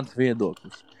 Tas ir mans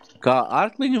viedoklis. Kā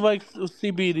Arkliņu vajag uz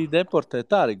Sibīriju deportēt,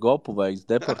 tā arī Gopu vajag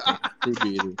deportēt uz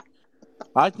Sibīriju.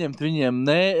 Atņemt viņiem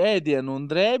ēdienu un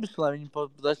drēbis, lai viņi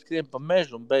skrien pa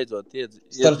mežu un beidzot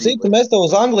iedzīvot. Starp citu, mēs tev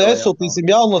uz Angliju aizsūtīsim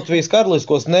Jaunatvijas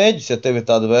karaliskos nēģis, ja tev ir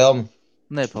tāda vēlme.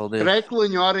 Nē, paldies.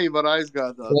 Krekliņu arī var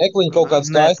aizgādāt. Krekliņu kaut kāds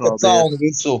skaista caunu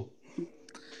virsū.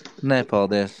 Nē,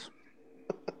 paldies.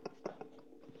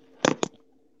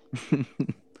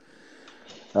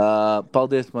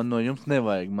 Paldies, man no jums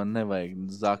man nevajag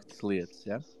zaktas lietas,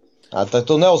 ja? Tad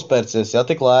tu neuzpērcies, ja,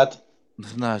 tik lēti?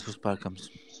 Es neesmu uzpērkams.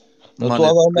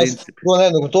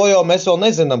 To jau mēs vēl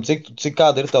nezinām, cik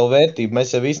kāda ir tava vērtība.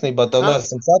 Mēs jau īstenībā tev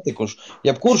neesam satikuši.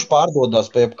 Jebkurš pārdodās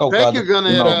pie kaut kāda... Peki gan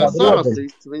ir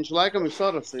sarasists. Viņš laikam ir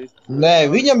sarasists. Nē,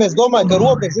 viņam es domāju, ka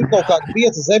robeža ir kaut kāda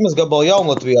 5 zemes gabala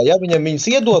Jaunatvijā. Ja viņam viņas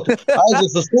iedotu,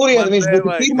 aizies uz turieni, viņš būtu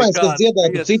pirmais, kas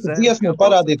dziedātu citu dziesmu un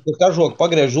parādītu, ka kažoka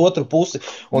pagriež otru pusi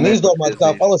un izdomāt,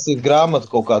 kā palasīt grāmatu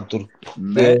kaut kādu tur.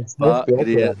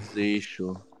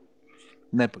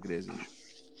 Nepagriezīšu.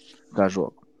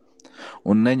 Kažoku.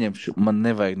 Un neņemšu, man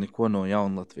nevajag neko no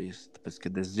Jaunlatvijas, tāpēc,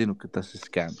 kad es zinu, ka tas ir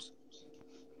skams.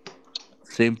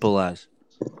 Simple as.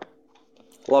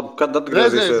 Labi, kad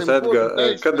atgriezīsies Edgar?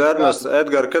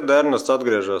 Kad Ernests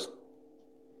atgriežas?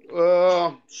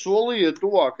 Solīja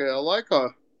tuvākajā laikā.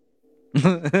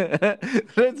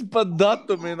 Redz, pat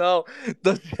datumi nav.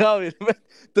 Tas jau ir.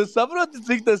 Tu saproti,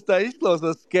 cik tas tā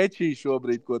izklausās skečī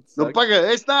šobrīd, ko tu saki? Pagaid,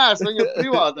 es neesmu viņa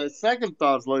privātais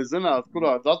sekretārs, lai zinātu,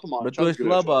 kurā datumā viņš atgriežas. Bet tu esi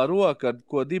labā roka, ar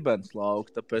ko dibens lauk,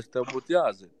 tāpēc tev būtu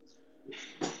jāzina.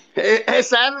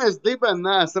 Es Ernest dibenu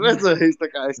neesmu redzējis,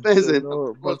 tā kā es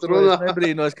nezinu, ko tu runā. Es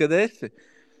nebrīnos, kad esi.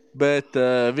 Bet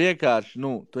vienkārši,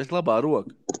 tu esi labā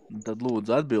roka. Tad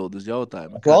lūdzu atbildi uz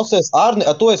jautājumu. Klausies, Arni,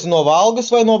 tu esi no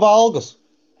Valgas vai no Valgas?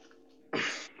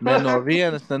 Ne no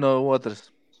vienas, ne no otras.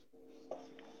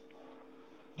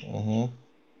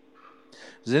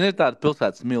 Zini, ir tāda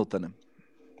pilsētas Miltene.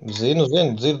 Zinu,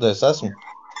 dzirdējis esmu.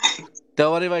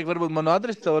 Tev arī vajag varbūt manu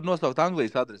adresi, tev var nosaukt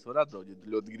Anglijas adresi, var atbraukt, ja tu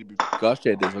ļoti gribi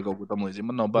kašķēties vai kaut ko tam līdzīgi.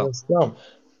 Man nav bail.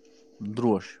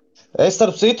 Droši. Es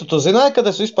starp citu, tu zināji, kad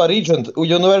es vispār Regent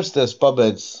universitātes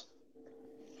pabeidzis?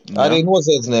 Arī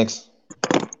noziedznieks.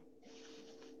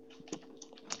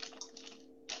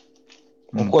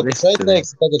 Un ko tu šeit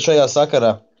teiksi tagad šajā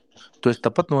sakarā? Tu esi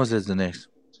tāpat noziedznieks.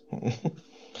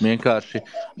 Vienkārši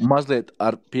mazliet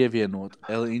ar pievienot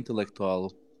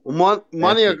intelektuālu. Un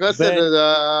man jau kas ir...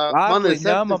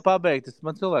 Man pabeigt,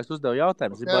 man cilvēks uzdeva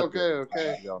jautājumus.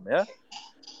 Okay.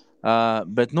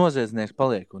 Bet noziedznieks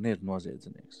paliek un ir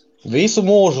noziedznieks. Visu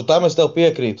mūžu, tam es tev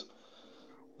piekrītu.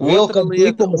 Vilkam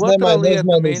likumus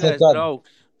neizmainīs nekad.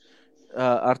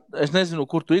 Es nezinu,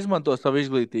 kur tu izmanto savu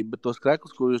izglītību, bet tos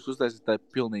kreklus, ko jūs uztaisat, tā ir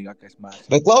pilnīgākais mērs.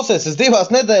 Bet klausies, es 2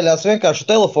 nedēļās vienkārši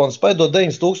telefonu spaidot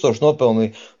 9000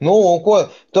 nopelnīju. Un ko,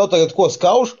 tev tagad ko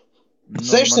skauž?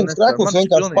 600 kreklus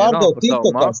vienkārši pārdot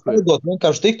TikTokā, spaidot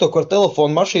vienkārši TikTok ar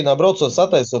telefonu mašīnā braucot,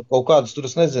 sataisot kaut kādus, tur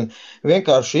es nezinu,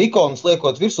 vienkārši ikonas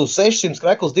liekot virsū 600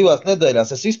 kreklus 2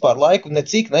 nedēļās. Es vispār laiku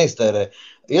necik neiztērēju.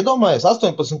 Iedomājies,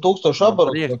 18,000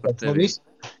 abarotu.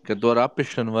 Kad to ar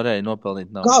apišanu varēja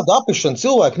nopelnīt naudu. Kādu apišanu?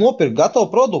 Cilvēki nopirka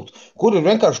gatavu produktu, kur ir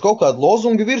vienkārši kaut kādu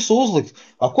lozungu virsū uzlikt.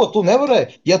 Ko tu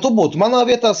nevarēji? Ja tu būtu manā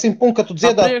vietā 100 punktu, ka tu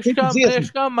dziedātu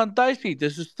priekš kā man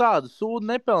taisīties uz tādu sūdu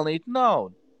nepelnīt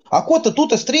naudu? Ko tad tu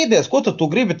te strīdies? Ko tad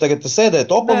tu gribi tagad sēdēt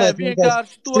oponēt?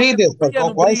 Strīdies par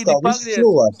kaut ko aizstāv visu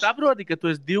cilvēku. Saproti, ka tu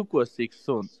esi divkosīgs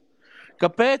suns.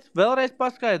 Kāpēc? Vēlreiz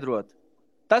paskaidrot.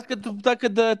 Tas, kad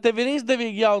tev ir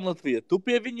izdevīgi Jaunlatvija, tu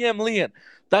pie viņiem lien.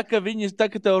 Tā, ka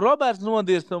tev Roberts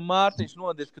nodies un Mārtiņš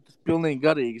nodies, ka tas pilnīgi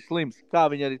garīgi slims,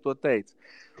 kā viņi arī to teica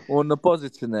un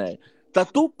pozicionēja.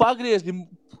 Tad tu pagriezi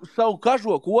savu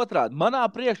kažoku otrādi. Manā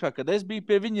priekšā, kad es biju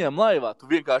pie viņiem laivā, tu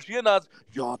vienkārši ienāc,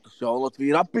 jā, tas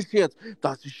Jaunlatvija ir apisiets,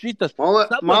 tas ir šitas.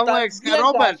 Man liekas, ka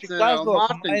Roberts un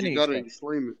Mārtiņš ir garīgi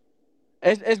slimi.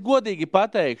 Es godīgi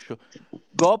pateikšu,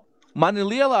 Gop, man ir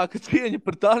lielāka cieņa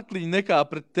pret Arkliņu nekā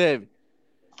pret tevi.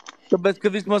 Tāpēc, ka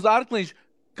vismaz Arkliņš,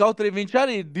 kaut arī viņš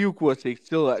arī ir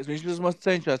divkosīgs cilvēks, viņš vismaz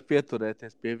cenšas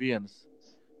pieturēties pie vienas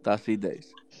tās idejas.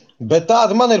 Bet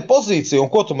tāda man ir pozīcija, un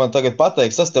ko tu man tagad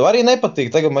pateiksi? Tas tev arī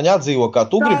nepatīk. Tagad man jādzīvo, kā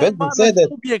tu gribi, bet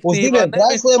sēdēt uz diviem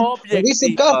krēsliem, un viss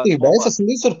ir kārtībā. Es esmu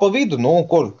visur pa vidu. Nu,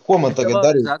 ko man tagad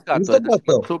darīt? Tas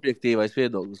subjektīvais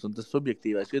viedoklis, un tas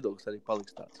subjektīvais viedoklis arī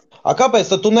paliks tāds. Kāpēc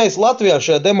tad tu neesi Latvijā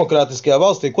šajā demokratiskajā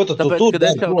valstī? Ko tad tu tur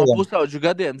dari? Tāpēc, kad es jau no pusauģu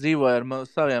gadiem dzīvoju ar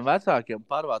saviem vecākiem,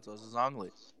 pārvācos uz Angliju.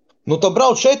 Nu, tad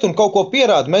brauc šeit un kaut ko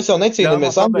pierādi. Mēs jau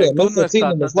necīnāmies Anglijā, mēs jau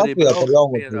cīnāmies Latvijā par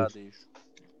Jaunlatviju.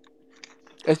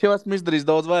 Es jau esmu izdarījis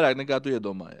daudz vairāk, nekā tu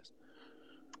iedomājies.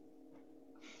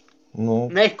 Nu.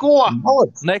 Neko?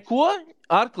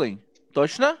 Arkliņ,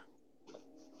 točna?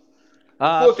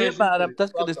 Piemēram, tas,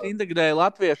 kad es integrēju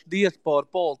latviešu diasporu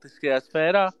politiskajā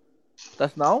sfērā,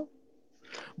 tas nav?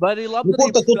 Vai arī labdarības... Kur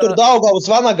tad tu tur Daugavas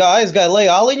vanagā aizgāja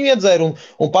lejā aliņu iedzēru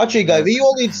un pačīgāja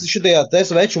violītes šitajā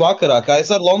sveču vakarā, kā es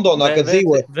ar Londonā, kad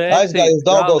dzīvoju, aizgāju uz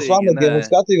Daugavas vanagiem un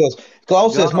skatījos.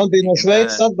 Klausies, man bija no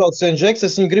Šveices atbraucis viens žeks,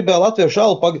 es viņu gribēju latviešu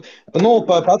alu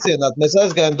pacienāt. Mēs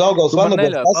aizgājām Daugavas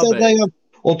vanagos, pasēdējām,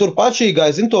 un tur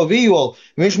pačīgāja, zin to violi.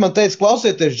 Viņš man teica,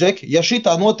 klausieties, Džeki, ja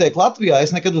šitā notiek Latvijā,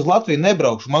 es nekad uz Latviju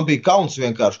nebraukšu. Man bija kauns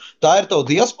vienkārši. Tā ir tavu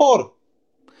diaspora?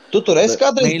 Tu tur esi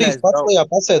kādreiz bijis pats lejā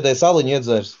pasēdējis aliņu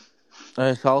iedzērs?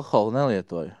 Es alkoholu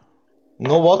nelietoju.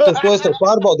 Nu, to es tev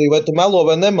pārbaudīju, vai tu melo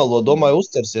vai nemelo, domāju,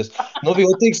 uzcersies. Nu,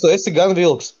 viltīgs, tu esi gan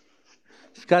vilks.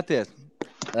 Skaties,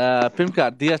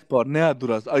 pirmkārt, diaspora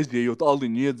neatdurās aizjējot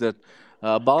aliņu iedzert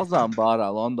balzām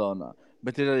bārā Londonā,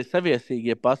 bet ir arī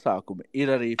saviesīgie pasākumi.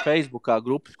 Ir arī Facebookā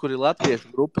grupas, kur ir latviešu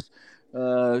grupas,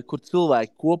 kur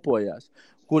cilvēki kopojās,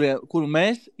 kuru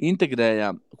mēs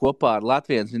integrējām kopā ar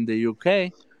Latvians in the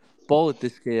UK,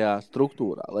 politiskajā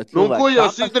struktūrā. Nu, ko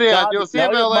jūs izdarījāt? Jūs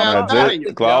ievēlējāt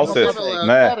Dariņu. Klausies,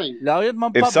 nē.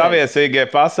 Ir saviesīgie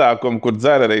pasākumi, kur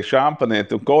dzer arī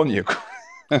šampanieti un konjaku.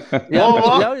 Jā,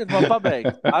 ļaujiet man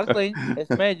pabeigt. Arkliņ, es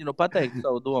mēģinu pateikt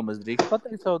savu domu. Es drīkst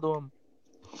pateikt savu domu?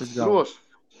 Droši.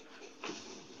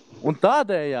 Un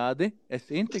tādējādi es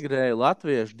integrēju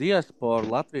latviešu diasporu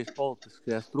Latvijas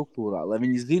politiskajā struktūrā, lai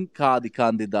viņi zina, kādi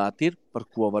kandidāti ir, par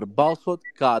ko var balsot,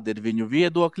 kādi ir viņu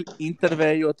viedokļi,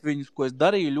 intervējot viņus, ko es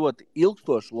darīju ļoti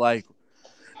ilgstošu laiku.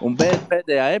 Un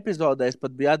pēdējā epizodē es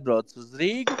pat biju atbraucis uz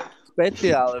Rīgu,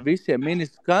 speciāli visiem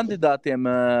ministru kandidātiem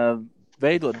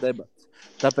veidot debatas.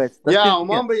 Tāpēc tas un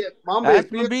man bija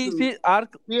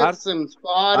 500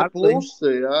 pāri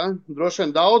plusi, jā. Droši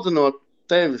vien daudz no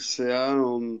tevis, jā,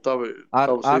 un tavs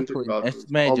integrācijas. Es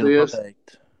mēģinu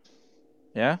pateikt.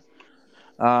 Ja?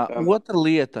 Otra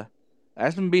lieta.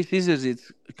 Esmu bijis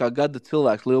izvirzīts kā gada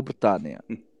cilvēks Lielbritānijā.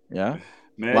 Ja?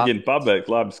 Mēģinu pabeigt,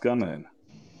 labi skanēni.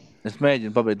 Es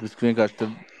mēģinu pabeigt, bet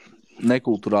vienkārši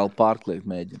nekulturāli pārkliegt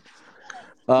mēģinu.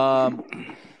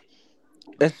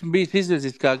 Esmu bijis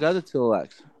izvirzīts kā gada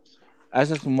cilvēks.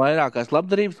 Es esmu vairākās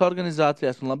labdarības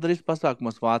organizācijās un labdarības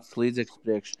pasākumos vācis līdzekļus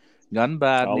priekš gan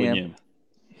bērniem. Aliņiem.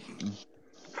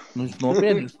 Nu, es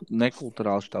nopietni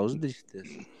nekulturāli tā uzdrīsties.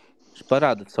 Jūs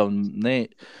parādat savu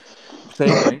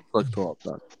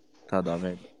intelektualitāti tādā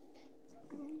veidā.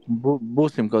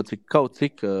 Būsim kaut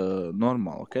cik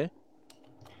normāli, ok?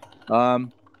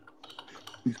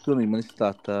 Jūs pilnīgi man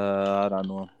izstāt ārā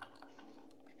no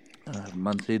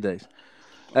manas idejas.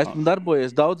 Esmu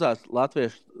darbojies daudzās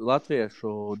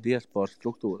latviešu diasporas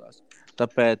struktūrās.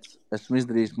 Tāpēc esmu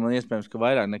izdarījis, man iespējams, ka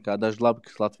vairāk nekā daži labi,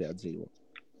 kas Latvijā dzīvo.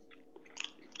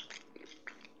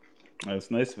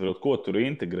 Es nesaprotu, ko tur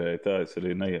integrēja, tā es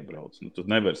arī neiebraucu. Nu, tu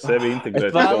nevari sevi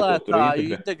integrēt. Es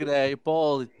vēlētāju integrēju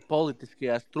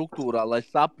politiskajā struktūrā, lai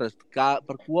saprastu,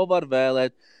 par ko var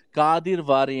vēlēt, kādi ir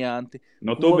varianti.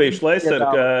 Nu, tu biji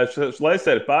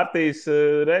Šlesera partijas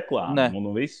reklāma.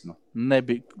 Nu, viss. Nu.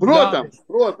 Nebija. Protams.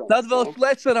 Tad vēl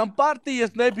Šleceram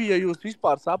partijas nebija, jūs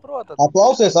vispār saprotat?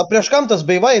 Klausies, priekš kam tas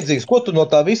bija vajadzīgs? Ko tu no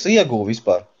tā visa ieguvi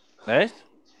vispār?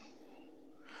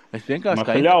 Es vienkārši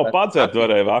kā ļauj padzert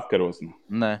varēja vakaros.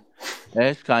 Nē.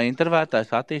 Es kā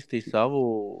intervētājs attīstīju savu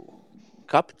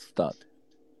kapacitāti.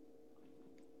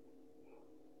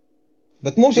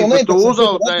 Bet mums jau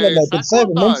neinteresē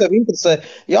sevi, mums jau interesē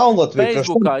Jaunlatvija.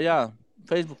 Facebookā, jā.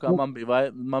 Facebookā man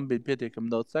bija pietiekami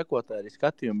daudz sekotāju, arī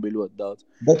skatījumu bija ļoti daudz.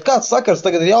 Bet kāds sakars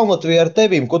tagad ir Jaunatvijā ar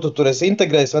tevīm, ko tu tur esi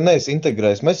integrējis vai neesi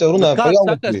integrējis? Mēs jau runājam par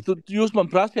Jaunatviju. Jūs man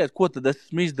prasījāt, ko tad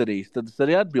esmu izdarījis, tad es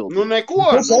arī atbildu. Nu, neko.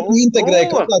 Tu saki, integrēji,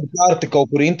 kaut kādu karti kaut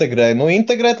kur integrēji. Nu,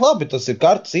 integrēt labi, tas ir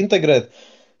kartas integrēt.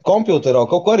 Kompjuterā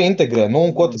kaut ko arī integrē. Nu,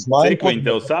 un ko tas maina? Cik viņi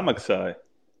tev samaksāja?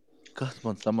 Kas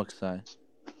man samaksāja?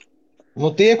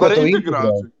 Nu, tie, ko tu integrē.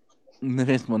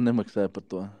 Neviens man nemaksāja par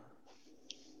to.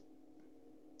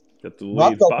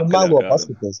 Atkal melo,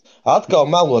 paskaties. Atkal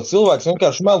melo. Cilvēks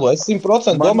vienkārši melo. Es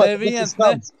 100% domāju, ka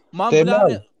tas ir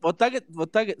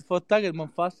Tagad man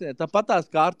fascinē. Tāpat tās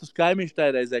kārtus kaimiņš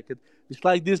tajā reizē, kad visu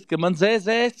laiku dirst, ka man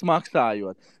ZZS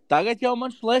maksājot. Tagad jau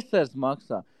man Šlesers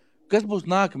maksā. Kas būs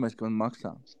nākamais, ka man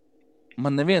maksā?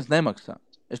 Man neviens nemaksā.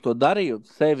 Es to darīju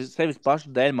sevis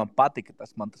pašu dēļ, man patika,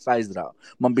 man tas aizrāva.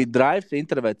 Man bija drives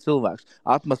intervēt cilvēks,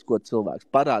 atmaskot cilvēks,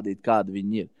 parādīt, kādi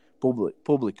viņi ir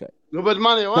publikai. Nu, bet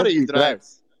man jau arī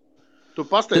drives. Tu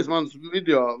pasties manas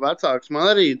video vecāks, man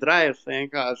arī drives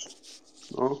vienkārši.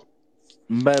 Nu.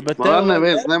 Bet man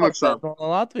neviens nemaksā. No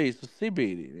Latvijas uz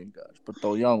Sibīriju vienkārši par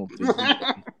tavu Jaunatviju.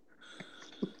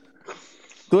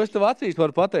 To es tev acīs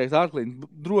varu pateikt, Ārklīn,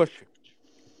 droši.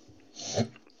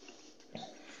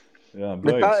 Jā,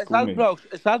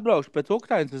 es atbraukšu pēc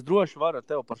Ukrainas, es droši varu ar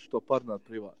tevi par šo parunāt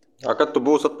privāti. Kad tu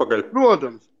būsi atpakaļ?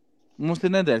 Protams. Mums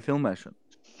ir nedēļa filmēšana.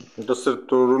 Tas ir,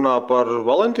 tu runā par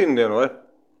Valentīnu dienu, vai?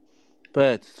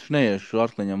 Pēc, es neiešu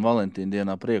Ārkliņam Valentīnu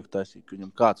dienā prieku taisīt, ka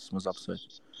viņam kāds maz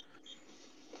apsveic.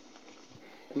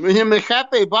 Viņam ir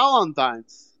Happy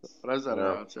Valentines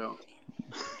rezervēts jau.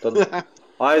 Tad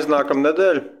aiznākam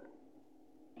nedēļu?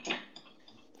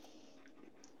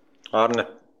 Arne?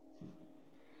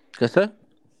 Kas te?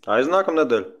 Aiznākam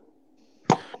nedēļu?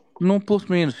 Nu, plus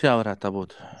mīnus jā, varētu tā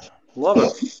būt. Labi.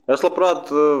 Es labprāt,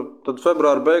 tad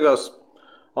februāra beigās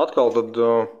atkal tad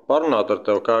parunāt ar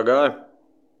tevi, kā gāja.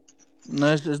 Nu,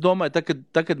 es domāju,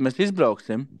 tā, kad mēs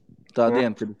izbrauksim, tā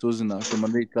diena, kad es uzzināšu,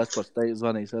 man rīt Kaspars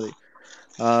zvanīs arī,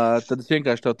 tad es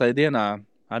vienkārši tev tajā dienā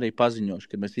arī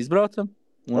paziņošu, kad mēs izbraucam,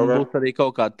 un būs arī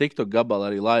kaut kāda TikTok gabala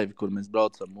arī live, kur mēs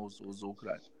braucam uz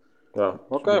Ukrainu. Jā,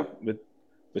 ok.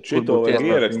 Bet šito vajag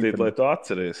ierakstīt, lai tu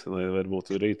atceries, lai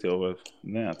varbūt rīt jau var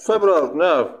neatceries.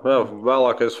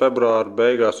 Vēlākais februāra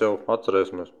beigās jau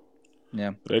atcerēsimies. Jā.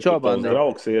 Čau, bandīts.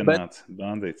 Draugs ienāca,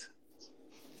 bandīts.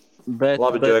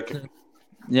 Labi, Džeki.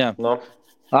 Jā. No.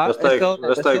 Es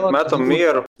teiktu, metam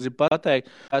mieru. Gribu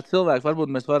pateikt, cilvēki,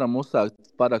 varbūt mēs varam uzsākt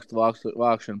parakstu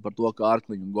vākšanu par to, ka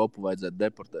Ārkliņu un Gopu vajadzētu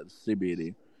deportēt uz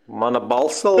Sibīriju. Mana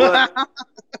balsalē?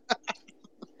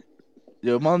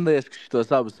 Jo man liekas, ka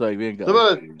šitos abus vajag vienkārši.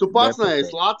 Tāpēc, tu pats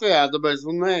neesi Latvijā, tāpēc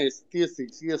tu neesi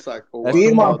tiesīgs iesākt kaut ko.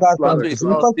 Pirmām kārtām,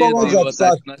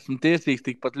 esmu tiesīgs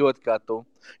tikpat ļoti kā tu.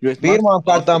 Pirmām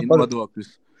kārtām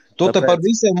tu te par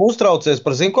visiem uztraucies,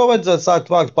 par zinu, ko vajadzētu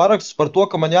sākt vākt parakstus par to,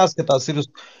 ka man jāskatās ir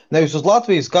nevis uz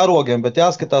Latvijas karogiem, bet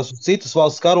jāskatās uz citas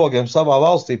valsts karogiem savā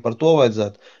valstī. Par to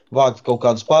vajadzētu vākt kaut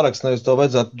kādus parakstus, nevis to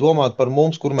vajadzētu domāt par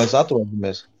mums, kur mēs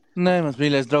atrodamies. Nē, mans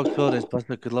mīļais draugs vēlreiz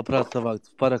pasaka, ka labprāt savākt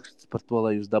parakstus par to,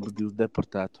 lai jūs dabas divus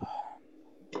deportētu.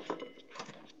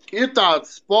 Ir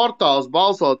tāds portāls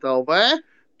Balsot LV,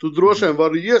 tu droši vien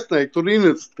vari iesniegt tur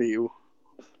iniciatīvu.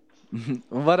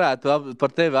 Varētu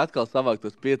par tevi atkal savākt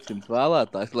tos 500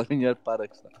 vēlētājs, lai viņi ar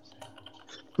parakstā.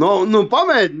 Nu,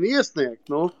 pamēģini iesniegt,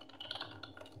 nu.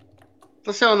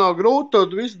 Tas jau nav grūti,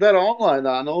 tu visu dara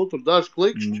online, nu, tur daži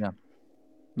klikšķi. Jā,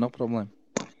 nav problēma.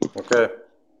 Ok.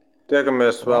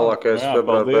 Tiekamies vēlākais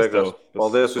februāra beigās.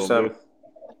 Paldies visiem.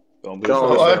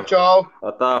 Čau.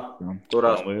 Tā.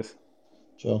 Turās.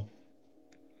 Čau.